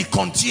 years he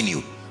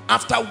continued.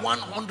 After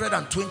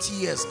 120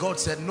 years, God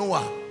said,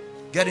 Noah,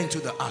 get into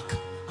the ark.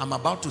 I'm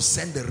about to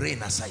send the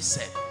rain as I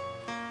said.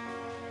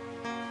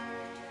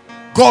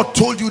 God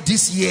told you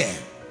this year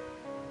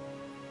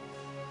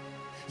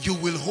you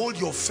will hold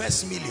your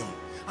first million,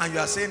 and you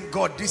are saying,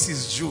 God, this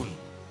is June.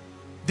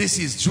 This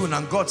is June.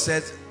 And God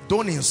says,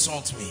 don't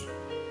insult me.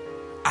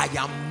 I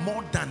am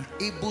more than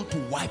able to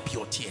wipe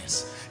your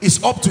tears.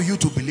 It's up to you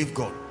to believe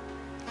God.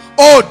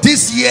 Oh,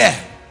 this year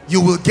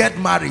you will get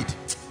married.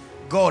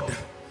 God,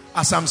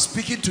 as I'm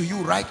speaking to you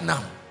right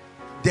now,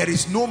 there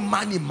is no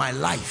man in my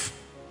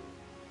life.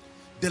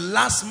 The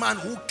last man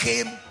who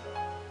came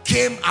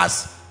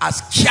as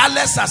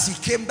careless as he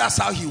came. That's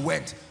how he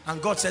went. And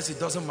God says it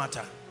doesn't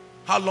matter.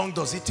 How long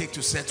does it take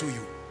to settle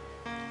you?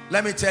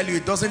 Let me tell you,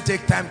 it doesn't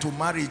take time to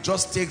marry. It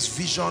just takes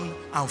vision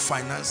and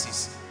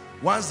finances.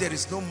 Once there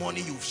is no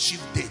money, you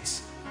shift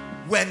dates.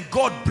 When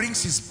God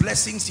brings his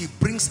blessings, he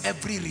brings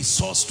every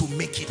resource to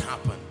make it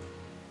happen.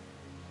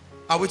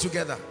 Are we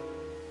together?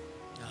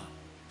 Yeah.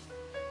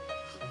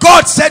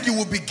 God said you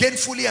will be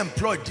gainfully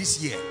employed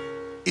this year.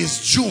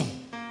 Is June.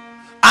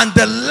 And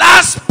the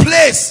last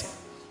place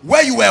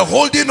where you were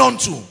holding on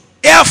to,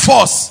 Air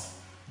Force,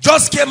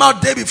 just came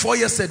out day before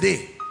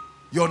yesterday.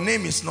 Your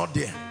name is not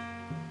there.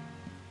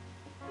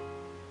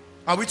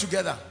 Are we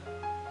together?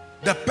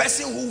 The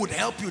person who would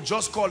help you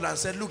just called and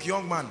said, look,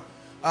 young man,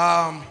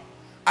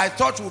 I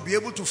thought we'll be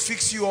able to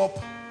fix you up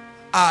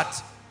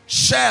at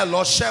Shell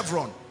or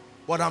Chevron,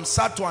 but I'm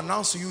sad to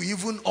announce to you,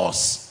 even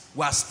us,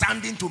 we are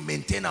standing to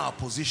maintain our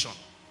position.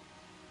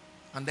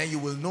 And then you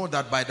will know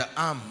that by the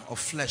arm of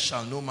flesh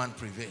shall no man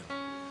prevail.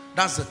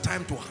 That's the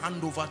time to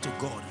hand over to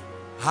God.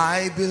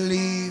 I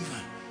believe.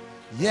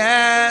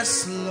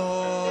 Yes,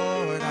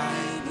 Lord,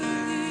 I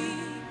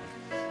believe.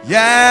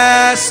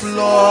 Yes, Lord,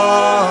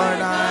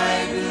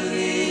 I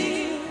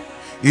believe.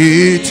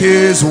 It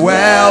is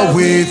well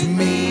with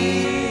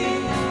me.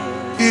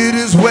 It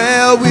is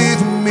well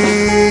with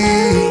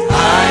me.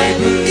 I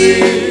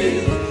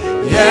believe.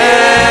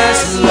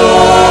 Yes, Lord,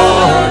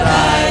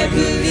 I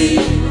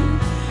believe.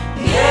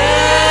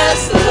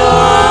 Yes,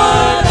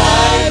 Lord,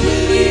 I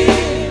believe.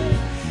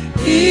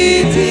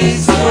 It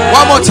is well.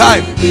 One more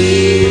time.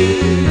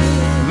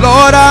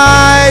 Lord,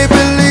 I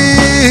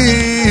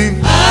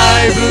believe.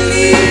 I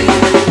believe.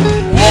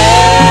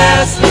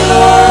 Yes,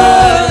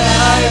 Lord,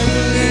 I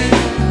believe.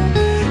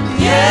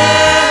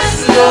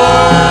 Yes,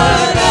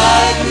 Lord,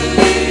 I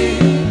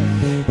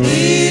believe.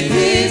 It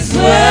is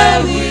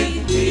well with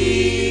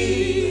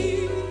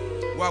me.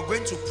 We are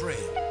going to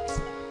pray.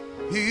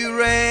 He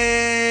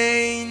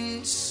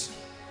reigns.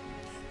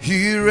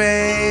 He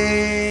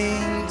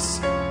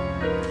reigns.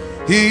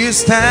 He is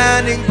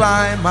standing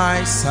by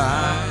my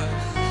side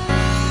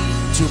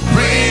to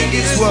bring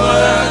his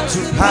word to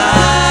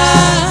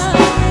pass.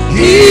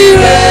 He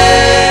reigns.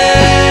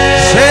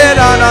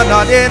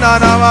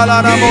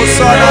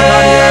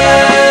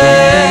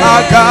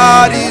 Our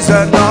God is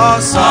an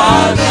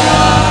awesome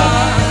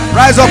God.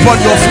 Rise up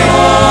on your feet.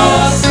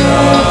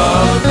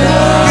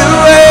 He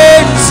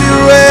reigns, he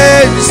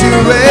reigns, he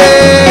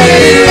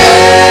reigns.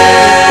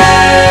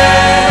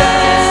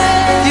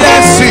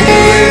 Yes, he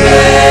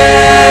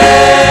reigns.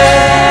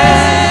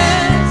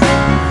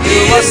 He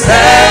was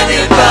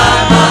standing by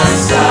my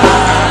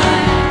side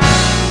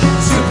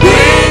to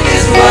bring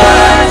his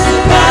word to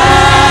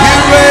pass. He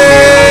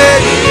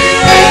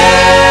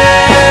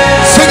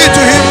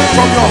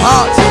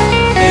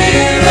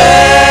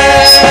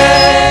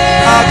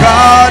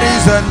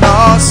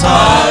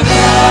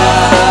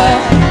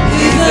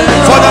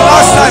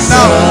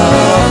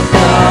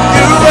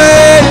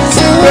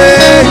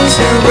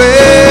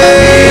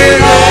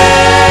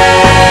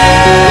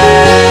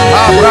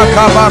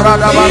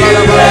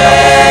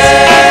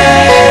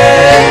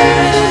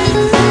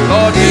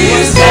Lord,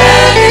 He is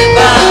standing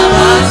by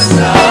my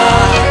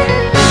side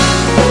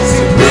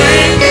to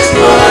bring His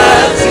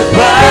word to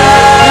pass.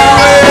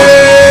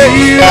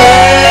 He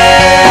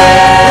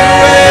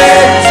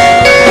reigns.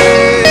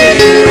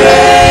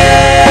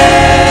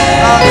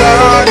 Our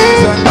God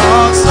is an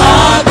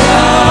awesome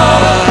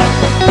God.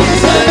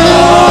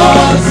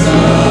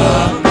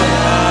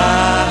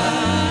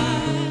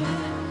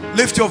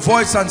 Lift your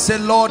voice and say,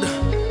 Lord,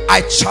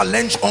 I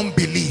challenge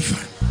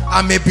unbelief.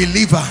 I'm a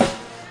believer.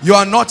 You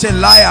are not a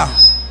liar.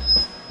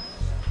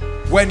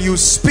 When you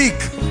speak,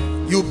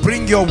 you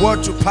bring your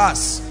word to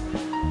pass.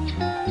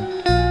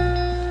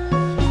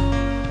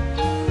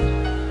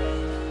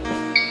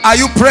 Are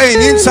you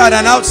praying inside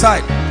and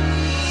outside?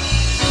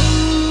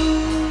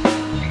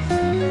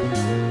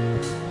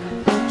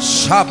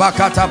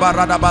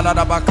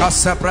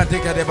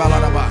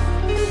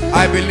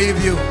 I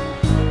believe you.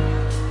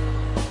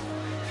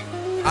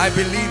 I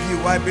believe you.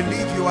 I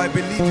believe you. I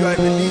believe you. I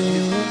believe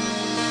you.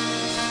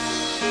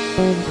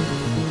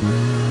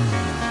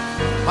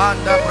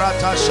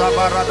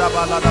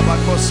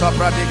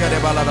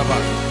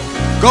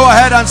 Go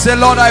ahead and say,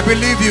 Lord, I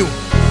believe you.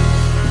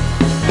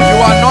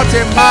 You are not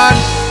a man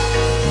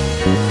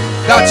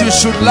that you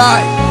should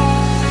lie.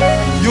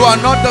 You are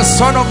not the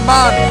son of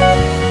man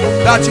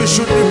that you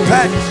should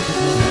repent.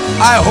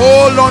 I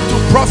hold on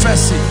to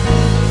prophecy.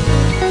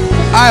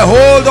 I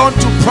hold on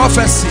to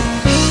prophecy.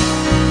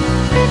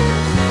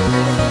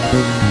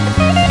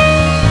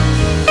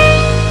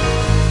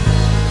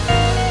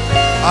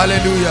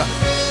 Hallelujah.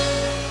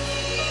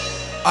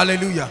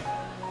 Hallelujah.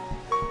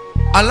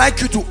 I'd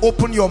like you to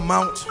open your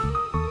mouth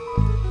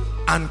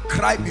and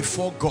cry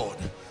before God.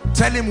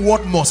 Tell Him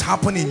what must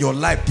happen in your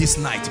life this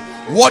night.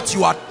 What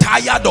you are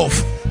tired of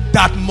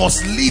that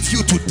must leave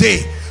you today,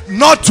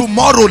 not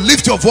tomorrow.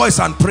 Lift your voice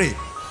and pray.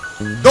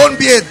 Don't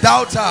be a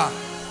doubter.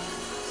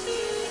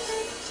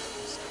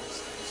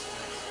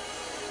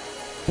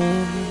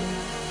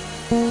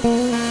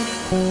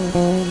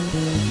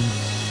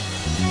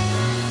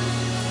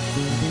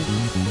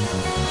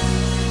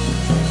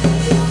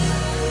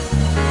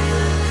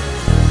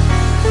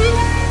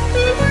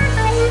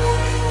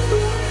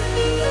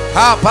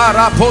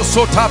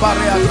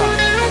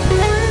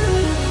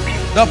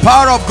 The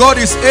power of God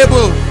is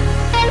able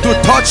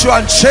to touch you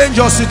and change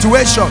your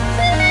situation.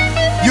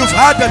 You've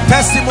heard the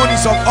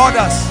testimonies of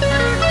others.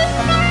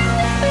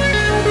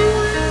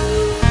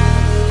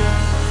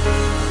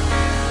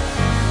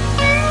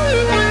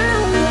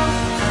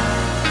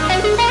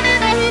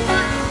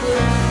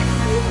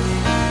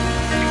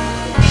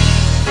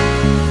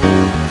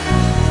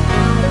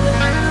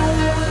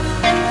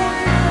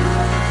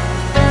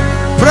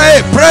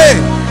 Pray, pray.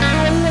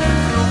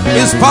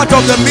 It's part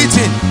of the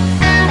meeting.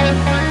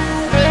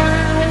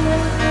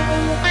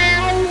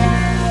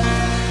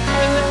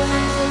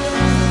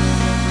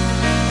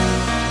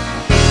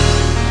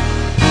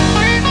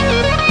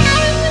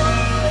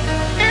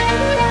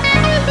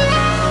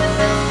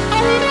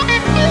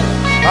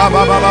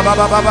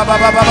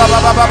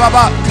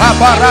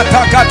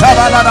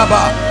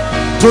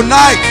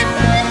 Tonight,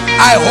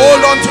 I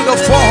hold on to the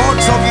four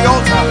horns of the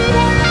altar.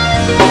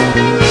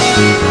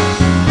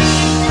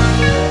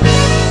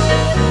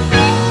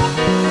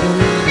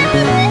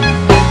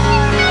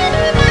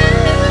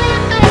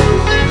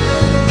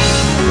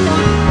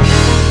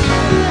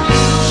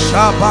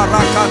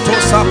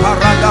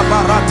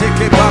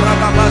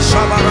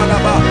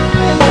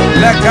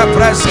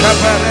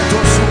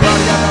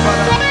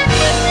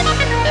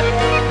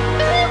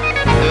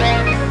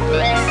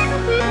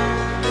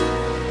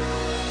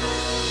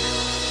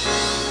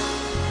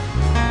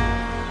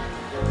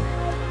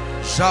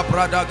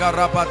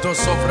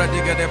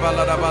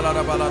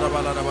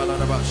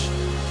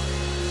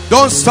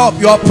 Don't stop,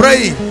 you are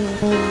praying.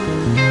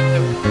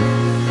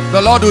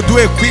 The Lord will do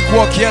a quick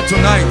work here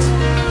tonight.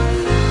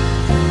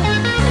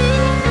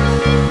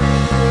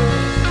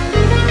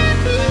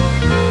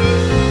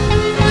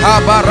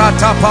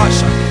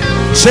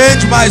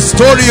 Change my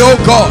story, oh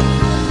God.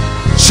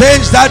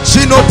 Change that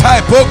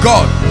genotype, oh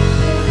God.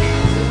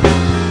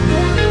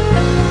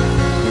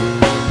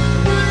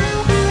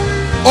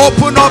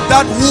 Open up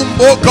that womb,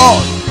 oh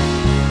God.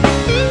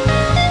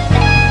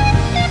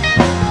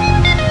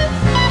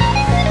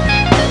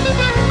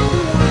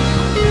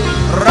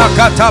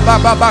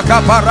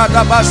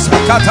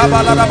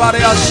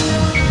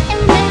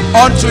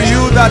 Unto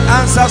you that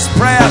answers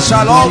prayer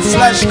shall all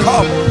flesh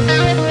come.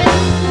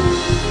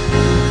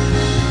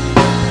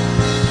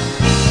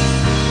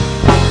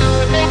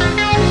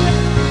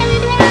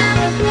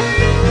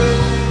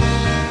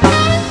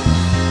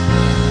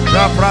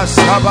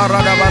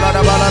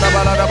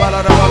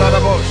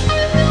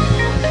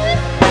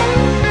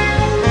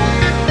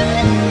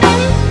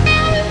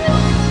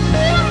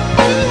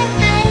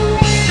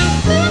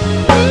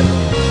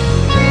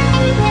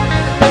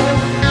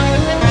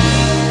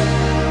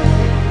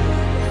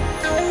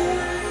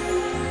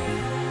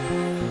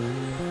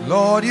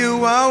 Lord,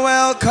 you are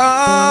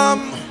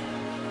welcome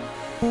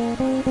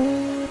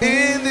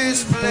in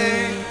this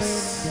place.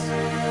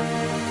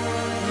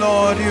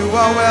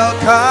 are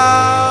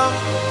welcome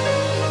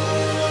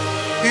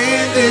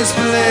in this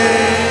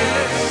place.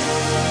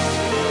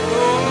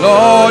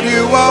 Lord,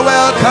 you are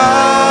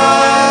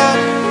welcome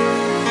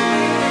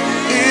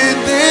in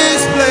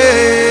this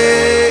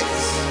place.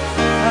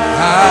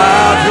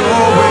 Have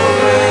your way.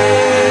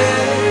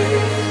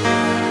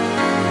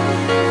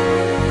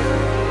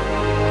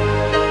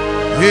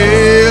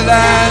 Heal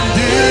and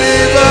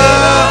deliver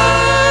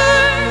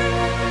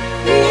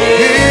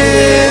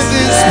in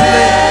this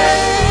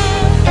place.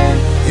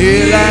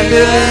 Heal and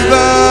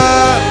deliver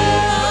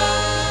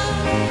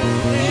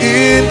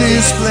in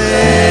this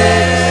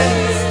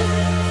place.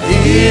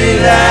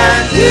 Heal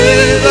and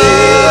deliver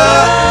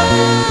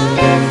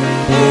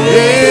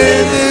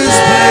in this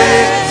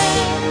place.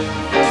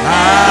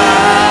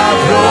 Have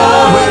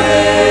your way.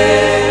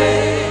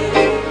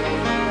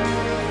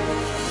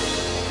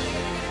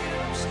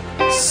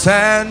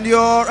 Send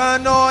your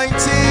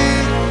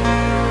anointing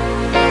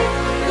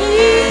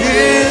in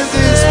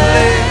this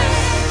place.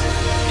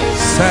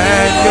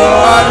 Send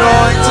your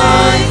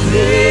anointing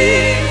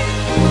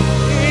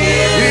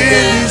in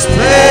this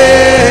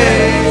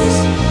place.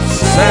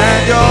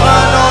 Send your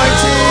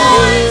anointing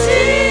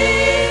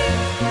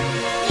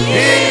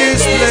in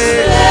this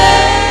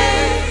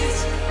place.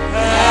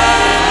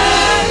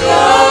 Have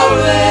your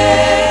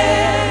way.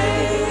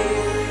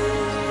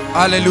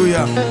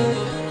 Hallelujah.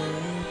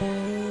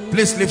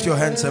 Please lift your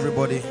hands,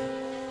 everybody.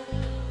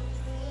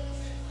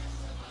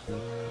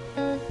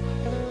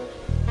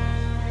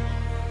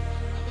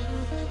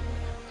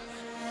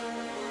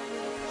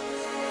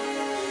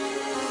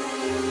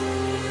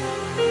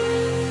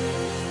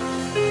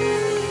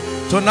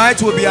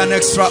 Tonight will be an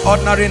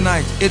extraordinary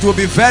night. It will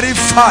be very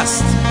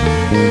fast.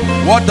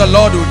 What the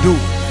Lord will do,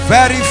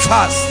 very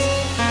fast.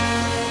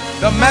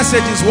 The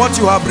message is what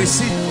you have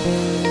received.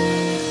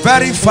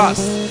 Very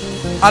fast.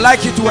 I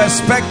like you to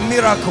expect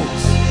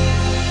miracles.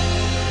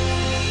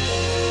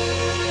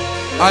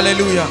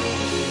 Hallelujah.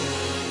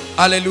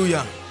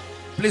 Hallelujah.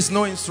 Please,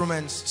 no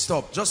instruments.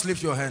 Stop. Just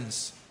lift your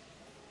hands.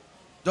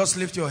 Just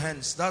lift your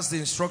hands. That's the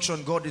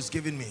instruction God is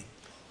giving me.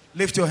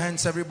 Lift your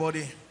hands,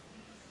 everybody.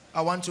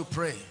 I want to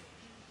pray.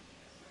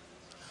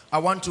 I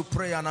want to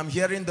pray, and I'm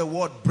hearing the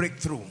word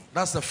breakthrough.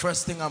 That's the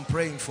first thing I'm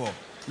praying for.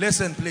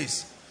 Listen,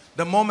 please.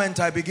 The moment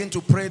I begin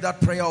to pray that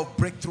prayer of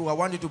breakthrough, I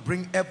want you to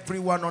bring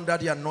everyone under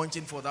the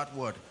anointing for that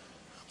word.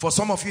 For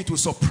some of you, to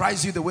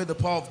surprise you the way the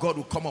power of God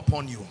will come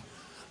upon you.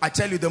 I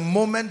tell you, the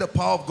moment the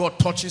power of God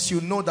touches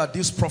you, know that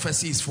this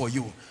prophecy is for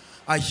you.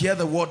 I hear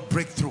the word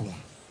breakthrough.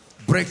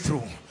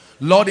 Breakthrough.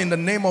 Lord, in the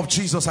name of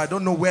Jesus, I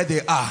don't know where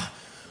they are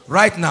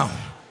right now.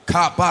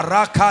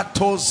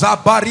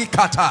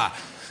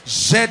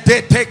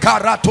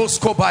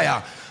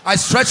 I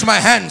stretch my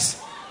hands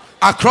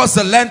across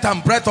the length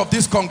and breadth of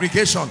this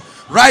congregation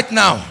right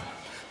now.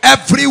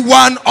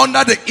 Everyone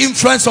under the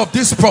influence of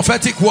this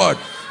prophetic word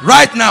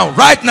right now,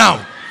 right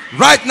now,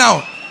 right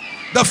now.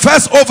 The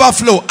first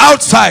overflow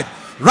outside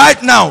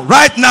right now,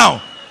 right now,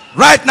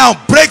 right now.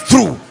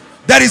 Breakthrough.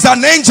 There is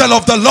an angel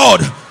of the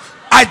Lord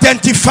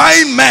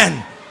identifying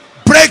men.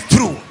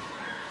 Breakthrough.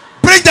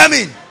 Bring them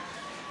in.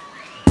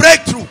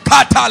 Breakthrough.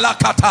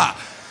 Katalakata.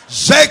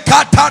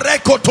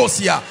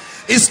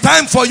 It's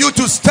time for you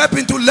to step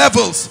into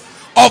levels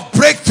of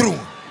breakthrough.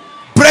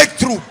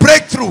 Breakthrough.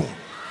 Breakthrough.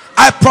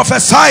 I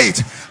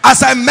prophesied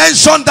as I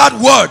mentioned that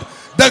word.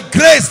 The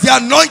grace, the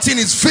anointing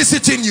is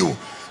visiting you.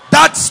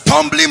 That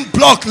stumbling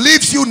block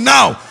leaves you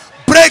now.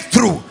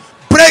 Breakthrough.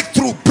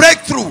 Breakthrough.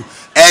 Breakthrough.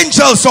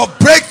 Angels of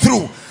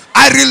breakthrough.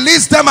 I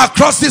release them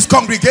across this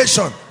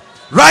congregation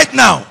right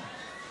now.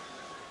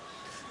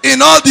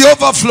 In all the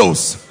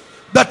overflows,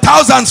 the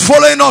thousands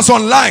following us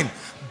online,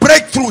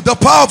 breakthrough. The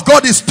power of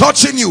God is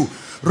touching you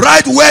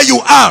right where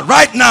you are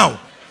right now.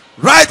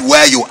 Right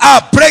where you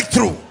are.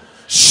 Breakthrough.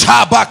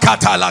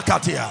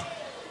 Shabakatalakatia.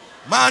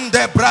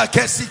 Mande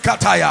brakesi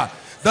kataya.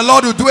 The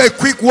Lord will do a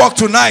quick walk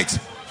tonight.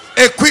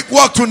 A quick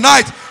walk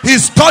tonight.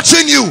 He's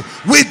touching you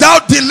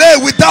without delay.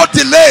 Without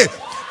delay.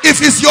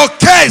 If it's your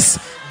case,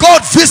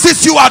 God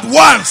visits you at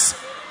once.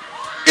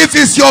 If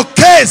it's your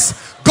case,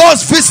 God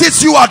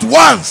visits you at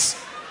once.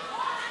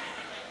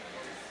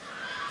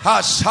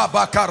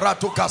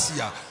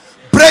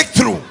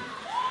 Breakthrough.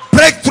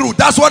 Breakthrough.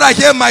 That's what I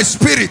hear in my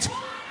spirit.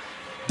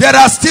 There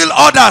are still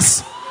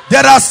others.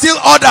 There are still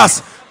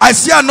others. I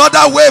see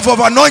another wave of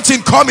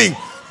anointing coming.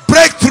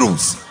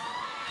 Breakthroughs.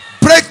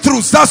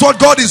 Breakthroughs. That's what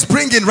God is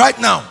bringing right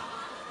now.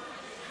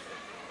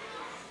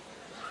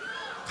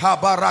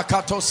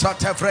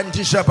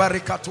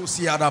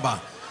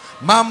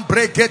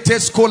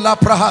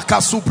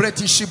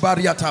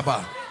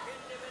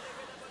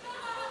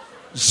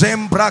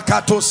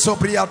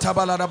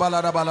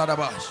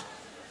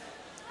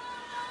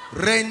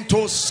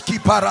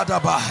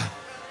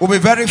 We'll be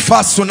very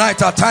fast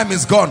tonight. Our time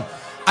is gone.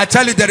 I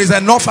tell you, there is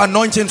enough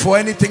anointing for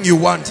anything you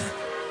want.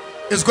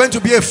 It's going to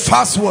be a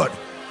fast word.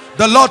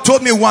 The Lord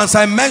told me once,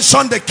 I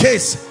mentioned the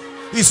case,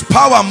 his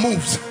power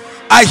moves.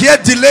 I hear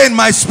delay in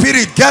my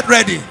spirit. Get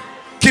ready.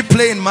 Keep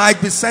playing,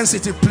 Mike. Be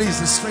sensitive, please.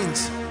 The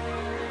strings.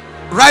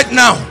 Right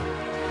now,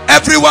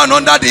 Everyone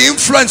under the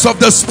influence of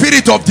the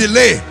spirit of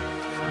delay.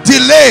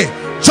 Delay,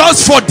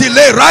 just for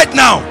delay right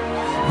now.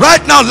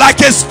 Right now,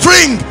 like a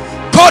string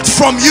cut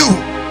from you.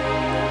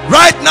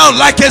 Right now,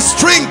 like a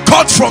string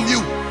cut from you.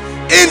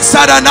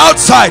 Inside and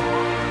outside.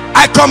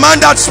 I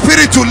command that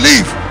spirit to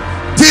leave.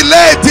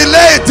 Delay,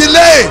 delay,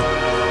 delay.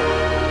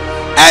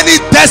 Any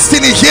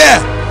destiny here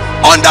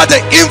under the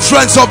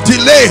influence of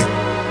delay,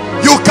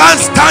 you can't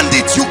stand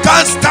it. You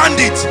can't stand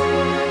it.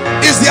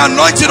 It's the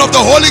anointing of the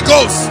Holy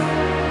Ghost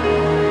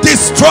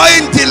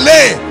destroying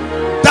delay.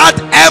 That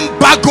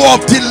embargo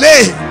of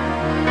delay,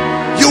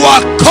 you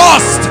are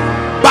cursed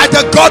by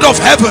the God of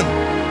heaven.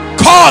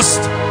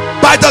 Cursed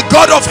by the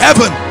God of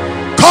heaven.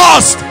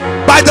 Cursed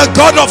by the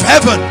God of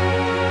heaven.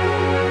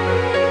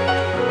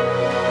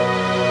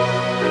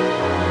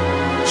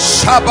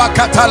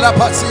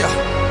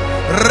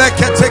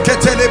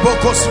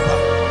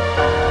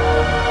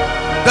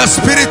 The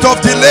spirit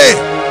of delay,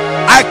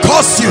 I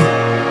curse you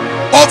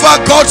over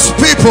God's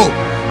people.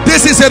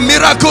 This is a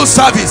miracle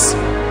service.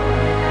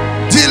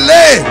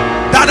 Delay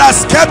that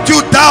has kept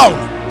you down,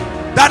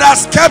 that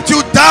has kept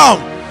you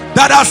down,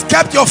 that has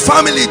kept your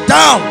family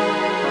down.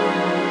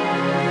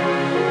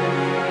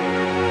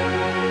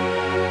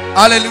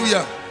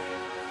 Hallelujah.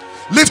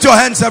 Lift your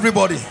hands,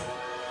 everybody.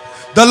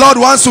 The Lord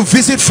wants to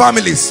visit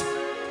families.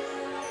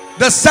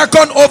 The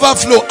second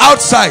overflow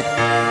outside,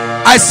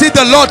 I see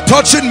the Lord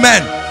touching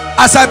men.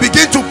 As I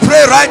begin to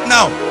pray right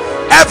now,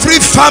 every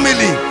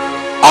family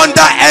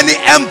under any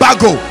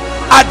embargo,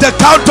 at the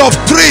count of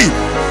 3,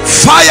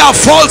 fire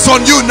falls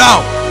on you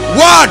now.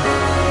 1,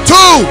 2,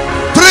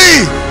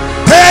 3.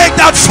 Take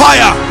that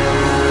fire.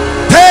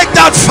 Take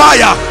that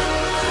fire.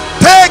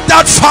 Take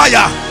that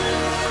fire.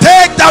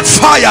 Take that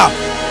fire.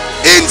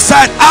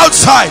 Inside,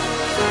 outside.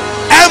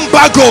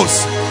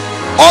 Embargoes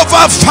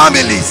over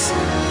families.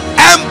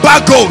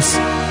 Embargoes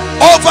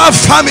over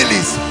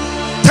families.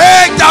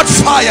 Take that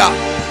fire.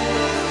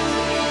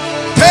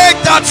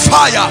 Take that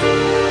fire.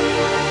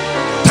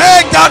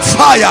 Take that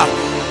fire.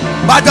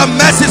 By the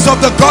mercies of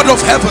the God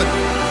of heaven.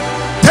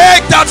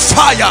 Take that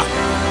fire.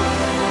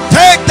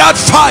 Take that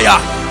fire.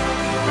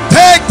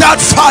 Take that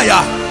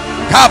fire.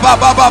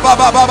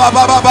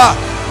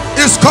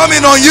 It's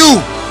coming on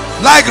you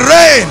like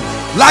rain,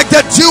 like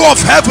the dew of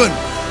heaven.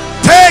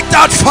 Take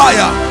that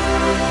fire.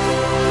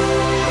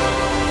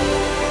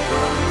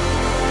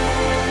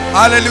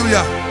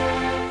 Hallelujah.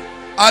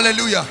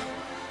 Hallelujah.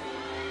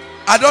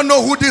 I don't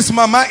know who this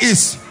mama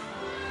is,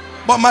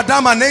 but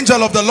madam, an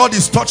angel of the Lord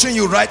is touching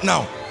you right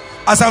now.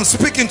 As I'm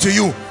speaking to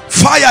you,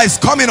 fire is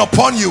coming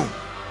upon you.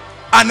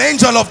 An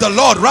angel of the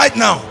Lord right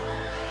now.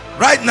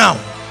 Right now.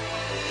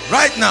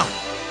 Right now.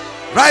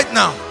 Right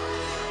now.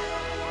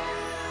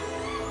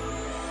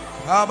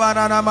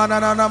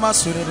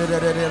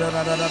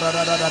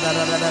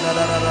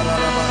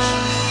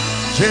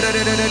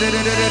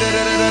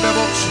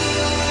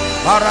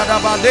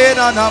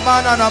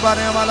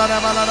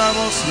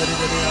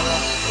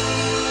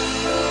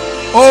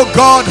 Oh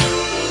God,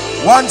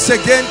 once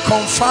again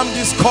confirm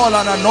this call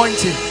and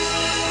anointing.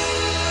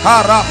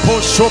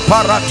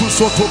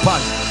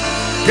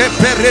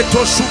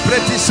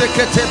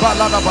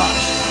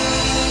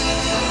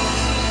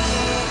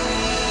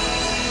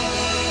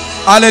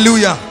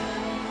 Hallelujah.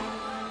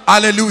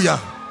 Hallelujah.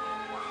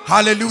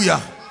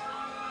 Hallelujah.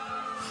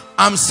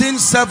 I'm seeing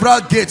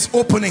several gates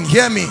opening.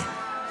 Hear me.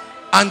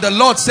 And the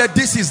Lord said,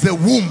 this is the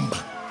womb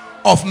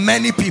of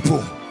many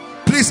people.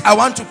 Please, I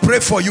want to pray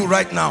for you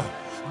right now.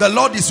 The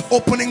Lord is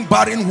opening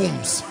barren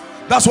wombs.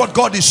 That's what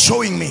God is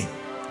showing me.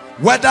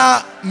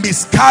 Whether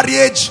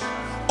miscarriage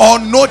or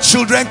no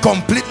children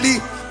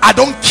completely, I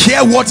don't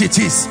care what it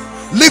is.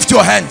 Lift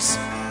your hands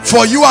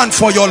for you and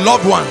for your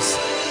loved ones.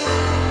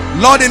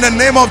 Lord, in the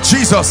name of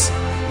Jesus,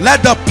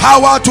 let the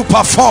power to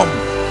perform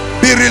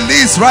be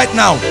released right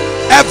now.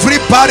 Every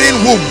barren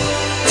womb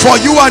for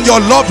you and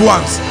your loved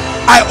ones,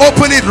 I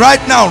open it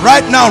right now,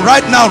 right now,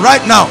 right now,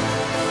 right now.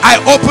 I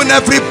open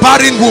every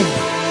barren womb.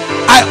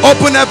 I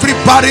open every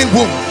barren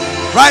womb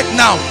right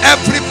now.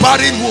 Every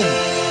barren womb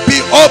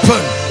be open,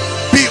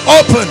 be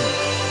open,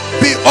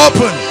 be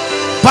open.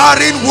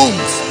 Barren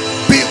wombs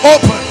be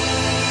open.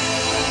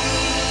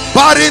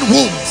 Barren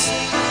wombs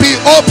be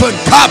open.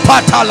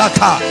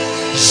 Kapatalaka.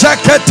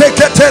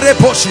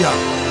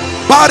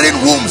 Barren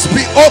wombs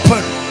be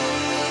open.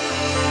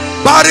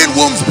 Barren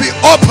wombs be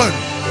open.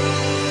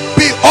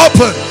 Be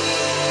open.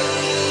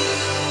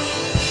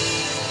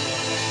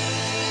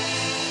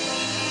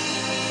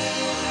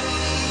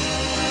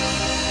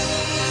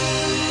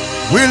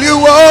 Will you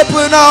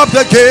open up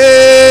the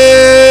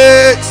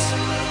gates?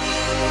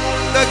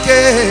 The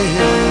gates.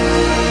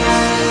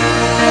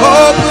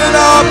 Open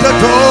up the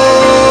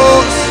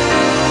doors.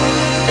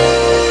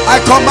 I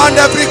command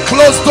every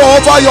closed door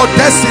over your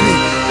destiny.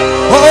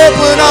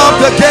 Open up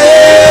the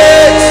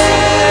gates.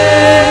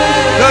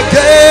 The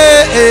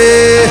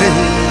gates.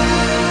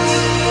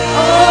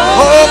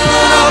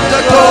 Open up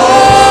the door.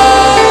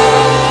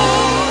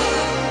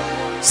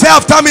 Say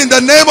after me, in the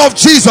name of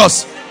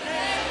Jesus.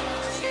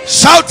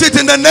 Shout it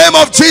in the name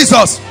of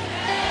Jesus.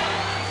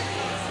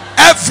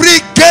 Every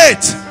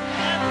gate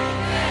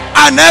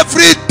and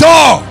every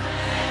door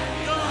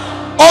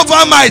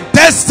over my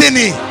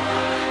destiny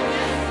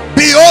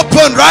be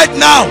open right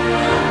now.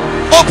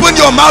 Open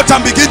your mouth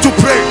and begin to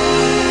pray.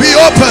 Be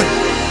open.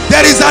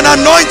 There is an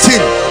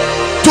anointing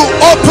to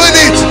open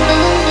it.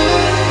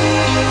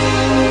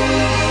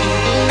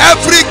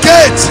 Every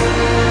gate,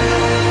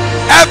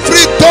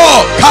 every door,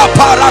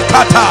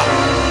 kaparakata,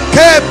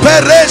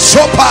 kepere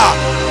sopa,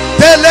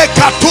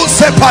 delekatu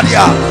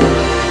separia.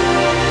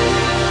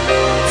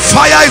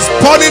 Fire is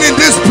burning in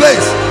this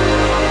place.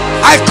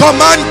 I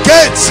command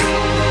gates,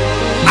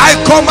 I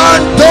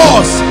command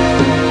doors,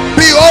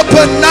 be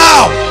open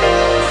now.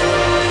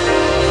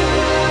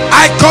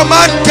 I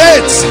command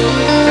gates,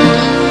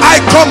 I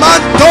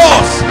command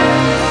doors,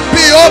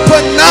 be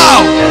open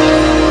now.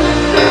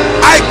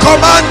 I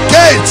command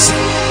gates,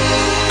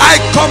 I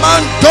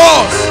command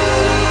doors,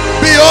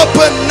 be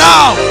open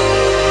now.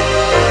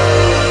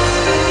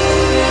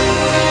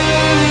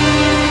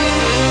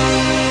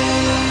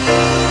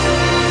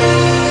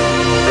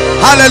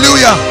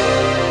 Hallelujah.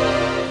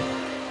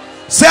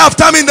 Say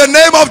after me, in the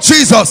name of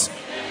Jesus.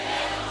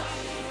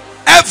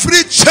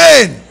 Every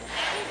chain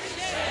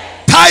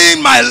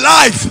tying my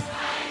life,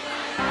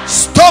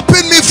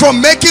 stopping me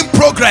from making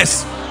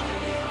progress,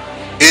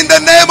 in the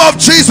name of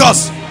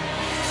Jesus,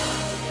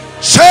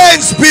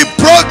 chains be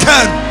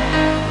broken.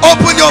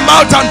 Open your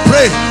mouth and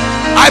pray.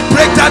 I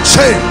break that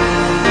chain.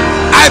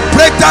 I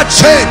break that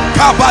chain.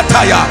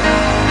 Kabataya.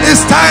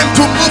 It's time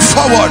to move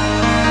forward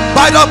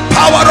by the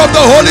power of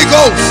the Holy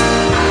Ghost.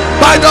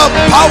 By the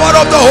power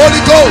of the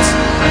Holy Ghost.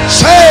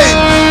 Chain.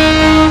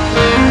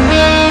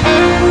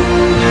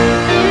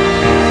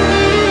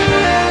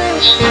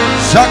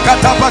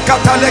 Shakata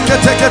bakata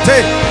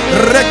leketekete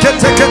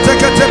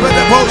reketekete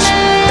bedebosh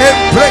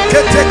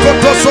embrekete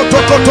kotoso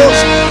tokotos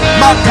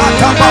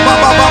makata baba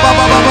baba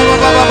baba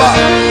baba baba.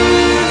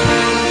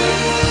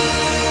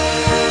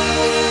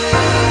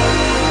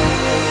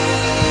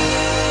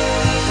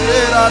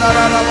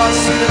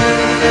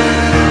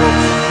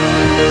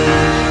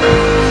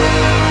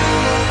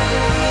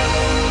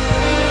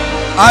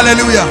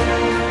 Hallelujah.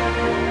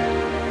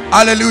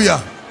 Hallelujah.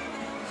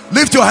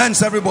 Lift your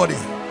hands, everybody.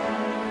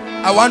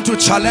 I want to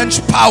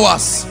challenge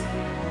powers.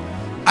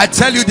 I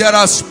tell you, there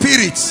are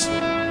spirits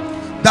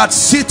that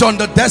sit on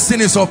the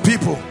destinies of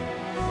people.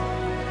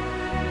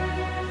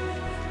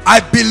 I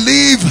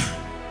believe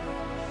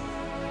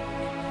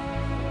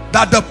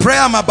that the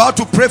prayer I'm about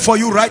to pray for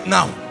you right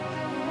now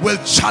will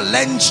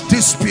challenge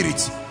this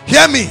spirit.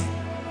 Hear me.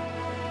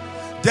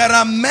 There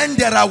are men,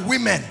 there are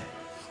women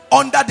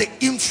under the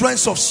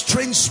influence of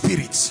strange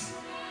spirits.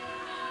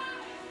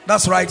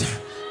 That's right.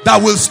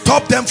 That will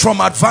stop them from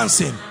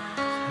advancing.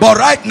 But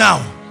right now,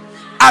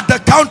 at the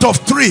count of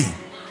 3,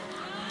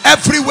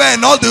 everywhere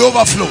in all the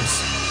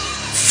overflows,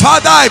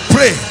 Father, I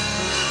pray,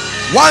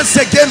 once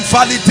again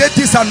validate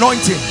this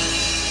anointing.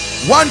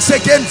 Once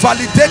again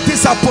validate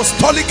this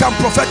apostolic and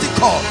prophetic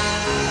call.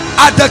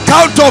 At the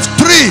count of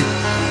 3,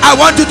 I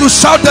want you to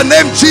shout the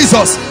name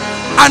Jesus,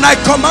 and I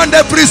command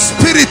every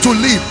spirit to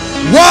leave.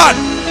 1,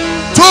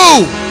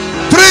 2,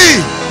 3.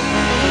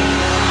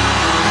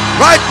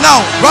 Right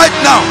now,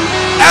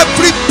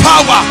 every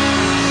power,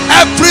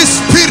 every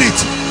spirit,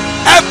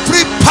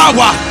 every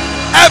power,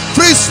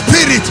 every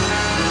spirit,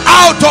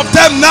 out of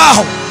them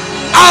now,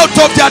 out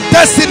of their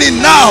destiny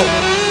now.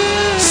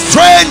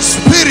 Strange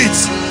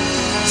spirits,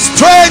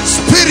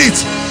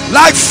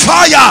 like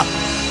fire,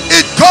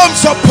 it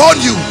comes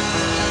upon you.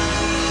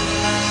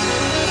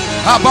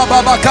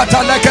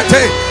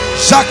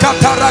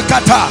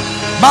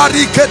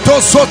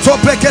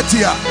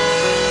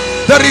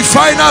 The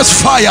refiner's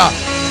fire,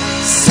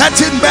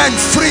 setting men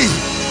free.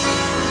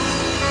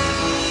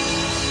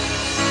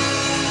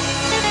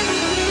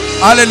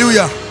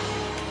 Hallelujah.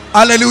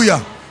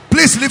 Hallelujah.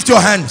 Please lift your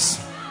hands.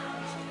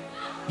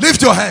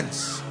 Lift your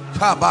hands.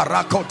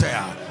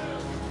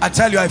 I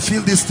tell you, I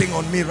feel this thing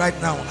on me right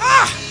now.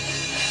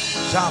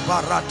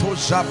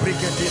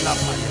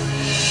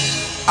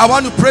 I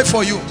want to pray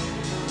for you.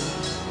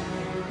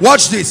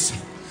 Watch this.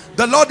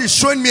 The Lord is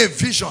showing me a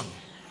vision,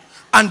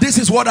 and this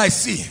is what I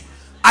see.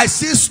 I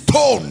see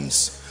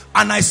stones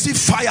and I see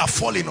fire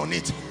falling on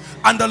it.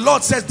 And the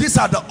Lord says, these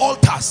are the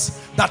altars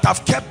that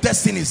have kept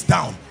destinies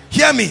down.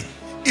 Hear me.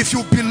 If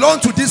you belong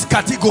to this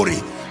category,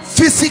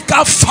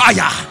 physical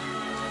fire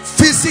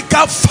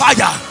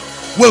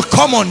will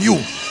come on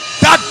you.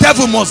 That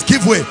devil must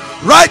give way.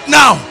 Right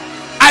now,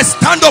 I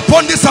stand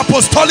upon this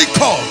apostolic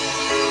call.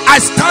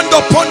 I stand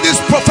upon this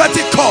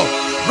prophetic call.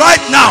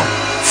 Right now,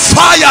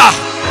 fire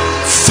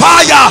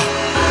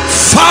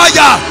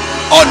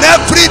on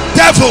every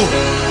devil,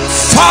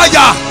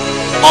 fire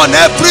on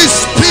every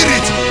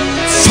spirit,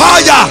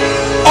 fire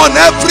on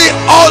every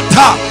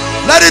altar.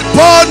 Let it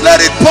burn, let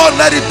it burn,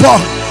 let it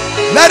burn.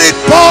 Let it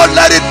burn,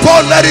 let it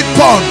burn, let it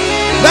burn.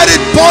 Let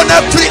it burn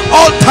every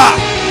altar.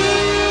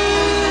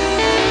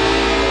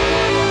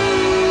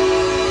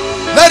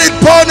 Let it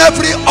burn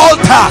every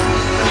altar.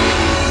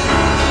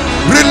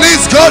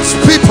 Release God's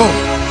people.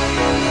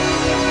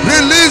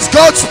 Release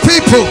God's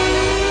people.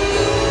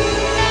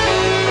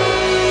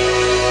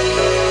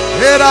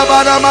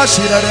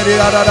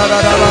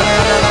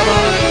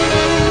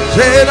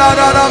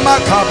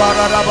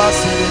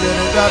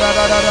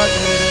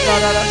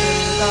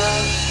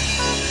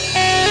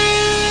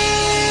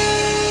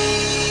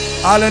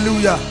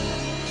 Hallelujah.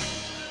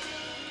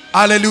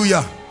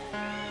 Hallelujah.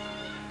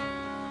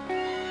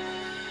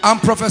 I'm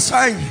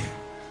prophesying.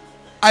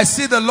 I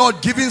see the Lord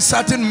giving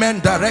certain men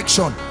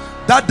direction.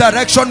 That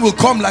direction will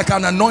come like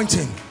an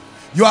anointing.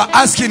 You are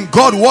asking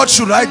God, what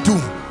should I do?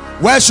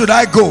 Where should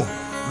I go?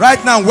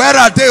 Right now, where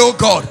are they, oh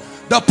God?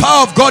 The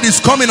power of God is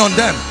coming on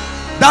them.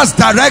 That's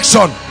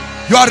direction.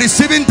 You are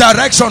receiving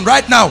direction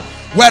right now.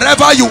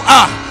 Wherever you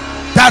are,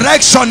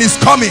 direction is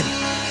coming.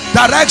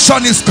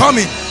 Direction is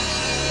coming.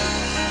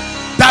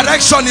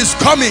 Direction is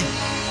coming.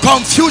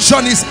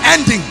 Confusion is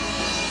ending.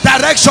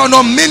 Direction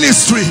on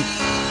ministry.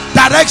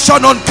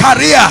 Direction on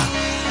career.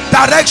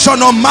 Direction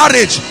on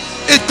marriage.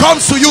 It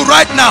comes to you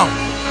right now.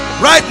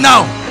 Right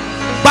now.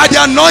 By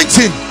the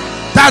anointing.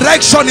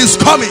 Direction is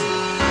coming.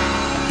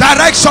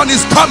 Direction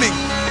is coming.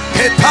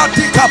 Direction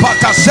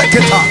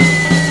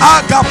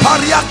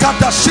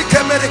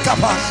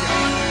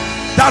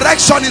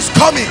is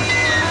coming.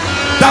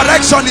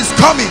 Direction is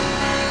coming.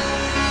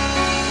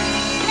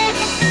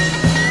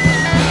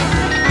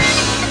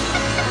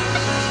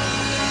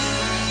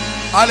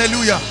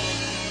 Hallelujah.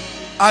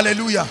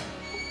 Hallelujah.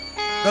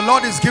 The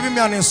Lord is giving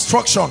me an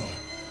instruction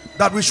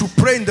that we should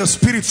pray in the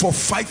spirit for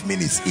 5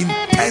 minutes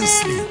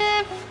intensely.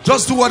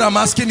 Just do what I'm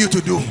asking you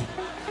to do.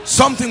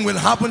 Something will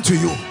happen to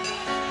you.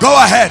 Go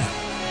ahead.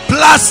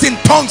 Blast in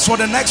tongues for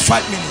the next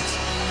 5 minutes.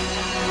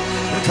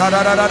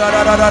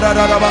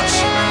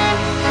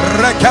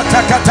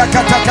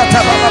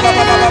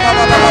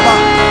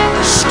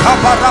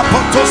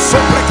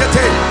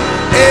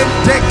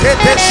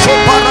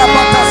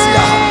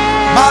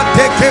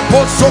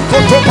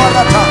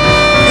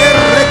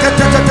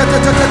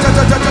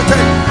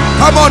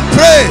 Come on,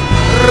 pray.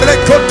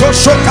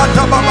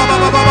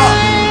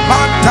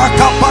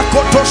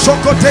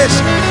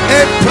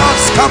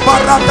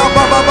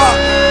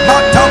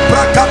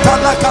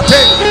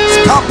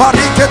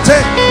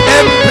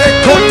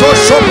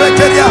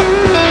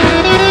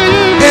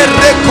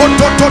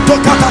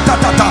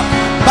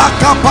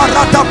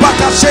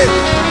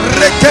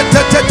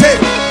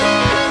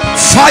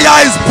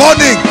 Fire is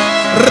burning.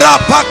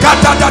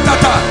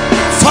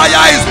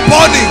 Fire is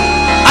burning.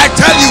 I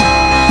tell you,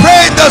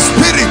 pray in the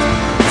spirit.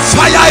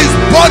 Fire is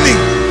burning.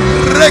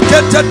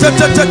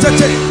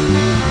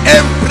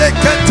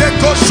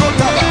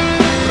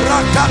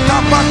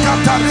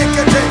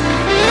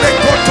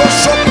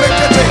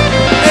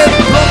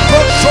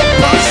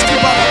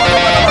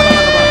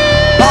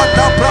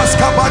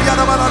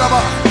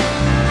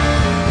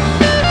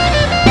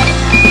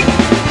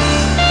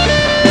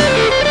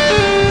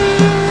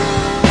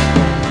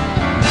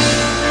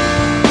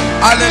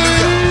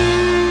 Hallelujah.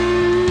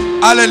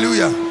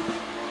 Hallelujah.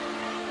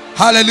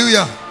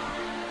 Hallelujah.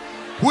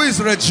 Who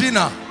is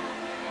Regina?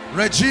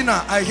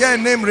 Regina. I hear a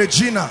name,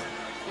 Regina.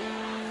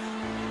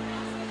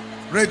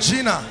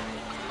 Regina.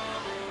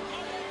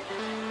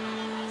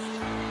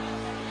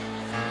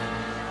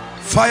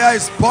 Fire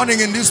is burning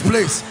in this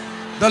place.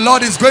 The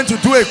Lord is going to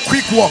do a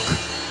quick walk.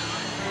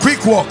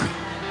 Quick walk.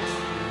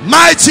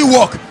 Mighty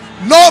walk.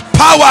 No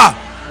power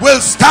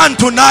will stand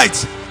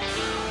tonight.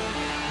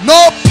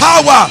 No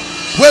power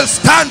will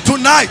stand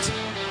tonight.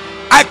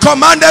 I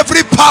command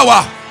every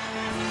power.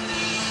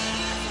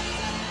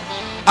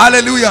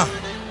 Hallelujah.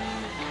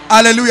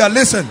 Hallelujah.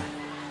 Listen.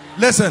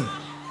 Listen.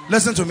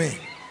 Listen to me.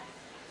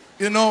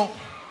 You know,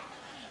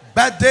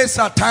 birthdays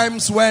are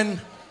times when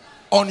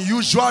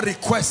unusual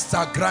requests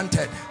are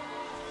granted.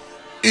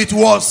 It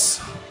was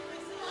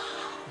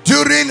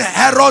during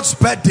Herod's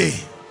birthday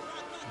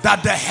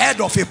that the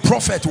head of a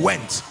prophet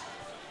went.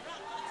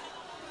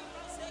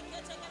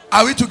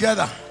 Are we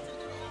together?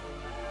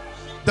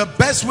 The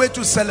best way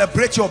to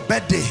celebrate your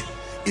birthday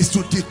is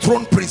to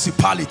dethrone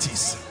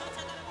principalities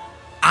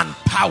and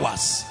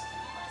powers.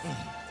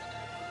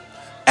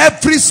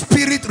 Every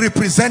spirit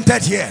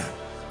represented here,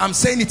 I'm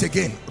saying it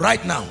again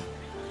right now,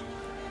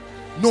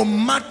 no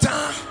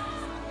matter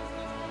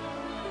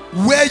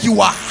where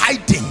you are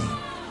hiding,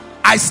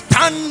 I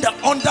stand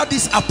under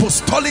this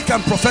apostolic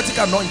and prophetic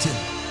anointing.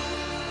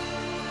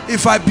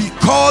 If I be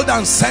called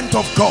and sent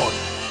of God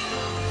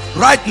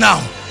right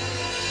now,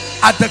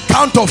 at the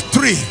count of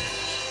 3,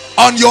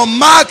 on your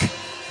mark,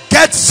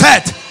 get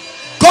set,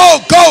 go,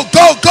 go,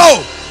 go,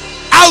 go.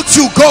 Out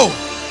you go.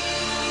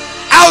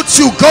 Out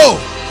you go.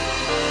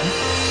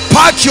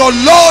 Pack your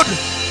load,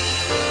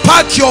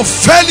 pack your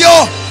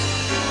failure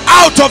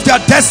out of their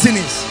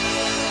destinies.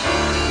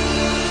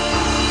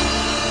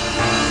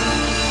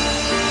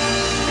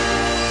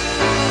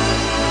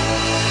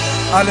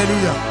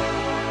 Hallelujah.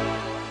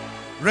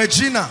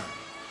 Regina,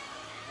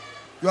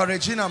 you are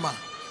Regina, ma.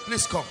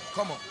 Please come.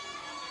 Come on.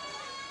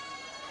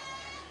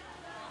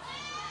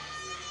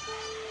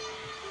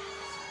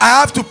 I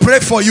have to pray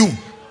for you.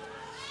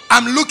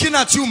 I'm looking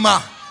at you,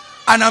 ma,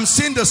 and I'm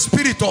seeing the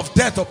spirit of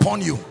death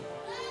upon you.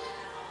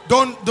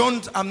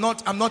 I'm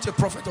not a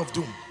prophet of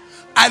doom.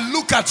 I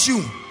look at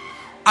you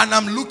and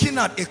I'm looking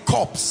at a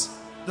corpse,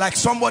 like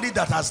somebody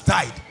that has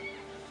died.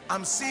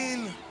 I'm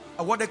seeing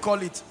what they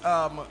call it,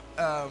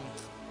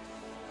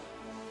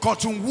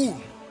 cotton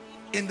wool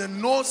in the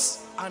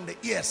nose and the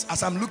ears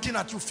as I'm looking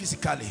at you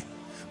physically.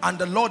 And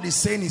the Lord is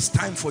saying it's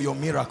time for your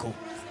miracle.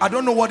 I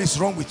don't know what is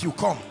wrong with you.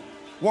 Come,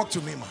 walk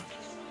to me, man.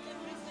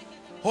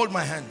 Hold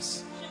my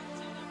hands.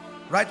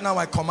 Right now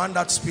I command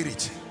that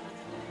spirit.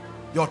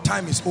 Your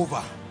time is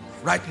over.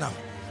 Right now.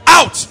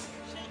 Out!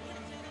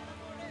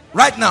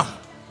 Right now.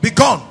 Be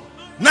gone.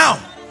 Now.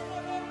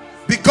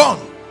 Be gone.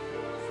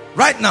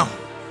 Right now.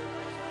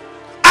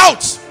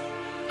 Out!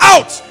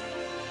 Out!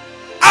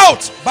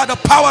 Out! By the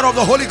power of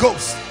the Holy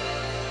Ghost.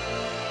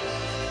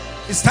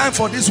 It's time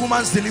for this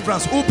woman's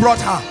deliverance. Who brought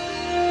her?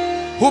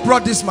 Who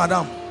brought this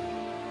madam?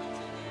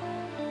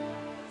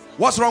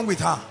 What's wrong with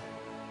her?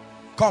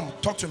 Come,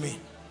 talk to me.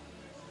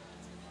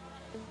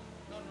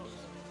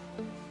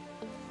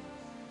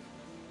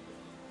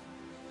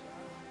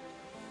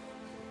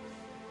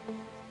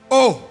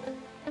 Oh,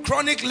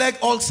 chronic leg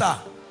ulcer.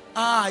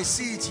 Ah, I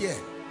see it here.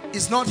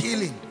 It's not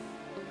healing.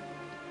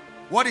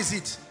 What is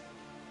it?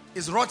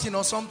 It's rotting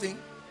or something?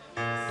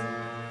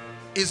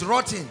 It's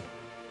rotting.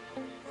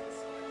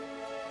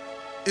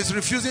 It's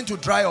refusing to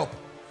dry up.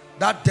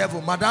 That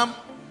devil. Madam,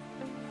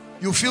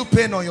 you feel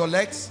pain on your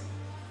legs?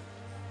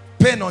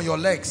 Pain on your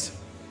legs.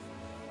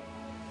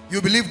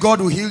 You believe God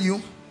will heal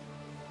you?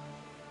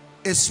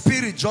 A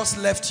spirit just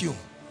left you.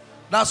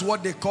 That's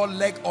what they call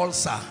leg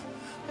ulcer.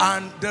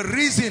 And the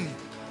reason,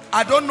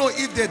 I don't know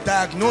if they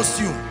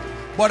diagnosed you,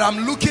 but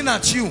I'm looking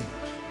at you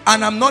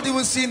and I'm not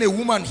even seeing a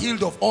woman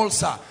healed of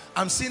ulcer.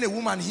 I'm seeing a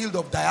woman healed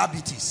of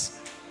diabetes.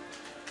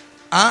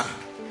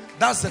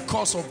 That's the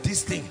cause of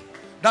this thing.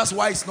 That's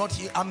why it's not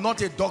here. I'm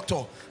not a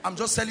doctor. I'm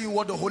just telling you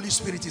what the Holy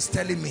Spirit is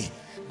telling me.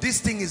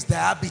 This thing is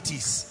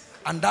diabetes,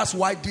 and that's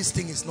why this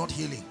thing is not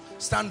healing.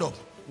 Stand up,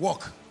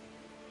 walk,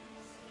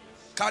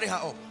 carry her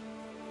up.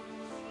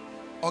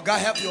 Or God,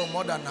 help your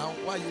mother now.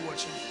 Why are you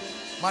watching?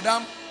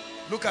 Madam,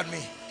 look at me.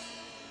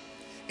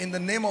 In the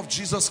name of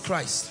Jesus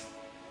Christ.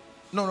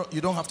 No,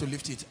 you don't have to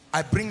lift it.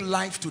 I bring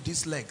life to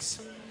these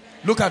legs.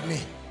 Look at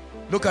me.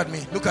 Look at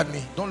me. Look at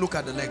me. Don't look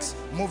at the legs.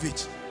 Move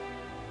it.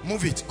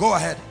 Move it. Go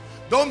ahead.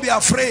 Don't be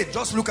afraid.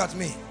 Just look at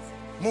me.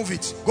 Move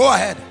it. Go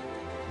ahead.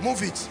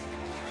 Move it.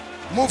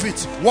 Move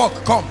it. Walk.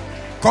 Come.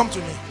 Come to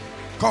me.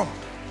 Come.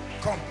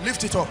 Come.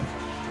 Lift it up.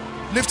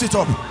 Lift it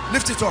up.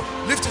 Lift it up.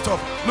 Lift it up.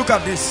 Look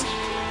at this.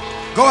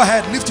 Go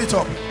ahead. Lift it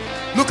up.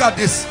 Look at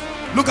this.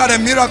 Look at a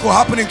miracle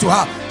happening to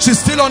her. She's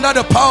still under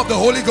the power of the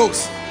Holy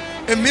Ghost.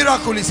 A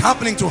miracle is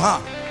happening to her.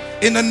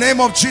 In the name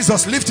of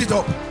Jesus, lift it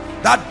up.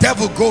 That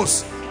devil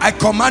goes. I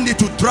command it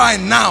to dry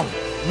now,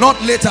 not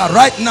later.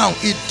 Right now,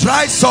 it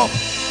dries up.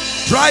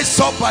 Dries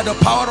up by the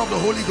power of the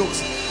Holy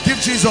Ghost. Give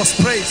Jesus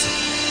praise.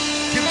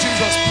 Give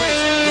Jesus praise.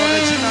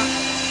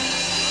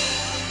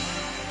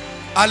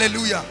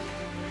 Hallelujah.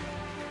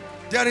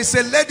 There is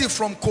a lady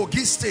from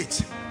Kogi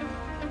State.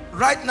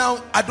 Right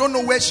now, I don't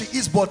know where she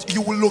is, but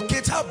you will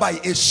locate her by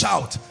a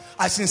shout.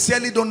 I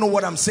sincerely don't know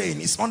what I'm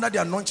saying. It's under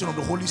the anointing of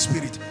the Holy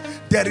Spirit.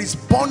 There is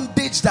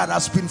bondage that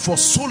has been for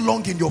so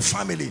long in your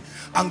family,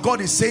 and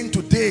God is saying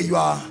today you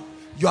are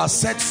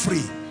set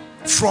free.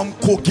 From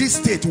Kogi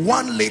State,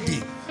 one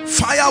lady,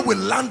 fire will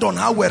land on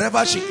her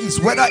wherever she is.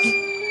 Where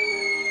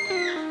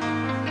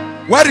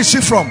is she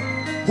from?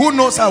 Who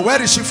knows her?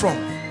 Where is she from?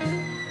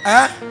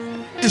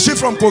 Is she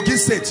from Kogi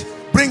State?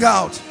 Bring her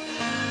out.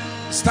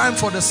 It's time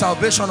for the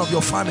salvation of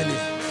your family.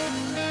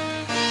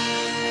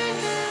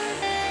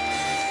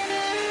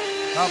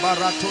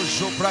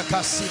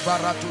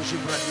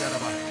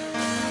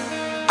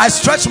 I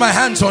stretch my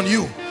hands on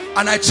you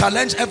and I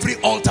challenge every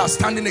altar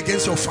standing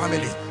against your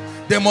family.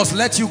 They must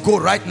let you go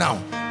right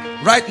now.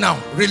 Right now.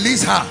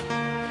 Release her.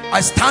 I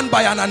stand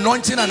by an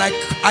anointing and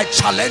I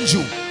challenge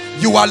you.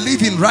 You are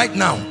living right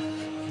now.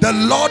 The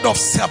Lord of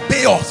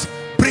Sabaoth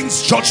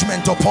brings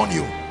judgment upon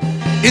you.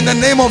 In the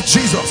name of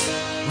Jesus.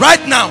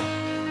 Right now.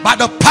 By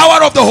the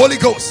power of the Holy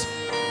Ghost.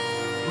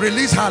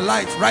 Release her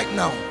life right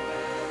now.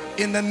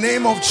 In the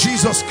name of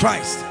Jesus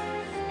Christ.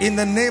 In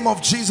the name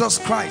of Jesus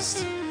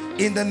Christ.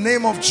 In the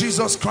name of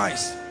Jesus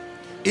Christ.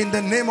 In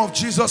the name of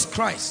Jesus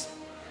Christ.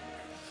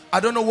 I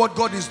don't know what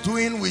God is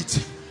doing with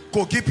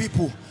Kogi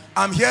people.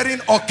 I'm hearing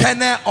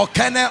Okene,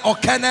 Okene,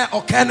 Okene,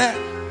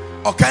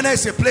 Okene. Okene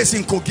is a place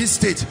in Kogi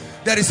State.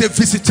 There is a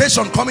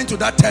visitation coming to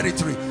that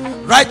territory.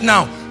 Right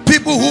now,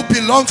 people who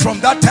belong from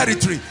that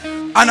territory,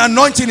 an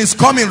anointing is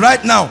coming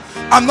right now.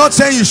 I'm not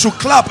saying you should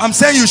clap. I'm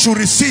saying you should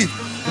receive.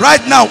 Right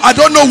now, I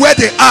don't know where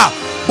they are,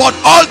 but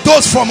all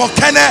those from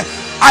Okene,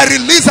 I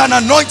release an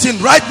anointing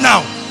right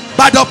now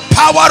by the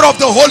power of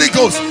the Holy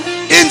Ghost,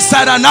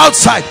 inside and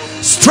outside.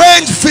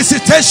 Strange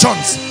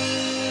visitations.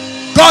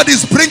 God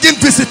is bringing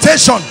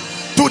visitation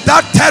to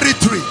that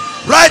territory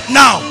right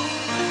now.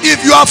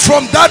 If you are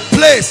from that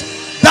place,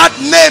 that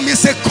name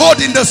is a code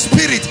in the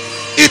spirit.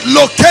 It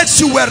locates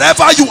you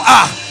wherever you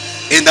are.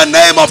 In the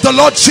name of the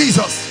Lord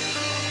Jesus.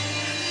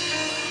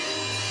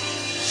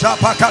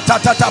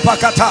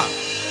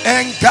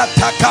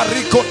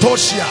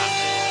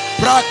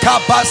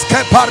 Brakabaske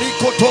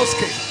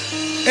parikotoske.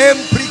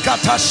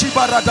 Embrikata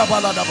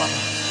shibaradabaladaba.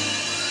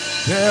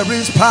 There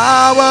is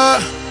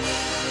power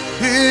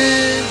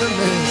in the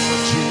name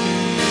of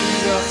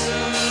Jesus.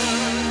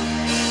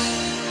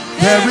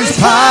 There is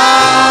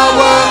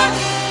power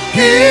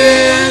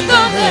in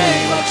the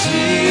name of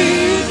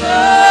Jesus.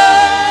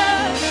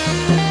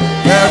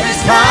 There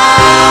is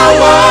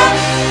power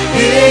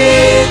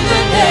in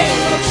the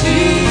name of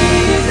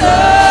Jesus.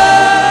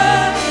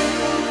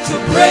 To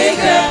break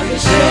every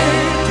chain,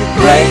 to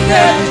break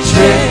every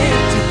chain,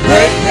 to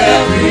break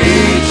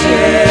every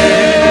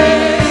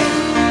chain,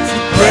 to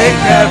break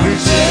every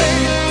chain,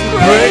 to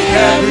break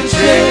every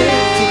chain,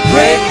 to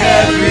break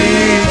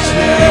every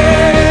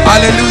chain.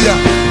 Hallelujah.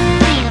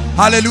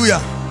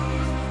 Hallelujah.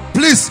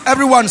 Please,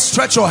 everyone,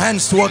 stretch your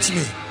hands towards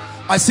me.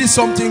 I see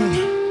something.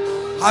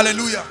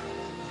 Hallelujah.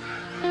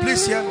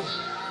 Please hear me.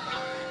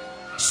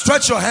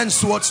 Stretch your hands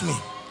towards me.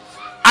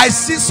 I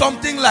see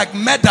something like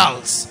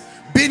medals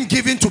being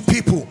given to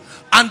people,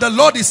 and the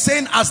Lord is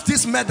saying, as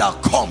this medal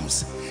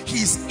comes,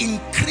 He is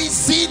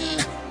increasing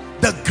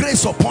the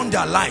grace upon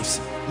their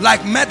lives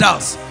like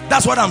medals.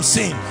 That's what I'm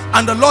saying.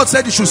 And the Lord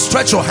said you should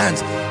stretch your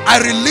hands. I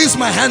release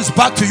my hands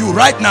back to you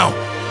right now.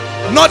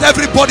 Not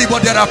everybody,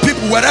 but there are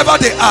people wherever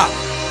they are.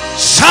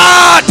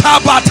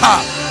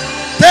 Shatabata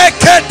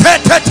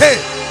teketete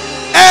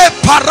e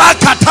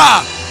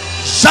parakata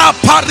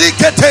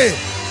shaparikete.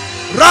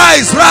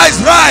 Rise,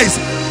 rise, rise,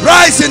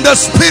 rise in the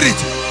spirit,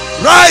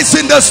 rise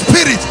in the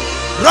spirit,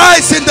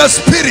 rise in the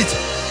spirit.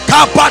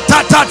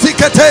 Kapatata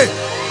tikete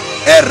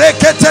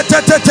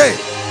ereketetete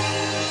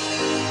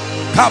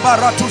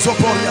kabaratu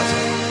soporias.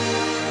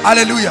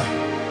 Hallelujah.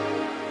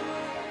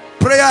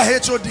 Prayer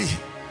HOD,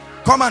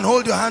 come and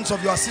hold your hands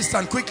of your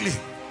assistant quickly.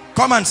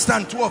 Come and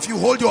stand, two of you,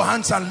 hold your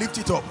hands and lift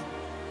it up.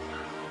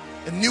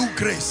 A new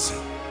grace,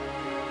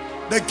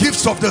 the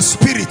gifts of the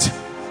Spirit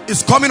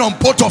is coming on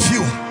both of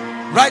you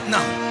right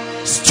now.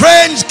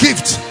 Strange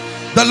gift.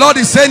 The Lord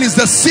is saying is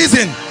the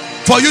season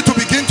for you to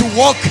begin to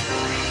walk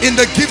in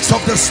the gifts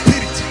of the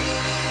Spirit.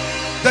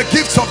 The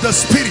gifts of the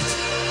Spirit.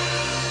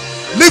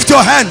 Lift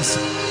your hands.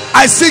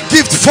 I see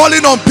gift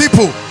falling on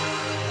people.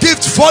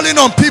 Gift falling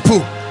on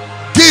people.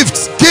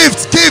 Gifts,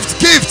 gifts, gifts,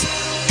 gifts,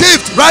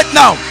 gift right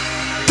now.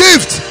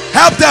 Gift.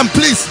 Help them,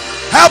 please.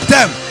 Help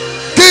them.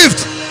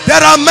 Gift.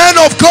 There are men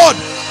of God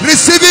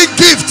receiving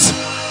gifts.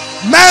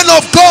 Men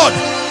of God,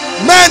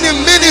 men in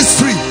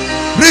ministry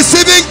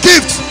receiving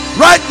gifts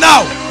right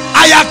now.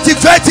 I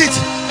activate it.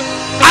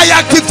 I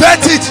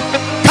activate it.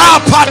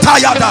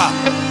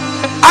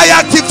 I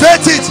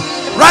activate it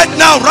right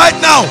now. Right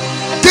now.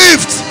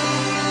 Gift.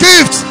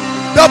 Gift.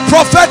 The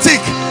prophetic.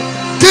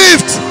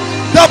 Gift.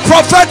 The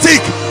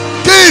prophetic.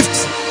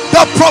 Gift.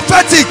 The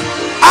prophetic.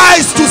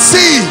 Eyes to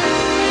see,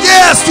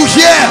 ears to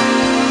hear,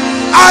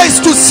 eyes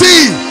to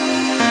see,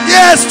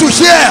 ears to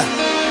hear.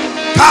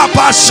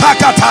 Kapa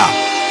shakata,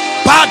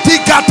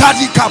 badikata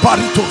di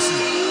kabaritos.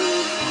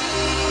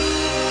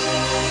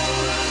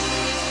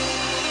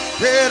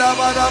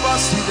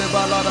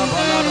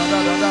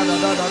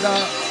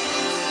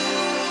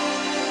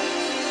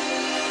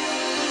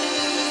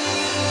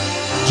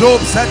 Job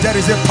said there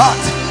is a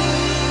path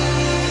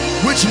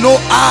which no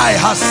eye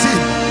has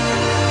seen.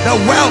 The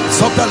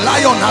wealth of the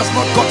lion has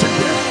not gotten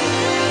there.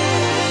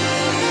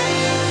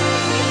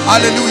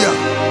 Hallelujah.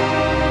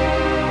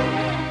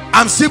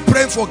 I'm still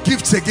praying for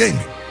gifts again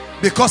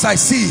because I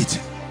see it.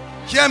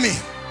 Hear me.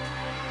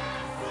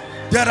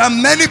 There are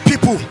many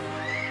people.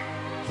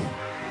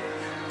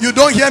 You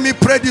don't hear me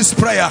pray this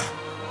prayer,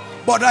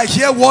 but I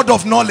hear word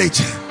of knowledge.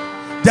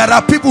 There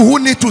are people who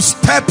need to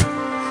step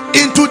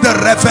into the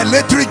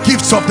revelatory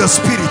gifts of the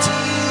Spirit.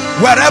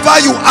 Wherever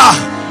you are,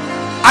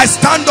 I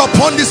stand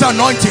upon this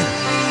anointing.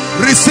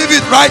 Receive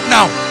it right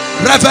now.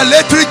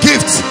 Revelatory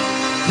gifts.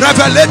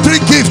 Revelatory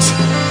gifts.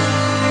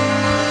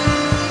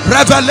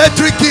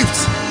 Revelatory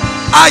gifts.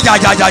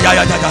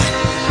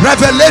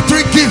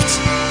 Revelatory gifts.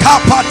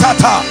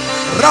 Kapatata.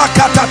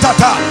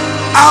 Rakatatata.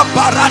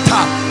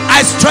 Abarata.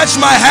 I stretch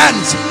my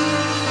hands.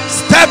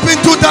 Step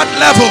into that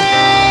level.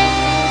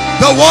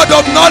 The word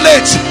of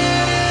knowledge.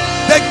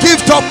 The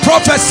gift of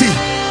prophecy.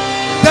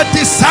 The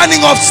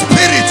discerning of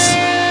spirits.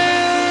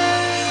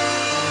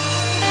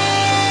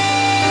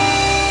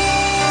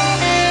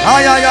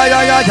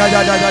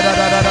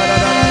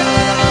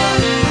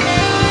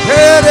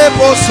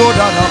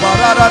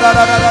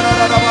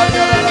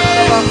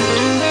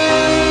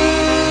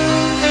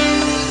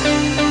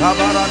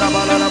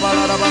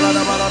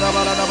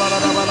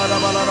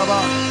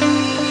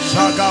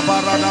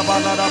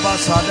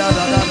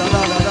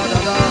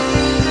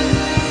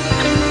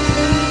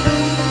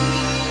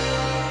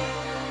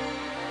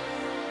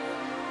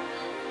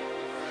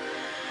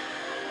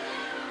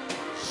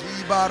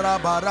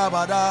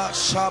 Barabada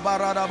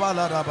shabarada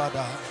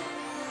baladabada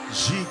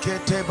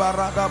jikete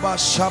baradaba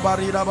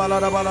shabarida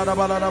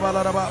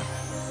baladaba.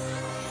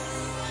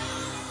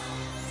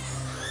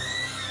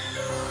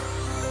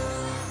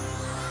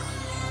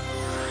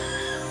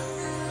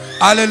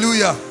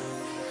 Hallelujah.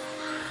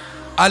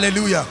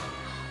 Hallelujah.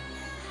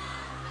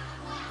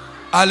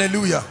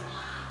 Hallelujah.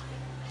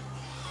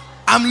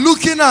 I'm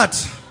looking at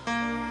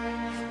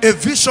a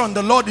vision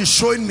the Lord is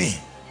showing me,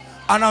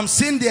 and I'm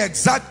seeing the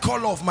exact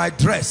color of my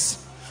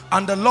dress,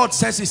 and the Lord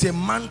says it's a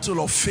mantle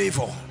of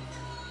favor.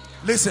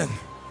 Listen,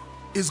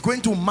 it's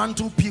going to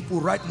mantle people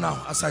right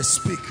now as I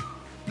speak.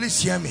 Please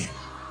hear me.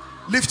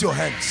 Lift your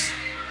hands.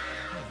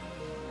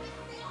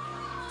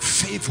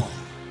 Favor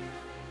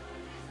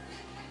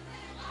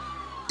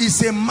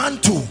is a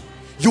mantle.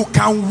 You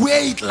can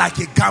wear it like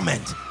a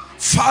garment.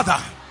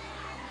 Father,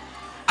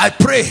 I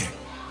pray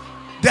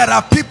there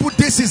are people,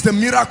 this is the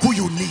miracle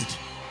you need.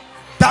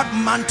 That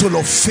mantle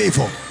of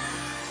favor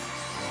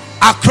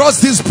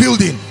across this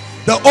building,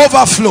 the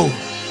overflow,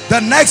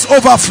 the next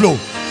overflow,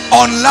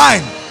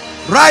 online,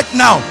 right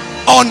now,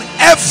 on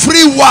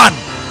everyone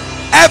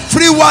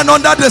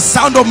under the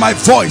sound of my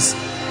voice.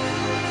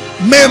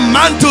 May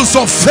mantles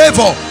of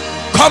favor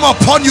come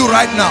upon you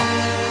right now.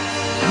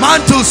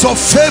 Mantles of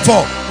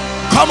favor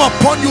come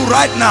upon you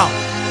right now,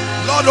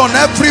 Lord, on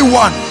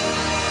everyone.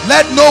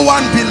 Let no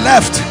one be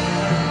left.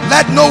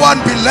 Let no one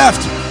be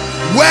left.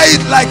 Wear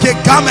it like a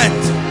garment.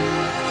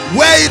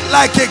 Wear it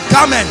like a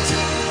garment.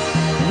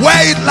 Wear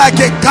it like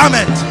a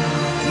garment.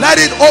 Let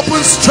it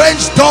open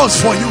strange doors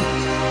for you.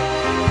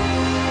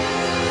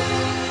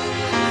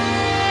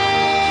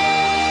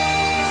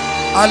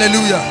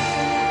 Hallelujah.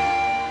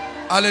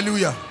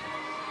 Hallelujah.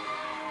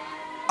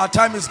 Our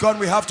time is gone.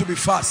 We have to be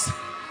fast.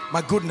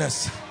 My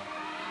goodness.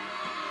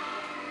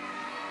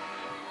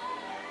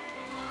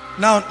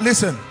 Now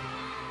listen.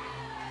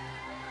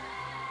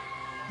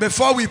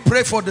 Before we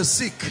pray for the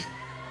sick,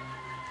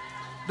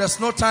 there's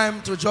no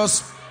time to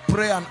just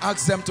pray and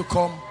ask them to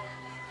come.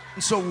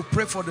 And so we'll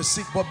pray for the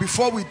sick. But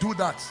before we do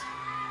that,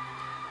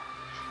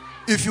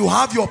 if you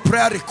have your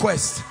prayer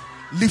request,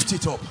 lift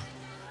it up.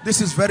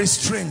 This is very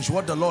strange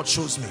what the Lord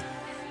shows me.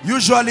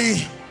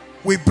 Usually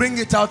we bring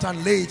it out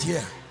and lay it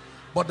here,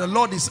 but the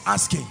Lord is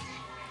asking,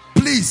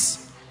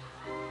 please,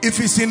 if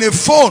it's in a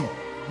phone,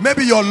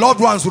 maybe your loved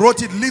ones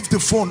wrote it, leave the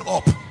phone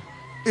up.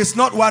 It's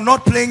not, we're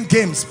not playing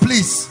games.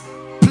 Please,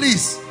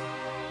 please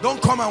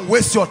don't come and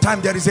waste your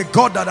time. There is a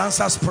God that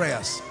answers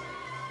prayers.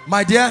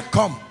 My dear,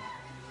 come.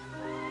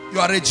 You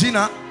are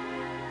Regina.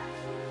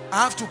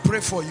 I have to pray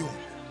for you,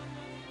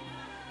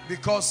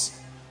 because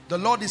the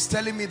Lord is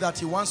telling me that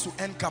he wants to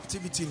end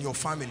captivity in your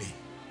family.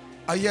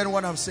 Are you hearing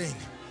what I'm saying?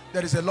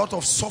 There is a lot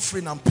of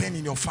suffering and pain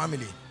in your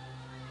family,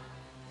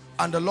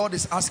 and the Lord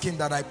is asking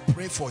that I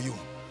pray for you.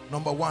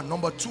 Number one.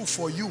 Number two,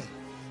 for you,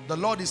 the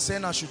Lord is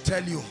saying I should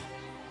tell you,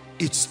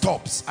 it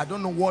stops. I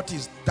don't know what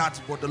is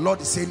that, but the Lord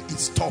is saying it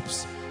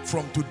stops.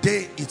 From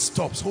today it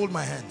stops. Hold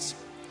my hands.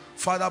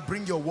 Father,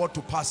 bring your word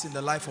to pass in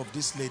the life of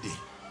this lady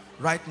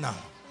right now,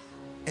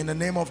 in the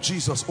name of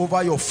Jesus.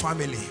 Over your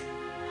family,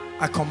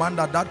 I command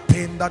that that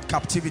pain, that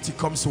captivity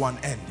comes to an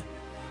end.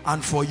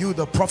 And for you,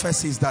 the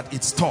prophecy is that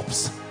it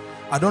stops.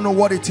 I don't know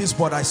what it is,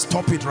 but I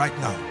stop it right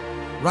now.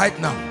 Right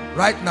now,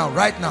 right now,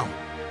 right now,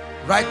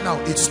 right now,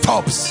 it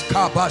stops.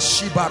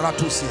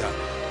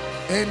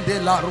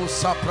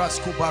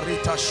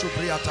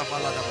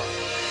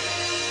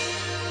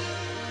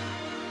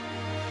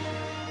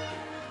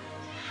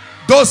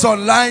 Those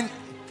online,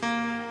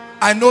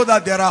 I know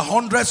that there are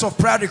hundreds of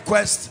prayer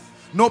requests.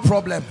 No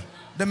problem.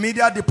 The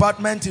media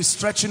department is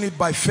stretching it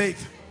by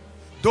faith.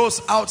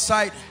 Those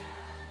outside,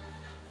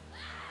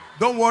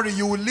 don't worry,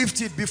 you will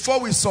lift it before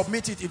we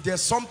submit it. If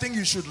there's something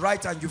you should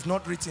write and you've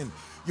not written,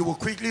 you will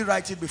quickly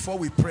write it before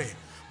we pray.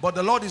 But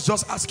the Lord is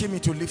just asking me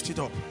to lift it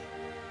up.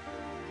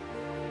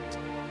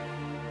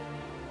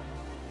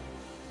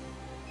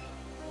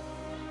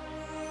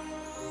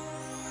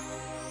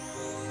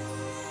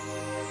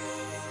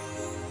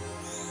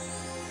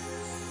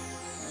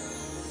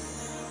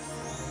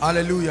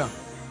 Hallelujah.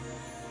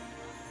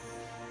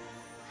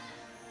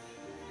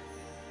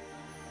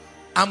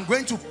 I'm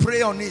going to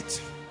pray on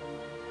it,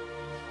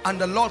 and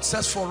the Lord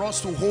says for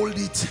us to hold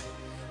it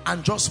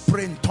and just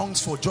pray in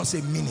tongues for just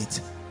a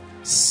minute,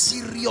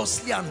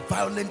 seriously and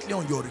violently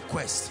on your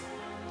request.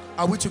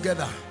 Are we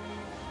together?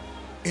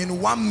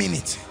 In 1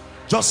 minute,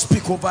 just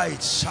speak over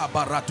it.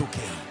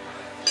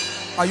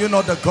 Are you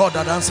not the God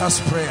that answers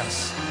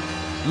prayers?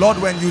 Lord,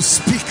 when you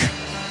speak,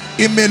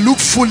 it may look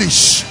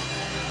foolish.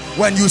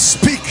 When you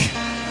speak,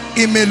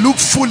 it may look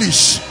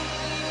foolish,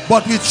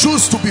 but we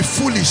choose to be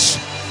foolish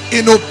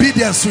in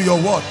obedience to your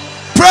word.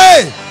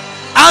 Pray.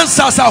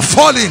 Answers are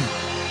falling.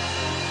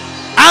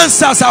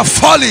 Answers are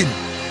falling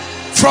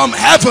from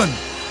heaven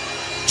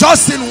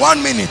just in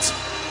 1 minute.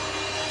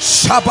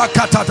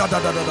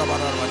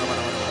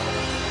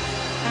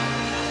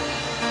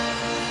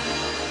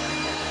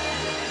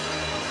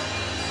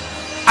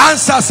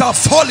 Answers are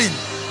falling.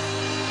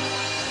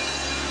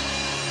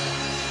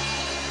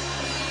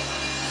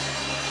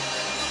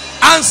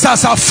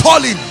 Answers are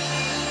falling.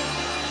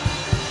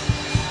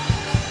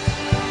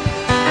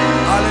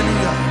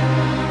 Hallelujah.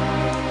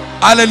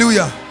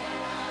 Hallelujah.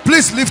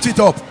 Please lift it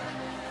up.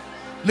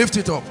 Lift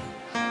it up.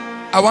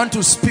 I want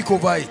to speak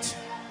over it.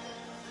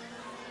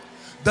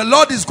 The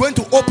Lord is going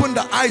to open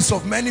the eyes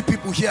of many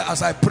people here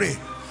as I pray,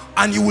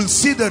 and you will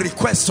see the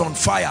requests on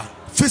fire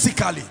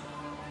physically.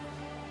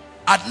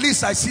 At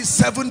least I see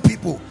 7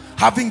 people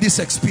having this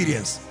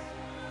experience.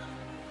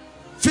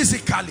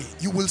 Physically,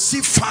 you will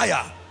see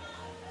fire.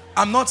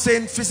 I'm not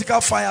saying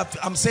physical fire.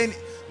 I'm saying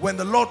when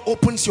the Lord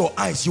opens your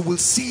eyes, you will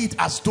see it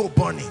as though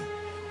burning.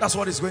 That's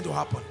what is going to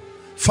happen.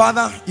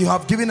 Father, you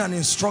have given an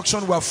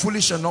instruction. We are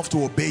foolish enough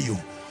to obey you.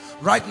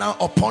 Right now,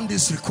 upon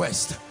this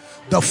request,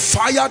 the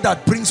fire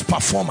that brings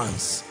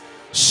performance.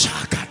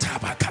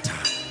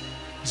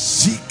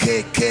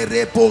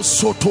 Zikekerebo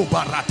soto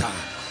barata.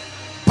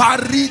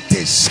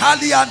 Barite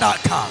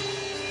shalianaka.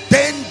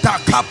 Denda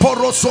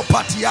kaporoso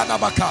patiana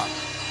baka.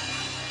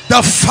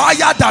 The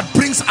fire that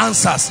brings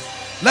answers.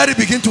 Let it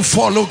begin to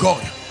follow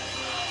God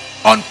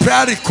on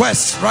prayer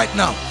requests right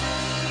now.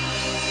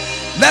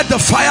 Let the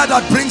fire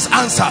that brings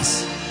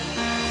answers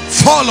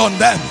fall on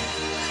them,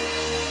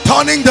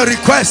 turning the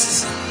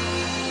requests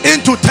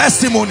into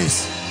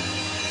testimonies,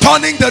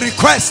 turning the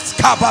requests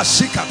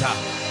kabashikata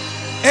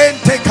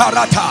ente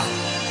karata.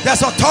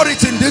 There's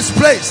authority in this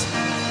place,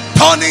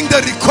 turning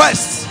the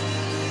requests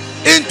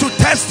into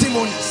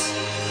testimonies.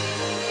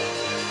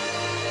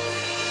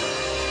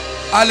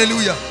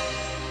 Hallelujah.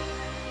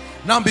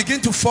 Now begin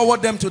to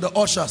forward them to the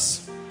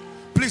ushers.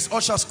 Please,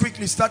 ushers,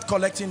 quickly start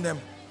collecting them.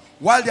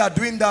 While they are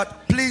doing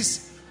that,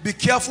 please be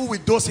careful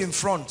with those in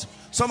front.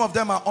 Some of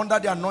them are under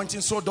the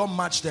anointing, so don't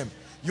match them.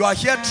 You are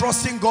here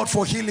trusting God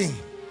for healing.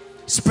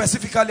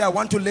 Specifically, I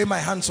want to lay my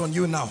hands on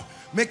you now.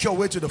 Make your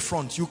way to the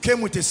front. You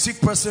came with a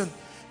sick person.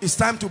 It's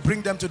time to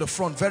bring them to the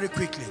front very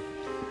quickly.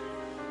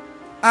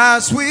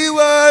 As we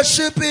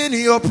worship in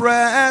your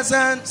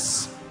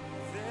presence,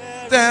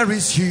 there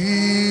is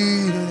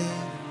healing.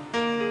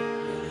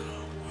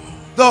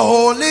 The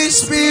Holy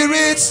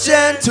Spirit's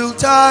gentle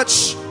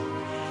touch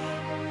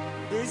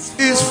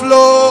is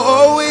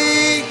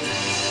flowing.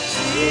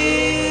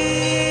 Jesus,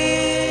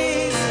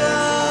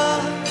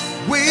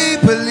 we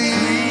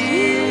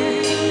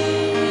believe.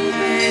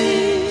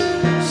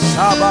 Jesus,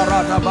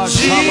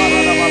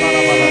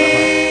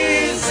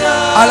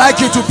 I like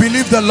you to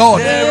believe the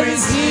Lord. There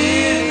is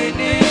healing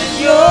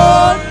in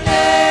your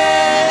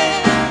name.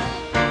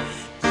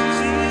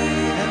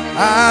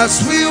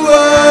 As we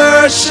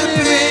worship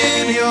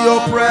in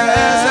your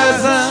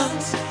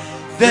presence,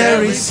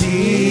 there is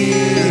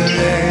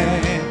healing.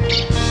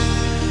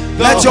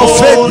 Let your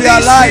faith be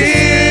alive.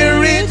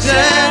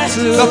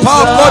 The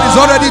power of God is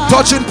already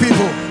touching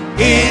people.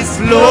 It's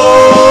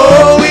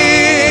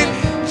flowing.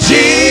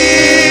 Jesus,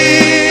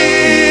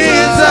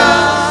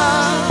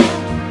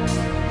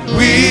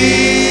 we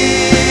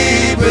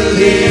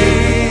believe.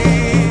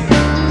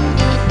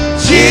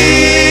 Jesus,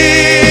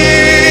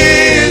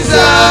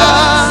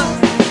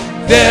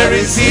 there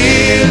is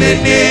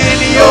healing in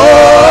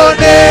your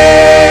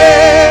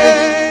name.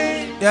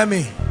 Hear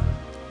me.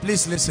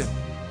 Please listen.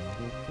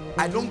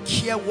 I don't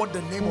care what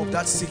the name of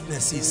that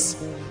sickness is.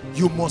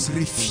 You must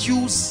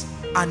refuse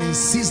and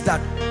insist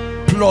that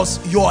plus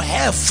your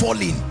hair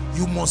falling,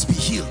 you must be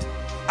healed.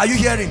 Are you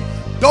hearing?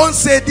 Don't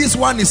say this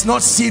one is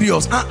not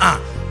serious.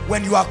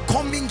 When you are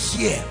coming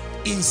here,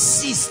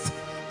 insist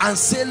and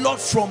say, Lord,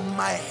 from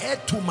my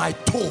head to my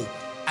toe,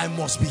 I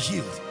must be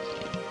healed.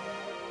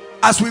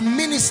 As we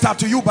minister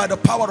to you by the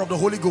power of the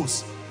Holy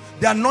Ghost,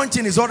 the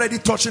anointing is already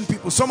touching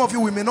people. Some of you,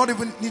 we may not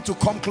even need to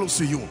come close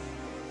to you.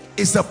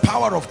 It's the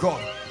power of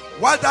God.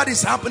 While that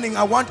is happening,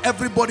 I want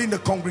everybody in the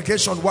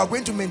congregation, we are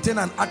going to maintain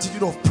an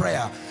attitude of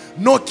prayer.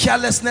 No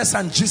carelessness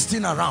and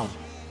gisting around.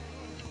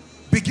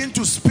 Begin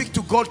to speak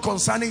to God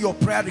concerning your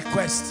prayer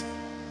request.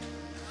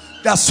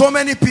 There are so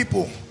many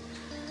people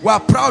who are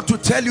proud to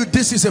tell you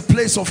this is a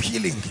place of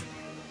healing.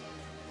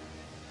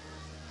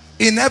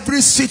 In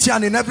every city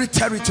and in every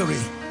territory,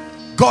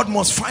 God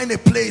must find a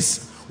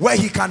place where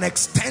he can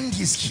extend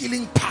his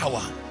healing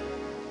power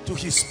to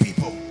his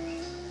people.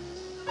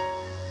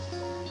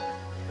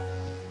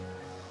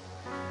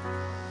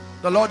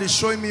 The Lord is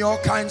showing me all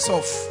kinds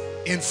of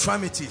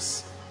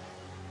infirmities.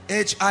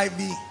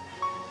 HIV,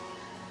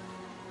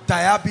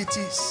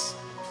 diabetes,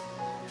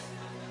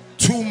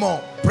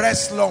 tumor,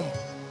 breast lump,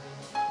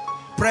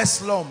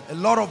 a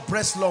lot of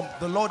breast lump.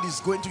 The Lord is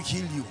going to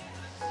heal you.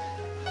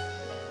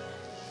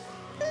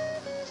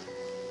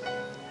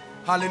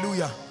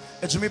 Hallelujah.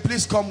 Jimmy,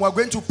 please come. We're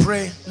going to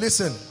pray.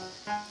 Listen,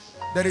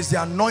 there is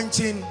the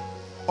anointing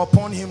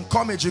upon him.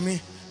 Come,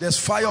 Jimmy. There's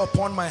fire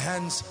upon my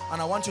hands,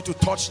 and I want you to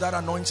touch that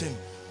anointing.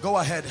 Go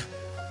ahead.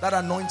 That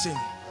anointing.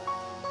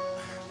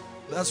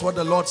 That's what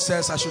the Lord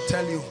says I should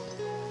tell you.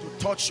 To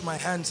touch my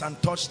hands and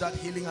touch that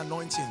healing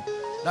anointing.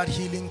 That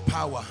healing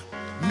power.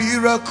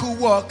 Miracle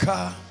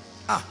worker.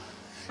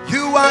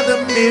 You are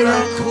the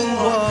miracle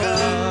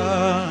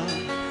worker.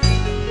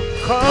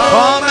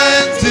 Come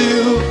and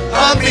do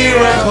a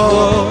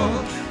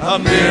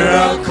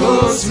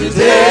miracle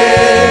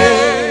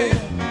today.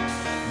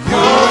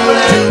 Come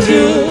and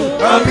do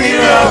a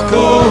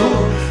miracle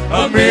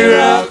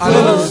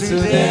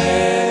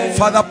today.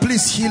 Father,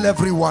 please heal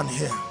everyone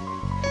here.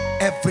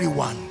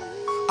 Everyone.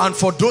 And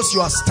for those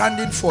you are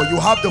standing for, you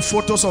have the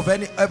photos of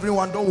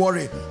everyone. Don't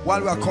worry.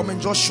 While we are coming,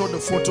 just show the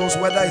photos,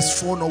 whether it's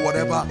phone or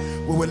whatever.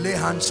 We will lay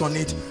hands on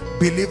it.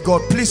 Believe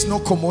God. Please, no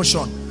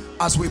commotion.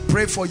 As we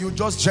pray for you,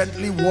 just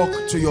gently walk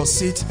to your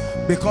seat.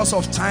 Because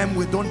of time,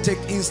 we don't take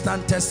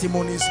instant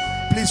testimonies.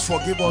 Please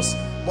forgive us,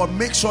 but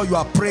make sure you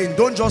are praying.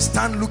 Don't just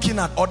stand looking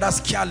at others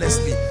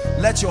carelessly.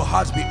 Let your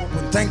heart be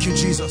open. Thank you,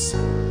 Jesus.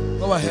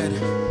 Go ahead.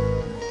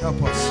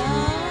 Help us.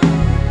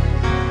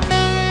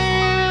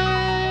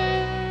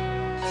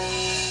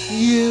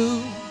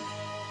 You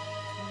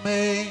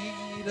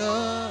made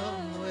a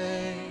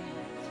way.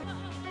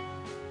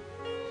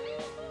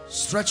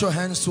 Stretch your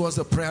hands towards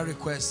the prayer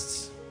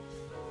requests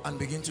and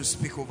begin to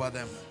speak over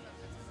them.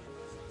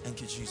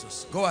 Thank you,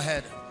 Jesus. Go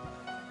ahead.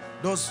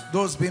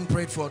 Those being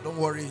prayed for, don't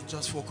worry,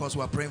 just focus.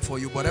 We're praying for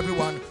you. But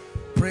everyone,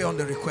 pray on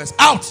the request.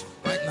 Out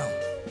right now.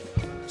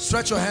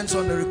 Stretch your hands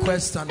on the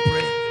request and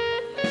pray.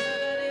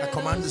 I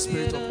command the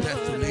spirit of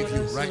death to leave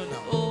you right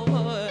now.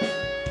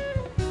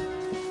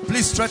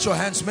 Please stretch your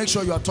hands. Make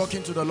sure you are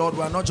talking to the Lord.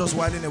 We are not just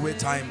whiling away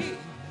time.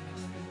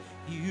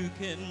 You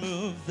can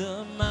move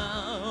the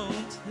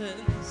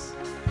mountains.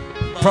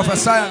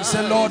 Prophesy and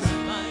say, Lord,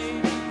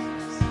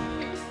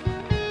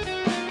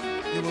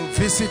 you will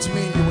visit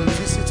me. You will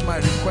visit my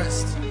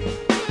request.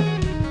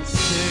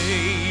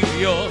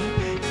 Savior,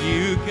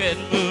 you can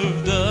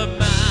move the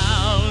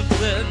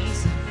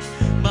mountains.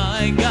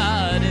 My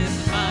God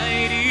is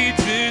mighty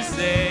to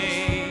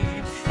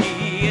save.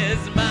 He is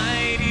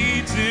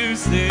mighty to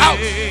save. Out.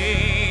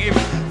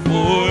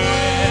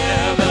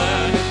 Forever,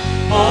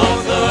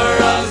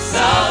 author of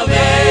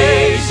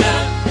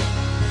salvation.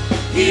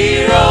 He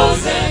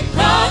rose and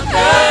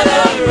conquered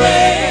the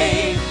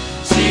grave.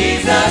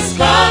 Jesus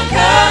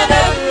conquered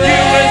the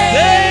grave.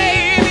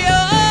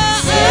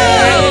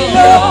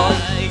 Savior,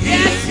 He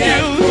can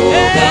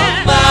move the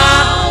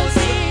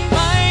mountain.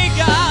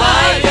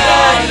 My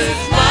God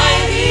is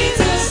mighty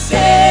to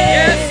save.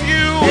 Yes,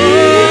 you are. He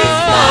is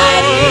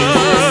mighty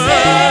to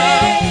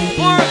save.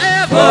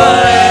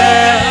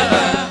 Forever,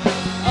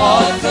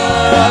 author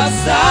of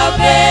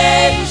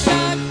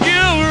salvation. He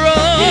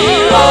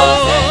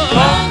rose and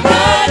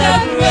conquered the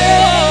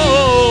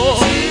grave.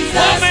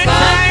 Jesus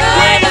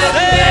conquered the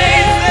grave.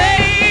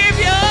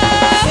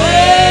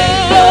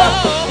 Savior,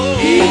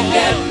 He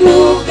can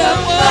move the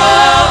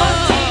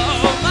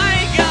mountains.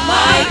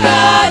 My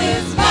God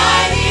is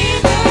mighty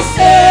to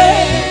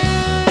save.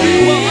 He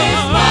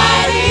is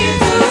mighty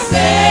to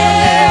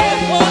save.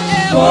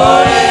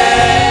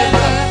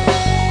 Forever,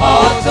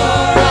 author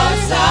of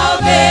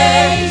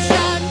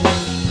salvation.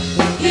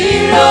 He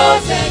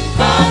rose and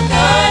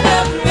conquered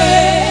the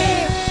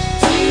grave.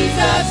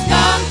 Jesus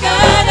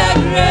conquered the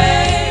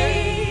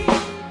grave.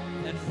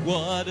 And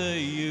water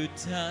you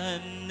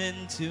turn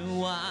into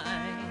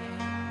wine.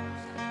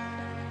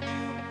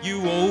 You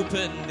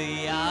open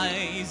the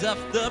eyes of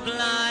the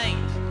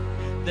blind.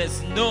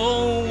 There's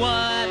no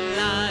one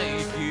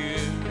like you.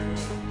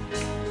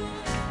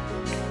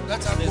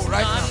 Let her There's go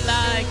right none now.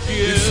 like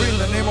you. Be free in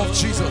the name of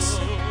Jesus.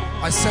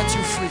 I set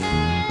you free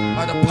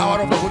by the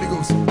power of the Holy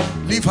Ghost.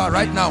 Leave her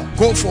right now.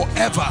 Go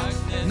forever,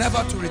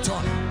 never to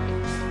return.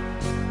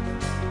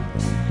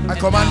 I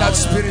command that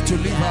spirit to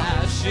leave her.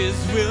 Ashes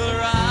will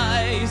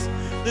rise.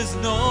 There's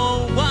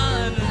no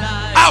one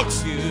like Out.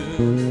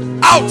 you.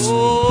 Out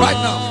right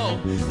now.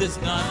 There's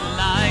none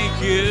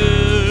like you.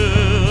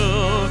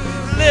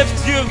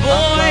 Lift your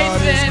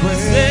voice and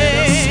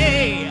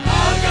say,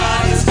 our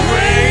God is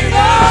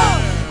greater.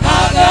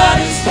 Our God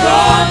is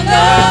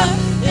stronger.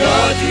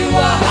 Lord, you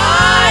are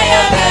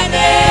higher than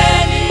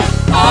any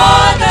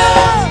other.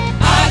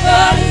 Our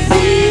God is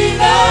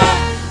healer.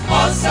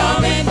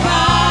 Awesome in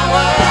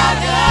power.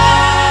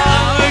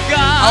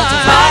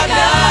 Our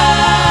God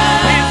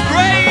is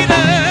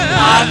greater.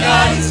 Our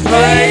God is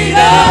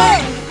greater.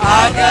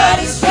 Our God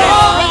is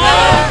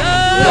stronger.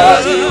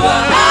 Lord, you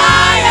are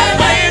higher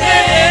than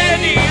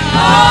any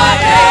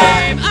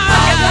other.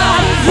 Our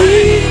God is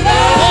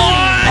healer.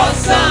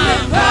 Awesome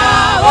in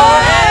power.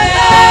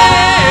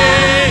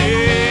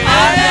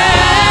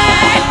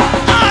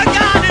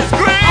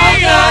 Our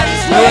God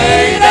is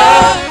greater.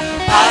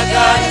 Our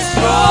God is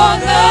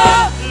stronger.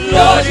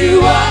 Lord, you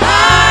are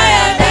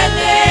higher than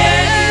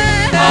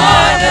any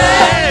other.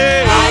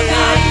 Our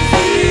God is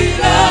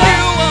healer.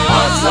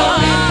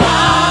 Awesome in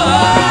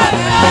power.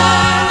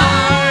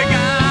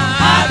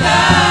 Our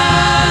God.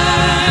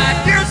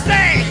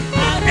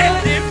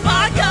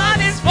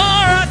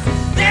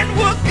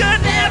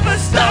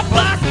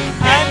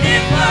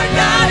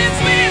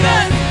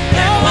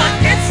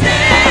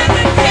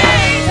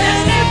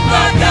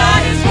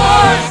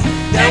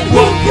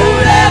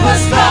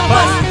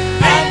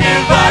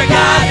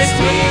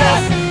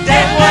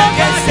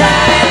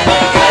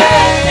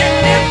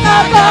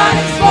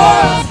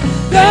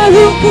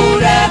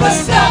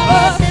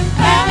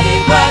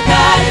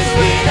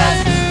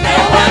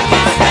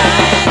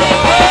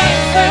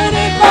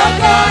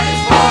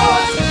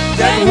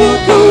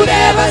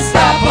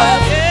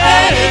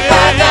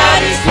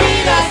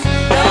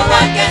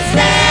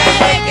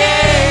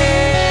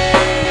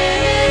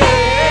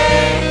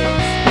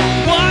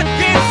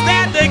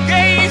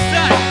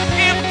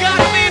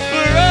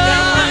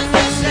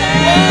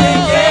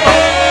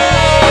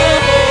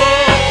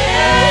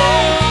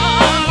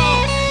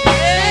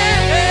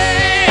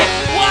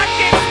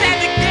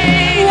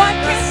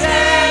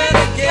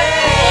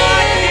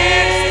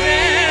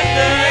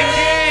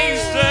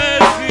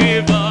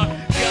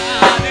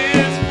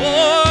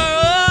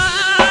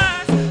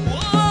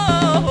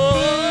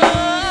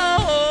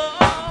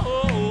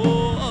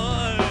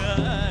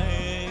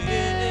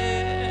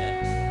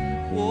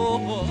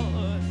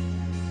 reward.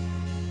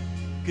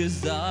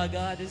 'Cause our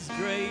God is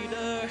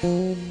greater,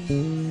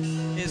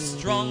 is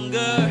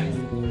stronger,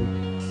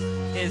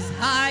 is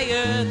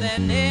higher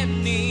than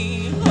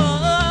any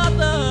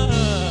other.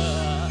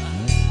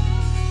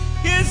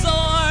 His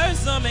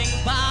awesome in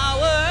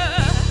power,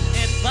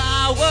 in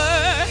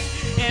power,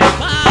 in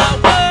power.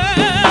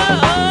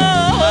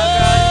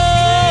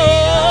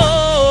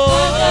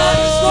 My God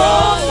is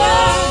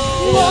stronger,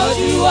 Lord,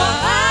 you are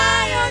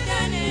higher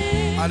than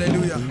it.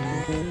 Hallelujah.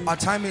 Our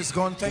time is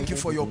gone. Thank you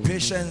for your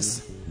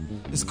patience.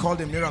 It's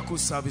called a miracle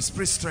service.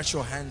 Please stretch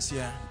your hands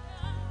here.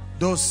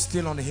 Those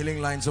still on the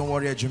healing lines, don't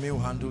worry, Jimmy will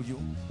handle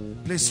you.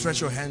 Please stretch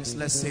your hands.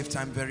 Let's save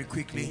time very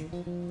quickly.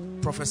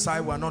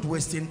 Prophesy. We're not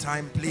wasting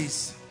time,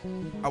 please.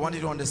 I want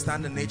you to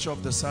understand the nature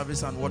of the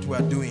service and what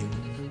we're doing.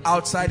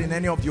 Outside in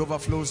any of the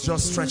overflows,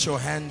 just stretch your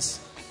hands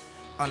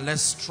and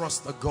let's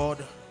trust the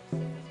God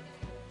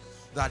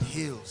that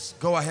heals.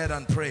 Go ahead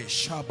and pray.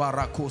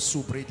 Shabarako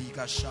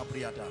subredika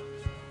shabriada.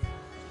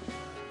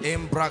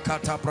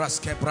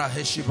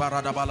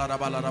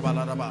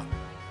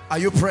 Are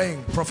you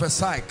praying?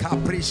 Prophesy.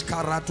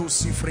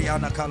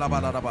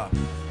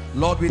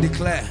 Lord, we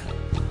declare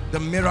the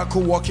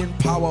miracle working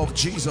power of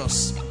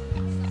Jesus.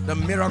 The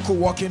miracle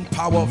working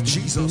power of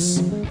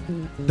Jesus.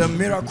 The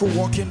miracle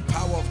working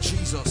power of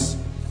Jesus.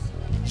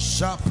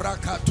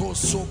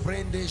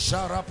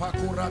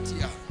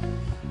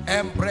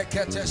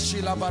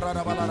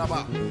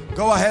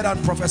 Go ahead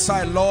and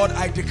prophesy. Lord,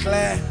 I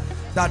declare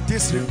that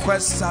these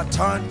requests are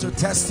turned to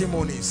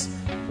testimonies.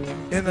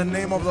 In the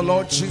name of the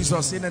Lord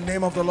Jesus, in the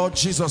name of the Lord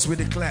Jesus, we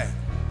declare.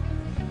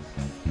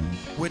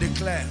 We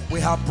declare, we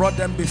have brought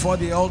them before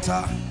the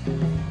altar.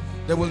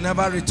 They will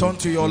never return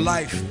to your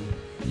life.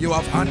 You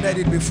have handed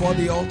it before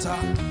the altar.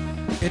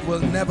 It will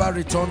never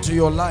return to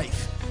your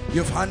life.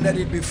 You've handed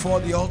it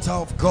before the altar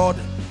of God.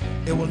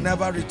 It will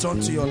never return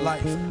to your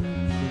life.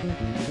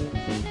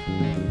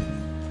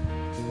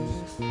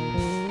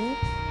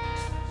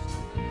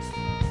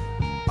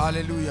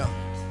 Hallelujah.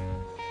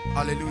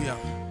 Hallelujah.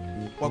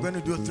 We're going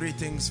to do three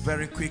things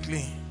very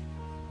quickly.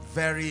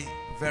 Very,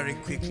 very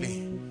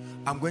quickly.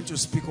 I'm going to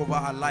speak over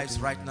our lives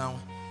right now.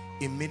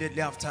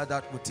 Immediately after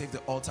that, we'll take the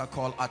altar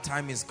call. Our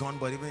time is gone,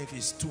 but even if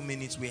it's 2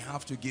 minutes, we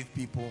have to give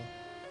people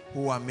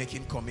who are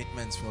making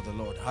commitments for the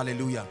Lord.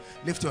 Hallelujah.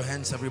 Lift your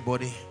hands,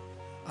 everybody,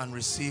 and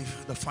receive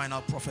the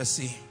final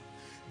prophecy.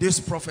 These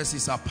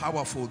prophecies are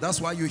powerful.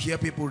 That's why you hear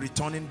people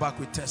returning back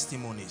with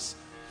testimonies.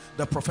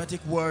 The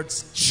prophetic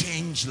words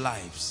change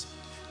lives.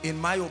 In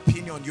my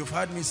opinion, you've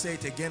heard me say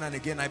it again and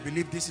again, I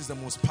believe this is the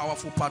most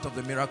powerful part of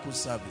the miracle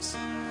service.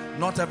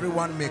 Not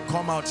everyone may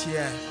come out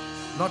here,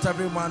 not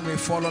everyone may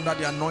fall under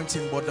the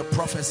anointing, but the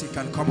prophecy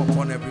can come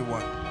upon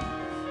everyone.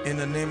 In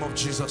the name of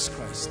Jesus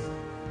Christ.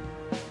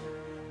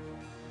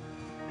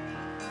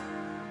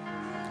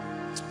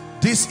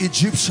 These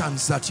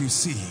Egyptians that you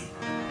see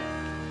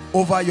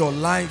over your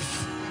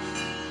life,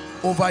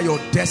 over your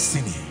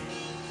destiny,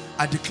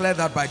 I declare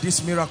that by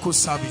this miracle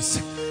service,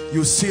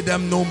 you see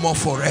them no more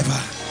forever.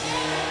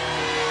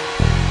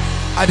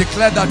 I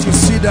declare that you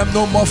see them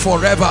no more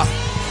forever.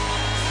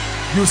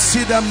 You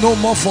see them no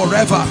more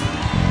forever.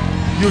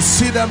 You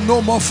see them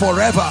no more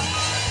forever.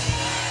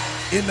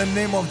 In the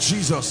name of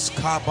Jesus.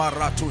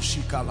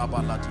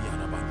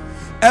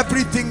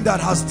 Everything that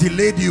has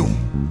delayed you,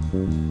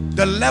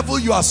 the level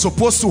you are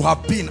supposed to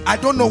have been, I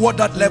don't know what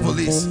that level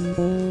is,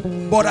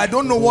 but I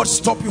don't know what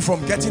stopped you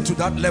from getting to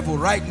that level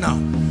right now.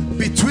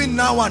 Between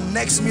now and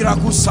next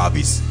miracle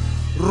service,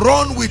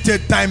 run with a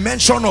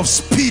dimension of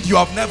speed you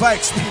have never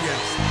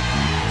experienced.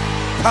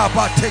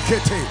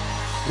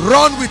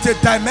 Run with a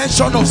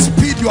dimension of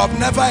speed you have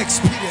never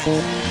experienced.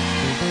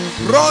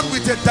 Run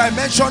with a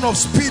dimension of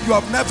speed you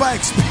have never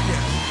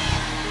experienced.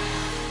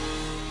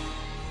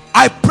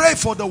 I pray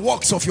for the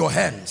works of your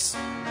hands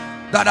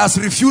that has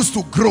refused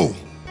to grow.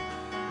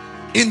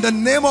 In the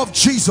name of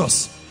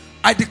Jesus,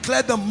 I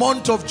declare the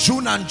month of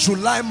June and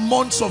July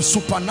months of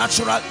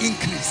supernatural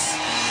increase.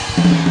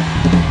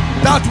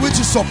 That which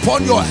is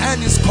upon your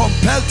hand is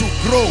compelled to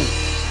grow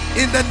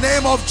in the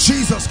name of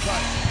Jesus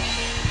Christ.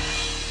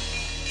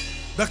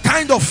 The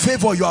kind of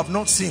favor you have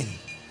not seen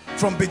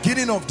from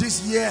beginning of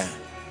this year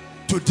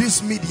to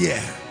this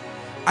mid-year,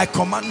 I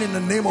command in the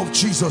name of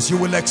Jesus, you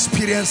will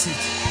experience it.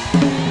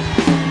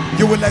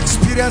 You will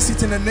experience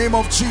it in the name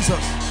of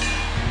Jesus.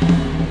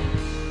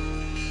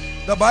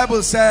 The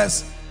Bible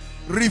says,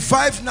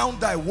 revive now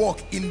thy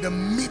work in the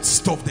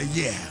midst of the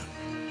year.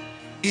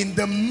 In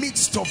the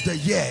midst of the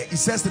year, it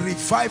says,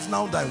 revive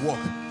now thy work.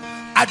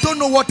 I don't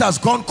know what has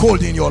gone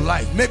cold in your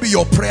life. Maybe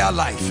your prayer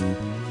life,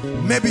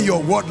 maybe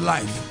your word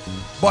life,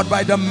 but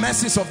by the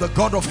mercies of the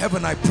God of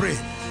heaven, I pray,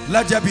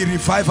 let there be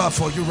revival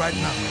for you right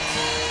now.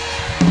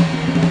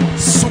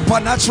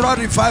 Supernatural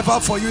revival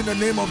for you in the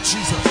name of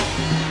Jesus.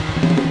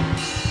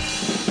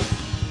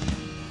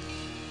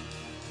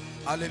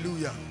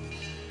 Hallelujah.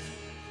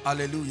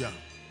 Hallelujah.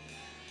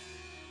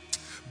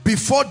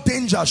 Before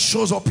danger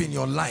shows up in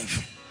your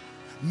life,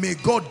 may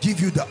God give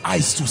you the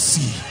eyes to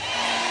see.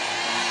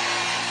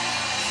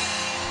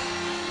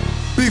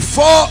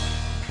 Before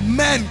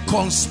men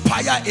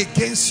conspire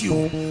against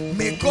you,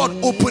 may God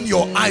open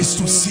your eyes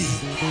to see.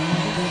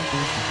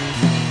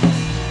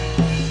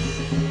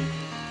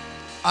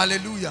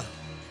 Hallelujah.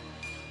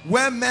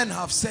 Where men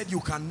have said you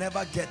can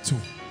never get to,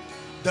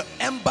 the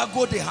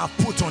embargo they have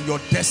put on your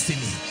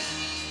destiny,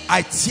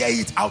 I tear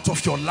it out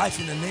of your life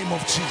in the name of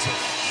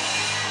Jesus.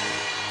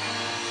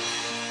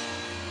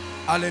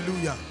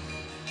 Hallelujah.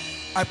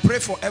 I pray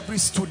for every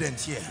student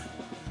here,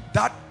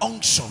 that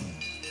unction,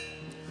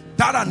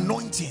 that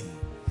anointing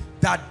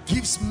that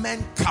gives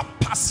men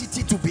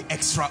capacity to be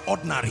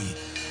extraordinary,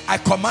 I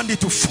command it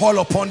to fall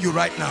upon you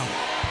right now.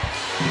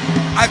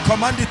 I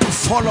command it to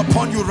fall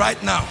upon you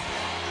right now.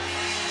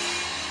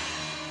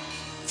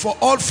 For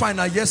all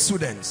final year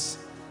students,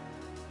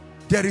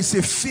 there is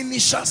a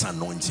finisher's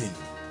anointing,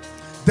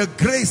 the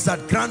grace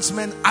that grants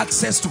men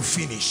access to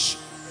finish.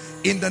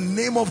 In the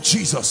name of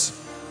Jesus,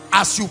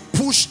 as you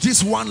push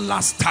this one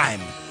last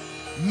time,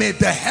 may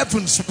the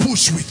heavens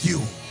push with you.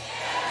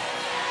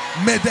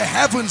 May the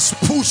heavens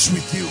push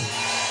with you.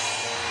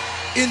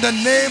 In the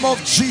name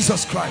of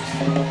Jesus Christ.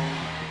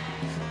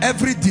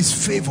 Every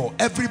disfavor,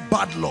 every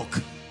bad luck,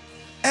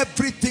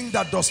 everything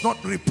that does not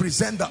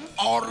represent the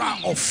aura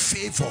of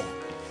favor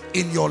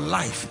in your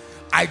life,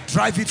 I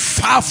drive it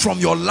far from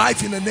your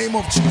life in the name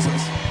of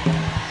Jesus.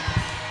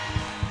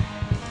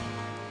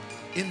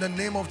 In the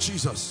name of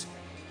Jesus.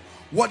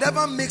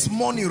 Whatever makes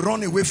money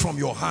run away from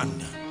your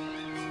hand,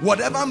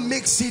 whatever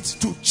makes it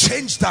to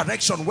change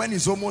direction when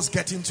it's almost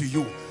getting to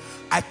you,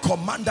 I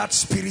command that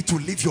spirit to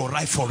live your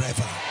life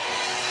forever.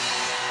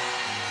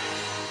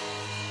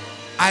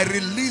 I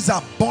release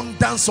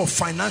abundance of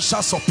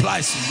financial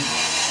supplies to you.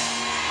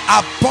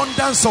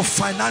 Abundance of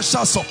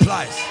financial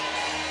supplies.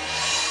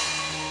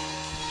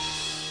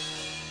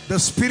 The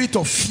spirit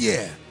of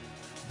fear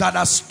that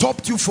has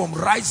stopped you from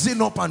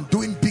rising up and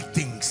doing big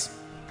things,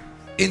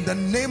 in the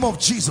name of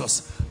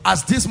Jesus,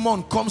 as this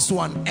month comes to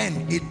an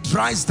end, it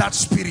dries that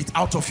spirit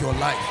out of your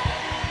life.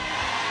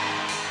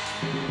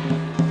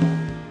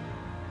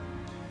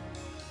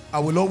 I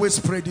will always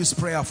pray this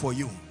prayer for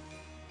you.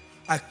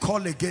 I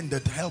call again the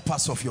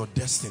helpers of your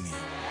destiny.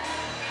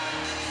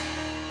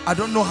 I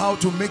don't know how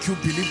to make you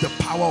believe the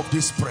power of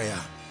this prayer,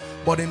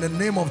 but in the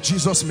name of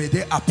Jesus, may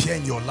they appear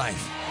in your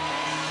life.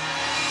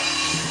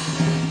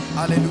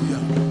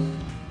 Hallelujah.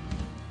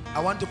 I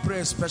want to pray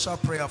a special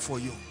prayer for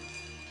you.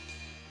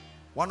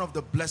 One of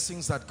the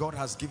blessings that God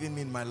has given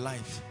me in my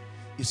life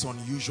is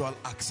unusual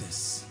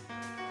access.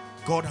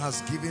 God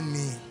has given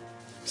me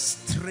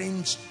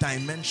strange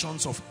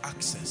dimensions of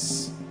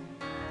access.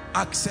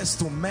 Access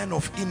to men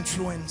of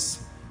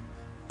influence,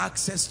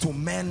 access to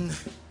men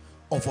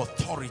of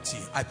authority.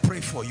 I pray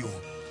for you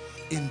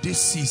in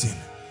this season.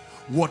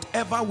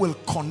 Whatever will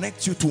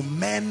connect you to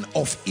men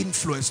of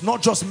influence,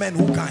 not just men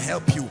who can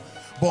help you,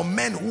 but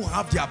men who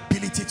have the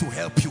ability to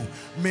help you,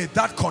 may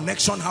that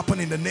connection happen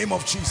in the name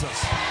of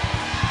Jesus.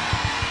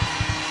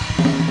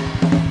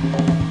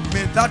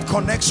 May that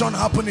connection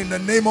happen in the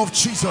name of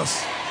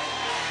Jesus.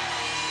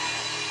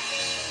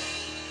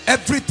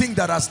 Everything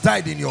that has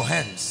died in your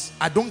hands,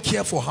 I don't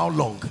care for how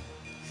long,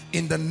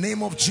 in the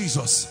name of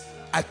Jesus,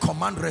 I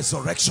command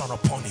resurrection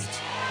upon it.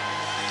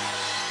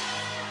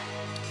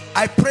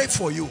 I pray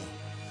for you,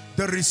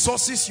 the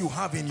resources you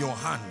have in your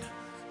hand,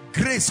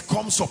 grace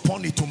comes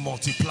upon it to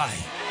multiply.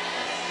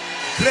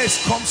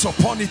 Grace comes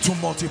upon it to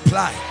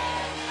multiply.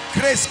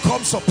 Grace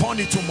comes upon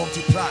it to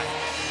multiply.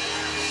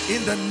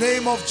 In the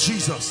name of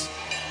Jesus.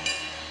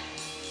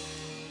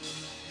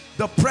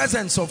 The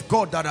presence of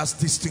God that has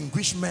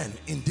distinguished men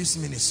in this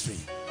ministry,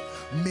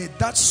 may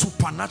that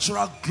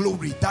supernatural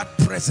glory, that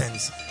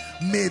presence,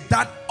 may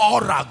that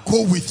aura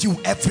go with you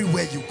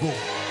everywhere you go.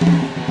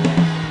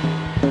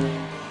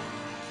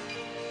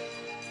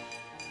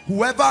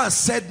 Whoever has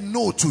said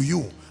no to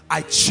you,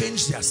 I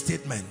change their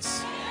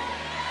statements.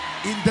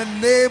 In the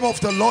name of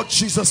the Lord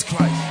Jesus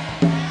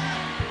Christ.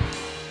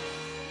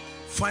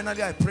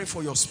 Finally, I pray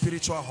for your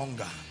spiritual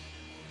hunger.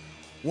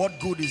 What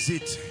good is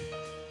it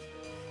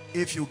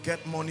if you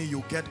get money,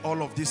 you get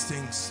all of these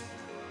things,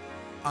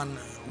 and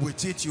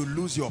with it you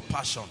lose your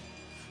passion?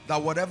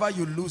 That whatever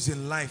you lose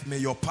in life, may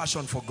your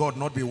passion for God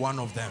not be one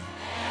of them.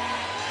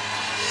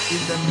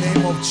 In the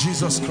name of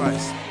Jesus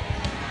Christ.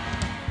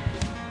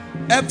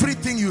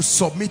 Everything you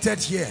submitted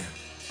here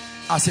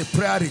as a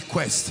prayer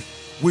request,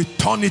 we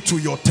turn it to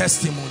your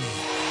testimony.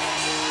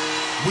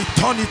 We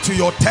turn it to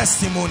your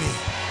testimony.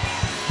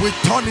 We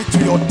turn it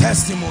to your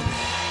testimony.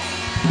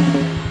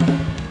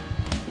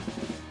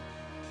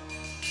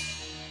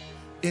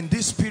 In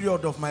this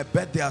period of my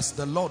birthday, as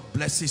the Lord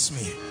blesses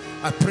me,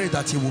 I pray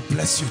that He will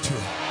bless you too.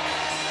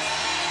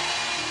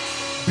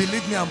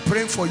 Believe me, I'm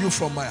praying for you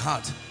from my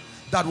heart,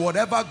 that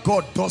whatever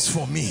God does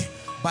for me,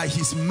 by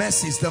His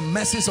mercies, the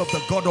mercies of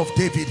the God of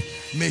David,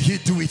 may He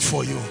do it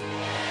for you.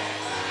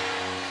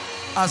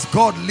 As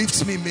God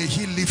lifts me, may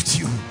He lift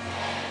you.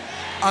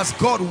 As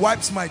God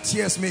wipes my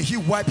tears, may He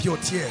wipe your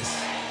tears.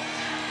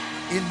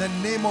 In the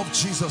name of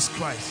Jesus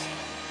Christ.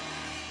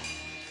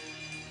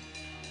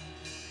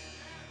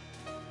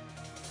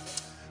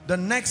 The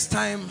next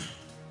time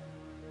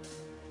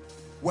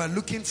We're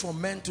looking for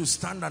men to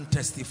stand and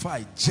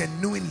testify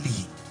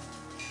genuinely.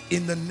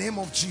 In the name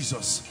of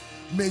Jesus,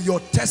 may your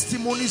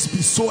testimonies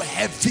be so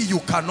heavy you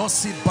cannot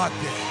sit back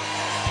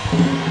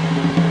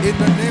there. In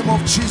the name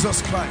of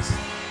Jesus Christ.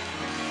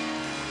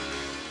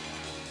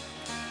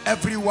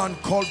 Everyone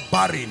called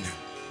barren,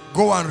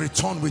 go and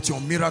return with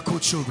your miracle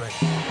children.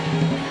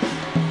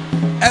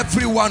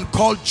 Everyone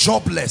called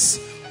jobless,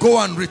 go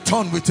and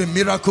return with a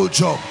miracle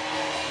job.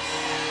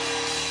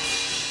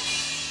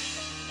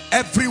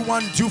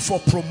 Everyone due for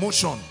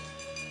promotion,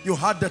 you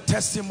had the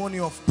testimony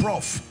of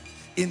Prof.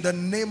 In the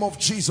name of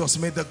Jesus,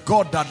 may the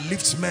God that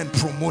lifts men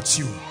promote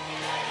you.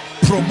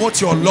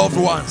 Promote your loved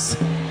ones.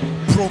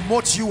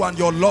 Promote you and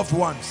your loved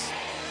ones.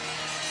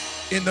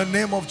 In the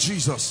name of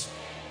Jesus.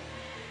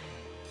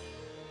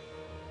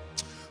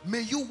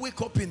 May you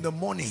wake up in the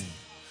morning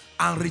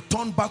and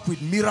return back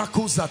with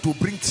miracles that will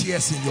bring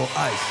tears in your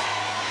eyes.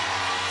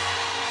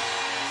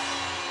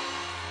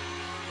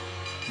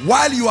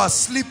 While you are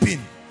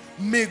sleeping,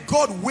 may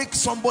God wake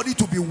somebody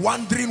to be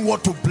wondering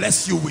what to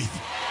bless you with.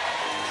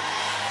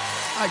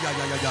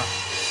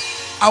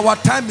 Our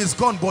time is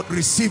gone, but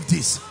receive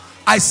this.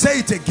 I say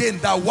it again,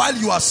 that while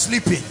you are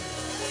sleeping,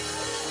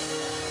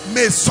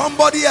 may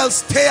somebody else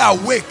stay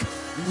awake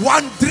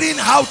wondering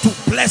how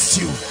to bless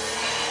you.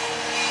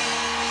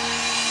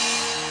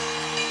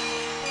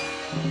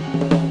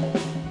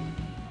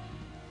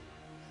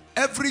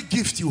 Every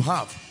gift you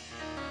have,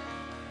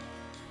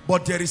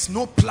 but there is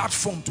no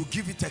platform to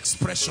give it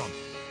expression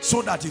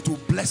so that it will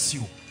bless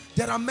you.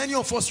 There are many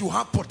of us who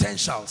have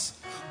potentials,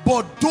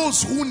 but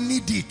those who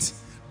need it,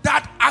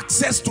 that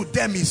access to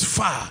them is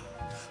far.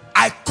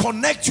 I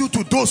connect you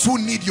to those who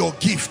need your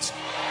gift.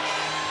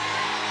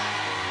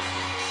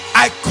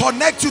 I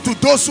connect you to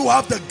those who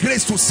have the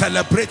grace to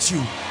celebrate you.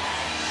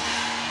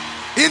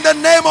 In the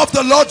name of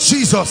the Lord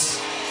Jesus.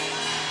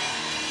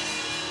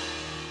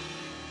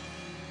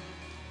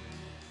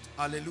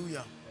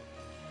 Hallelujah.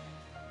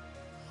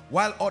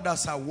 While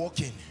others are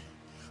walking,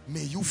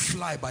 may you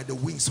fly by the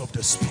wings of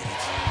the Spirit.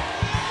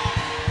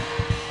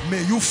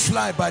 May you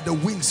fly by the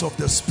wings of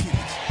the Spirit.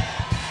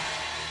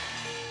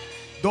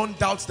 Don't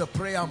doubt the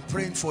prayer I'm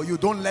praying for you.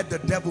 Don't let the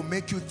devil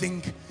make you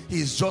think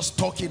he's just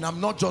talking.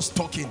 I'm not just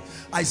talking.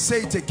 I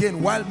say it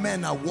again. While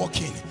men are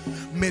walking,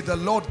 may the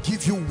Lord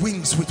give you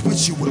wings with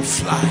which you will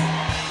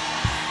fly.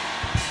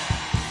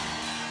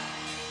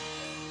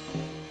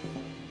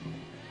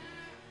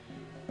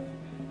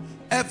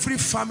 Every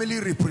family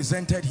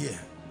represented here,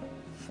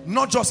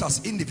 not just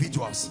as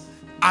individuals,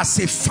 as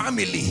a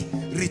family,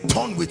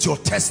 return with your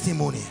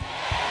testimony.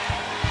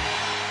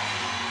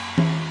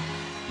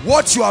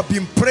 What you have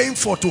been praying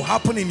for to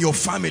happen in your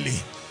family,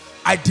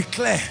 I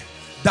declare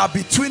that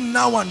between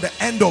now and the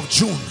end of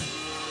June,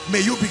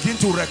 may you begin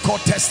to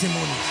record testimonies.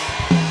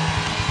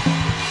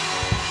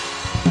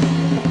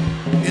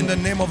 In the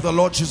name of the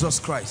Lord Jesus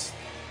Christ.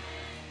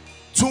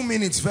 2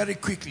 minutes very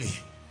quickly.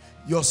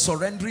 You're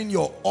surrendering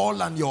your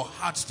all and your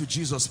heart to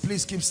Jesus.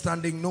 Please keep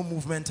standing, no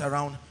movement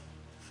around.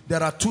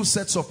 There are 2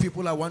 sets of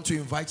people I want to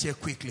invite here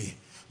quickly.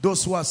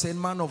 Those who are saying,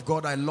 man of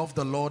God, I love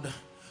the Lord,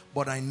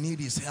 but I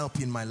need his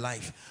help in my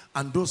life.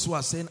 And those who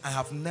are saying, I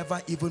have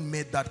never even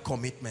made that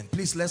commitment.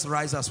 Please, let's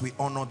rise as we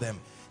honor them.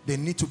 They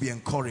need to be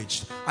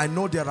encouraged. I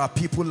know there are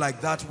people like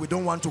that. We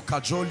don't want to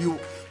cajole you.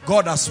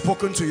 God has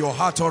spoken to your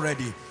heart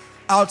already.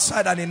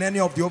 Outside and in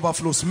any of the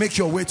overflows, make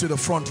your way to the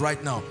front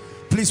right now.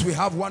 Please, we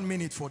have 1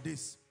 minute for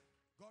this.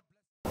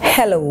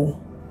 Hello.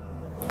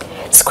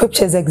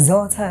 Scriptures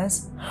exhort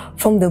us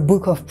from the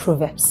book of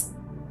Proverbs.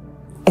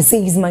 It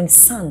says, my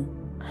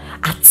son,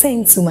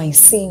 attend to my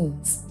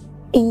sayings.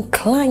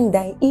 Incline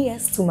thy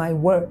ears to my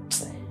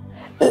words.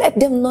 Let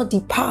them not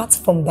depart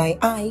from thy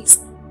eyes,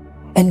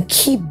 and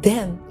keep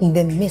them in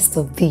the midst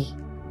of thee.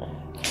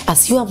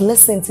 As you have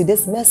listened to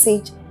this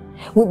message,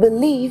 we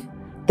believe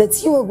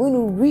that you are going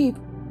to reap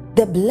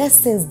the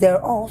blessings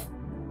thereof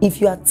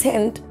if you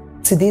attend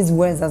to these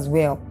words as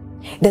well.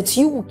 That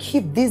you will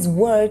keep these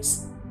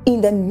words in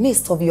the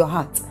midst of your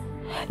heart.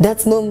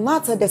 That no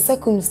matter the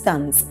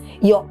circumstance,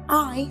 your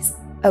eyes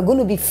are going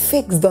to be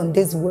fixed on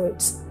these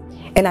words.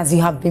 And as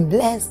you have been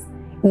blessed,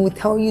 we will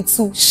tell you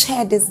to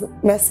share this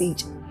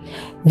message.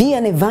 Be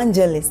an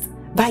evangelist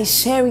by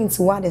sharing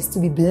to others to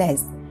be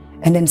blessed.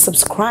 And then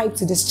subscribe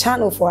to this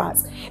channel for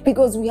us,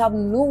 because we have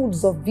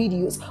loads of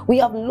videos, we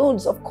have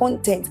loads of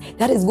content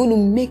that is going to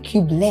make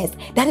you blessed,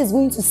 that is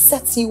going to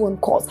set you on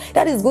course,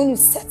 that is going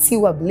to set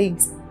you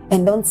ablaze.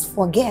 And don't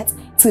forget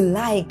to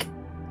like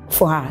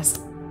for us.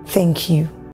 Thank you.